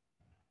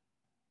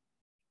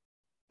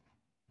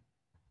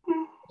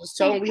 Just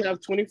tell them we have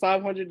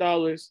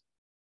 $2,500,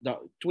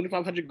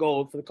 2,500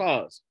 gold for the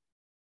cause.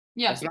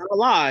 Yeah. That's not a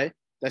lie.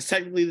 That's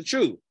technically the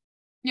truth,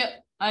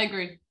 Yep. I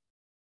agree.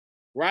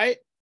 right?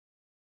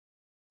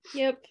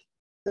 Yep.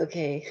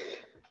 Okay.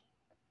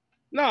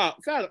 No,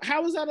 Fathom,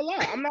 how is that a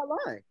lie? I'm not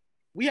lying.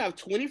 We have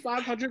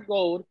 2,500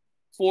 gold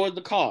for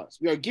the cause.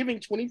 We are giving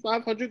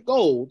 2,500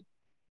 gold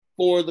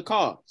for the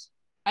cause.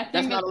 I think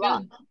That's that's,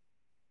 not a good.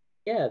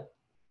 Yeah.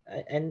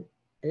 I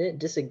didn't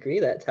disagree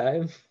that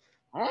time.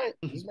 All right,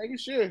 just making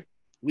sure.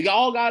 We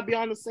all gotta be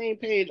on the same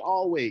page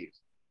always.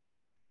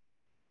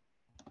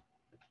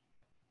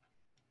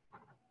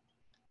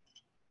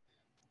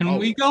 Can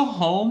we go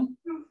home?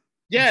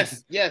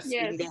 Yes, yes, we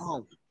Yes. can go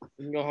home.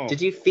 We can go home.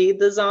 Did you feed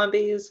the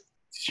zombies?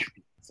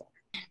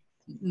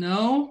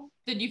 No.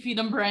 Did you feed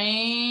them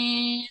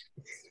brain?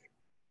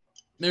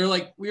 They're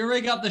like, we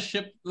already got the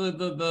ship,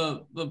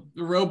 the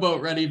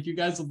rowboat ready. If you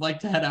guys would like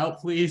to head out,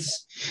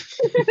 please.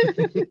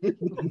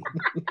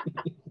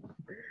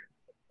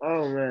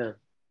 Oh man.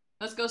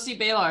 Let's go see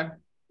Baylor.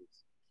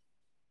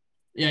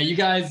 Yeah, you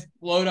guys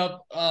load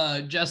up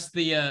just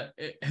the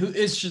who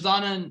is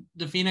Shazana and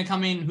Dafina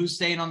coming? Who's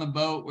staying on the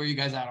boat? Where are you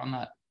guys at on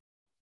that?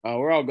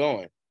 We're all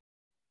going.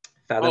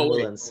 Fathom will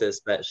wait.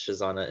 insist that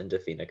Shazana and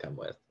Dafina come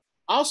with.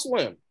 I'll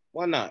swim.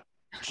 Why not?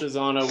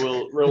 Shazana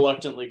will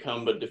reluctantly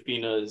come, but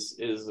Dafina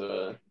is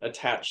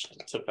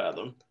attached to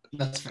Fathom.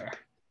 That's fair.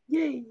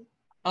 Yay.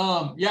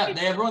 Yeah,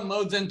 everyone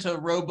loads into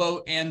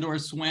rowboat and or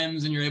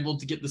swims, and you're able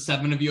to get the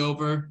 7 of you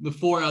over. The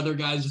 4 other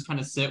guys just kind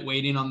of sit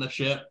waiting on the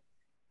ship.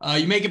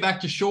 You make it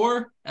back to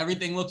shore.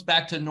 Everything looks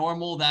back to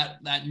normal. That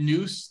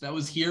noose that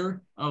was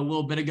here a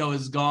little bit ago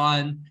is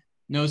gone.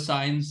 No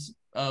signs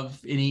of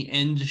any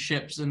end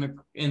ships in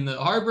the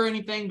harbor or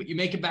anything. But you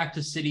make it back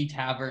to City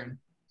Tavern.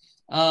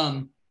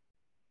 When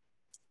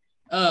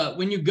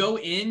you go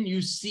in,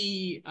 you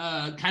see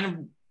kind of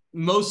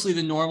mostly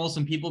the normal,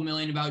 some people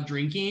milling about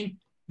drinking.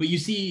 But you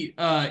see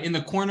in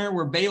the corner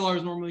where Baylor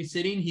is normally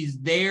sitting, he's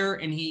there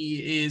and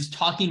he is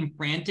talking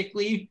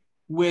frantically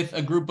with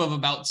a group of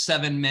about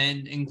 7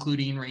 men,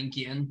 including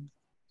Rankian.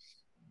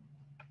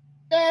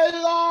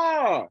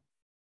 Baylor!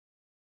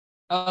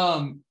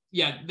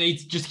 Yeah, they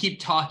just keep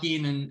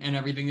talking and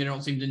everything. They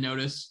don't seem to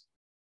notice.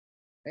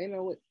 Ain't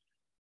no what.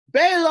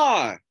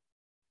 Baylor!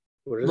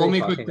 What are Roll they me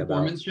a quick talking about?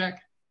 performance check.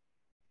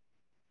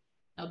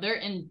 Oh, they're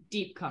in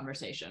deep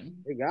conversation.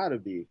 It gotta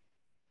be.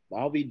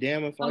 I'll be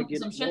damned if I get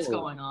Some shit's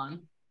lower. going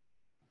on.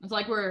 It's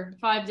like we're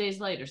 5 days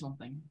late or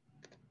something.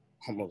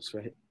 Almost,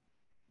 right?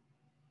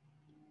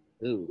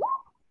 Ooh.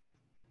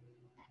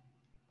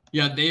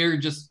 Yeah, they are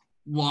just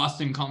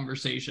lost in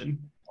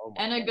conversation. Oh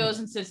my Anna God. goes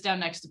and sits down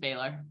next to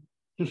Baylor.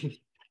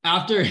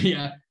 After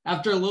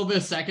a little bit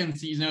of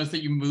seconds, you notice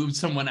that you moved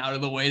someone out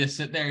of the way to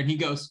sit there, and he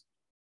goes,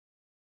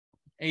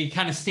 and he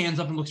kind of stands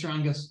up and looks around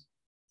and goes,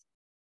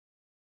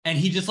 and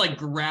he just like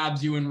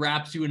grabs you and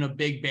wraps you in a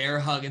big bear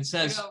hug and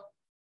says,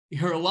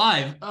 "You're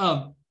alive.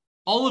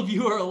 All of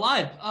you are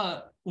alive.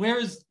 Where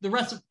is the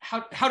rest of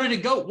how did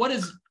it go?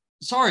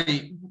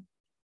 Sorry.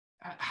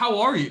 How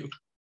are you?"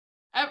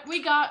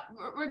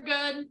 We're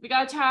good. We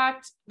got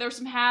attacked. There were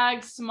some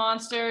hags, some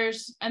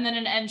monsters, and then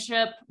an end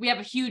ship. We have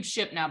a huge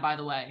ship now, by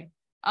the way.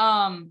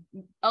 A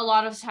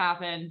lot has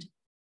happened.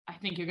 I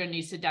think you're gonna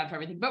need to sit down for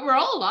everything, but we're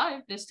all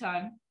alive this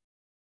time.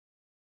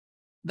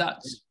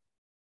 That's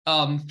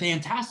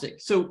fantastic.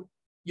 So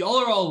y'all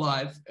are all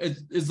alive.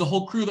 Is the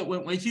whole crew that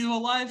went with you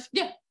alive?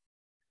 Yeah.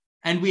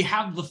 And we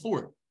have the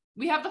fort.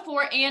 We have the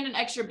fort and an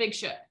extra big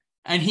ship.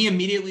 And he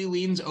immediately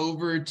leans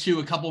over to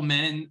a couple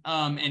men,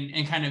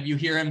 and kind of you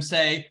hear him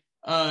say,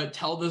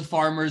 tell the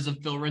farmers of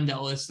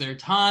Philrindel it's their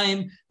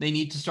time. They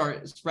need to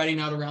start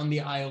spreading out around the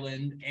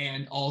island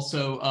and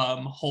also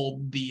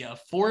hold the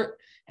fort.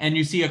 And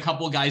you see a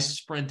couple guys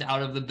sprint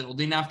out of the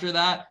building after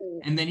that.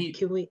 And then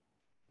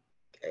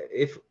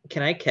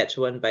Can I catch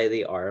one by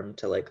the arm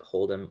to like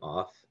hold him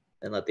off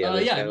and let the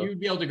others go?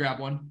 You'd be able to grab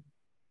one.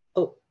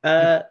 Oh,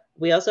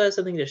 we also have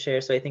something to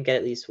share, so I think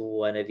at least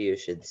one of you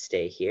should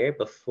stay here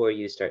before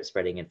you start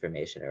spreading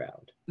information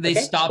around. They Okay,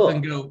 stop cool.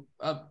 and go,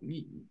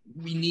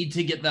 we need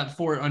to get that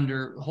fort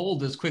under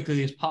hold as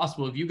quickly as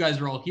possible. If you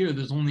guys are all here,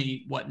 there's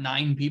only,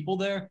 9 people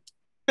there?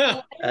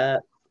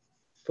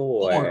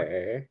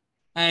 4.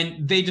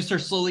 And they just are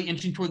slowly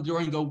inching toward the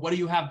door and go, what do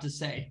you have to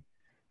say?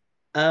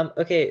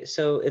 Okay,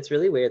 so it's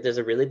really weird. There's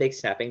a really big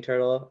snapping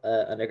turtle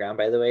underground,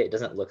 by the way. It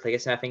doesn't look like a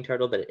snapping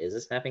turtle, but it is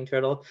a snapping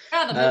turtle.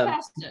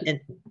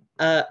 And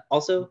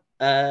also,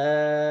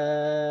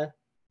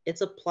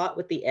 it's a plot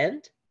with the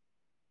end.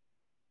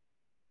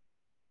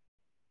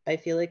 I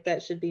feel like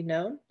that should be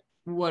known.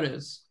 What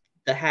is?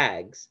 The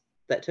hags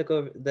that took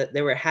over.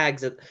 There were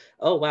hags.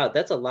 Oh wow,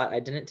 that's a lot I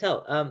didn't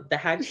tell. The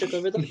hags took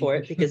over the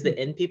fort because the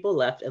inn people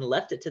left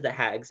it to the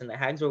hags, and the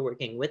hags were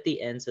working with the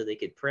inn so they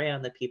could prey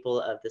on the people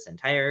of this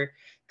entire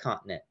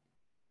continent.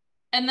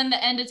 And then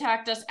the end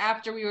attacked us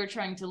after we were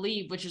trying to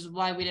leave, which is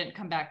why we didn't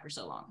come back for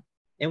so long.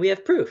 And we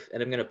have proof.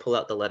 And I'm going to pull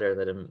out the letter and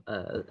let him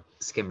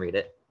skim read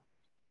it.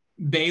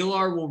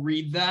 Baylor will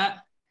read that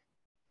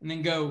and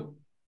then go,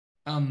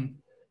 do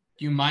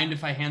you mind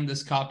if I hand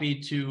this copy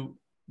to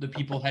the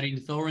people heading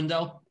to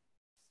Philrindel?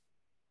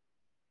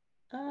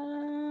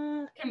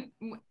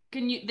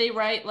 Can they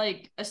write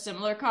like a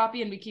similar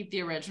copy and we keep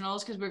the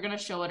originals because we're gonna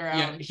show it around?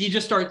 Yeah, he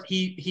just starts.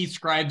 He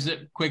scribes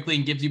it quickly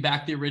and gives you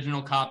back the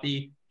original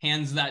copy.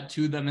 Hands that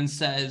to them and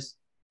says,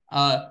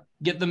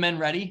 "Get the men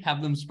ready.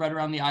 Have them spread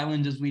around the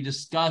island as we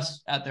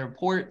discussed at their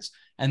ports,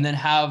 and then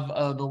have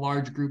the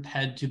large group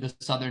head to the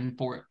southern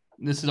fort.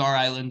 This is our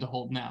island to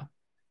hold now."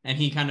 And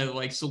he kind of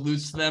like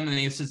salutes them and then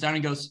he sits down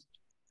and goes,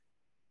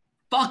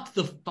 "Fuck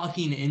the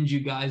fucking end, you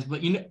guys!"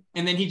 But you know,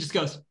 and then he just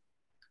goes,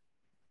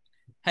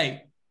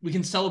 "Hey, we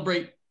can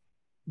celebrate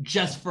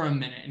just for a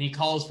minute." And he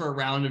calls for a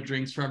round of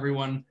drinks for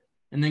everyone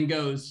and then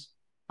goes,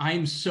 "I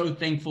am so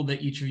thankful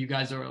that each of you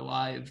guys are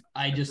alive.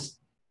 I just,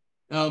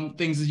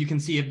 things as you can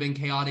see have been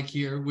chaotic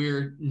here.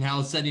 We're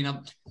now setting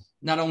up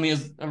not only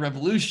as a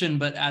revolution,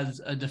 but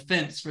as a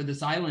defense for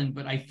this island.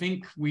 But I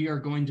think we are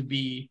going to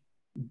be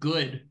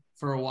good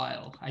for a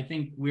while. I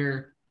think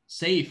we're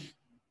safe.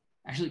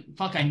 Actually,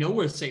 fuck, I know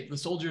we're safe. The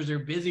soldiers are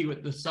busy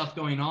with the stuff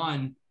going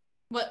on."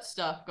 What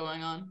stuff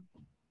going on?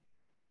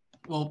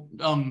 Well,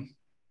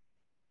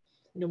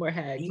 no more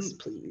hags,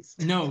 please.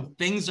 No,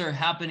 things are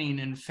happening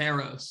in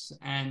Pharos,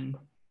 and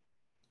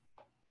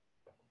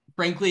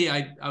frankly,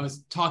 I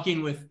was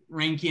talking with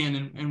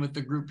Rankian and with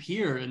the group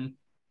here, and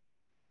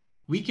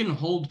we can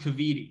hold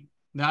Kaviti.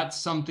 That's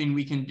something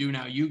we can do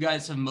now. You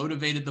guys have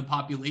motivated the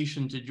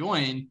population to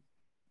join.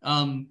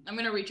 I'm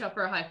gonna reach up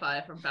for a high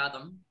five from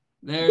Fathom.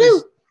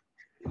 There's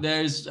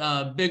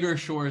bigger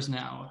shores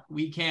now.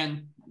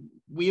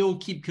 We'll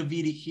keep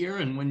Kaviti here,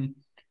 and when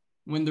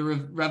the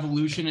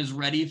revolution is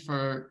ready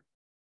for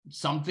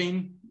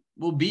something,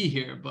 we'll be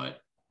here. But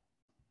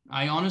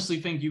I honestly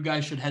think you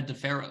guys should head to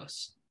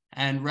Pharos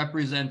and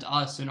represent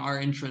us and our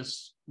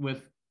interests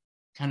with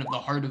kind of the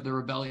heart of the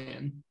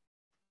rebellion.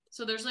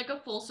 So there's like a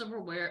full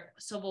civil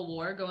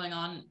war going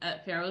on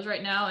at Pharos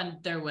right now,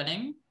 and they're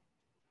winning?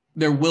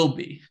 There will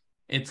be.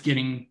 Things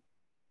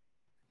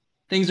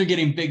are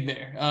getting big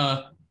there.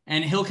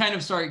 And he'll kind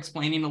of start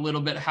explaining a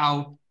little bit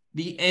how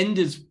the end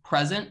is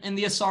present in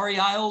the Asari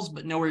Isles,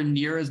 but nowhere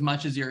near as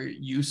much as you're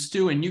used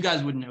to. And you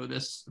guys would know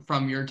this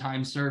from your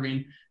time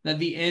serving, that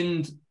the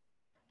end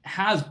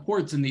has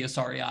ports in the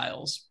Asari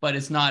Isles, but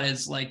it's not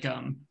as like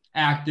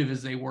active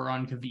as they were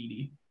on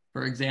Kavidi,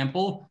 for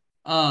example.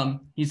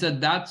 He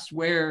said that's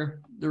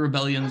where the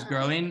rebellion's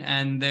growing,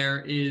 and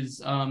there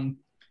is in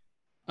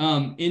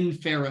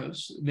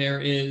Pharaohs,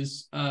 there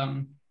is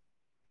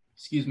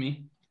excuse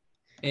me,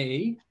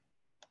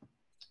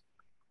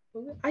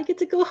 I get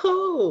to go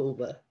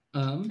home.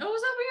 Oh, is that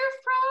where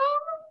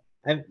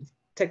you're I'm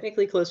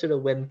technically closer to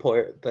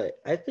Windport, but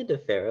I've been to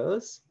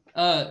Pharaohs.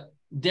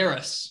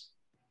 Darius,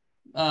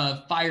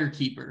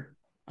 Firekeeper.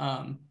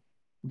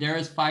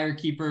 Darius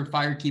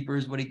Firekeeper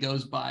is what he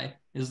goes by,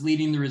 is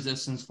leading the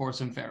resistance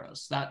force in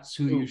Pharaohs. That's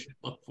who you should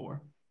look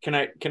for. Can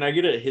I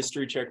get a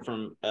history check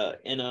from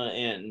Enna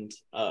and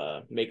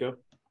Mako?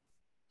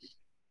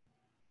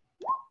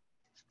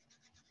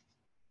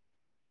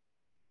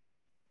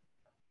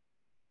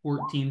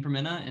 $14 from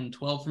Enna and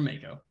 12 from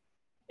Mako.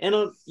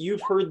 Enna,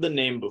 you've heard the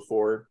name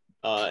before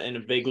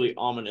in vaguely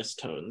ominous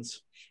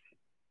tones.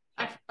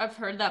 I've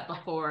heard that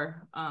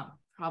before.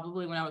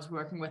 Probably when I was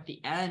working with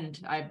the End.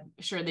 I'm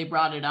sure they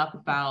brought it up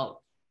about,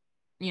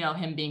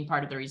 him being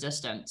part of the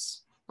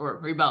resistance or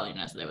rebellion,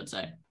 as they would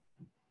say.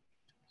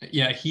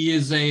 Yeah, he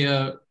is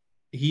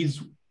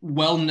he's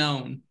well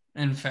known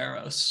in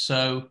Pharaohs.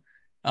 So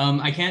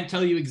I can't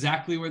tell you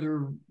exactly where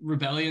the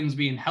rebellion's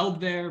being held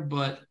there,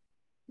 but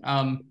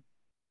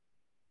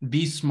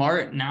be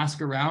smart and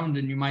ask around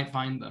and you might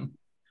find them.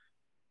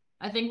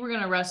 I think we're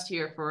going to rest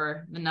here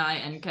for the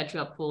night and catch you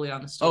up fully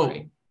on the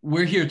story. Oh,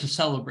 we're here to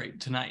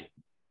celebrate tonight.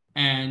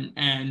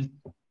 And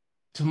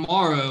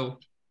tomorrow,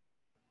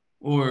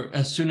 or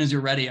as soon as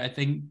you're ready, I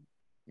think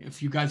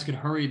if you guys could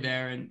hurry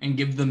there and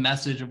give the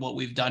message of what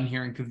we've done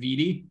here in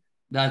Kavidi,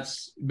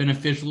 that's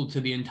beneficial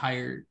to the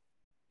entire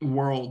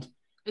world.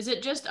 Is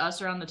it just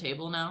us around the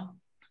table now?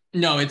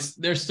 No,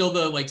 there's still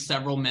the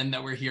several men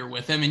that were here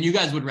with him, and you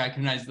guys would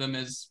recognize them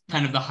as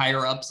kind of the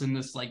higher ups in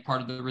this part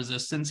of the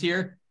resistance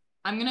here.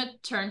 I'm gonna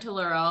turn to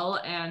Laurel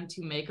and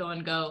to Mako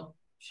and go,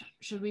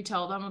 should we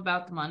tell them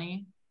about the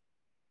money?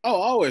 Oh,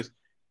 always.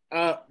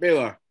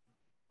 Baylor.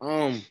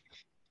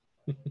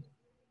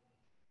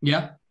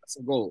 Yeah. That's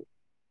a gold.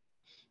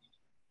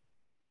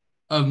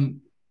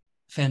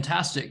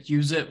 Fantastic.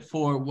 Use it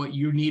for what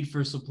you need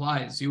for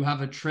supplies. You have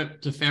a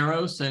trip to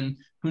Pharaohs, and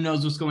who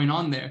knows what's going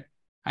on there.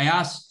 I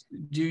asked,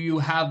 do you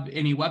have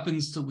any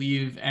weapons to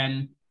leave?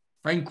 And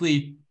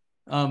frankly,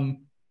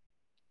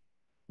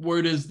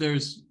 word is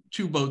there's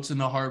 2 boats in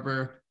the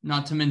harbor,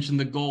 not to mention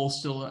the Gull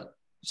still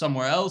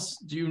somewhere else.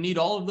 Do you need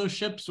all of those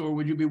ships, or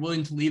would you be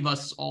willing to leave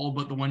us all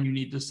but the one you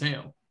need to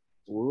sail?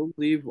 We'll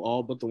leave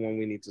all but the one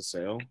we need to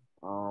sail.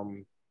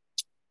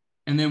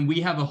 And then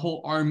we have a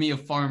whole army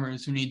of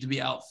farmers who need to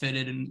be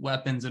outfitted in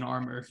weapons and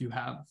armor if you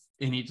have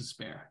any to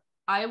spare.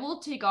 I will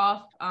take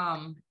off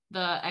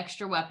the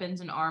extra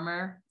weapons and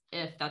armor,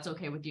 if that's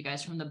okay with you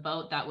guys, from the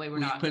boat. That way we're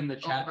not put in the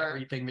chat over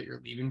everything that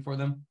you're leaving for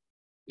them.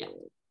 Yeah.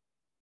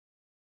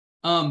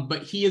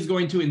 But he is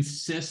going to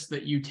insist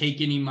that you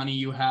take any money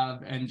you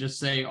have and just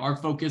say our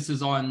focus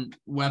is on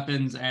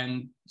weapons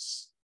and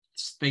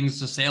things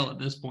to sail at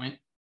this point.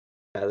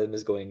 Adam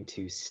is going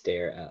to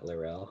stare at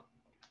Laurel.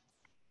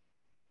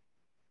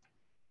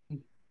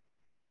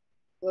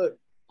 Look,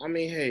 I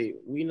mean, hey,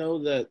 we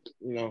know that,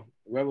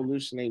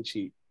 revolution ain't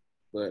cheap,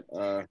 but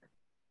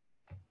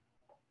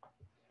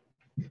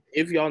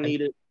if y'all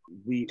need it,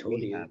 we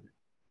have it.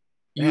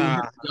 You've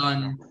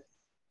done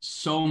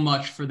so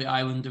much for the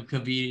island of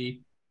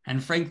Kavidi,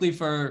 and frankly,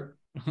 for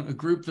a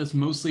group that's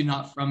mostly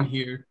not from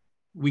here,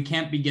 we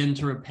can't begin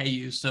to repay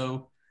you.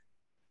 So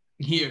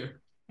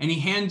here, and he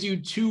hands you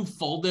 2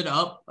 folded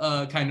up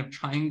kind of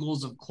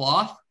triangles of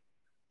cloth.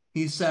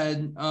 He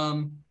said,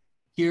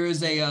 here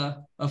is a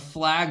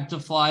flag to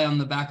fly on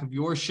the back of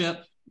your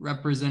ship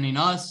representing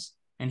us,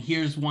 and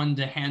here's one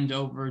to hand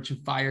over to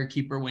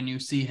Firekeeper when you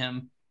see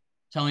him,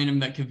 telling him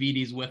that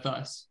Kavidi's with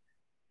us.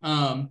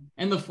 And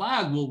the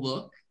flag will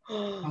look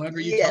however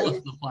you tell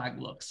us the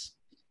flag looks.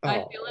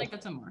 I feel like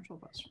that's a Marshall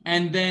question.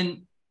 And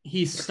then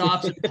he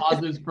stops and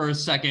pauses for a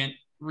second,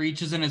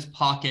 reaches in his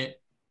pocket,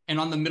 and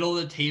on the middle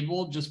of the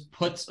table just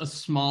puts a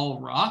small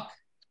rock.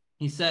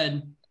 He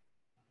said,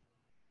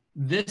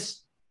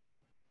 this,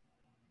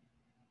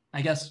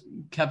 I guess,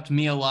 kept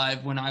me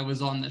alive when I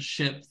was on the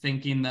ship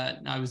thinking that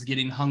I was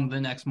getting hung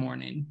the next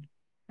morning.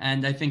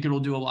 And I think it'll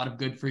do a lot of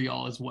good for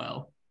y'all as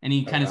well. And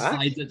he kind of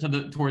slides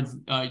it towards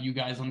you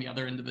guys on the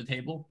other end of the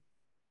table.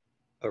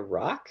 A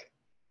rock?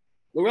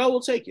 Laurel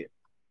will take it.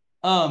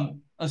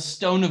 A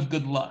stone of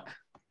good luck.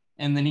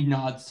 And then he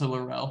nods to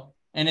Laurel.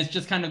 And it's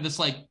just kind of this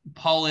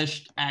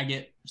polished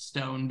agate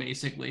stone,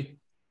 basically.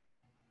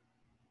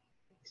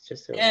 It's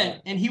just a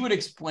rock. And he would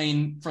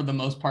explain for the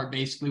most part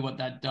basically what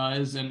that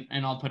does, and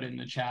I'll put it in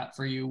the chat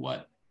for you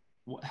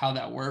how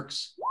that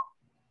works.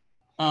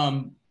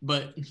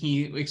 But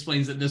he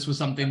explains that this was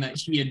something that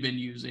he had been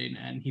using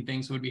and he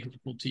thinks would be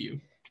helpful to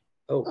you.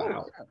 Oh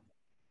wow.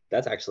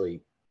 That's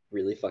actually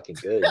really fucking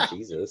good.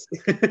 Jesus.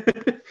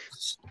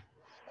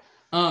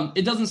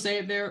 It doesn't say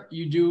it there.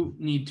 You do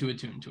need to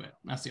attune to it.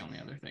 That's the only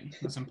other thing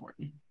that's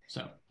important.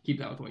 So keep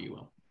that with what you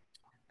will.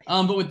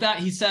 But with that,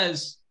 he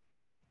says,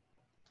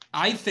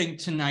 I think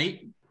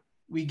tonight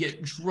we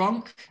get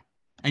drunk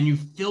and you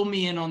fill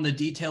me in on the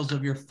details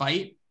of your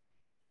fight.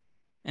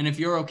 And if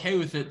you're okay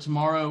with it,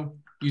 tomorrow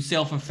you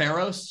sail for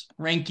Pharos,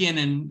 rank in,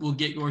 and we'll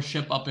get your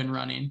ship up and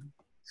running.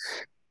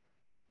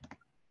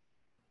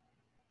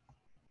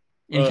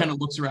 And kind of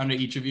looks around at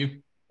each of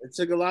you. It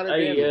took a lot of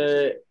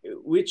damage.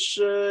 Which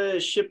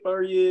ship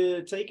are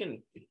you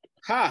taking?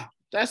 Ha!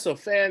 That's a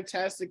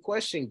fantastic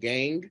question,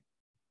 gang.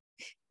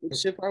 Which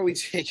ship are we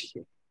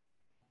taking?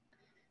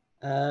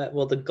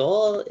 Well, the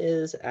goal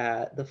is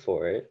at the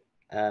fort.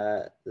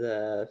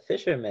 The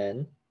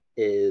fisherman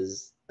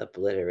is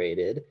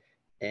obliterated.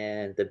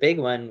 And the big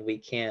one, we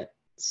can't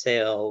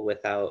sail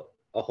without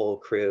a whole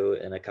crew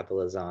and a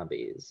couple of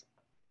zombies.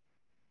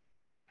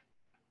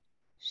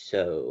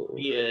 So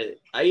Yeah,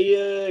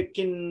 I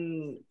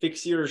can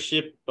fix your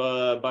ship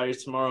by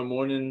tomorrow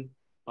morning.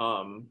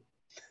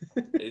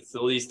 It's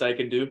the least I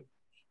can do.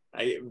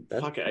 I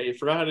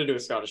forgot how to do a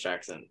Scottish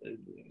accent.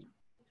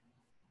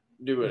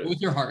 Do it with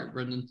your heart,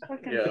 Brendan.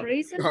 Fucking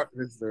freezing.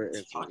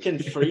 Fucking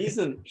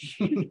freezing.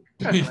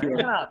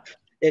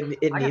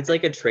 it needs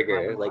like a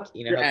trigger, like how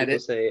people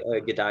it. say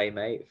 "G'day,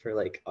 mate" for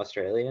like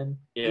Australian.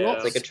 Yeah,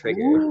 it's like a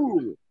trigger.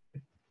 Ooh.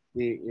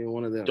 You're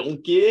one of them.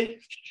 Donkey.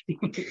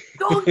 I'm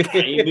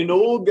an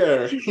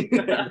ogre.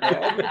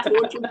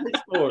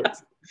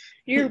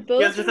 You're You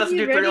both guys just have to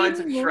do 3 lines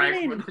of ready in the Shrek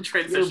morning. when we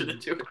transition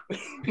into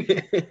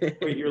it.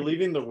 Wait, you're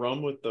leaving the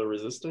rum with the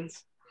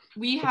resistance?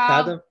 We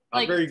have Fathom.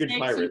 like Very good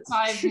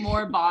 65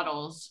 more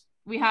bottles.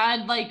 We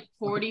had like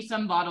 40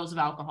 some bottles of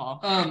alcohol.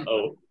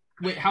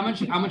 Wait, how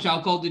much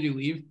alcohol did you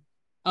leave?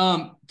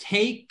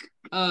 Take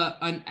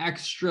an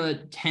extra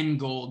 10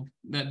 gold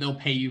that they'll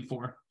pay you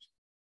for.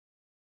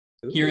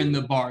 Here in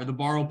the bar. The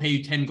bar will pay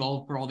you 10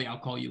 gold for all the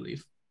alcohol you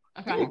leave.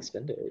 Okay. Big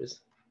spenders.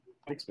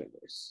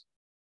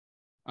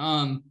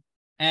 And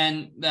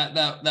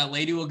that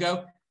lady will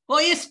go,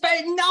 well, you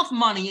spent enough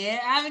money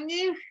here, haven't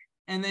you?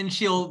 And then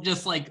she'll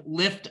just like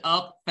lift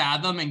up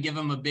Fathom and give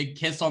him a big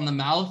kiss on the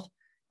mouth,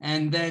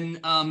 and then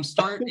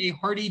start a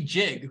hearty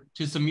jig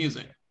to some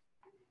music.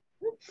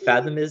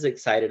 Fathom is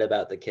excited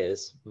about the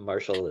kiss.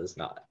 Marshall is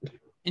not.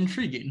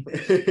 Intriguing.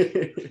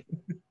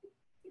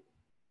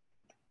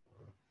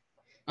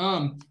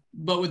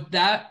 But with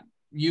that,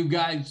 you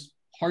guys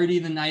party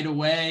the night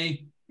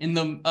away. In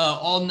the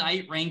all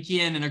night,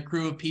 Rankian and a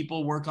crew of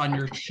people work on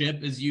your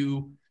ship as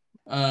you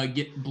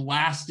get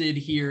blasted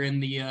here in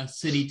the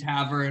city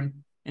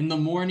tavern. In the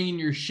morning,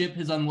 your ship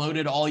has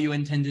unloaded all you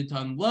intended to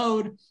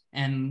unload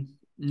and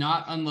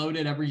not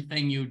unloaded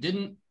everything you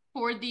didn't.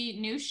 For the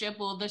new ship,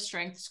 will the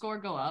strength score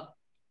go up?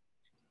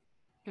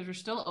 Because we're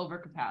still over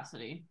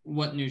capacity.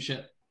 What new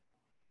ship?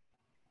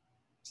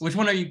 Which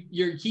one are you?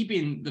 You're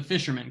keeping the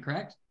fisherman,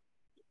 correct?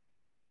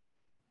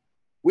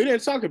 We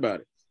didn't talk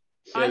about it.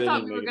 I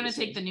thought we were going to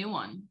take the new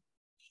one.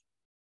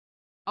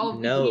 Oh,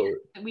 no.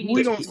 We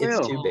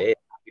It's too big.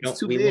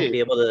 We won't be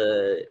able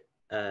to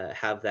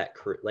have that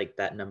crew, like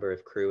that number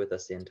of crew with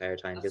us the entire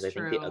time, because I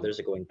think the others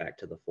are going back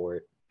to the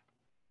fort.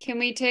 Can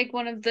we take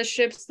one of the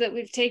ships that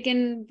we've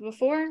taken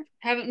before?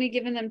 Haven't we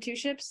given them 2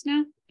 ships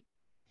now?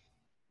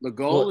 The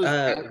goal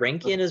is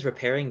Rankian is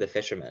repairing the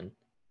fisherman.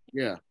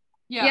 Yeah.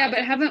 Yeah,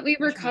 but haven't we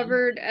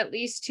recovered at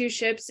least 2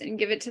 ships and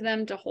give it to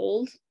them to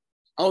hold?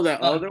 Oh,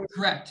 that other one?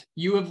 Correct.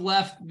 You have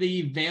left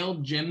the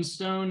Veiled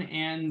Gemstone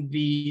and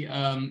the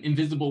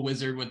Invisible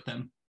Wizard with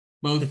them.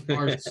 Both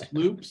are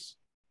sloops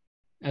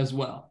as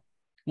well.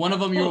 One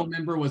of them you'll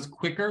remember was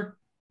quicker.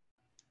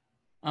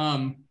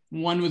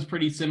 One was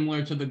pretty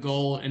similar to the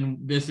Gull, and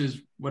this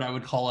is what I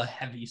would call a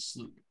heavy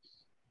sloop.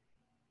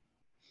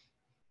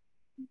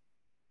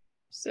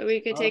 So we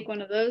could take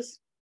one of those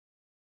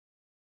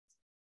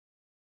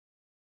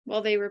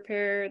while they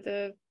repair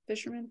the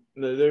fisherman.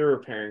 They're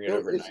repairing it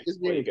overnight. It's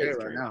being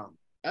repaired right now.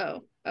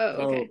 Oh, So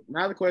okay.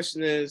 now the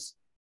question is,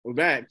 we're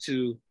back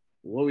to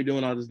what are we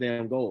doing all this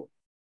damn gold?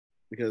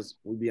 Because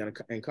we'd be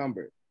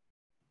encumbered.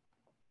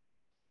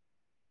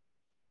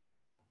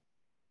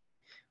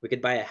 We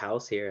could buy a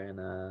house here in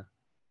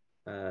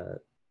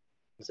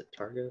is it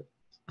Target?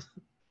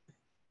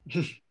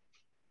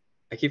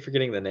 I keep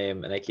forgetting the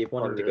name, and I keep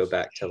wanting to go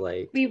back to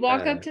like. We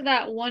walk up to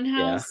that one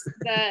house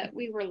that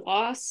we were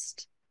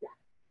lost.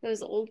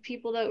 Those old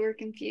people that were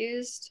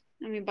confused,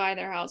 and we buy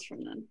their house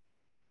from them.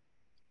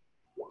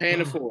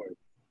 Paying it forward.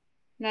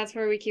 And that's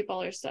where we keep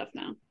all our stuff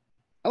now.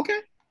 Okay.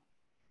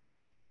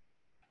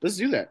 Let's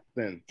do that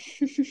then.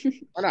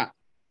 Why not?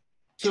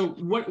 So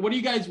what do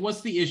you guys,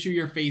 what's the issue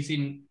you're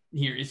facing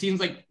here? It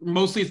seems like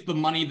mostly it's the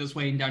money that's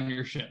weighing down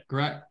your ship,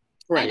 correct?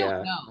 Right. I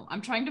don't know.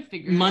 I'm trying to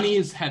figure Money it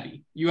out. is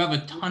heavy. You have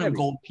a ton of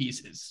gold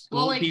pieces.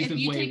 Well, Gold like pieces if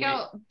you weigh take weight.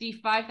 out the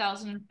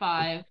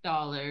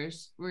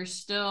 $5,005, we're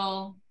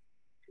still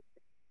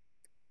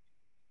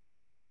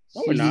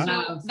No, we're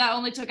not. that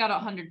only took out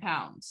 100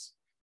 pounds.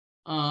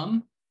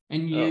 And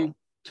you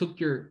took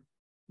your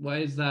Why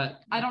is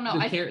that? I don't know.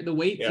 The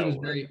weight seems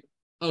well, very.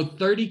 Oh,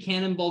 30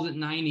 cannonballs at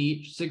 9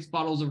 each, 6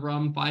 bottles of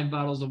rum, 5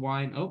 bottles of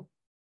wine. Oh,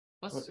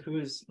 who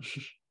is?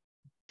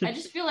 I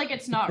just feel like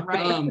it's not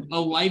right. a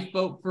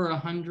lifeboat for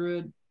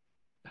 100,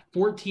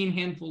 14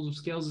 handfuls of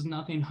scales is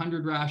nothing,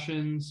 100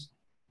 rations.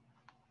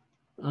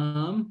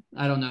 I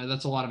don't know.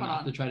 That's a lot of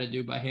math to try to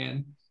do by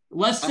hand.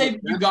 Let's say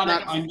you got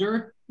it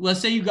under.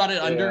 Let's say you got it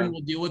under, and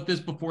we'll deal with this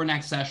before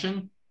next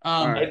session.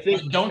 I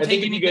think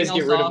if you guys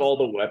get rid of all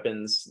the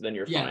weapons, then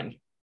you're fine.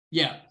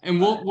 Yeah, and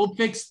we'll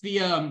fix the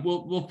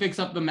we'll fix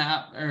up the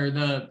map or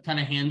the kind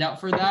of handout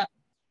for that.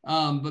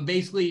 But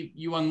basically,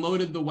 you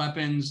unloaded the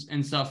weapons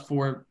and stuff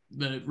for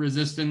the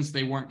resistance.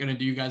 They weren't going to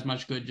do you guys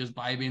much good just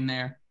by being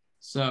there.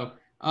 So,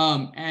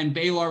 and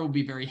Balar will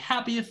be very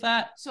happy with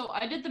that. So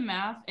I did the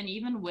math, and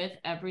even with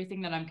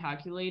everything that I'm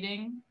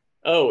calculating.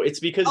 Oh, it's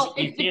because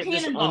you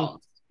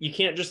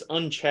can't just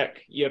uncheck.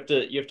 You have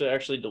to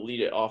actually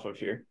delete it off of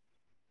here.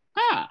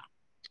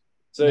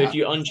 So if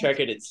you uncheck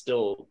it, it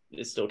still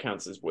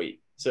counts as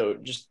weight. So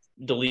just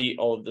delete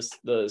all of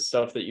the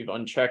stuff that you've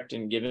unchecked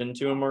and given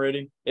to him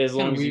already, as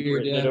long as you've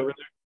written it over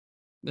there.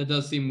 That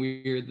does seem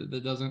weird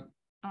that doesn't.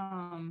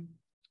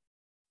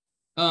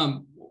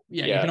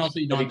 You can also,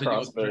 you don't have to do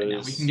it right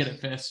now. We can get it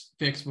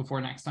fixed before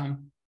next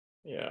time.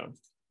 Yeah.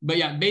 But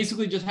yeah,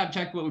 basically just have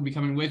checked what would be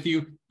coming with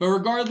you. But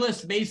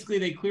regardless, basically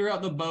they clear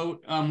out the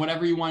boat.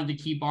 Whatever you wanted to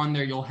keep on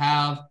there, you'll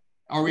have.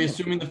 Are we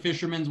assuming the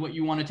fisherman's what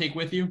you want to take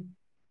with you?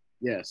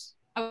 Yes.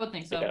 I would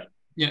think so.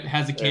 Yeah, it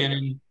has a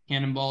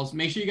cannonballs.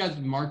 Make sure you guys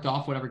marked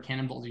off whatever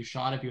cannonballs you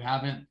shot if you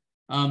haven't.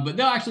 But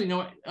they'll actually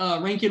know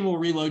Rankin will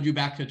reload you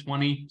back to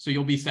 20, so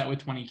you'll be set with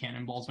 20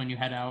 cannonballs when you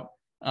head out.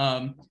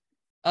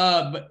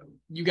 But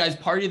you guys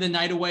party the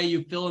night away,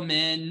 you fill him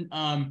in.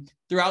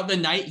 Throughout the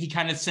night, he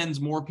kind of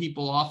sends more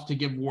people off to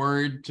give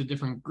word to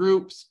different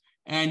groups.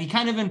 And he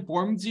kind of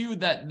informs you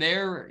that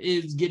there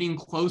is getting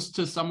close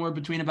to somewhere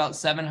between about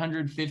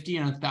 750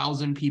 and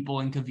 1,000 people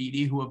in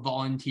Kaviti who have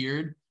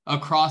volunteered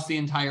across the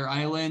entire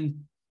island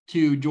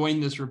to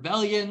join this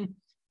rebellion.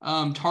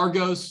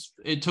 Targos,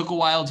 it took a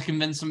while to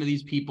convince some of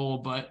these people,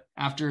 but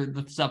after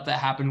the stuff that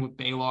happened with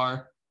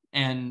Balar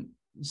and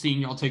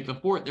seeing y'all take the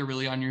fort, they're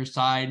really on your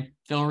side.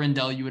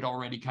 Philrindel, you had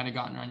already kind of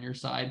gotten on your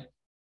side.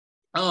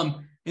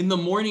 In the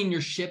morning,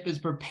 your ship is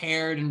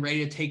prepared and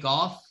ready to take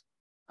off.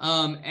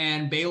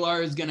 And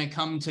Balar is going to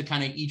come to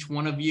kind of each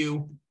one of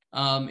you.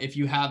 If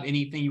you have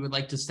anything you would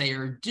like to say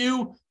or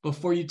do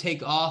before you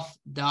take off,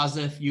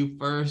 Dazeth, you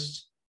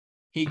first.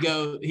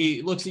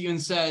 He looks at you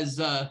and says,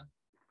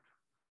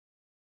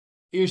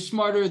 you're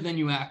smarter than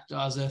you act,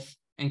 Dazeth,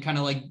 and kind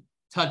of like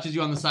touches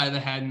you on the side of the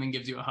head and then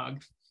gives you a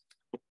hug.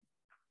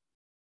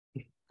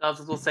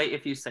 Dazeth will say,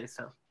 if you say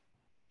so.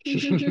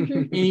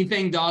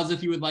 Anything,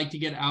 Dazeth, you would like to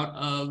get out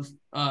of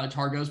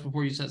Targos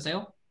before you set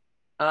sail?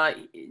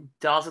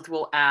 Dazeth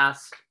will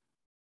ask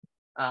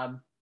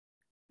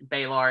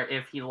Balar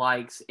if he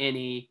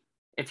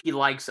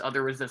likes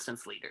other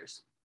resistance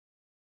leaders.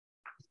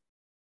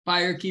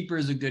 Firekeeper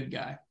is a good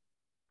guy.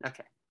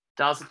 Okay.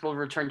 Dazeth will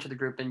return to the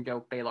group and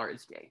go, Balar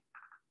is gay.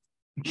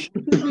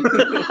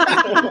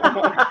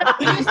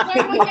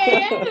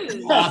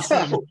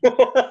 Awesome.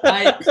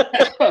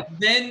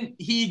 Then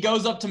he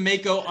goes up to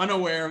Mako,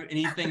 unaware of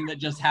anything that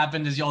just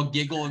happened, as y'all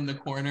giggle in the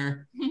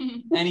corner.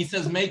 And he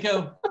says,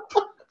 Mako,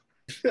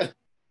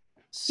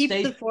 keep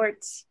the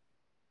forts.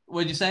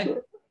 What'd you say?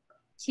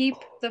 Keep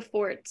the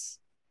forts.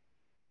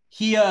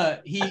 He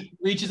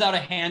reaches out a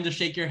hand to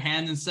shake your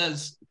hand and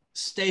says,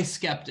 stay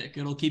skeptic.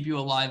 It'll keep you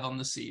alive on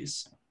the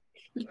seas.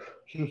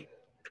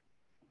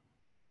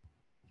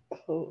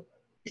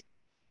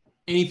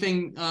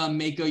 Anything,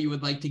 Mako, you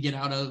would like to get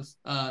out of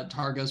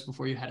Targos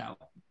before you head out?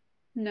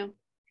 No.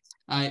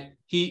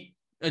 He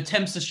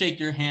attempts to shake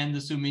your hand,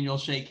 assuming you'll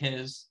shake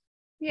his.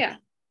 Yeah.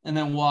 And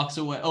then walks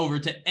away over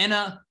to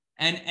Enna.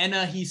 And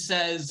Enna, he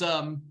says,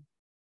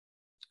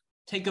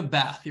 take a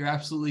bath. You're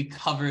absolutely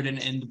covered in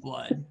end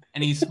blood.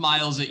 And he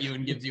smiles at you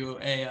and gives you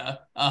a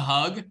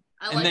hug.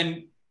 And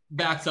then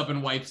backs up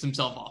and wipes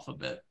himself off a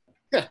bit.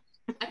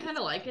 I kind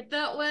of like it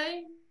that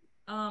way.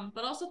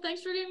 But also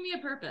thanks for giving me a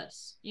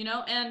purpose,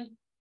 and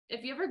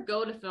if you ever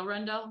go to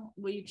Philrindel,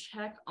 will you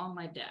check on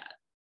my dad?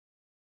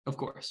 Of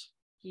course.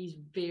 He's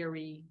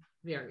very,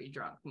 very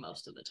drunk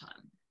most of the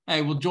time.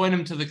 Hey, we'll join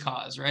him to the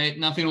cause, right?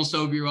 Nothing will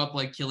sober you up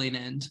like killing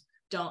End.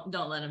 Don't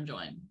let him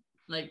join.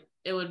 Like,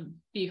 it would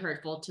be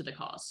hurtful to the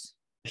cause.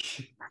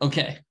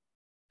 Okay.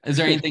 Is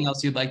there anything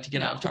else you'd like to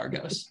get out of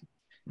Targos?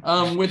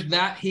 With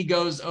that, he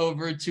goes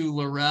over to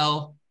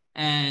Laurel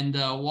and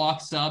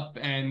walks up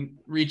and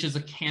reaches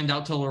a hand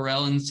out to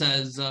Laurel and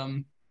says,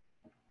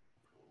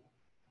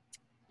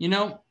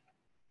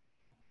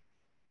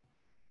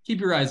 keep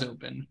your eyes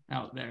open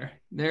out there.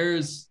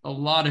 There's a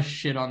lot of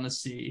shit on the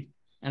sea,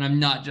 and I'm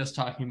not just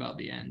talking about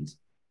the End.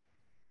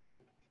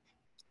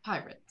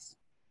 Pirates.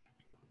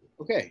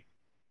 Okay.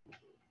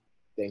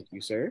 Thank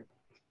you, sir.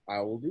 I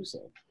will do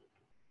so.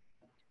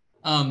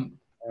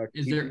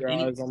 Is keep there your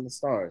eyes on the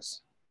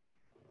stars?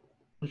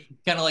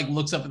 Kind of like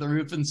looks up at the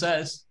roof and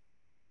says,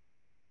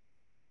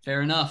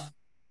 fair enough.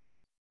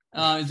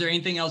 Is there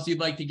anything else you'd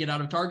like to get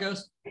out of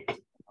Targos?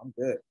 I'm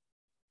good.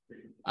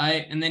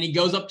 And then he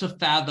goes up to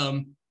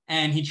Fathom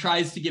and he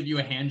tries to give you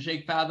a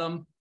handshake,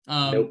 Fathom.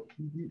 Nope.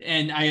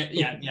 And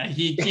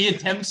he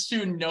attempts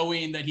to,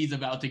 knowing that he's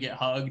about to get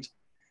hugged.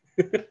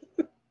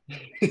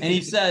 And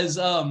he says,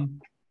 I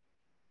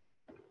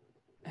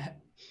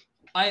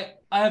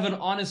have an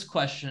honest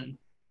question.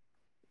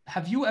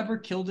 Have you ever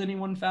killed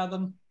anyone,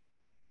 Fathom?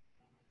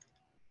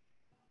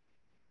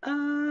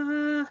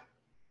 I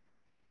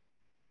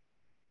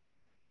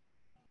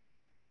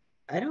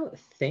don't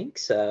think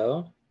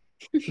so.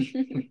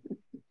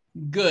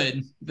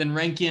 Good. Then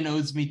Rankian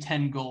owes me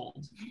 10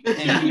 gold.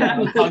 And he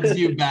hugs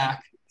you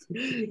back.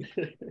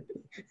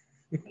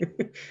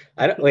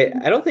 I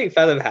don't think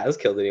Fathom has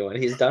killed anyone.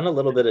 He's done a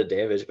little bit of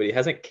damage, but he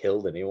hasn't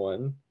killed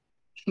anyone.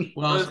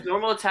 Well, Those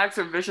normal attacks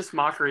are vicious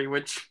mockery,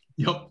 which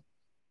yep,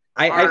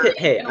 I've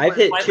hit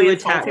 2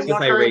 attacks with my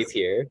insulting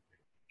rapier.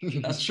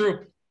 that's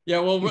true. Yeah,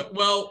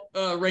 well,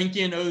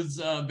 Rankian owes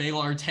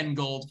Valor 10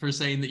 gold for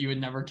saying that you had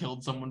never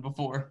killed someone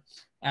before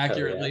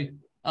accurately.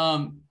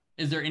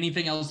 Is there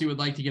anything else you would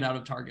like to get out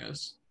of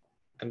Targos?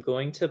 I'm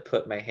going to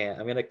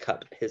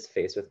cup his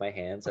face with my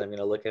hands, and I'm going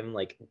to look him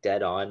like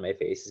dead on. My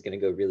face is going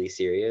to go really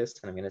serious,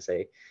 and I'm going to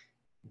say,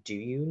 do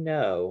you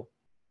know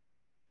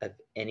of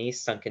any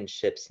sunken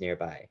ships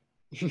nearby?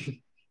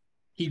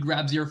 He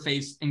grabs your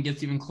face and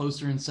gets even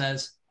closer and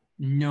says,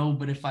 no,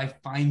 but if I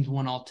find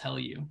one, I'll tell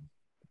you.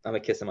 I'm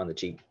going to kiss him on the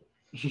cheek.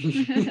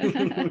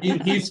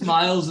 He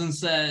smiles and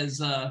says,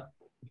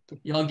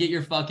 y'all get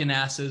your fucking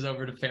asses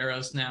over to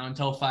Pharos now and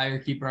tell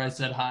Firekeeper I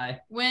said hi.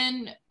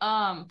 When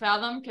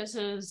Fathom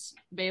kisses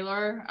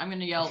Valor, I'm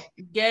gonna yell,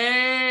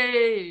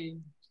 gay.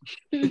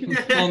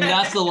 Well,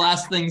 that's the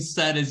last thing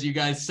said as you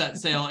guys set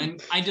sail.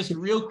 And I just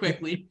real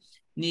quickly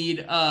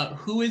need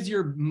who is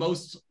your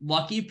most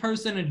lucky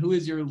person and who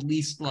is your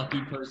least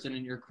lucky person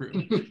in your crew?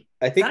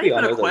 I think that we all even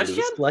a know the question?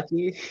 least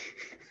lucky.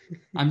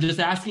 I'm just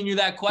asking you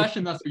that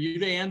question. That's for you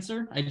to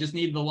answer. I just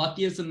need the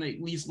luckiest and the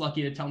least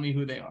lucky to tell me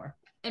who they are.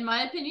 In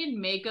my opinion,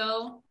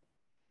 Mako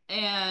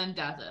and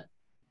Dazeth.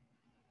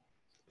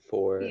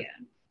 For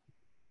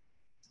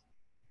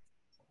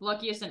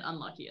Luckiest and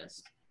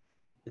unluckiest.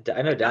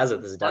 I know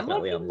Dazeth is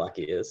definitely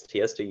unluckiest. He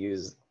has to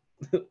use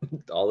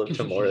all of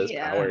Tamora's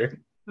power.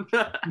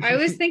 I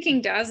was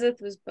thinking Dazeth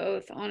was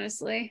both,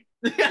 honestly.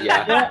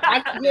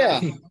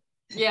 Yeah.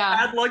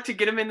 Yeah. Bad luck to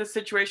get him in the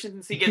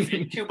situations he gets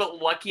into,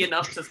 but lucky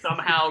enough to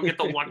somehow get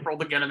the luck roll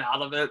to get him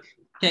out of it.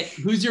 Okay,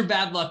 who's your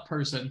bad luck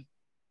person?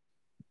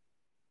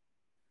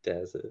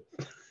 Dazeth.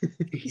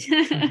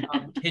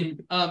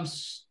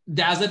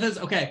 Dazeth is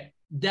okay.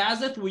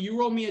 Dazeth, will you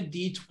roll me a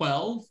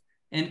D12?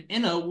 And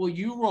Inna, will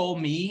you roll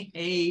me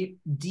a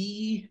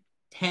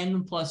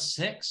D10 plus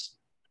 6?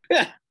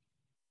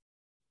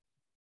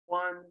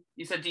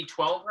 You said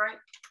D12, right?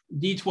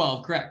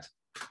 D12, correct.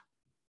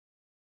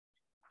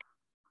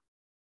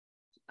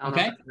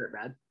 Okay.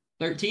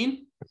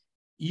 13.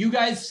 You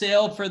guys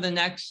sail for the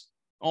next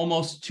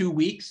almost 2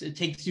 weeks. It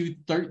takes you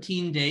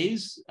 13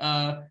 days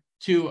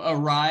to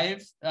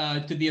arrive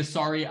to the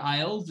Asari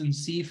Isles and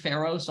see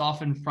Pharos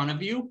off in front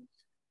of you.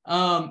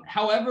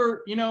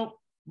 However,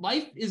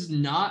 life is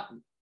not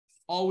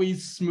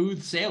always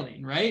smooth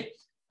sailing, right?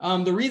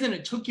 The reason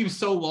it took you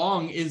so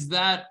long is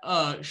that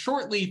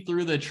shortly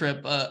through the trip,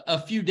 a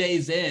few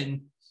days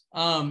in,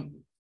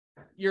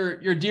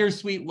 your dear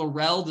sweet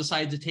Laurel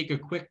decided to take a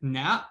quick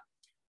nap,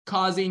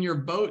 causing your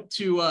boat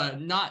to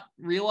not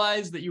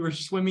realize that you were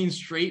swimming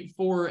straight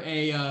for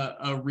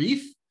a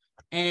reef,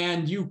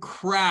 and you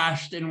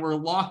crashed and were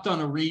locked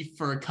on a reef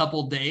for a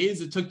couple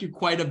days. It took you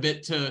quite a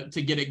bit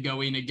to get it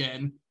going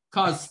again,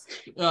 caused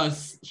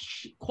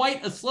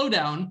quite a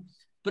slowdown.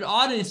 But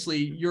honestly,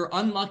 your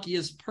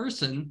unluckiest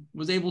person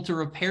was able to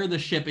repair the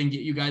ship and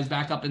get you guys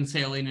back up and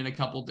sailing in a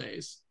couple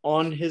days.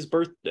 On his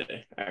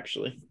birthday,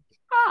 actually.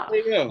 There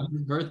you go.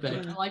 His birthday.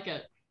 I like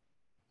it.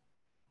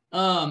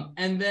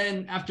 And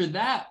then after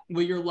that,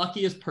 will your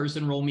luckiest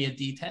person roll me a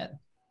D10?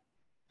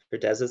 For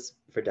Dazeth's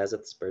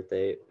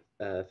birthday,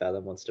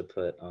 Fathom wants to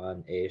put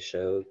on a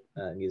show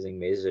using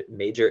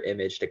major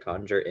image to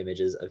conjure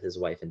images of his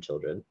wife and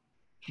children.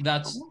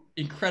 That's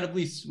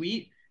incredibly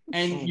sweet.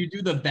 And you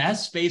do the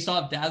best based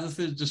off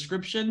Dazeth's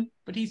description,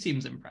 but he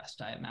seems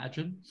impressed, I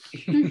imagine.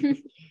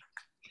 He'd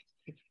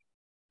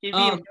be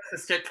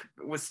impressed to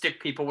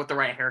stick people with the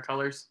right hair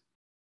colors.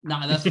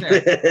 Nah, that's fair.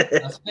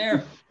 That's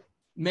fair.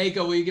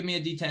 Mako, will you give me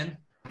a D10?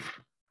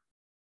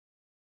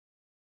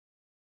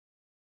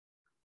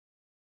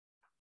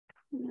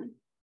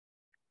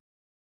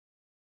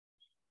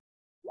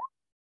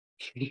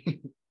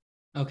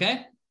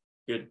 Okay.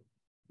 Good.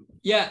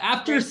 Yeah,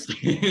 after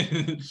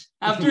spending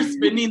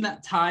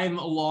that time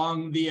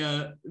along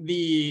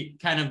the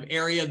kind of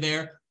area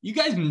there, you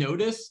guys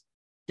notice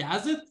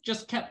Dazeth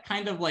just kept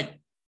kind of like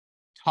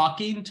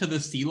talking to the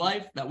sea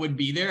life that would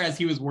be there as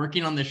he was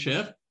working on the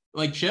ship,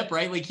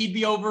 right? Like he'd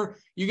be over,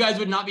 you guys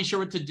would not be sure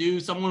what to do.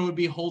 Someone would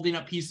be holding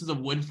up pieces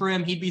of wood for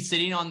him. He'd be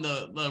sitting on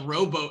the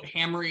rowboat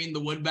hammering the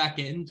wood back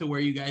in to where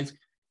you guys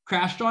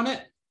crashed on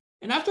it.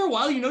 And after a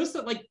while, you notice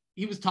that like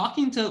was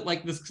talking to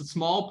like this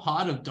small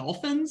pod of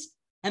dolphins,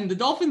 and the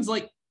dolphins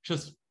like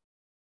just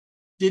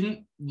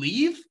didn't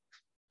leave.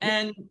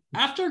 And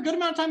after a good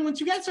amount of time, once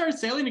you guys started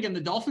sailing again,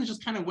 the dolphins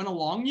just kind of went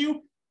along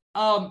you.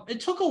 It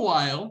took a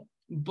while,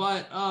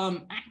 but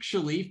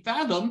actually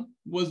Fathom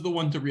was the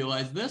one to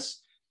realize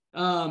this.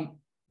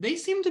 They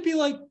seem to be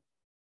like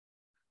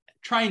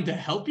trying to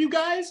help you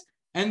guys,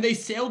 and they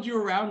sailed you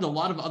around a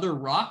lot of other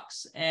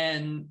rocks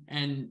and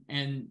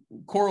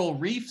coral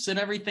reefs and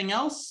everything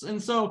else.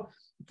 And so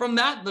from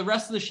that, the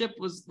rest of the ship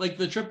was like,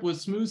 the trip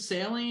was smooth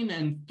sailing.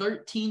 And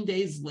 13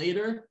 days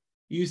later,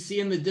 you see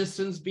in the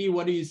distance, B,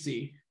 what do you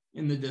see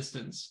in the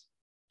distance?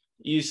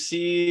 You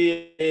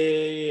see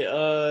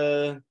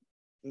a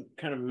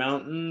kind of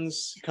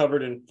mountains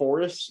covered in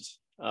forest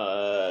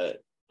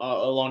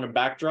along a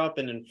backdrop,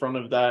 and in front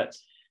of that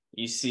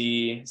you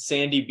see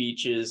sandy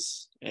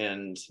beaches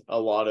and a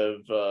lot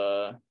of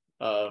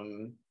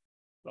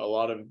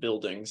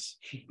buildings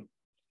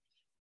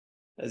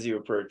as you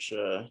approach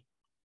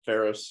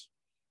Pharos.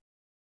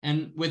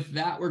 And with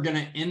that, we're going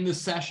to end the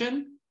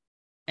session,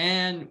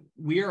 and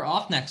we are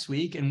off next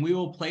week, and we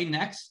will play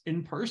next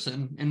in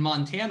person in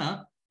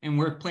Montana, and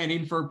we're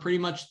planning for pretty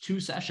much 2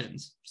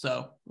 sessions.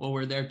 So, well,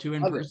 we're there 2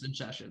 in-person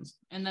sessions.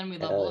 And then we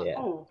level up. Yeah.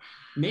 Oh,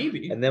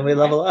 maybe. And then we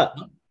level up.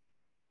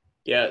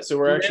 Yeah, so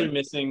we're actually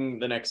missing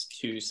the next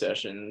 2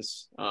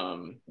 sessions.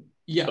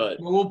 Yeah, but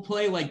we'll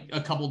play like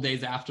a couple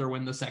days after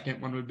when the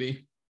second one would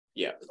be.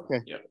 Yeah. Okay.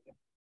 Yeah.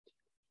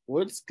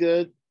 What's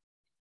good?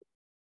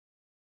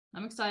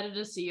 I'm excited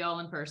to see y'all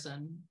in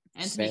person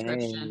and to meet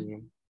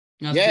Christian.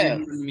 Yeah.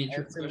 Meet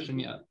your Christian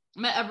yet.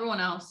 I met everyone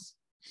else.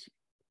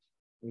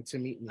 And to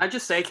meet me. I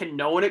just say, can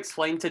no one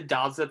explain to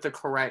Dazza the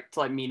correct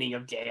like meaning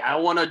of gay? I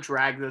want to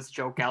drag this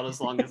joke out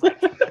as long as I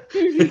can.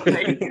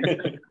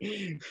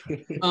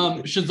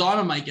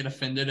 Shazana might get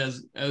offended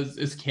as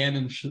is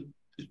canon.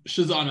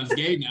 Shazana's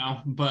gay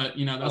now, but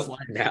you know that's life.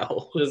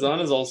 Now.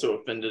 Shazana's also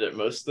offended at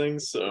most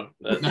things, so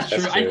That's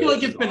true. I feel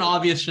like it's been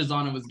obvious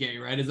Shazana was gay,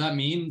 right? Is that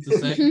mean to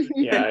say?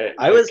 Yeah,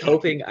 I was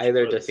hoping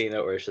either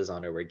Defina or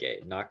Shazana were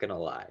gay, not gonna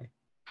lie.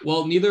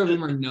 Well, neither of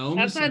them are known.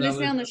 That's why so they that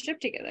stay on the was,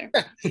 ship together.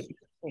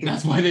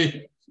 that's why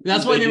they were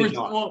did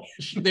not. well,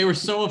 they were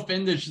so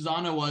offended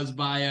Shazana was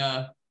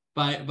by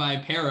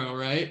Pero,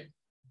 right?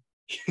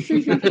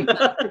 God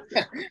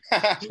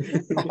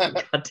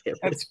damn it.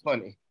 That's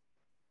funny.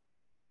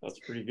 That's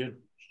pretty good.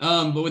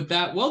 But with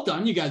that, well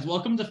done, you guys.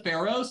 Welcome to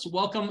Pharos.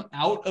 Welcome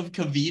out of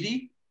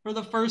Kaviti for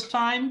the first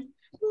time.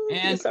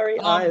 And Sorry,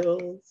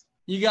 Isles.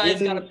 you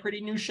guys got a pretty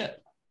new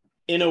ship.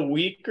 In a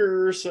week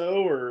or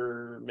so,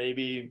 or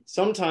maybe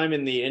sometime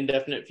in the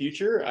indefinite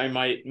future, I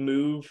might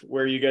move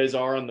where you guys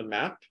are on the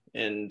map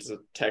and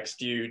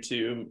text you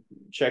to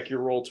check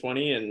your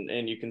Roll20,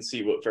 and you can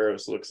see what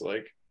Pharos looks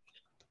like.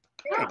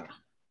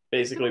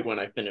 Basically, when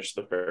I finish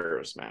the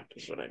Pharos map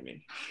is what I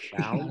mean.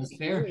 That's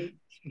fair.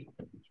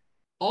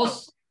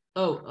 Also,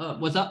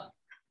 what's up?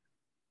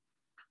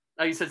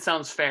 Oh, you said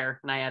sounds fair,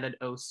 and I added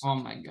os. Oh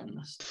my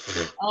goodness.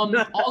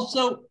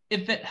 Also,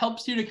 if it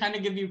helps you to kind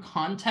of give you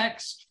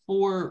context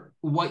for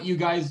what you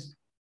guys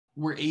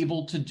were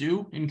able to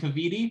do in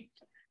Kaviti,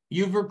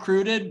 you've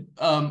recruited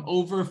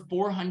over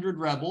 400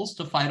 rebels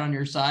to fight on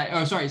your side.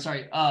 Oh, sorry.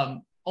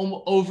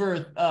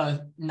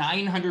 Over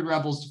 900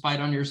 rebels to fight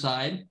on your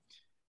side.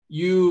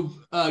 You've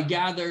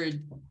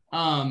gathered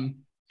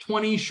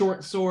 20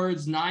 short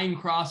swords, 9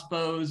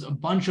 crossbows, a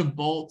bunch of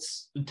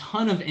bolts, a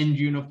ton of end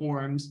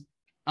uniforms,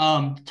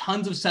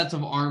 tons of sets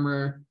of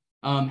armor,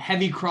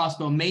 heavy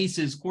crossbow,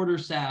 maces,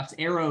 quarterstaffs,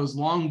 arrows,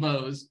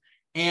 longbows,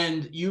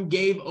 and you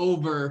gave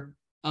over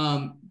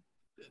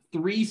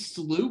 3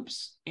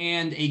 sloops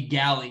and a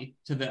galley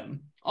to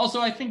them. Also,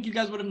 I think you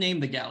guys would have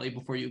named the galley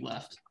before you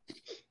left.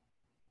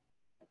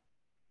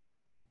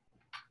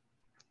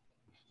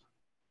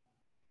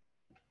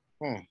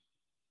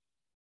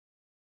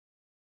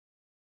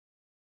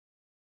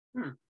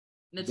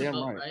 It's Damn a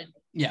boat, right. right?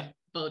 Yeah.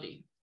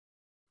 Bodie.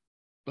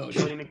 Bodie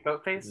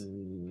McBoat face.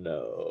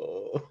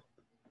 No.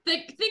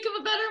 Think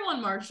of a better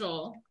one,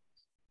 Marshall.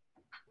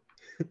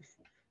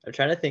 I'm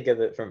trying to think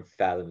of it from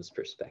Fathom's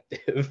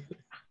perspective.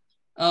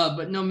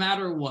 But no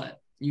matter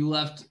what, you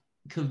left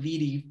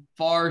Kaviti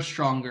far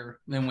stronger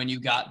than when you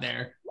got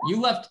there.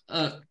 You left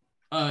a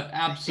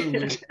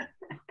absolute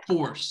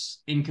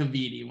force in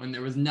Kaviti when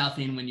there was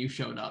nothing when you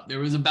showed up. There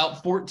was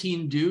about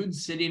 14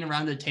 dudes sitting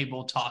around a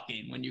table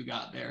talking when you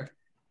got there.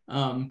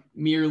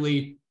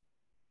 Merely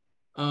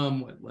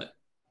what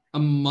a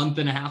month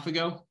and a half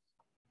ago.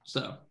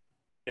 So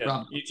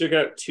yeah, you took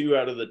out 2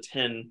 out of the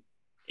 10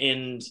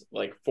 end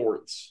like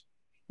forts.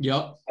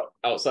 Yep.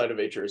 Outside of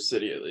Aetros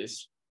City, at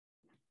least.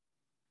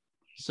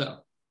 So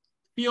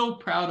feel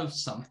proud of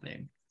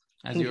something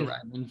as you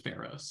arrive in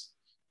Pharos.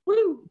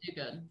 Woo!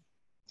 You're good.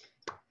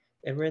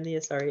 And we're in the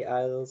Asari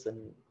Isles,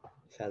 and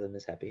Fathom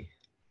is happy.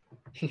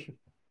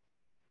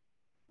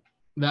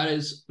 That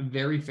is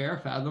very fair,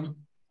 Fathom.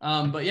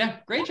 But yeah,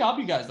 great job,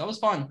 you guys. That was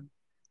fun.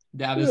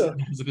 Dab is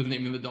the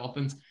name of the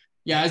dolphins.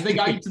 Yeah, as they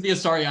got you to the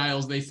Asari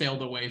Isles, they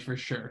sailed away for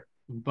sure.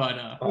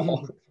 But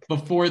Oh.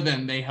 before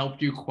then, they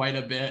helped you quite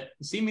a bit,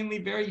 seemingly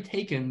very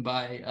taken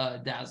by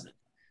Dazit.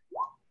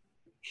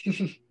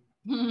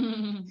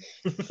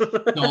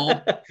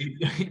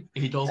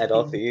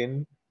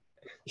 Adolphine.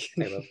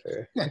 I love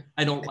her.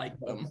 I don't like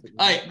them.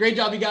 All right, great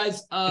job, you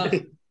guys.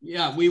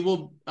 Yeah, we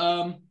will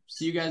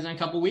see you guys in a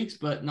couple weeks,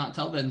 but not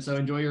till then. So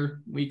enjoy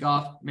your week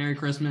off. Merry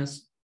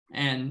Christmas,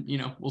 and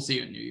we'll see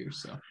you in New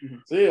Year's. So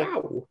See ya.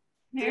 Wow.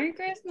 Merry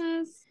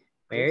Christmas.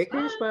 Merry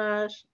Christmas.